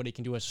Middleton, because of what he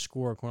can do as a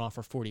scorer, going off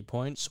for 40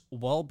 points,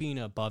 while being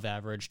above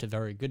average to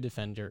very good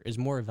defender, is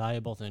more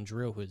valuable than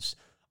Jrue, who's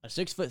a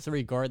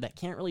 6'3" guard that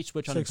can't really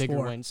switch on the bigger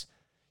wings.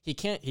 He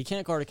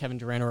can't guard a Kevin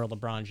Durant or a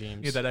LeBron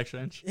James. Get that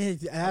extra inch.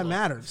 That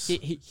matters.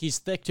 He's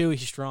thick too.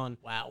 He's strong.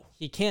 Wow.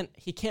 He can't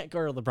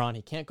guard a LeBron.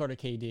 He can't guard a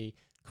KD.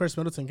 Chris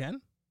Middleton can.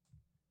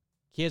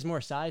 He has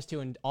more size too,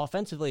 and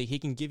offensively he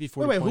can give you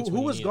 40 points.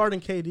 Who was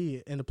guarding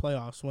KD in the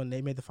playoffs when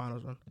they made the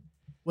finals run?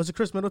 Was it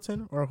Chris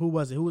Middleton or who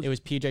was it? It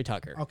was PJ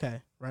Tucker.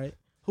 Okay, right.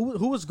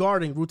 Who was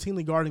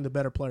routinely guarding the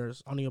better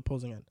players on the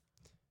opposing end?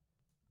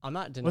 I'm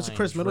not denying was it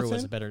Chris Middleton?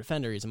 Was a better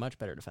defender. He's a much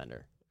better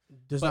defender.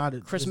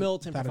 Chris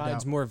Middleton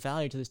provides more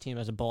value to this team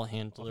as a ball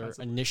handler,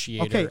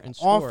 initiator, and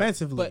scorer.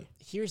 Offensively. But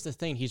here's the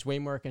thing. He's way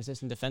more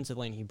consistent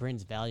defensively, and he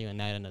brings value in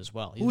that end as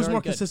well. Who's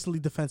more consistently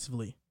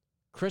defensively?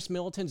 Chris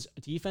Middleton's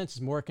defense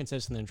is more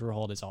consistent than Jrue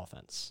Holiday's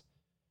offense.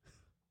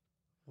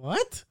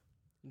 What?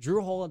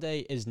 Jrue Holiday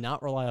is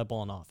not reliable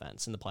on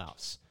offense in the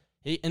playoffs.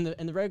 In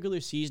the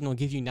regular season, he'll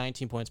give you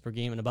 19 points per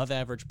game, an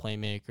above-average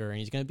playmaker, and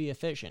he's going to be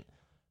efficient.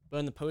 But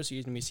in the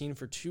postseason, we've seen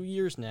for 2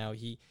 years now,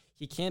 he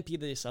can't be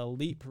this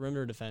elite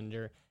perimeter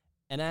defender,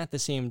 and at the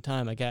same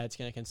time, a guy that's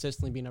going to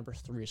consistently be number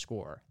 3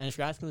 scorer. And if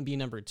your guy's going to be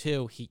number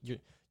 2,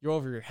 you're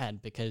over your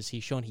head because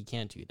he's shown he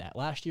can't do that.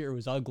 Last year, it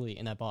was ugly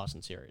in that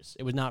Boston series.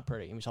 It was not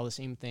pretty, and we saw the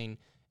same thing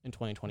in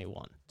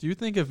 2021. Do you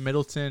think if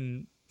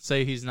Middleton,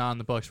 say he's not on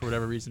the Bucks for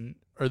whatever reason,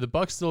 are the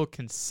Bucks still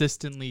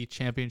consistently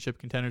championship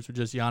contenders with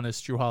just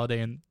Giannis, Jrue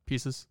Holiday, and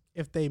pieces?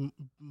 If they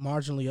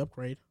marginally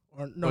upgrade.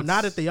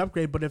 Not if they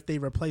upgrade, but if they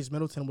replace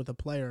Middleton with a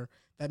player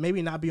that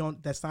maybe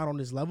that's not on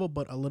his level,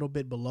 but a little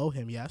bit below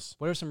him, yes.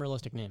 What are some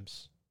realistic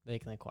names they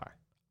can acquire?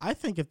 I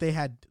think if they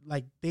had,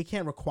 they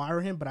can't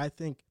acquire him,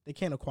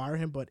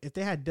 but if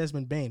they had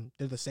Desmond Bane,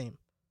 they're the same.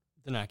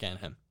 They're not getting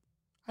him.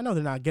 I know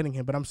they're not getting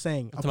him, but I'm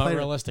saying a player,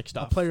 realistic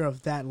stuff. A player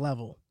of that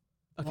level.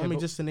 Okay,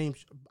 just to name,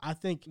 I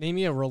think. Name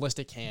me a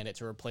realistic candidate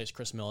to replace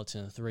Chris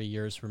Middleton in 3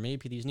 years where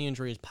maybe these knee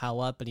injuries pile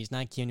up, but he's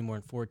not getting any more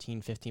than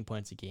 14, 15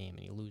 points a game,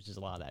 and he loses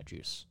a lot of that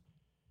juice.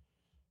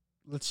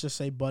 Let's just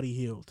say Buddy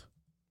Hield.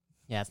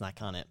 Yeah, it's not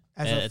cutting it.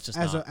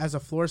 As a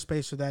floor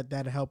spacer,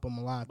 that'd help him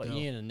a lot. But you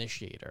need an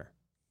initiator.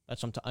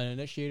 That's an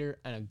initiator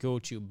and a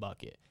go-to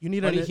bucket. You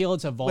need Buddy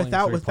Hield's a volume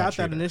without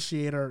that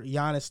initiator.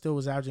 Giannis still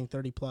was averaging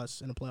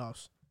 30+ in the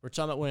playoffs. We're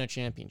talking about winning a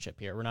championship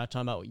here. We're not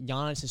talking about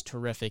Giannis is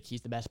terrific.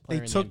 He's the best player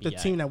in the NBA. They took the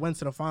team that went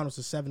to the finals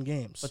to 7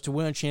 games. But to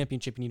win a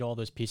championship, you need all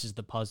those pieces of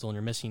the puzzle, and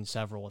you're missing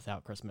several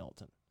without Chris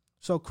Middleton.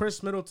 So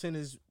Chris Middleton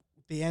is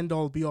the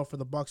end-all, be-all for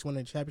the Bucks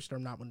winning a championship or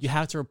not winning. You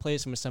have to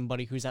replace him with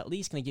somebody who's at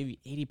least going to give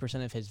you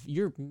 80% of his.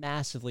 You're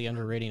massively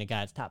underrating a guy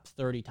that's top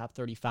 30, top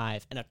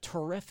 35, and a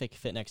terrific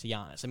fit next to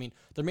Giannis. I mean,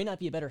 there may not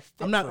be a better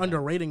fit. I'm not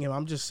underrating him.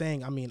 I'm just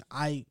saying, when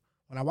I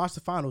watched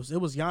the finals,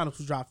 it was Giannis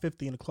who dropped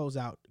 50 in the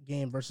closeout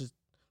game versus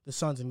the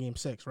Suns in Game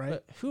 6, right?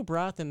 But who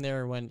brought them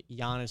there when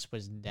Giannis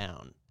was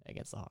down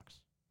against the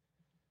Hawks?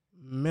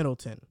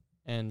 Middleton.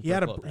 And he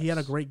had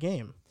a great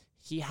game.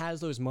 He has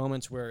those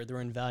moments where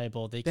they're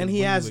invaluable. Then he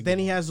has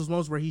those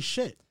moments where he's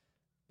shit.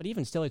 But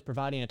even still, he's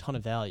providing a ton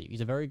of value. He's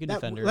a very good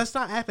defender. Let's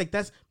not act like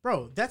that's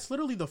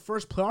literally the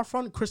first playoff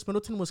run. Chris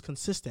Middleton was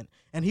consistent,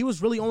 and he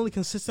was really only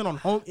consistent in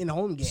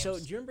home games. So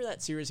do you remember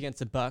that series against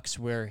the Bucks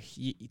where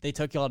they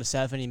took y'all to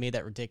 7? He made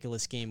that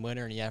ridiculous game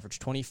winner, and he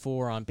averaged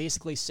 24 on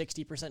basically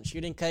 60%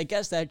 shooting. I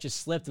guess that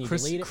just slipped. And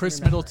Chris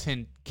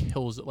Middleton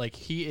kills it. Like,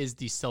 he is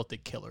the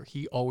Celtic killer.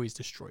 He always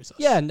destroys us.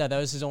 Yeah, no, that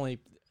was his only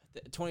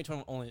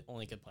 2020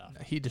 only good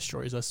playoff. He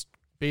destroys us.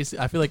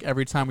 Basically, I feel like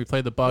every time we play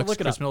the Bucks,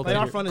 Chris Middleton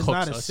playoff run is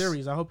not a us.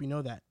 series. I hope you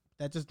know that.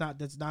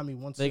 That's not me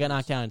once. They got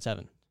knocked down in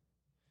 7.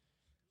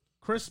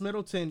 Chris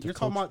Middleton, you're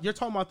talking about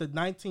the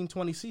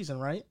 1920 season,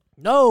 right?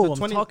 No,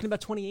 I'm talking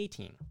about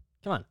 2018.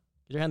 Come on,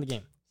 get your hand in the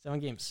game. 7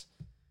 games.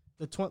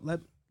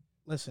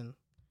 Listen,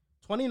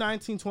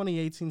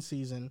 2019-2018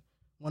 season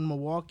when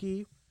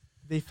Milwaukee,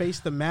 they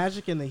faced the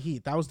Magic and the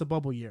Heat. That was the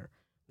bubble year.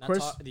 I'm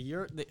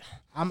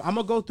going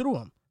to go through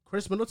them.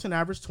 Chris Middleton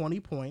averaged 20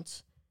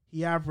 points.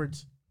 He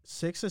averaged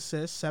 6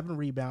 assists, 7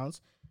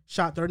 rebounds,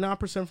 shot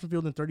 39% from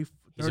field and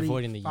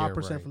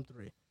 35% from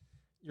three.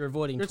 You're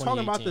avoiding. You're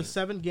talking about the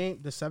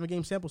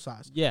 7-game sample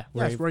size. Yeah,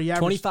 yes, where he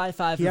averaged 25,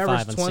 5, and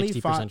 5 on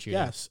 60% shooting.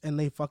 Yes, and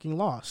they fucking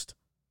lost.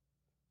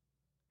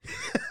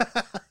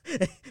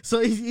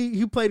 So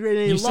he played right and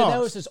he you lost. said that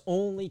was his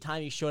only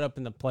time he showed up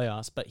in the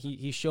playoffs, but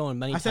he's shown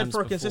many times. I said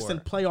for a before.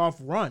 consistent playoff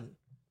run.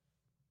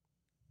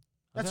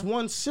 That's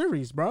one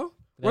series, bro.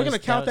 We're going to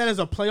that count that as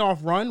a playoff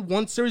run?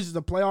 One series is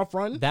a playoff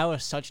run? That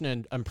was such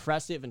an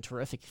impressive and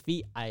terrific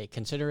feat. I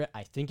consider it.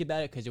 I think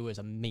about it because it was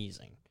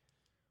amazing.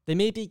 They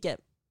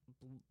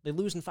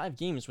lose in 5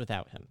 games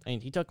without him. I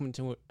mean, he took them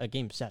into a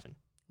game 7.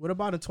 What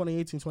about in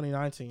 2018,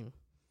 2019?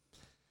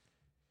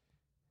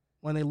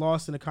 When they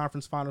lost in the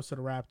conference finals to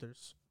the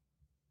Raptors.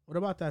 What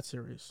about that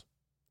series?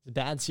 It's a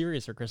bad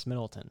series for Chris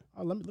Middleton.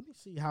 Oh, let me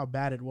see how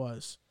bad it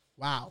was.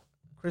 Wow.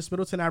 Chris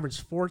Middleton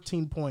averaged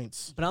 14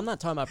 points. But I'm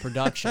not talking about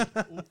production.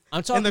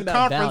 I'm talking in the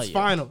about conference value.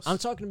 finals. I'm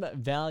talking about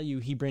value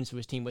he brings to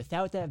his team.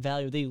 Without that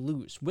value, they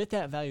lose. With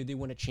that value, they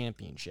win a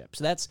championship.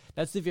 So that's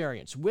the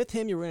variance. With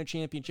him, you win a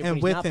championship. And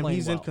but with not him, playing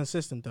he's well.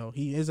 inconsistent though.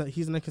 He's an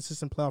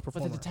inconsistent playoff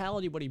performer. But the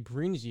totality of what he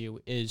brings you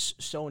is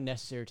so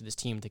necessary to this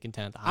team to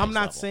contend at the highest I'm not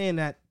level. saying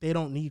that they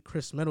don't need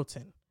Chris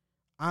Middleton.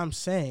 I'm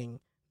saying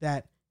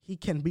that he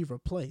can be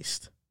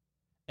replaced.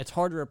 It's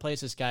hard to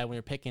replace this guy when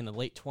you're picking in the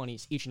late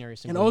 20s each and every And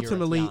single year.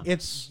 ultimately,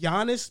 it's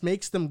Giannis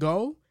makes them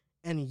go,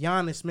 and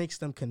Giannis makes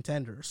them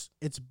contenders.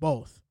 It's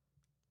both.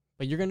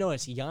 But you're going to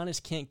notice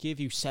Giannis can't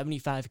give you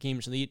 75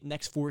 games in the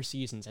next 4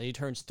 seasons as he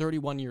turns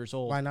 31 years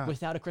old. Why not?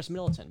 Without a Chris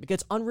Middleton. Because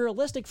it's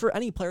unrealistic for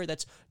any player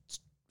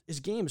his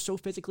game is so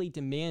physically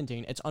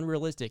demanding. It's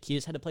unrealistic. He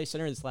just had to play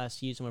center this last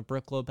season with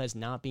Brook Lopez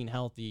not being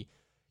healthy.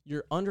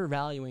 You're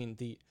undervaluing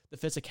the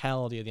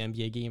physicality of the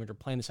NBA game, and you're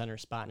playing the center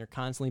spot, and you're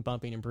constantly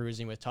bumping and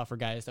bruising with tougher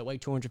guys that weigh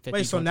 250.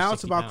 Wait, so now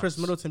it's about pounds. Chris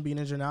Middleton being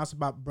injured. Now it's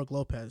about Brook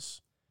Lopez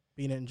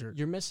being injured.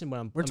 You're missing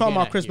what We're talking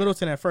about Chris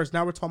Middleton at first.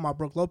 Now we're talking about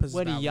Brook Lopez.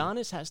 When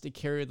Giannis has to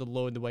carry the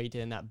load the way he did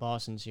in that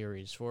Boston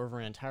series for over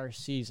an entire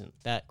season,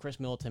 that Chris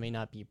Middleton may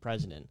not be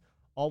president.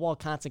 All while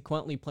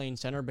consequently playing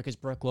center because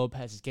Brook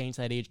Lopez is getting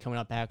to that age coming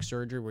up back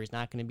surgery where he's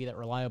not going to be that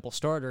reliable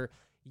starter.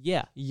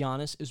 Yeah,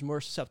 Giannis is more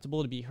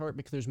susceptible to be hurt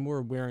because there's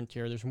more wear and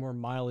tear. There's more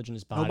mileage in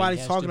his body.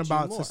 Nobody's talking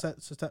about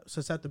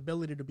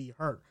susceptibility to be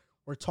hurt.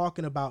 We're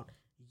talking about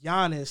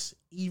Giannis,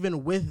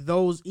 even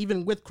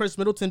with Chris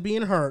Middleton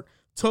being hurt,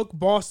 took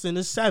Boston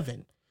to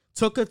 7.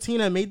 Took a team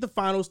and made the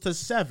finals to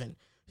 7.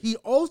 He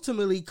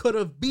ultimately could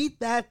have beat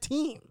that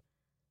team.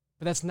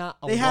 But that's not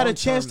They had a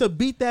chance to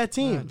beat that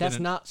team. That's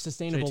not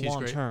sustainable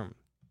long term.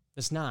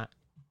 It's not.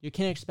 You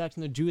can't expect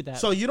him to do that.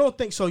 So you don't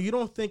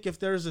think if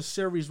there's a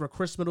series where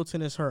Chris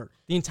Middleton is hurt,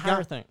 the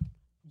entire thing,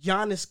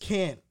 Giannis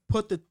can't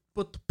put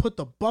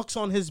the Bucks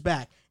on his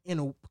back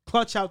and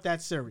clutch out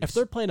that series. If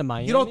they're playing a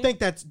Miami, you don't think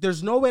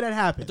there's no way that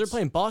happens. If they're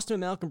playing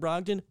Boston, Malcolm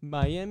Brogdon,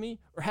 Miami,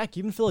 or heck,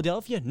 even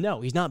Philadelphia,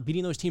 no, he's not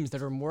beating those teams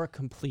that are more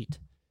complete.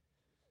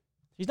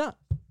 He's not.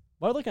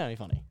 Why are you looking at me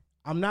funny?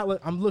 I'm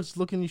not. I'm just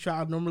looking at you.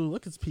 I normally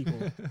look at people.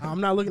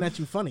 I'm not looking at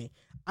you funny.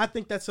 I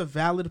think that's a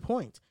valid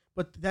point.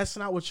 But that's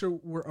not what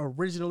you were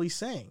originally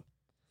saying.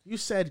 You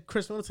said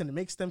Chris Middleton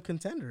makes them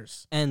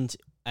contenders. And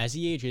as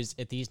he ages,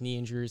 if these knee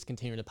injuries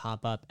continue to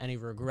pop up and he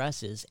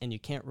regresses and you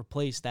can't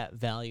replace that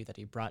value that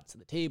he brought to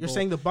the table. You're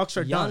saying the Bucks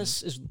are done.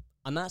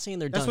 I'm not saying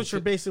they're done. That's what you're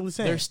basically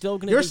saying. They're still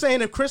going to You're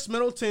saying if Chris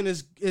Middleton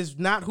is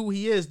not who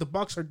he is, the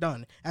Bucks are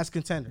done as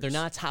contenders. They're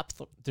not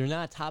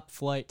top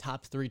flight,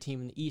 top 3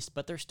 team in the East,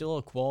 but they're still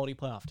a quality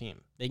playoff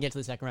team. They get to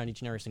the second round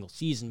each and every single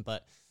season,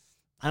 but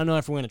I don't know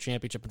if we win a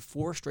championship in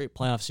 4 straight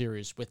playoff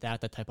series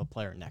without that type of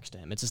player next to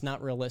him. It's just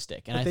not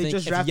realistic. And I think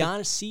if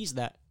Giannis sees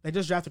that. They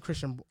just drafted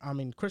Christian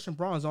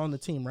Braun's on the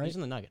team, right? He's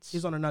on the Nuggets.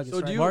 He's on the Nuggets,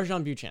 so right?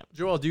 Marjan Beauchamp.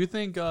 Joel, do you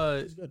think,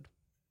 he's good.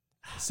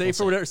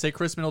 Say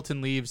Chris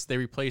Middleton leaves, they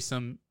replace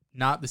him,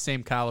 not the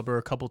same caliber,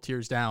 a couple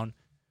tiers down,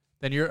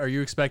 then are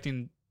you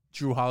expecting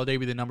Jrue Holiday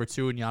be the number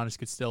 2 and Giannis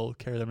could still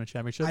carry them to a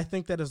championship? I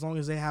think that as long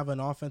as they have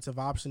an offensive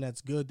option that's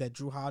good, that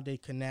Jrue Holiday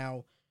can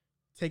now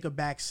take a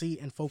back seat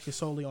and focus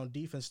solely on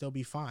defense, they'll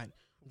be fine.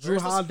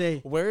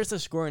 Where is the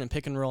scoring and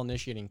pick and roll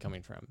initiating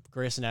coming from?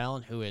 Grayson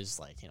Allen, who is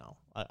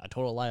a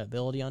total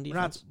liability on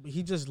defense.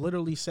 He just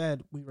literally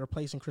said we're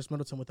replacing Chris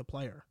Middleton with a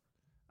player.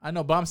 I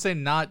know, but I'm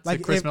saying not to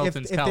Chris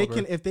Middleton's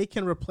caliber. If they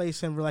can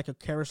replace him with like a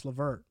Karis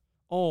LeVert,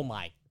 oh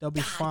my, they'll be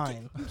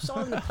fine. You saw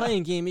him in the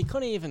playing game. He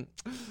couldn't even.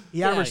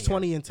 He averaged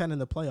 20 and 10 in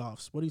the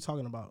playoffs. What are you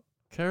talking about?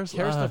 Karis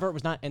LeVert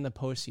was not in the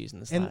postseason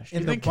this last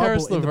year. In the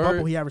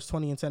bubble, he averaged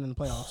 20 and 10 in the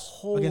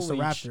playoffs against the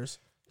Raptors.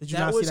 Did you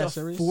not see that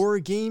series? That was a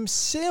 4-game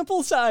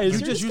sample size.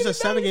 You just used a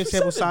 7-game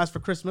sample size for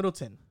Chris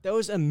Middleton. That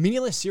was a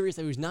meaningless series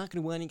that he was not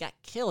going to win. He got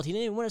killed. He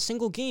didn't even win a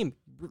single game.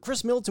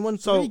 Chris Middleton won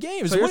 3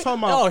 games. So you're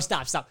talking about... Oh,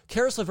 stop.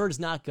 Karis LeVert is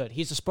not good.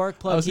 He's a spark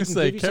plug. I was going to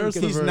say, Karis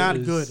LeVert He's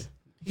not good.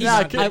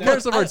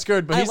 Karis LeVert's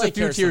good, but he's a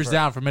few tiers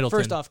down from Middleton.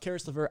 First off,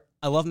 Karis LeVert,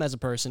 I love him as a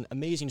person.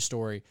 Amazing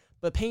story.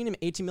 But paying him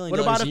 $18 million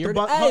a year.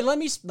 Let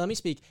me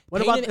speak.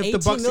 What paying about him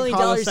if the $18 million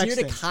a year to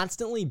Sexton?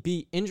 constantly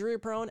be injury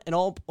prone, and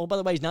by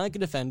the way, he's not a good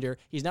defender.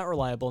 He's not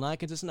reliable, not a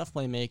consistent enough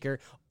playmaker.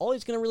 All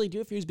he's going to really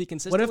do for you is be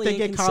consistently What if they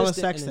get Colin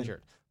inconsistent and Sexton?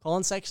 injured.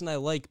 Colin Sexton I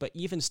like, but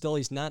even still,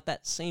 he's not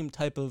that same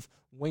type of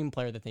wing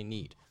player that they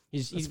need.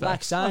 He's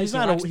lacks size. He's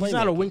not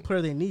a wing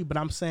player they need, but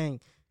I'm saying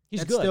he's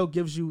that good. still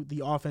gives you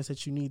the offense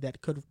that you need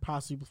that could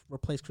possibly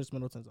replace Chris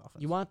Middleton's offense.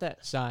 You want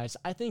that size.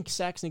 I think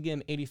Sexton give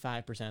him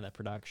 85% of that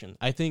production.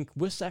 I think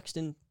with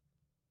Sexton,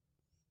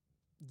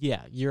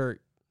 yeah, you're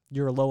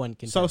a low end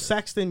contender. So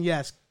Sexton,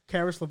 yes.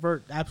 Karis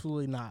LeVert,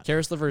 absolutely not.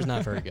 Karis LeVert's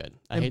not very good.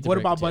 I hate to what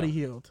break about it to you. Buddy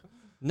Hield?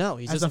 No,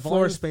 he's As just a floor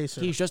volume, spacer.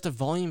 He's just a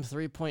volume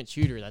 3-point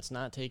shooter. That's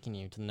not taking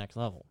you to the next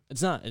level.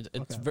 It's not.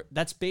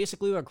 That's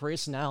basically what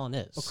Grayson Allen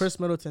is. Well, Chris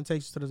Middleton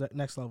takes you to the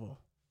next level.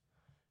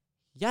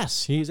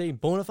 Yes, he's a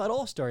bona fide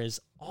all-star.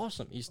 He's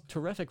awesome. He's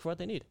terrific for what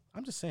they need.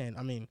 I'm just saying.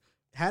 I mean,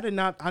 had it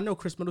not, I know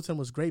Chris Middleton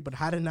was great, but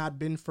had it not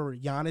been for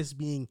Giannis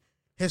being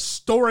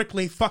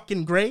historically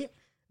fucking great,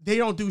 they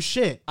don't do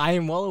shit. I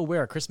am well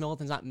aware Chris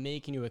Middleton's not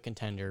making you a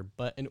contender,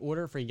 but in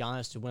order for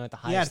Giannis to win at the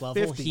highest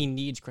level, 50. he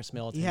needs Chris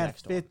Middleton He had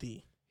next to him.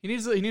 50. He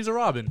needs a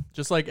Robin,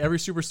 just like every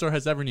superstar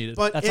has ever needed.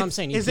 But That's what I'm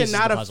saying. He Is it pieces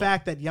not the a puzzle.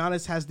 fact that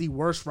Giannis has the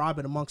worst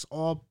Robin amongst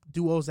all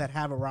duos that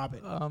have a Robin?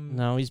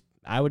 No,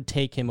 I would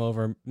take him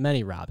over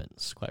many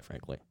Robins, quite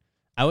frankly.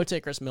 I would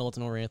take Chris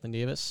Middleton over Anthony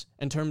Davis.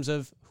 In terms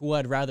of who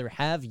I'd rather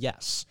have,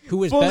 yes.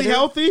 Who is Fully better?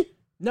 healthy?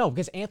 No,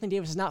 because Anthony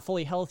Davis is not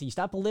fully healthy.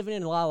 Stop living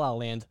in La La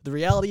Land. The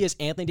reality is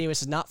Anthony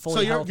Davis is not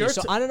fully healthy.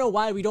 So I don't know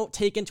why we don't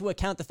take into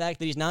account the fact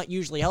that he's not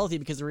usually healthy,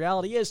 because the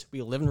reality is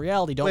we live in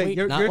reality, don't we?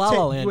 Not La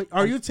La Land.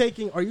 Are you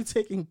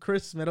taking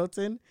Chris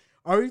Middleton?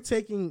 Are you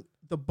taking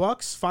the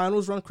Bucks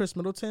finals run Chris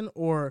Middleton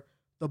or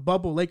the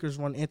bubble Lakers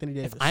run Anthony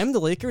Davis? If I'm the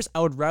Lakers,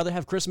 I would rather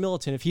have Chris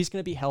Middleton if he's going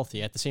to be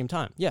healthy at the same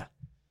time. Yeah.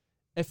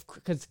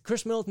 Because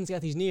Chris Middleton's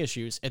got these knee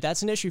issues. If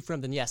that's an issue for him,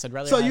 then yes, I'd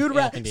rather have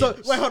Anthony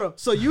Davis. Wait, hold on.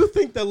 So you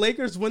think the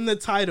Lakers win the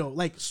title?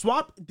 Like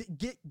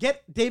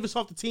get Davis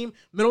off the team.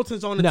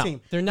 Middleton's on the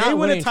team. They're not. They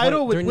win a winning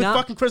title 20, with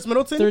fucking Chris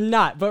Middleton. They're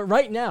not. But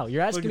right now,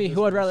 you're asking me at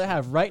who this I'd rather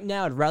have. Right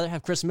now, I'd rather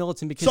have Chris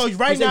Middleton because. So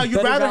right now,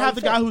 you'd rather have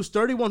the fit. guy who's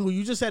 31, who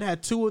you just said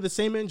had 2 of the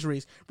same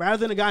injuries, rather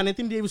than a guy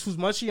Anthony Davis who's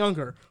much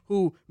younger,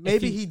 who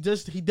maybe he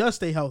does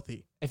stay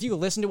healthy. If you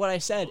listen to what I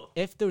said,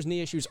 if those knee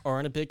issues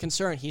aren't a big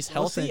concern, he's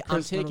healthy,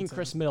 I'm taking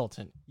Chris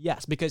Middleton.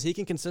 Yes, because he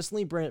can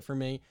consistently bring it for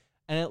me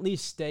and at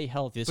least stay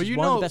healthy. This is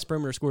one of the best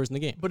perimeter scorers in the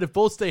game. But if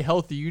both stay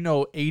healthy,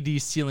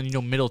 AD's ceiling,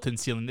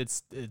 Middleton's ceiling.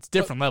 It's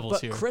different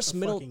levels here. Chris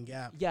Middleton,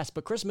 yes,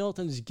 but Chris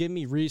Middleton's giving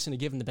me reason to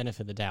give him the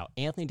benefit of the doubt.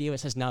 Anthony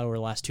Davis has not over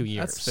the last 2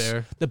 years. That's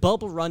fair. The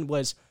bubble run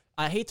was,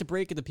 I hate to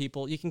break it to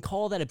people, you can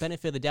call that a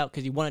benefit of the doubt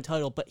because he won a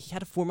title, but he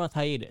had a 4-month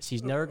hiatus.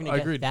 He's never going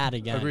to get that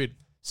again. Agreed.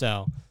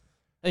 So,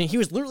 I mean, he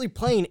was literally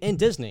playing in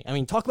Disney. I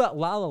mean, talk about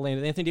La La Land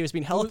and Anthony Davis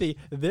being healthy.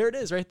 There it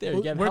is right there.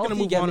 We're going to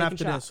move on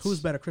after this.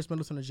 Who's better, Chris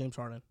Middleton or James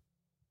Harden?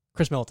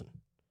 Chris Middleton.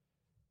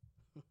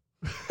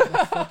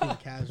 Fucking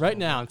casual. Right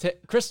now,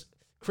 Chris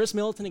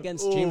Middleton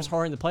against James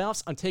Harden in the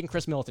playoffs. I'm taking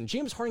Chris Middleton.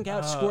 James Harden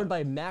got outscored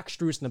by Max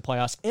Strus in the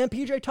playoffs and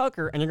PJ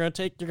Tucker, and you're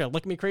gonna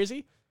look at me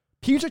crazy?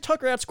 PJ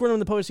Tucker outscored him in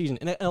the postseason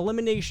in an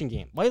elimination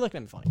game. Why are you looking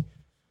at me funny?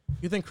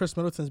 You think Chris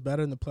Middleton's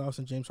better in the playoffs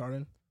than James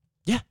Harden?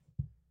 Yeah.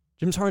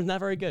 James Harden's not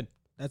very good.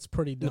 That's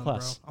pretty dumb, bro.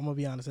 I'm gonna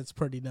be honest. It's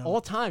pretty dumb.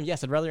 All time,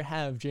 yes, I'd rather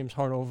have James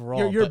Harden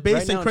overall. You're but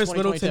basing right now, Chris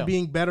Middleton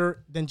being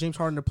better than James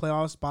Harden in the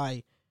playoffs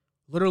by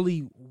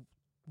literally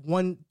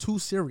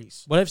 1-2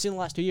 series. What I've seen in the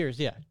last 2 years,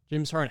 yeah.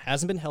 James Harden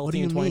hasn't been healthy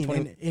in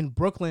 2020. Mean? In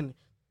Brooklyn,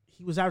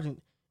 he was averaging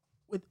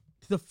with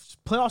the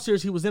playoff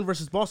series he was in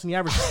versus Boston. He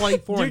averaged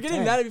 24. You're and getting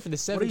 10. mad at me for the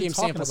 7-game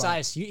sample about?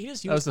 size. You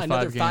just used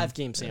another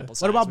 5-game sample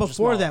size. What about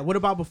before that? What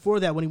about before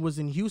that when he was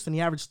in Houston?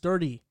 He averaged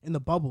 30 in the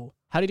bubble.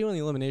 How do you do in the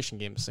elimination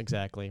games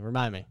exactly?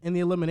 Remind me. In the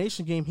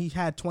elimination game, he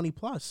had 20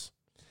 plus.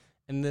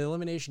 In the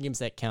elimination games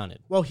that counted.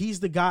 Well,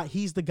 he's the guy.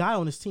 He's the guy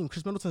on his team.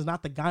 Chris Middleton's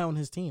not the guy on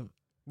his team.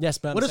 Yes,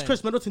 but what is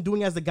Chris Middleton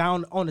doing as the guy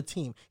on the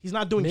team? He's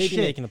not doing shit.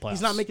 Making the playoffs.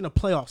 He's not making the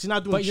playoffs. He's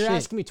not doing shit. But you're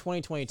asking me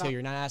 2022.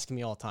 You're not asking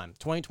me all the time.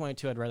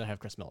 2022, I'd rather have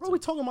Chris Middleton. What are we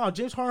talking about?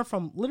 James Harden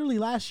from literally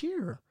last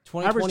year.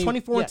 2020, averaged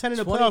 24 and 10 in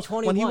the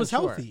playoffs when he was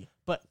healthy. Sure.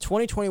 But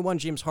 2021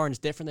 James Harden is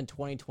different than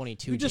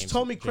 2022 You just James,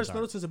 told me James Chris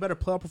Harden. Middleton's a better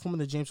playoff performer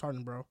than James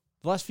Harden, bro.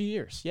 The last few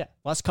years, yeah.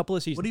 Last couple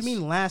of seasons. What do you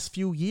mean last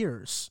few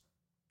years?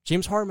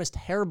 James Harden was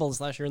terrible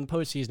this last year in the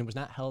postseason and was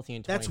not healthy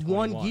in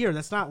 2021. That's 1 year.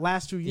 That's not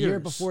last 2 years. The year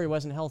before he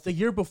wasn't healthy. The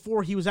year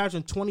before he was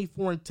averaging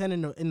 24 and 10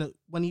 in the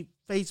when he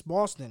faced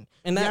Boston.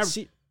 And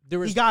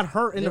he got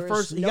hurt in the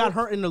first. He got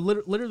hurt in the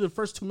literally the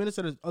first 2 minutes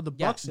of the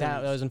Bucks series.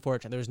 That was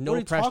unfortunate. There was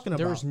no pressure.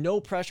 There was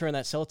no pressure in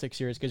that Celtics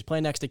series because he's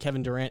playing next to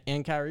Kevin Durant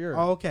and Kyrie Irving.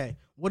 Oh, okay.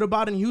 What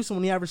about in Houston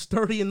when he averaged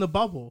 30 in the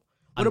bubble?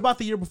 What about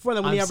the year before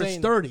that when he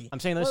averaged 30? I'm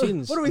saying those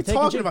seasons. What are we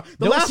talking about?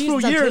 The last few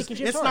years,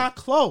 it's not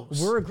close.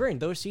 We're agreeing.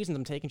 Those seasons,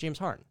 I'm taking James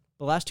Harden.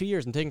 The last 2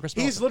 years, I'm taking Chris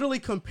Middleton. He's literally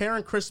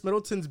comparing Chris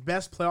Middleton's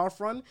best playoff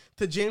run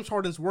to James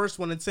Harden's worst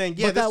one and saying,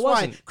 yeah, that's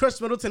why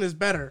Chris Middleton is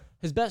better.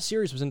 His best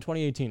series was in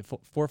 2018, 4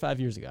 or 5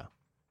 years ago.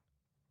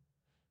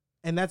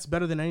 And that's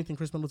better than anything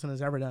Chris Middleton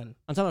has ever done.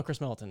 I'm talking about Chris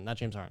Middleton, not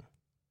James Harden.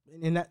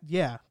 And that,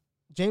 yeah.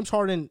 James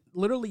Harden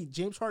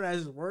at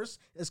his worst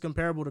is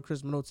comparable to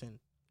Chris Middleton.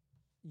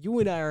 You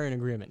and I are in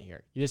agreement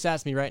here. You just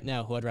asked me right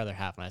now who I'd rather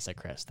have, and I said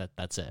Chris.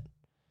 That's it.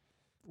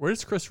 Where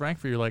does Chris rank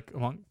for you, like,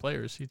 among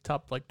players? He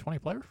top, like, 20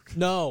 player?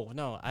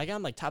 No. I got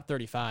him, like, top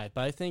 35,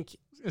 but I think...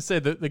 I was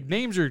going to say, the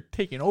names are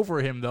taking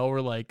over him, though,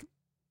 are, like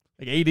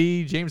AD,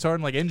 James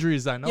Harden, like,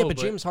 injuries, I know. Yeah, but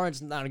James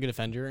Harden's not a good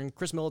defender, and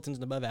Chris Middleton's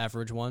an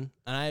above-average one.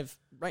 And I've,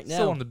 right now...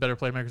 Still one of the better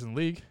playmakers in the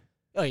league.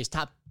 Oh, he's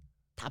top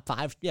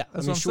 5? Yeah,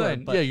 that's what I'm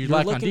saying. But yeah, you're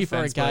lacking on looking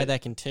defense, for a guy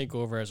that can take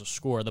over as a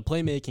scorer. The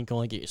playmaking can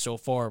only get you so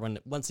far when,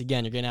 once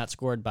again, you're getting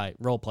outscored by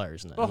role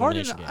players in the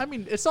Harden, game. I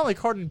mean, it's not like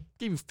Harden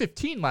gave you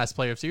 15 last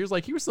playoff series.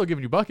 Like, he was still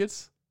giving you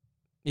buckets.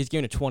 He's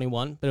giving it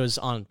 21, but it was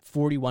on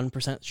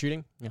 41%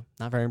 shooting. Yeah,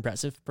 not very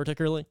impressive,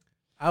 particularly.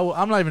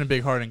 I'm not even a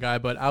big Harden guy,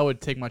 but I would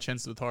take my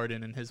chances with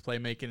Harden and his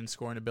playmaking and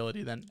scoring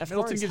ability. Then If Middleton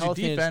Harden's gives you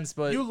healthy and defense,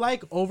 but You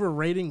like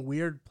overrating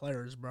weird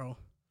players, bro.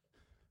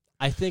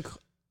 I think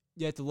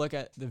you have to look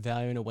at the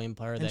value in a winning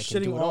player And that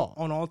can do shitting it all.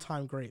 on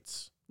all-time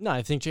greats. No,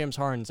 I think James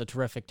Harden's a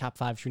terrific top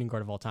 5 shooting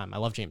guard of all time. I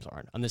love James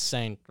Harden. I'm just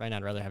saying right now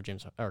I'd rather have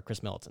James or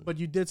Chris Middleton. But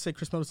you did say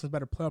Chris Middleton's a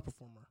better playoff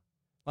performer.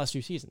 Last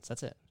 2 seasons,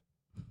 that's it.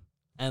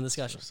 And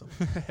discussion.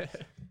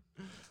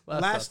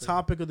 Last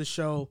topic of the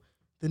show.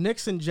 The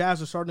Knicks and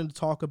Jazz are starting to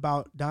talk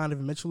about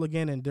Donovan Mitchell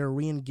again, and they're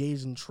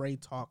re-engaged in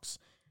trade talks.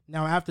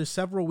 Now, after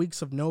several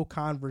weeks of no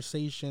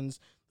conversations,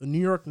 the New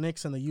York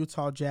Knicks and the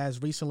Utah Jazz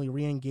recently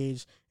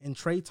re-engaged in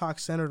trade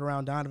talks centered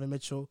around Donovan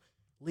Mitchell,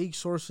 league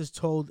sources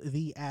told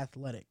The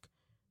Athletic.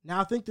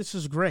 Now, I think this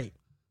is great.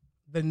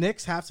 The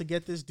Knicks have to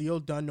get this deal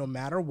done no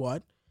matter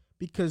what,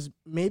 because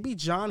maybe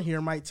John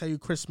here might tell you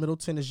Chris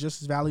Middleton is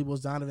just as valuable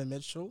as Donovan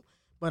Mitchell,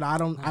 but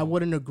I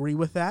wouldn't agree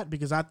with that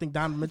because I think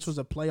Donovan Mitchell is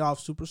a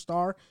playoff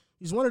superstar.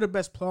 He's one of the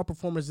best playoff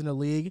performers in the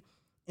league,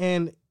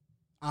 and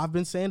I've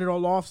been saying it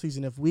all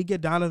offseason. If we get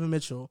Donovan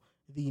Mitchell,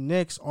 the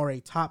Knicks are a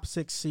top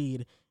 6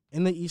 seed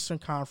in the Eastern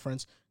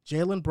Conference.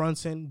 Jalen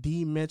Brunson,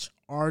 D. Mitch,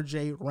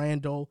 R.J.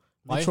 Randall,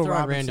 Mitchell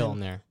Robinson. Randall in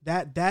there?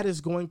 That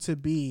is going to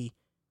be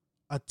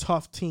a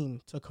tough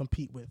team to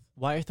compete with.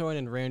 Why are you throwing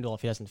in Randall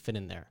if he doesn't fit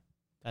in there?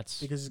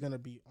 That's because he's going to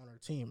be on our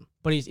team.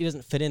 But he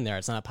doesn't fit in there.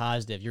 It's not a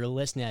positive. You're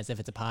listening as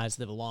if it's a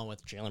positive along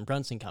with Jalen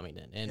Brunson coming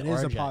in. And it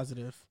is RJ. a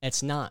positive.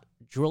 It's not.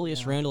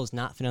 Julius Randle is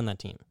not fit on that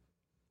team.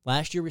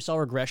 Last year we saw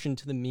regression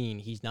to the mean.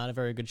 He's not a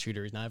very good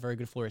shooter. He's not a very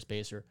good floor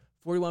spacer.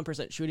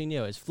 41% shooting,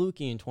 is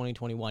fluky in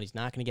 2021. He's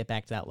not going to get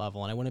back to that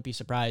level, and I wouldn't be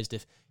surprised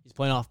if he's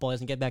playing off ball, he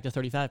doesn't get back to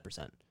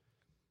 35%.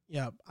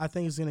 Yeah, I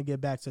think he's going to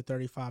get back to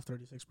 35,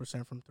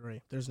 36% from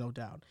 3. There's no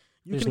doubt.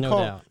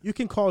 You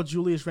can call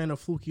Julius Randle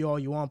fluky all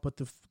you want, but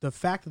the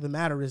fact of the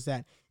matter is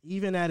that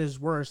even at his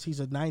worst, he's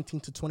a 19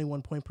 to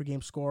 21 point per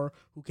game scorer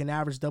who can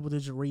average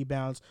double-digit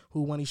rebounds,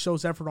 who, when he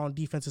shows effort on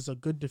defense, is a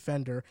good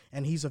defender,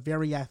 and he's a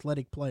very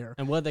athletic player.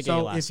 And what did they get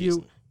you last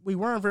season? We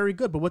weren't very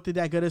good, but what did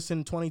that get us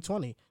in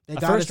 2020? They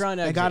got us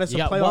a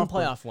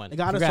playoff win. They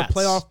got us a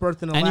playoff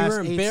berth in the last 8 seasons.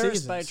 And you were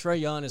embarrassed by Trae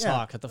Young and his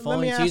Hawks at the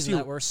following season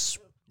that were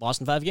lost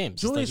in 5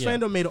 games. Julius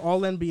Randle made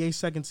All-NBA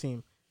second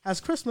team.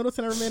 Has Chris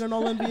Middleton ever made an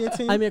All-NBA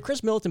team? I mean, if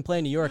Chris Middleton played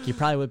in New York, he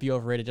probably would be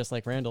overrated just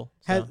like Randall.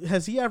 So.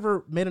 Has he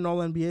ever made an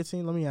All-NBA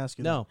team? Let me ask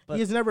you. No. He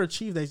has never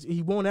achieved that.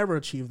 He won't ever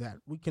achieve that.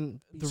 We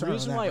can. The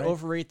reason why I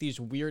overrate these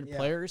weird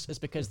players is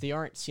because they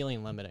aren't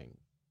ceiling limiting.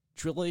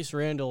 Julius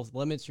Randle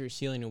limits your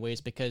ceiling in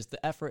ways because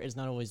the effort is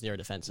not always there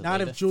defensively.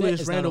 Not if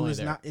Julius Randle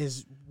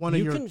is one of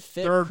your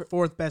 3rd,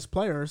 4th best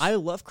players. I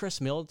love Chris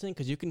Middleton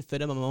because you can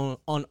fit him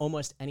on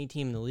almost any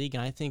team in the league,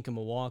 and I think in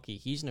Milwaukee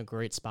he's in a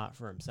great spot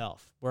for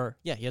himself. Where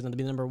he doesn't have to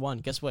be number 1.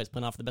 Guess what? He's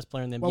playing off the best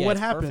player in the NBA. Well, what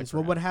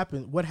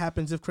happens? What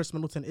happens if Chris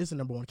Middleton isn't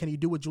number 1? Can he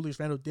do what Julius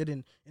Randle did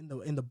in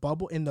the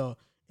bubble in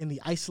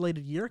the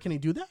isolated year? Can he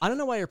do that? I don't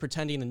know why you're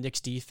pretending the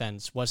Knicks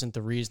defense wasn't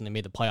the reason they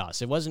made the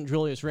playoffs. It wasn't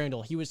Julius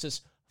Randle. He was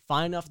just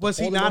fine enough. Was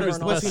he not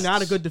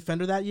a good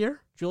defender that year?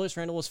 Julius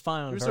Randle was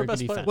fine on very good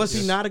defense. Was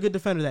he not a good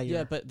defender that year?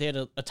 Yeah, but they had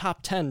a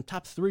top 10,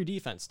 top 3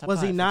 defense.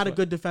 Was he not a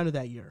good defender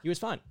that year? He was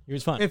fine.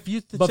 If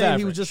you say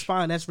he was just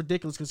fine, that's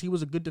ridiculous because he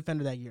was a good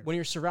defender that year. When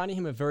you're surrounding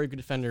him with very good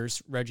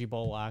defenders, Reggie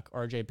Bullock,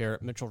 R.J.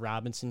 Barrett, Mitchell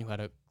Robinson, who had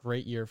a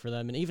great year for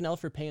them, and even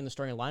Elfrid Payton in the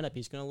starting lineup,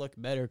 he's going to look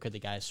better because the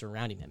guys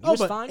surrounding him. He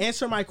was fine.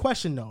 Answer my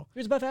question, though. He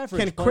was above average.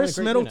 Can Chris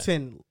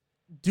Middleton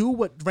do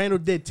what Randle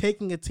did,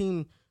 taking a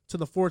team to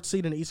the 4th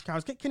seed in the East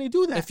Conference? Can he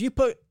do that?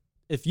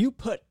 If you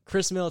put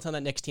Chris Middleton on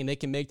that next team, they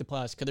can make the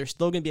playoffs because they're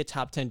still going to be a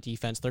top 10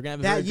 defense. They're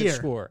going to have a very good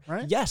score.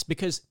 Right? Yes,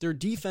 because their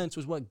defense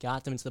was what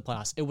got them into the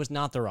playoffs. It was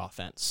not their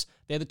offense.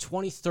 They had the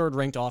 23rd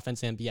ranked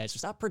offense in the NBA. So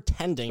stop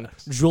pretending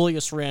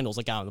Julius Randle's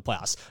like out in the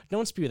playoffs.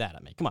 Don't spew that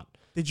at me. Come on.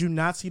 Did you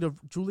not see the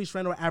Julius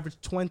Randle average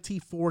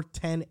 24,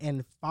 10,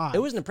 and 5? It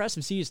was an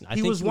impressive season. I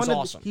think he was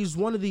awesome. He's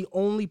one of the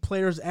only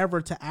players ever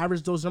to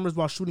average those numbers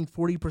while shooting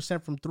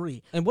 40% from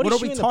 3. And what are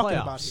we talking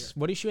about here?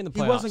 What are you shooting in the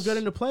playoffs? He wasn't good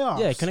in the playoffs.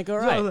 Yeah, couldn't go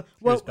right.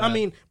 Well, I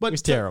mean, but it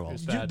was terrible.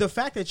 The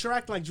fact that you're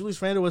acting like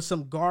Julius Randle was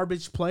some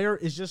garbage player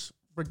is just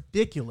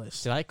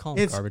ridiculous. Did I call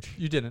him garbage?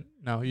 You didn't.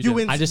 No, you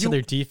didn't. I just said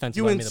their defense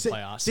made me the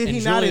playoffs. Did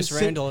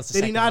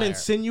he not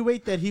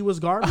insinuate that he was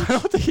garbage? I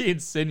don't think he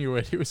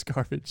insinuated he was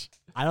garbage.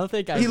 I don't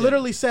think He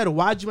literally said,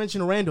 "Why'd you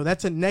mention Randall?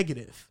 That's a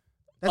negative."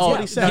 That's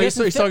what he said.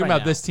 No, he's talking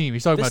about this team.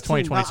 He's talking about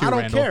 2022 I don't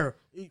Randall. care.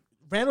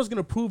 Randall's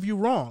gonna prove you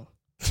wrong.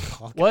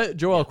 What,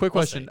 Joel? Quick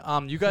question.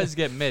 You guys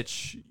get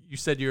Mitch. You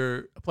said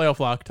you're a playoff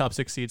lock, top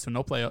 6 seed, so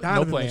no play,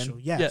 no play Mitchell,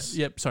 in. yes.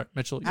 Yep. Sorry,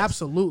 Mitchell. Yes.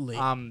 Absolutely.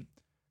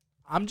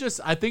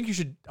 I think you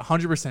should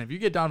 100%. If you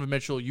get Donovan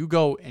Mitchell, you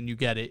go and you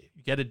get it.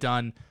 You get it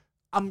done.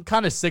 I'm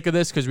kind of sick of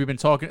this because we've been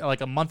talking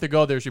like a month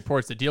ago. There's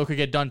reports the deal could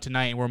get done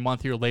tonight, and we're a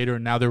month here later,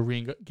 and now they're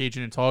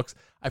re-engaging in talks.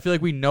 I feel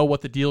like we know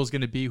what the deal is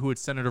going to be, who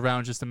it's centered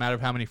around. Just a matter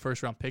of how many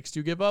first-round picks do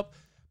you give up.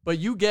 But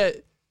you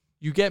get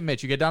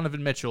Mitch, you get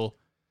Donovan Mitchell.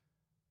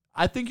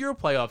 I think you're a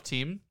playoff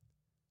team,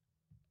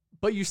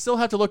 but you still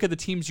have to look at the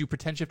teams you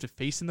potentially have to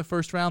face in the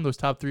first round. Those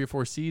top 3 or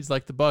 4 seeds,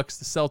 like the Bucks,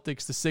 the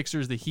Celtics, the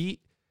Sixers, the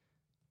Heat.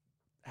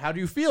 How do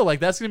you feel? Like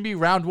that's going to be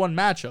round 1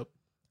 matchup.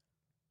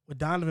 With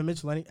Donovan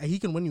Mitchell, he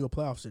can win you a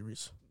playoff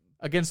series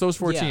against those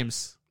 4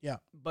 teams. Yeah,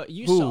 but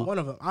you saw one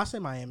of them. I'll say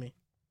Miami.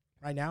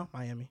 Right now,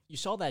 Miami. You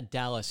saw that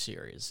Dallas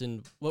series,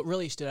 and what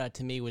really stood out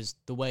to me was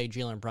the way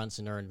Jalen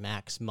Brunson earned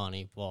max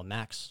money. Well,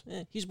 max,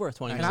 he's worth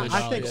 $20 million.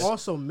 I think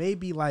also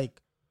maybe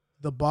like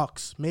the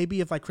Bucks.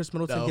 Maybe if like Chris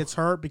Middleton gets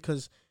hurt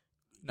because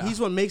he's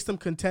what makes them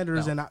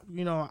contenders. And I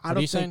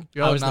don't think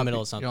I was in the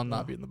middle of something. You'll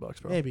not be in the Bucks,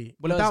 bro. Maybe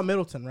without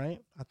Middleton,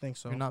 right? I think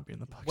so. You're not being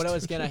the Bucks. What I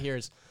was getting at here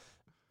is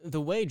the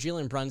way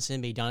Jalen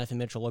Brunson made Donovan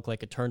Mitchell look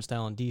like a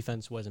turnstile on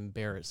defense was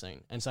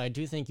embarrassing. And so I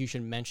do think you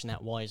should mention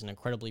that while he's an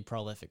incredibly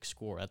prolific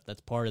scorer. That's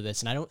part of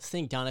this. And I don't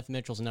think Donovan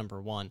Mitchell's number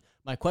 1.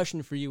 My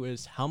question for you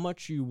is, how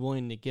much are you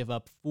willing to give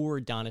up for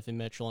Donovan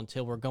Mitchell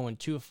until we're going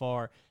too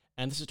far?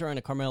 And this is turning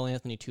to Carmelo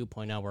Anthony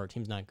 2.0, where our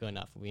team's not good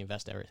enough. We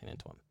invest everything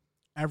into him.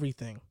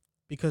 Everything.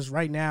 Because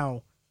right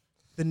now,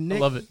 the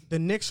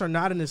Knicks are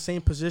not in the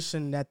same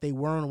position that they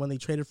were in when they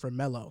traded for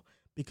Melo.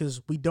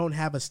 Because we don't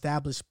have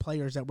established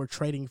players that we're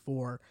trading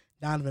for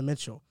Donovan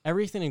Mitchell.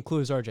 Everything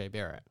includes R.J.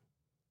 Barrett.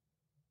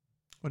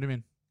 What do you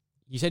mean?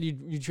 You said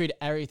you trade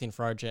everything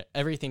for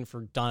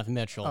Donovan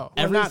Mitchell. Oh,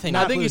 everything.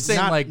 I think he's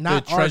saying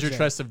the treasure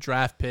chest of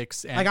draft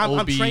picks and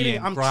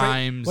I'm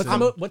Grimes.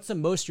 What's the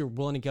most you're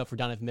willing to give up for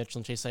Donovan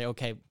Mitchell? And say,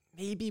 okay,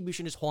 maybe we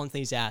should just hold on to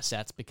these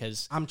assets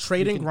because I'm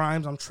trading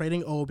Grimes, I'm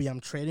trading Obi, I'm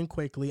trading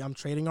Quickly, I'm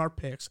trading our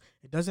picks.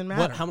 It doesn't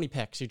matter. How many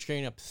picks? You're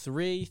trading up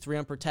 3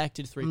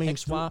 unprotected, 3 pick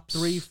swaps?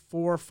 3,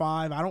 4,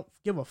 5. I don't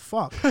give a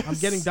fuck. I'm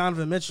getting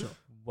Donovan Mitchell.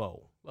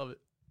 Whoa. Love it.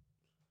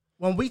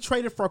 When we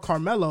traded for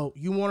Carmelo,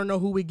 you want to know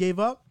who we gave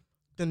up?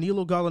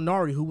 Danilo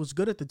Gallinari, who was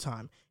good at the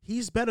time.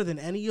 He's better than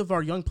any of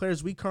our young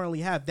players we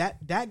currently have.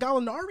 That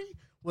Gallinari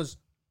was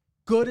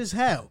good as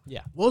hell.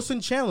 Yeah.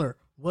 Wilson Chandler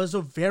was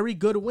a very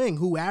good wing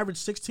who averaged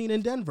 16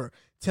 in Denver.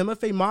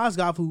 Timofey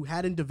Mozgov, who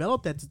hadn't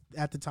developed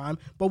at the time,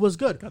 but was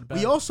good.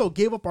 We also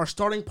gave up our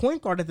starting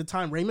point guard at the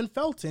time, Raymond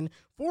Felton,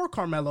 for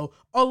Carmelo,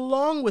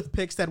 along with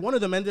picks that one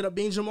of them ended up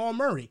being Jamal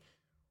Murray.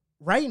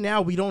 Right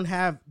now, we don't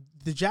have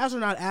 – the Jazz are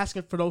not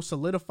asking for those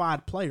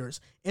solidified players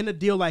in a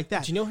deal like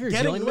that. Do you know who you're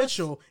Getting dealing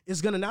Mitchell with?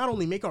 is going to not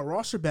only make our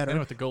roster better –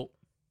 with the GOAT.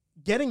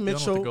 Getting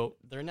Mitchell,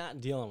 they're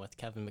not dealing with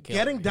Kevin McHale.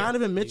 Getting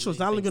Donovan Mitchell is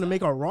not only going to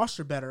make our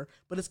roster better,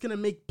 but it's going to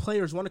make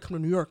players want to come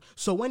to New York.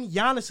 So when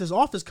Giannis is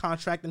off his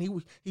contract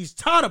and he's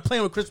tired of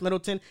playing with Chris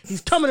Middleton,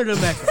 he's coming to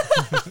the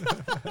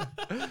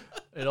Mecca.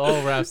 It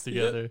all wraps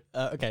together.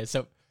 Okay,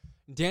 so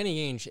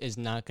Danny Ainge is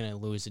not going to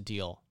lose a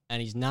deal,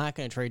 and he's not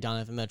going to trade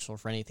Donovan Mitchell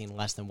for anything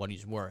less than what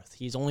he's worth.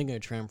 He's only going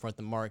to trade him for what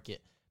the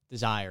market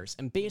desires.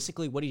 And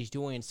basically what he's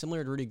doing,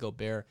 similar to Rudy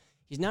Gobert,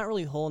 he's not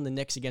really holding the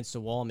Knicks against the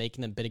wall and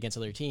making them bid against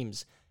other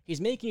teams. He's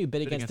making you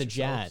bid against the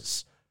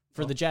Jazz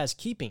for the Jazz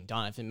keeping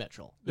Donovan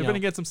Mitchell. They're bidding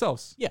against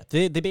themselves. Yeah,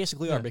 they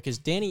basically are, because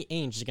Danny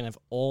Ainge is going to have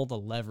all the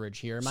leverage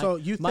here. So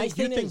you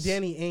think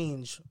Danny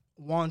Ainge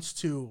wants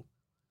to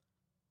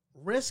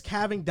risk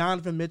having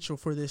Donovan Mitchell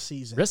for this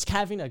season? Risk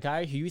having a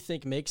guy who you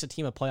think makes a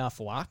team a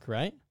playoff lock,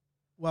 right?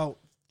 Well,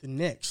 the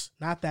Knicks,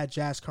 not that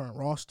Jazz current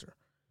roster.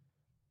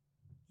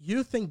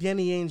 You think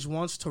Danny Ainge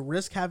wants to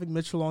risk having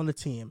Mitchell on the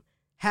team,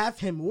 have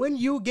him win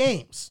you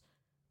games,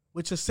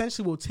 which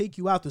essentially will take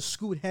you out the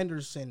Scoot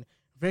Henderson,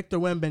 Victor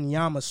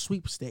Wembanyama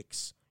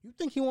sweepstakes. You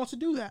think he wants to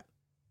do that?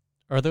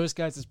 Are those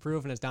guys as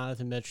proven as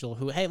Donovan Mitchell,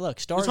 who, hey,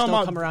 look, stars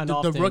don't come around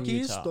often the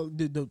rookies?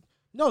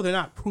 No, they're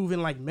not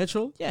proven like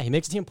Mitchell. Yeah, he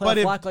makes a team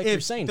playoff lock like you're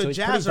saying, so he's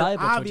pretty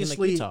valuable to a team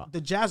like Utah.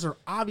 The Jazz are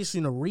obviously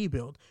in a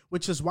rebuild,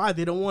 which is why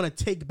they don't want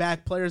to take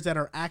back players that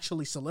are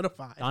actually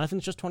solidified.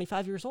 Donovan's just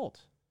 25 years old.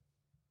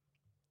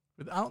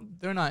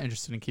 They're not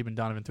interested in keeping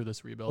Donovan through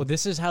this rebuild. Well,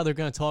 this is how they're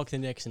going to talk to the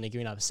Knicks, and they're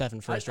giving up 7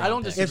 first-round I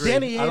don't picks. disagree.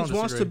 If Danny Ainge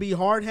wants to be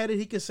hard-headed,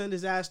 he can send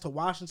his ass to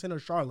Washington or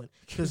Charlotte,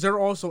 because they're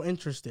also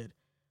interested.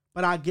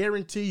 But I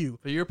guarantee you,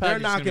 but your package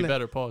is going to be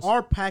better. Pause.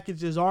 Our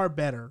packages are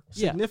better,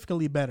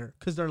 significantly better,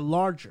 because they're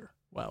larger.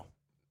 Well,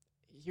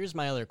 here's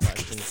my other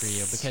question for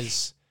you,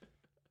 because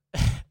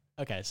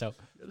okay, so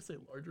you gotta say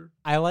larger.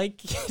 I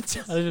like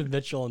Donovan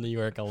Mitchell in New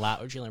York a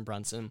lot with Jalen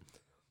Brunson.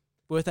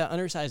 But with that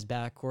undersized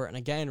backcourt, and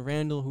again,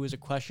 Randall, who is a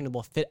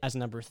questionable fit as a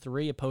number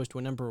 3 opposed to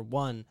a number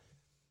 1,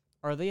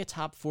 are they a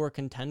top 4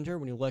 contender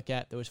when you look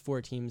at those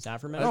 4 teams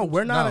aforementioned? No,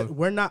 we're not.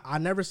 We're not. I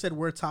never said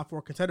we're a top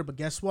 4 contender, but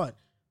guess what?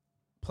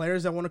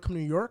 Players that want to come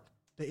to New York,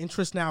 the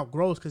interest now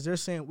grows because they're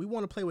saying we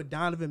want to play with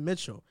Donovan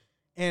Mitchell.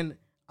 And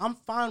I'm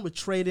fine with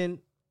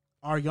trading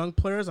our young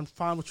players. I'm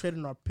fine with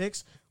trading our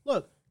picks.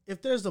 Look,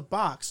 if there's a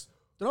box,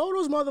 throw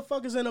those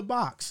motherfuckers in a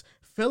box.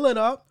 Fill it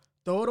up.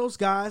 Throw those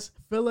guys.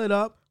 Fill it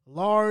up.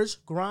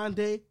 Large,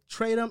 grande,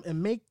 trade them,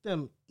 and make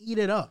them eat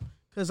it up.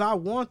 Because I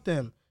want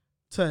them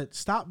to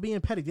stop being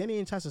petty. Danny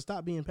Ainge has to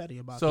stop being petty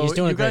about it. So He's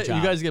doing a great job.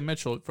 You guys get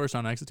Mitchell first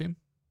round exit team?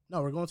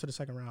 No, we're going to the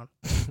second round.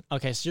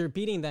 Okay, so you're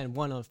beating then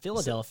one of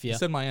Philadelphia. You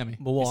said Miami.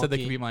 Milwaukee. You said they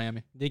can beat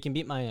Miami. They can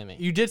beat Miami.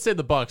 You did say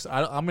the Bucks.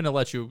 I'm going to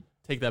let you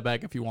take that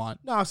back if you want.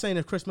 No, I'm saying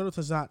if Chris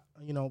Middleton's not,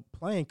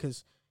 playing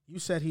because you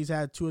said he's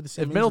had 2 of the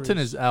same If Middleton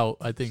injuries. is out,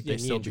 I think Yeah, they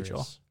still beat injuries.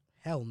 y'all.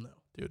 Hell no.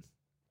 Dude.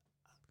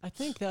 I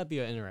think that'd be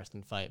an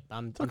interesting fight.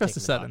 I'm Took us taking to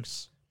the 7.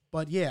 Bucks.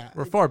 But yeah.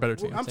 We're a far better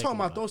team. I'm talking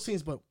about those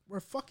teams, but we're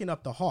fucking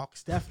up the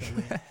Hawks,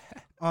 definitely.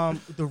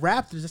 The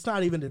Raptors, it's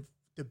not even a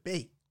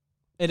debate.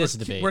 It is a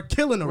debate. We're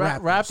killing the Raptors.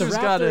 Raptors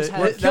got Raptors to.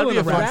 have- That'd be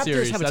a the fun Raptors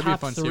series. have a That'd be a top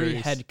fun 3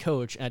 series. head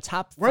coach and a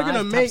top 5, We're gonna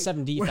top make-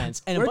 7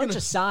 defense and a we're bunch gonna-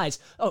 of size.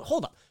 Oh,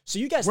 hold up. So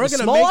you guys, We're the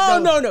gonna small. make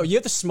Oh them- no, you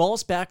have the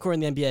smallest backcourt in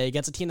the NBA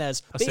against a team that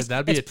is. I said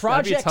that'd be it's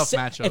a tough si-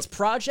 matchup. It's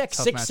Project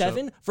Tough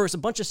 6'7" versus a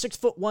bunch of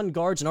 6'1"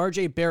 guards and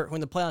RJ Barrett, who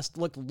in the playoffs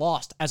looked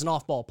lost as an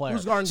off-ball player.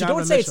 Who's guarding So don't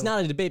Donovan say it's Mitchell?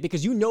 not a debate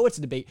because you know it's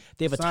a debate.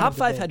 They have a It's not a top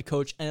 5 debate. head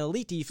coach and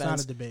elite It's not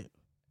defense. a debate.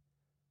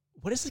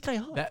 What is this guy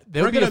on? That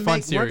We're would be a gonna fun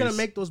make series. we're gonna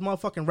make those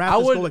motherfucking I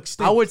Raptors go would,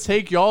 extinct. I would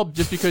take y'all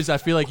just because I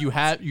feel like you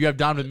have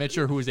Donovan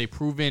Mitchell, who is a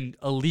proven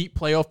elite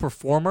playoff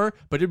performer,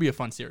 but it'd be a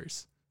fun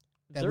series.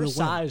 that Their we'll win.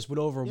 size would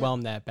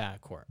overwhelm that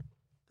backcourt.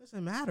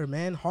 Doesn't matter,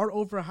 man. Heart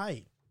over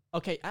height.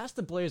 Okay, ask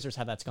the Blazers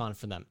how that's gone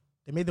for them.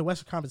 They made the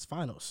Western Conference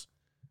Finals.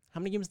 How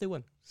many games did they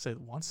win? Say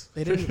it once.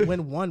 They didn't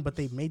win one, but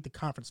they made the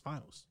conference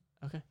finals.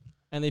 Okay.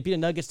 And they beat a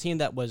Nuggets team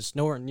that was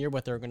nowhere near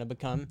what they were going to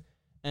become.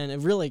 And it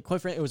really,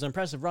 quite frankly, it was an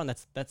impressive run.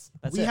 That's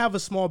We it. have a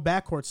small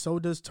backcourt. So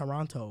does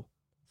Toronto.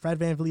 Fred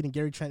VanVleet and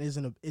Gary Trent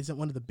isn't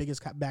one of the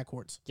biggest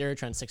backcourts. Gary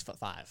Trent 6'5".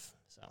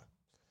 So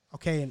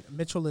Okay, and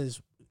Mitchell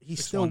he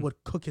still 6'1".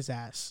 would cook his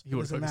ass. He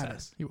would doesn't cook his matter.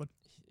 ass. He would.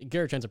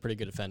 Gary Trent's a pretty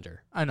good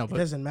defender. I know, It but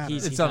doesn't matter.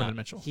 It's Donovan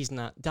Mitchell. He's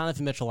not.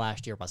 Donovan Mitchell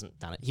last year wasn't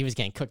Donovan. He was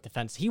getting cooked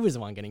defense. He was the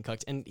one getting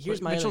cooked. And here's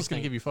my Mitchell's other gonna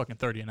thing. give you fucking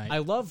 30 a night. I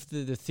love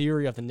the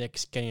theory of the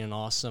Knicks getting an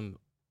awesome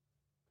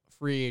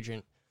free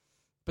agent,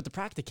 but the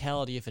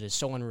practicality of it is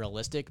so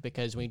unrealistic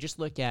because when you just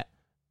look at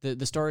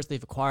the stars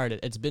they've acquired,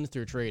 it's been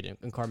through trade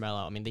in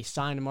Carmelo. I mean, they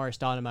signed Amari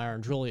Stoudemire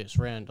and Julius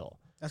Randle.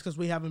 That's because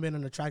we haven't been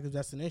an attractive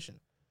destination.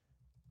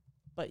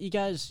 But you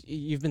guys,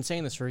 you've been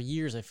saying this for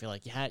years. I feel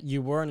like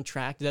you were an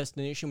attractive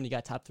destination when you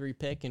got top 3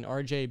 pick in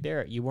R.J.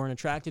 Barrett. You were an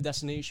attractive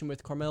destination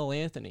with Carmelo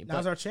Anthony.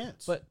 Now's our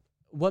chance. But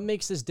what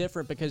makes this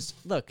different? Because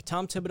look,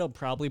 Tom Thibodeau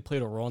probably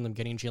played a role in them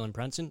getting Jalen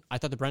Brunson. I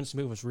thought the Brunson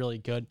move was really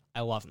good.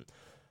 I love him.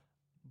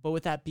 But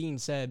with that being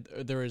said,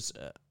 there is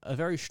a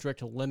very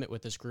strict limit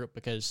with this group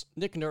because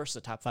Nick Nurse is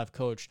a top 5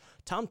 coach.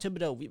 Tom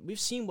Thibodeau, we've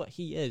seen what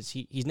he is.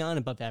 He's not an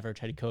above average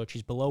head coach.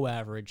 He's below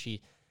average. He's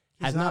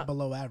not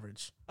below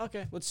average.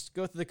 Okay, let's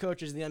go through the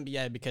coaches in the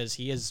NBA because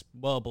he is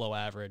well below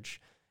average.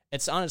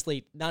 It's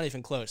honestly not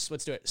even close.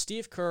 Let's do it.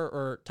 Steve Kerr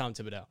or Tom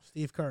Thibodeau?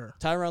 Steve Kerr,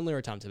 Tyronn Lue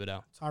or Tom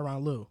Thibodeau?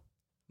 Tyronn Lue,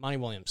 Monty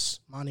Williams.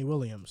 Monty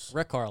Williams,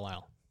 Rick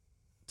Carlisle.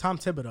 Tom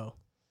Thibodeau.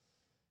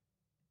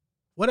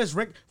 What is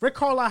Rick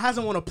Carlisle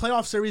hasn't won a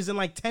playoff series in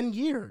like 10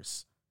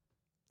 years.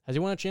 Has he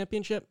won a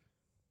championship?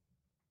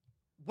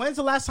 When's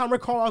the last time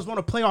Rick Carlisle's won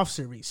a playoff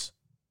series?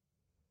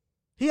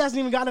 He hasn't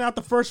even gotten out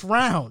the first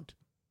round.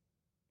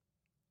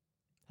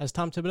 Has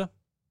Tom Thibodeau?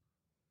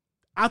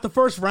 Out the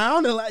first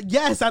round?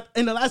 Yes,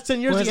 in the last 10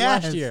 years When's he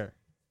has. last year?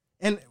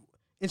 And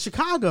in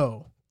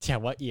Chicago. Yeah,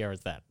 what year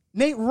is that?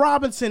 Nate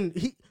Robinson,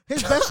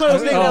 his best player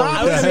was Nate Oh, Robinson.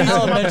 I was He's in out the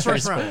elementary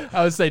first school. round.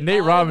 I would say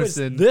Nate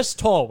Robinson. I was this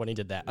tall when he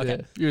did that. Okay.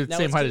 Yeah, you're the Now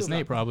same let's height do as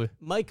Nate, about probably.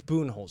 Mike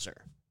Budenholzer.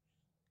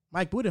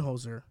 Mike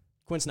Budenholzer,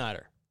 Quinn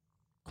Snyder.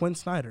 Quinn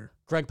Snyder,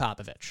 Greg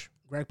Popovich.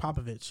 Greg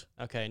Popovich,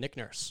 Okay, Nick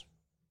Nurse.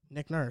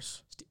 Nick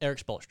Nurse, Eric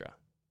Spoelstra.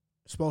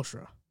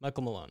 Spoelstra,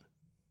 Michael Malone.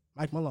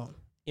 Mike Malone,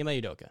 Ime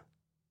Udoka.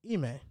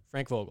 Ime,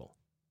 Frank Vogel.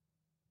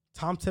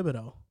 Tom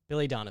Thibodeau.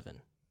 Billy Donovan.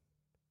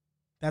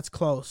 That's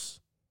close.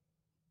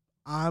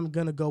 I'm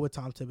going to go with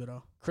Tom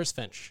Thibodeau. Chris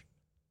Finch.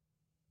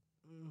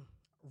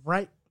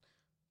 Right?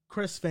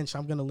 Chris Finch,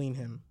 I'm going to lean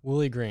him.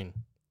 Willie Green.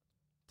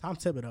 Tom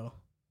Thibodeau.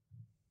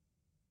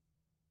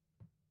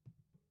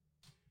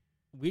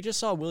 We just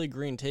saw Willie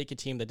Green take a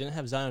team that didn't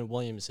have Zion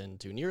Williamson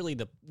to nearly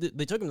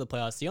they took him to the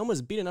playoffs. They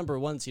almost beat a number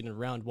 1 seed in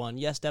round 1.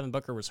 Yes, Devin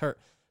Booker was hurt,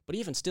 but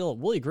even still,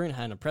 Willie Green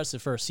had an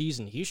impressive first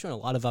season. He's shown a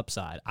lot of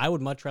upside. I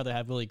would much rather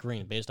have Willie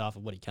Green based off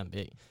of what he can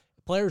be.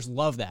 Players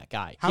love that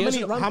guy. How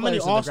many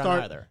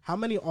All-Stars?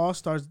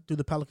 All-Stars do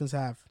the Pelicans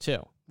have?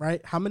 2.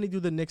 Right? How many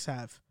do the Knicks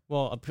have?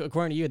 Well,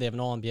 according to you, they have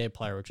an All-NBA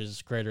player, which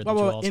is greater than 2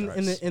 Well,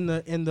 All-Stars. in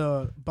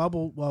the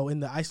bubble,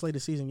 in the isolated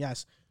season,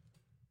 yes.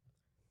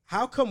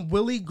 How come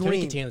Willie Can we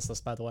Green? continue this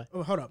list, by the way?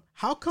 Oh, hold up.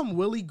 How come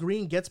Willie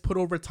Green gets put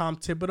over Tom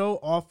Thibodeau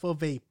off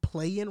of a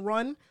play-in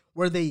run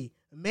where they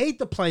made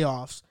the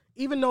playoffs,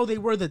 even though they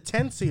were the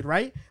 10th seed,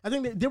 right? I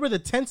think they were the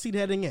 10th seed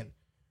heading in.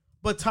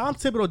 But Tom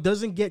Thibodeau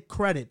doesn't get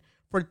credit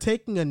for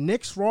taking a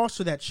Knicks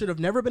roster that should have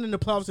never been in the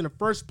playoffs in the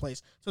first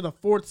place to the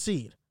 4th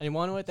seed. And you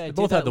want to know what that They did?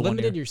 both had That the 1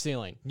 limited year. your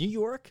ceiling. New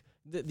York,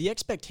 the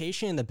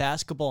expectation in the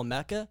basketball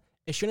mecca,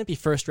 it shouldn't be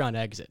first-round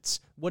exits.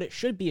 What it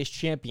should be is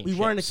championships. We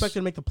weren't expected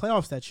to make the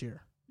playoffs that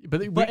year.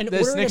 But in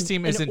this order Knicks to-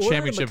 team isn't in order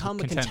championship to become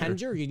a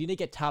contender. you need to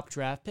get top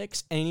draft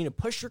picks, and you need to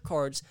push your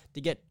cards to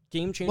get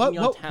game-changing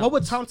What talent.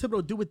 would Tom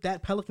Thibodeau do with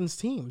that Pelicans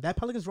team? That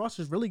Pelicans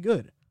roster is really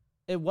good.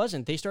 It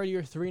wasn't. They started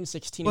year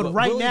 3-16. But What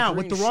right Willie now,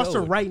 Green with the roster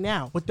showed- right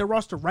now, But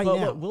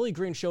what Willie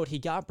Green showed, he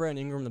got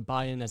Brandon Ingram to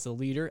buy in as the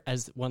leader,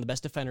 as one of the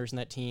best defenders in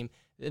that team.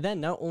 Then,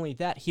 not only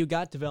that, he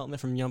got development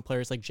from young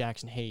players like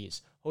Jackson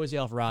Hayes, Jose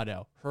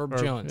Alvarado, Herb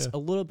Jones, yeah. a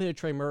little bit of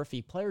Trey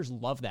Murphy. Players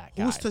love that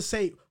guy. Who's to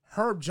say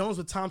Herb Jones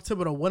with Tom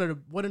Thibodeau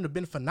wouldn't have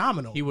been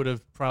phenomenal? He would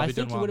have probably I done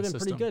think he well would in have the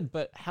been pretty system. good,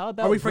 but how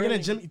about Are we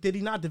forgetting Brandon- Did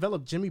he not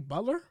develop Jimmy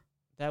Butler?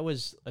 That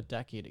was a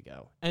decade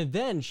ago. And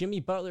then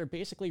Jimmy Butler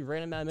basically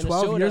ran him out of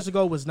Minnesota. 12 years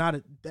ago was not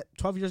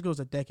 12 years ago was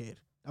a decade.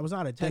 That was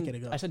not a 10 decade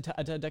ago. I said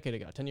a decade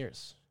ago, 10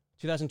 years.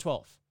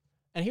 2012.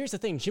 And here's the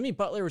thing, Jimmy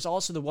Butler was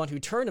also the one who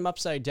turned him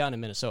upside down in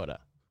Minnesota.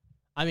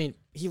 I mean,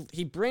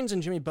 he brings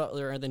in Jimmy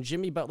Butler, and then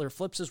Jimmy Butler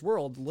flips his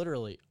world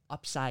literally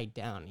upside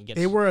down. He gets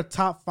They were a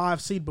top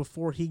 5 seed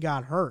before he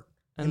got hurt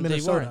in and they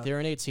Minnesota weren't. They were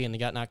an 8 seed, and they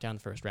got knocked down in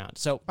the first round.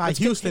 So by let's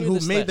Houston, continue who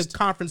this made list. the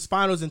conference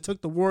finals and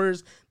took the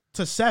Warriors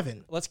to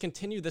 7. Let's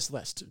continue this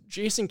list.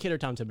 Jason Kidd or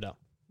Tom Thibodeau?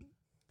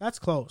 That's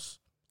close.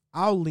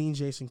 I'll lean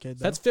Jason Kidd.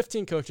 Though. That's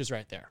 15 coaches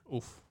right there.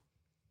 Oof.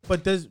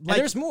 But And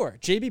there's more.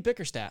 JB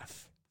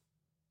Bickerstaff,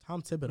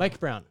 Tom Thibodeau. Mike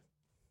Brown.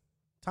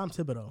 Tom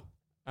Thibodeau.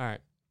 All right.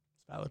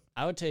 Valid.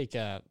 I would take,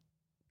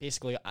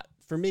 basically,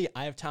 for me,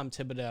 I have Tom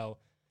Thibodeau.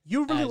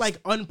 You really As- like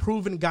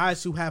unproven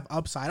guys who have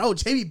upside. Oh,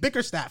 JB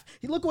Bickerstaff.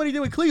 Look what he did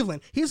with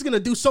Cleveland. He's going to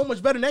do so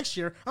much better next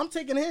year. I'm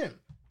taking him.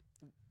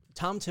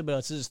 Tom Thibodeau,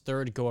 this is his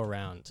third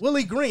go-around.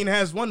 Willie Green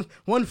has one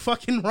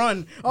fucking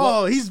run.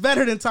 Oh, he's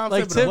better than Tom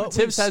Like Thibodeau.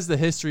 Tibbs has the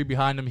history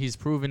behind him. He's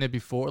proven it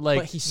before. Like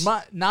But he's-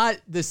 not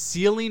the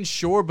ceiling,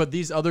 sure, but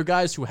these other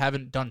guys who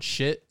haven't done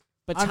shit.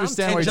 But I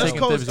understand why you're just taking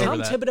goes- Tibbs over Tom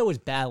that. Thibodeau was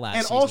bad last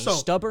And season. also- He's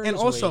stubborn and in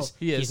his also- ways.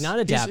 He is. He's not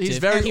adaptive. He's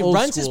very he old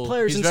runs school. his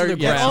players He's into very-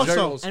 the yeah, ground. he's very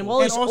Also- old school. And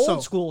while he's And also-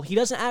 old school, he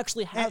doesn't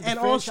actually have and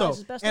the also,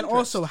 franchise's best and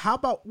interest. also, how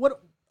about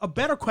what a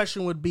better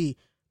question would be?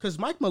 Because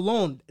Mike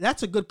Malone,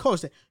 that's a good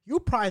coach. You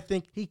probably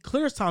think he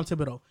clears Tom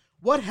Thibodeau.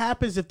 What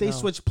happens if they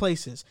switch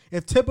places?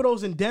 If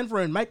Thibodeau's in Denver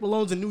and Mike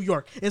Malone's in New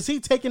York, are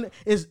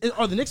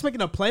the Knicks making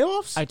the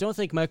playoffs? I don't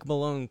think Michael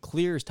Malone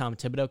clears Tom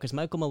Thibodeau because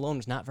Michael Malone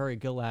was not very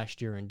good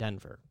last year in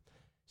Denver.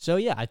 So,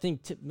 yeah, I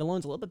think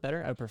Malone's a little bit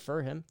better. I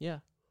prefer him, yeah.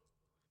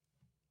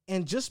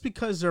 And just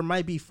because there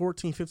might be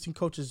 14, 15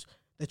 coaches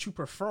that you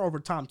prefer over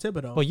Tom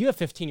Thibodeau, Well, you have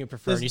 15 you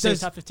prefer, and you say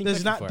top 15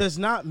 coach before. does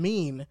not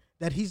mean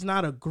that he's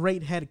not a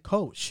great head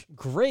coach.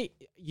 Great.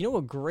 You know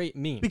what great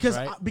means, Because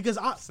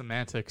right?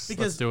 Semantics.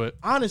 because Let's do it.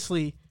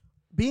 honestly,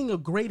 being a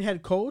great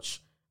head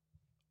coach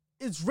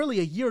is really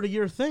a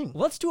year-to-year thing.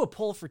 Let's do a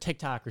poll for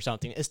TikTok or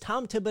something. Is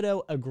Tom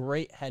Thibodeau a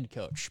great head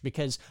coach?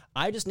 Because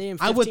I just named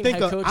 15 I would think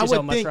head coaches I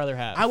would much rather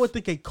have. I would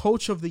think a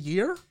coach of the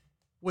year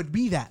would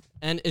be that.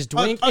 And is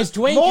Dwayne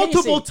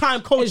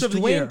multiple-time coach Casey, of the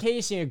is Dwayne year.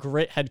 Casey a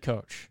great head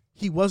coach?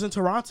 He was in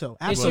Toronto. Is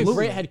he a Absolutely.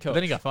 great head coach?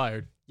 Then he got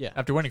fired. Yeah.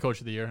 After winning Coach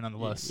of the Year,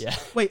 nonetheless. Yeah.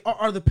 Wait,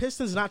 are the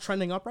Pistons not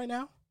trending up right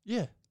now?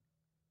 Yeah.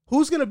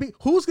 Who's gonna be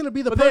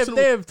the But person?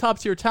 they have top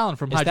tier talent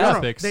from high that- draft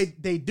No, picks.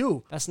 they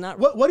do. That's not.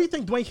 What do you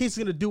think Dwayne Casey's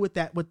gonna do with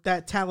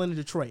that talent in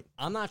Detroit?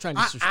 I'm not trying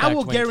to disrespect I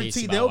will Dwayne guarantee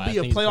Casey, by they'll the way. I be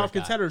a think he's playoff great guy.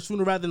 contender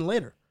sooner rather than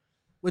later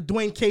with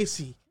Dwayne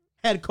Casey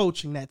head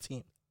coaching that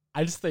team.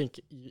 I just think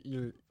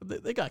you're.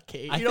 They got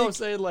Kate. I You know what I'm think-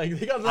 saying? Like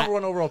they got the number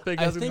one overall pick.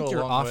 I That's gonna think go a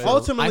you're long off. way.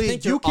 Ultimately, I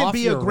think you you're can off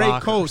be a your great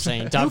rocker coach.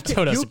 Saying You Tom can-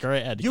 Thibodeau's you- a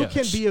great head You coach.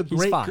 can be a He's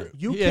great fine.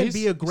 you Yeah, can he's-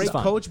 be a he's great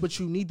fine. coach, but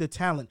you need the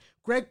talent.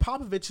 Greg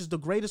Popovich is the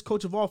greatest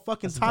coach of all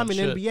fucking Hasn't time in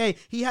done NBA.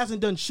 He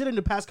hasn't done shit in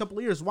the past couple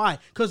of years. Why?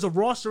 Because the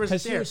roster isn't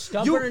Because he there. was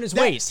stubborn in his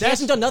ways. He that's-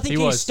 hasn't done nothing. He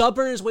He's was.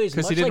 stubborn in his ways.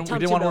 'Cause Much he didn't- like Tom he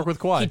didn't wanna Thibodeau. work with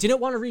Kawhi. He didn't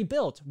want to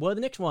rebuild. What did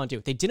the Knicks want to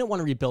do? They didn't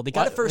want to rebuild. They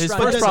got a first His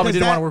round. first does- probably does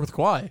didn't want that- to work with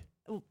Kawhi.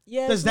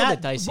 Yeah, Does it's a little that-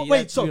 bit dicey. but wait,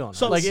 That- so- we don't know.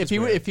 so- Like It's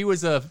if weird. he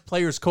was a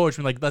player's coach,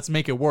 and like let's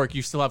make it work,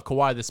 you still have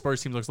Kawhi. The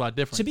Spurs team looks a lot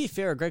different. To be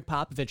fair, Greg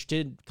Popovich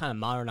did kind of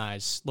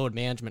modernize load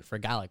management for a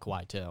guy like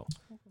Kawhi too.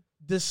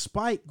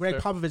 Despite Greg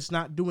Sure. Popovich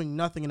not doing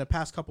nothing in the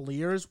past couple of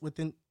years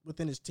within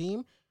his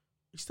team,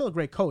 he's still a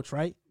great coach,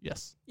 right?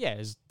 Yes. Yeah,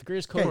 he's the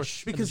greatest Okay, coach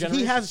of the because he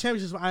generation. has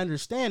championships. I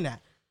understand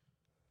that.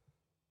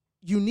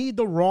 You need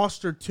the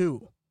roster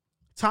too.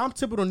 Tom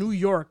Thibodeau, New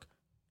York,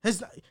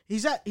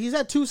 he's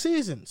at 2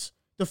 seasons.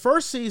 The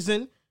first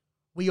season,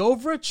 we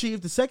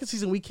overachieved. The second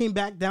season, we came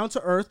back down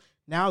to earth.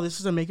 Now this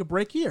is a make or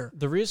break year.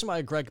 The reason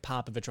why Greg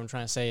Popovich, what I'm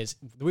trying to say is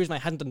the reason why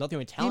he hasn't done nothing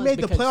with He talent. made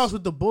is the because- playoffs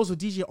with the Bulls with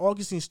DJ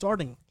Augustine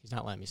starting. He's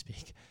not letting me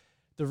speak.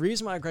 The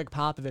reason why Greg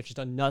Popovich has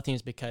done nothing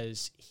is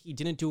because he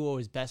didn't do what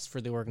was best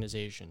for the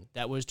organization.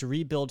 That was to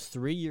rebuild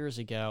 3 years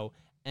ago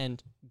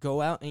and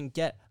go out and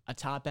get a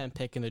top-end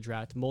pick in the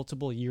draft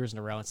multiple years in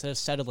a row instead of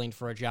settling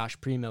for a Josh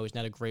Primo who's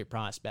not a great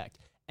prospect.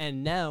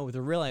 And now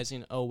they're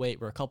realizing, oh, wait,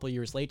 we're a couple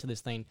years late to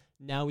this thing.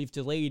 Now we've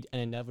delayed an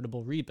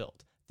inevitable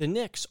rebuild. The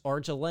Knicks are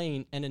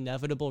delaying an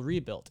inevitable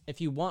rebuild.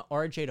 If you want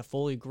RJ to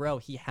fully grow,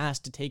 he has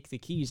to take the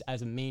keys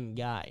as a main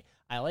guy.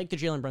 I like the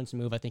Jalen Brunson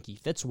move. I think he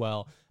fits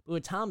well. But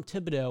with Tom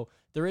Thibodeau,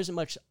 there isn't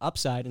much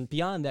upside. And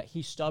beyond that,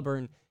 he's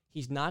stubborn.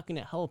 He's not going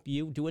to help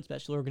you do what's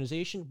best for the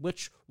organization,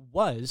 which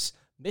was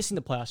missing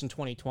the playoffs in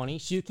 2020.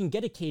 So you can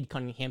get a Cade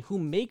Cunningham who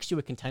makes you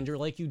a contender,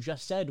 like you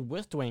just said,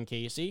 with Dwayne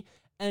Casey.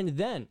 And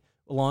then,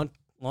 along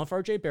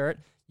for RJ Barrett,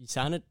 you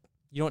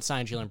don't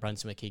sign Jalen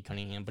Brunson with Cade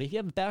Cunningham. But if you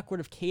have a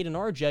backcourt of Cade and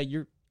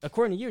RJ,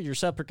 according to you're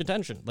set for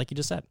contention, like you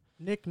just said.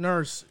 Nick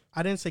Nurse,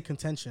 I didn't say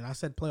contention. I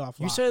said playoff lock.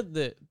 You said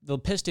that the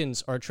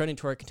Pistons are trending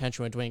toward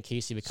contention with Dwayne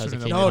Casey because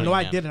of Cade No, Cunningham.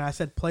 I didn't. I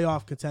said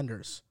playoff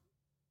contenders.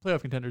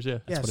 Playoff contenders, yeah.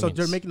 Yeah, so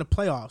they're making the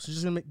playoffs.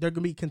 They're going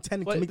to be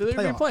contending to make the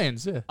playoffs.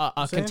 Play-ins, yeah.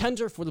 A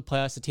contender for the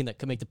playoffs, a team that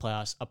can make the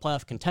playoffs. A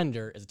playoff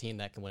contender is a team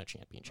that can win a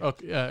championship.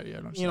 Okay, yeah.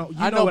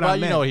 I know what I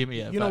meant.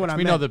 You know what I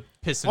mean. We know the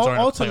Pistons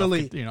aren't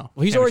ultimately. Well,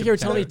 he's over here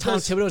telling me Tom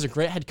Thibodeau is a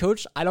great head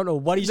coach. I don't know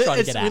what he's trying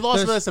to get at. We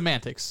lost the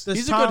semantics.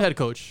 He's a good head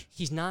coach.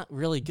 He's not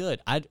really good.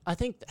 I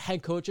think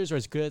head coaches are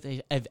as good as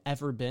they have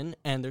ever been,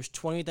 and there's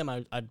 20 of them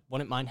I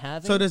wouldn't mind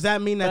having. So does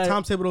that mean that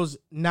Tom Thibodeau's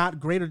not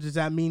great, or does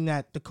that mean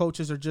that the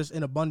coaches are just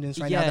in abundance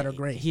now that are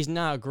great? He's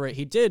not great.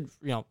 He did,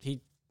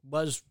 he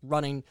was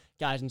running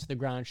guys into the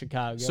ground in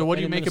Chicago. So what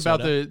do you make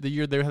about the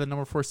year they had the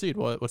number 4 seed?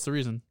 What's the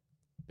reason?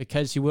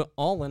 Because he went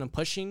all in on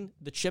pushing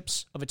the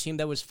chips of a team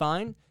that was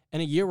fine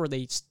in a year where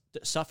they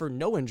suffered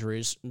no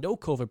injuries, no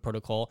COVID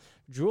protocol.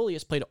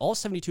 Julius played all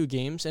 72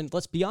 games, and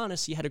let's be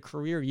honest, he had a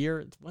career year.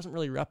 It wasn't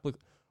really replicable.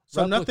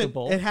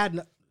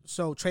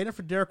 So trading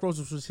for Derrick Rose,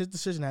 which was his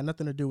decision, had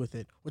nothing to do with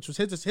it, which was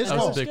his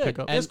call. Was a big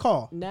pickup. His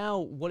call. Now,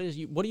 what are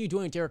you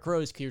doing with Derrick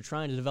Rose because you're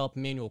trying to develop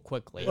Emmanuel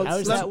quickly? Well, how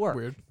does that work?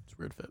 It's a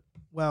weird fit.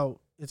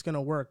 Well, it's going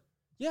to work.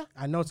 Yeah.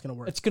 I know it's going to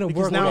work. It's going to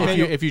work. Now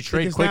if you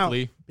trade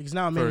quickly. Because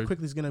now Emmanuel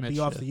quickly is going to be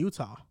off to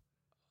Utah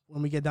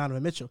when we get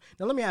Donovan Mitchell.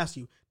 Now, let me ask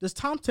you, does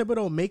Tom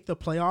Thibodeau make the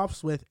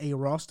playoffs with a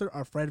roster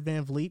of Fred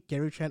VanVleet,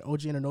 Gary Trent,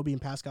 OG Anunoby,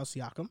 and Pascal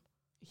Siakam?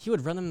 He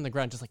would run them in the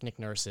ground just like Nick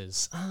Nurse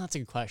is. That's a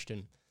good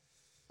question.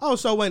 Oh,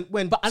 so when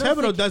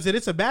Thibodeau does it,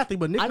 it's a bad thing,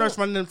 but Nick Nurse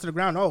running them to the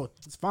ground,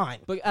 it's fine.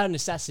 But out of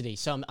necessity,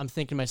 so I'm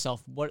thinking to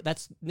myself,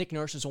 that's Nick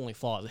Nurse's only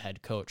fault as a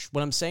head coach.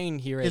 What I'm saying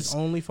here is his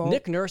only fault?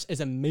 Nick Nurse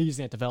is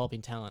amazing at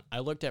developing talent. I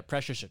looked at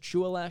Precious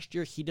Achiuwa last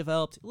year. He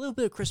developed a little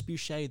bit of Chris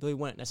Boucher, though he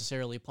wouldn't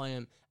necessarily play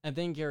him. And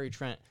then Gary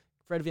Trent,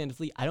 Fred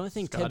VanVleet. I don't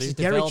think Tibbs is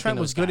developing Gary Trent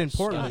was good in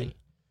Portland. Scotty.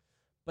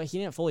 But he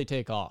didn't fully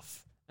take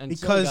off.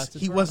 Because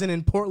he wasn't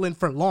in Portland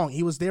for long.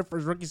 He was there for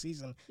his rookie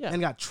season and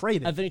got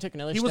traded. And then he took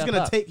another step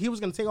up. He was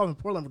going to take off in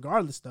Portland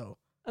regardless, though.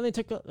 And they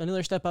took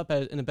another step up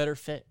in a better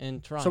fit in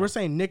Toronto. So we're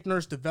saying Nick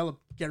Nurse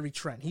developed Gary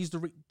Trent. He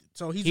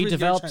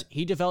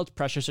developed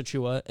Precious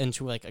Achiuwa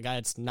into like a guy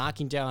that's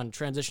knocking down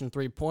transition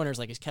 3-pointers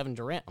like he's Kevin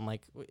Durant. I'm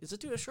like, is this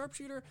dude a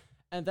sharpshooter?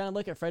 And then I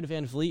look at Fred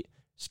VanVleet,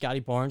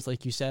 Scotty Barnes,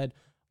 like you said.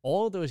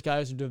 All of those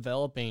guys are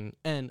developing,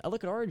 and I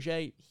look at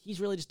RJ.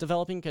 He's really just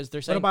developing because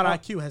they're saying. What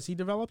about IQ? Has he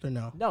developed or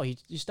no? No, he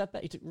stepped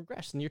back. He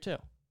regressed in year 2.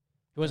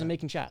 He wasn't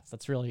making shots.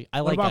 That's really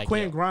What about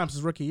Quentin Grimes'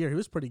 his rookie year? He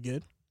was pretty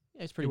good.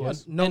 Yeah, he's pretty good.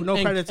 No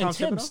credit to Tom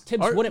Thibodeau.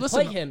 Tibbs wouldn't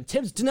play him.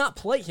 Tibbs did not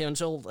play him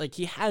until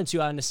he had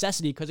to out of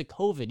necessity because of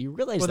COVID. You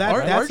realize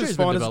that's his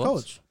fault as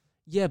coach.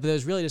 Yeah, but it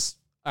was really just.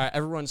 All right,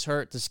 everyone's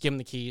hurt. Just give him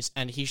the keys,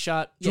 and he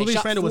shot.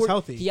 Julius Randle was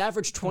healthy. He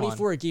averaged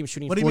 24 a game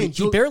shooting. What do 40. you mean?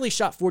 He barely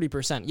shot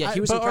 40%. Yeah,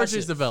 he was impressive.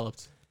 RJ's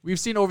developed. We've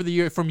seen over the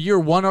year, from year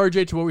 1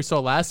 RJ to what we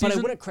saw last season. But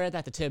I wouldn't credit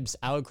that to Tibbs.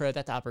 I would credit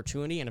that to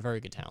opportunity and a very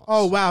good talent.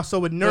 Oh, wow. So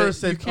with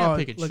Nurse, you can't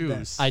pick and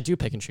choose. I do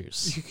pick and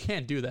choose. You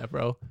can't do that,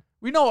 bro.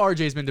 We know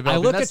RJ's been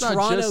developing. I look at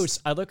Toronto's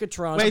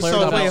Wait,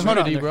 hold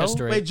on,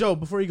 bro. Wait, Joe,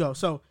 before you go.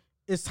 So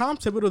is Tom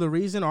Thibodeau the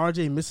reason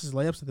RJ misses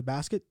layups at the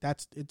basket?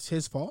 It's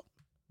his fault?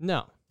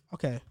 No.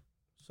 Okay.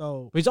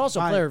 So but he's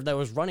also a player that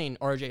was running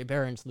RJ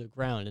Barrett to the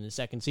ground in the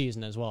second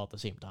season as well at the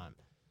same time.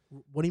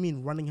 What do you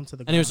mean running him to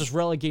the ground? And it was just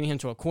relegating him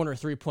to a corner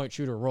 3-point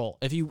shooter role.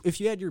 If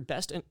you had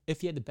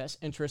the best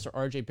interest of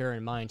RJ Barrett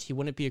in mind, he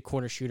wouldn't be a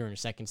corner shooter in his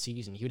second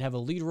season. He would have a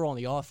lead role on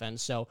the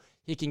offense, so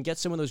he can get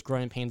some of those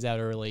growing pains out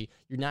early.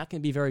 You're not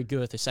going to be very good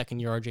with the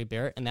second-year RJ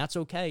Barrett, and that's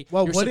okay.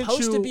 Well, you're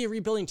supposed to be a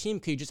rebuilding team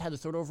because you just had the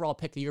 3rd overall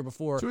pick the year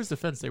before. To his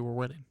defense, they were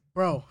winning.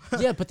 Bro.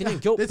 Yeah, but they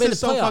didn't go. This is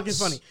so fucking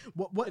funny.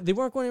 What they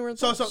weren't going anywhere.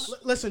 So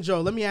listen,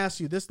 Joe. Let me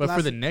ask you this. But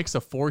for the Knicks, a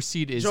 4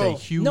 seed is a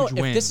huge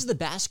win. If this is the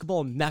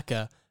basketball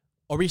mecca,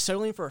 are we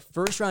settling for a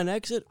first-round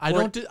exit? I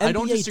don't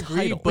disagree.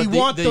 Title?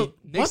 But the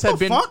Knicks have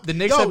been one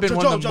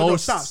of the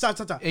most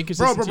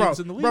inconsistent teams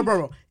in the league.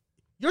 Bro.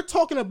 You're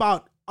talking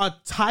about a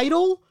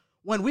title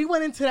when we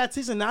went into that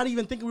season not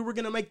even thinking we were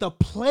going to make the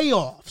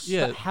playoffs.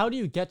 Yeah. But how do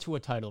you get to a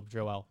title,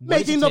 Joel?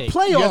 Making the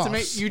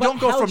playoffs. You don't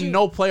go from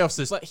no playoffs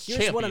to But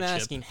here's what I'm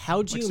asking.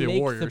 How do you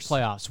make the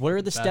playoffs? What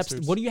are the steps?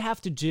 What do you have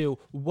to do?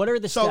 What are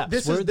the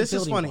steps? What are the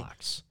building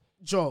blocks?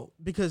 Joe,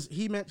 because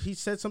he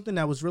said something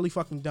that was really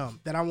fucking dumb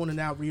that I want to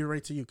now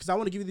reiterate to you because I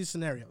want to give you these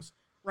scenarios.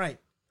 Right.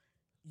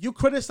 you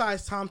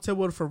criticized Tom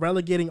Thibodeau for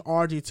relegating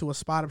RJ to a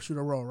spot-up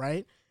shooter role,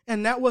 right?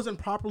 And that wasn't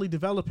properly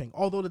developing,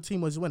 although the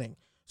team was winning.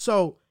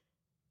 So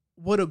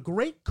would a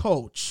great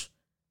coach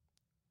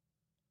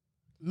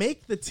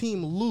make the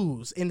team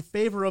lose in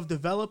favor of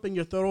developing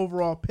your third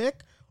overall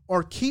pick,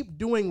 or keep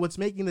doing what's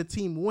making the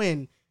team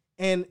win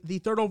and the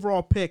third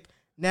overall pick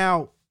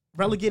now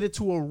relegated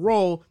to a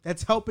role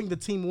that's helping the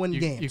team win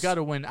games? You got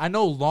to win. I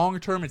know long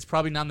term it's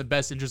probably not in the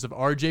best interest of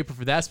RJ, but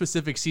for that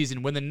specific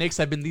season, when the Knicks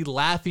have been the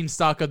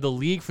laughingstock of the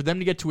league, for them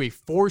to get to a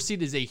 4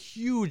 seed is a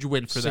huge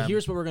win for them. So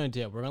here's what we're going to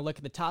do. We're going to look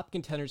at the top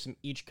contenders from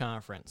each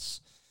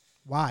conference.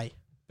 Why?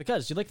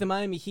 Because you like the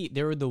Miami Heat,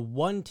 they were the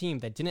one team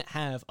that didn't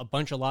have a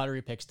bunch of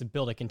lottery picks to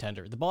build a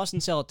contender. The Boston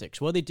Celtics,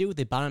 what do?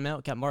 They bottom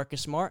out, got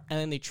Marcus Smart, and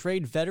then they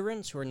trade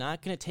veterans who are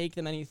not going to take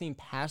them anything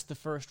past the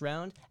first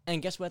round.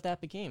 And guess what that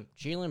became?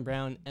 Jaylen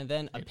Brown, and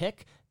then a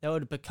pick that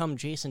would become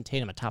Jason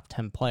Tatum, a top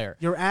 10 player.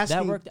 You're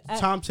asking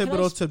Tom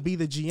Thibodeau to be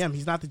the GM.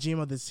 He's not the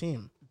GM of this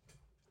team.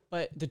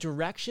 But the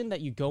direction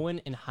that you go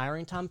in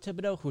hiring Tom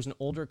Thibodeau, who's an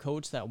older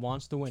coach that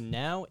wants to win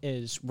now,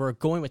 is we're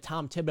going with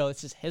Tom Thibodeau.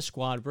 This is his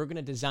squad. We're going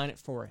to design it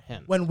for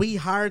him. When we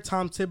hired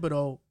Tom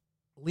Thibodeau,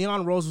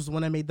 Leon Rose was the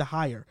one that made the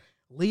hire.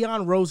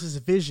 Leon Rose's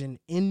vision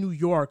in New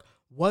York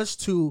was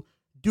to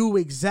do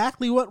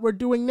exactly what we're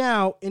doing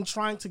now in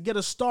trying to get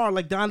a star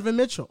like Donovan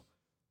Mitchell.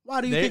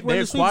 Why do you think we're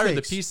in the acquired the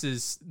sweepstakes?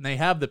 pieces, and they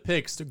have the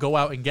picks to go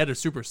out and get a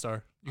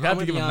superstar. You have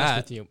to give them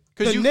that.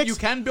 Because you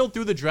can build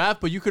through the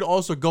draft, but you could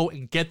also go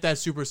and get that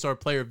superstar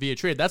player via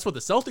trade. That's what the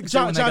Celtics did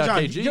when they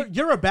got KG.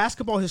 You're a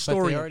basketball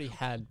historian. But they already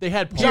had. They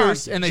had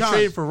Pierce, and they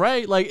traded for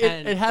Wright. Like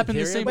it happened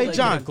the same way. Wait,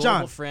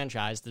 John.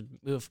 Franchise to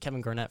move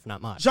Kevin Garnett for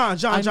not much.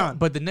 John.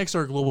 But the Knicks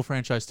are a global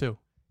franchise too.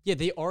 Yeah,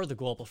 they are the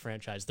global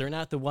franchise. They're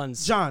not the ones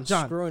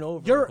screwing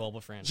over the global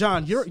franchise.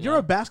 John, you're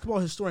a basketball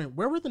historian.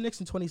 Where were the Knicks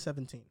in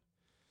 2017?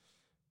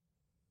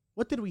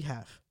 What did we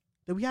have?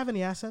 Did we have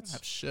any assets?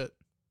 Shit.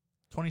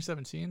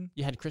 2017?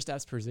 You had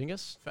Kristaps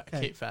Porzingis.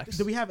 Kate Facts.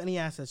 Did we have any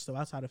assets, though,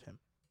 outside of him?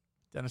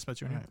 Dennis Smith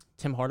Jr. Right.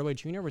 Tim Hardaway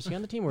Jr., was he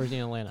on the team or was he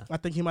in Atlanta? I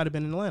think he might have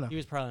been in Atlanta. He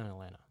was probably in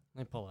Atlanta.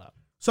 Let me pull it up.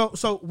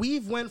 So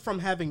we've went from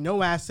having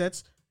no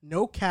assets,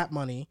 no cap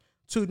money,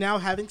 to now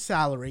having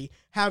salary,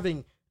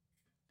 having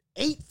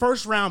 8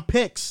 first-round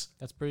picks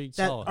that's pretty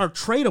that solid. are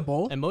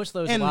tradable. And most of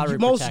those and lottery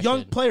most protected.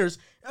 young players.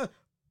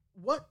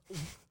 What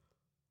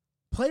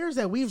players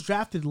that we've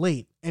drafted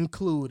late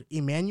include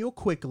Emmanuel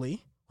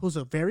Quickley, who's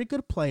a very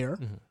good player,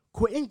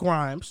 Quentin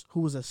Grimes,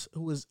 who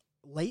was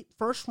late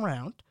first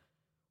round.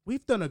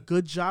 We've done a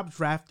good job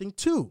drafting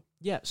too.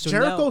 Yeah, so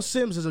Jericho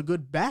Sims is a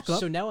good backup.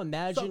 So now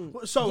imagine.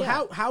 So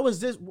how is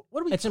this?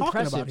 What are we talking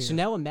impressive. about here? So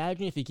now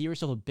imagine if you give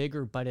yourself a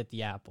bigger bite at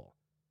the apple.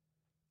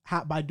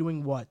 By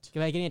doing what?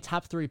 By getting a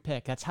top 3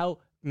 pick. That's how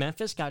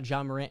Memphis got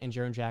John Morant and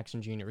Jaren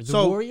Jackson Jr.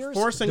 The Warriors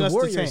forcing us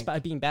to tank by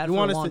being bad for a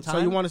long time. So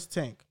you want us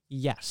to tank?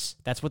 Yes,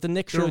 that's what the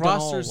Knicks should Their have done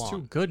all roster's along.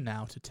 too good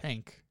now to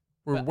tank.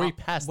 We're way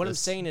past what this.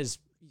 I'm saying is,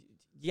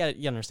 you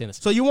understand this.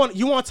 So you want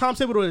Tom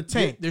Thibodeau to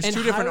tank? There's And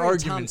two different hiring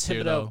arguments Tom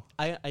here, Thibodeau,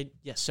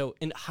 though. So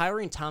in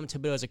hiring Tom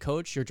Thibodeau as a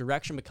coach, your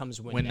direction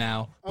becomes win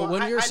now. Oh, But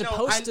when you're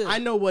supposed to, I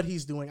know what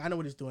he's doing. I know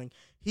what he's doing.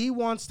 He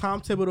wants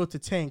Tom Thibodeau to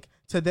tank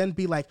to then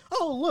be like,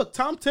 oh look,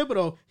 Tom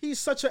Thibodeau, he's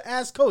such an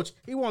ass coach.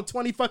 He won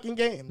 20 fucking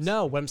games.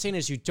 No, what I'm saying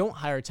is you don't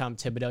hire Tom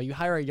Thibodeau. You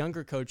hire a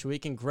younger coach who he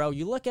can grow.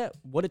 You look at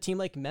what a team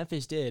like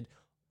Memphis did.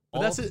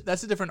 But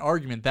that's a different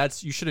argument.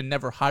 You should have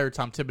never hired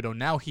Tom Thibodeau.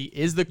 Now he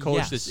is the coach.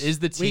 Yes. This is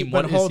the team.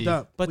 But What hold is he?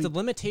 up. But the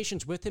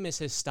limitations with him is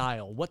his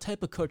style. What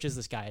type of coach is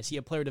this guy? Is he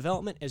a player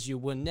development? Is he a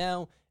win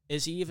now?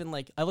 Is he even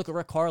like, I look at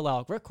Rick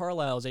Carlisle. Rick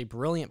Carlisle is a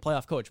brilliant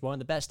playoff coach, one of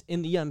the best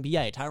in the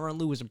NBA. Tyronn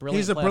Lue is a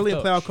brilliant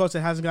playoff coach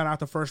that hasn't gotten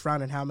out the first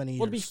round in how many years?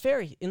 Well, to be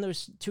fair, in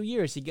those 2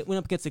 years, he went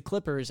up against the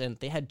Clippers, and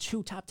they had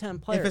 2 top 10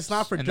 players. If it's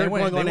not for And Dirk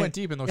they going went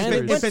deep in those And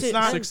series. if it's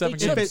not 6-7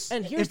 they- games.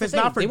 and here's if the it's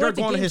thing, not for they Dirk went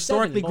to going on a Game 7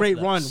 historically in both great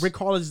of run, those. Rick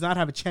Carlisle does not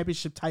have a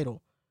championship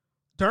title.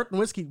 Dirk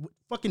Nowitzki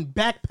fucking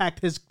backpacked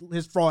his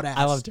fraud ass.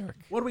 I love Dirk.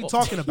 What are we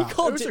talking about?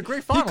 It was a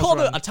great finals He called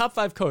run. a top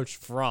 5 coach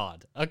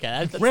fraud. Okay,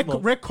 that's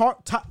Rick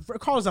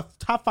Carlisle is a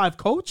top 5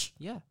 coach?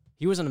 Yeah.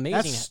 He was an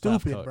amazing That's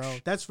playoff stupid, coach. bro.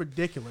 That's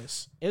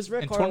ridiculous. Is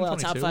Rick In Carlisle a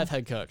top 2022? 5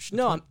 head coach?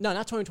 No, not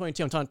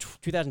 2022. I'm talking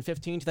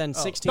 2015,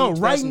 2016. No,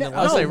 right now. 2011.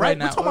 I'll say No, right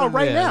now. We're talking about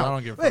right Yeah, now. I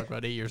don't give a Wait, fuck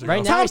about 8 years ago.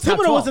 Right now, Tom he's top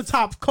Thibodeau was 12. a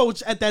top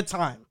coach at that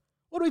time.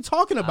 What are we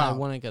talking I about?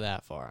 wouldn't go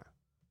that far.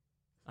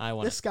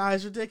 This guy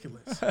is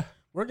ridiculous.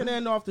 We're going to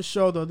end off the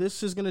show, though.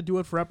 This is going to do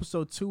it for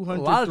episode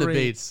 203. A lot of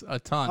debates, a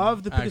ton.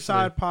 Of the Pick a actually.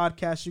 Side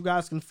Podcast. You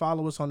guys can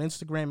follow us on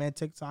Instagram and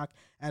TikTok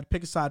at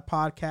Pick a Side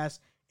Podcast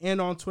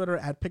and on Twitter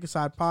at Pick a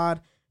Side Pod.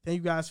 Thank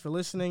you guys for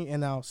listening,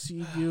 and I'll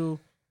see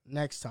you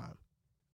next time.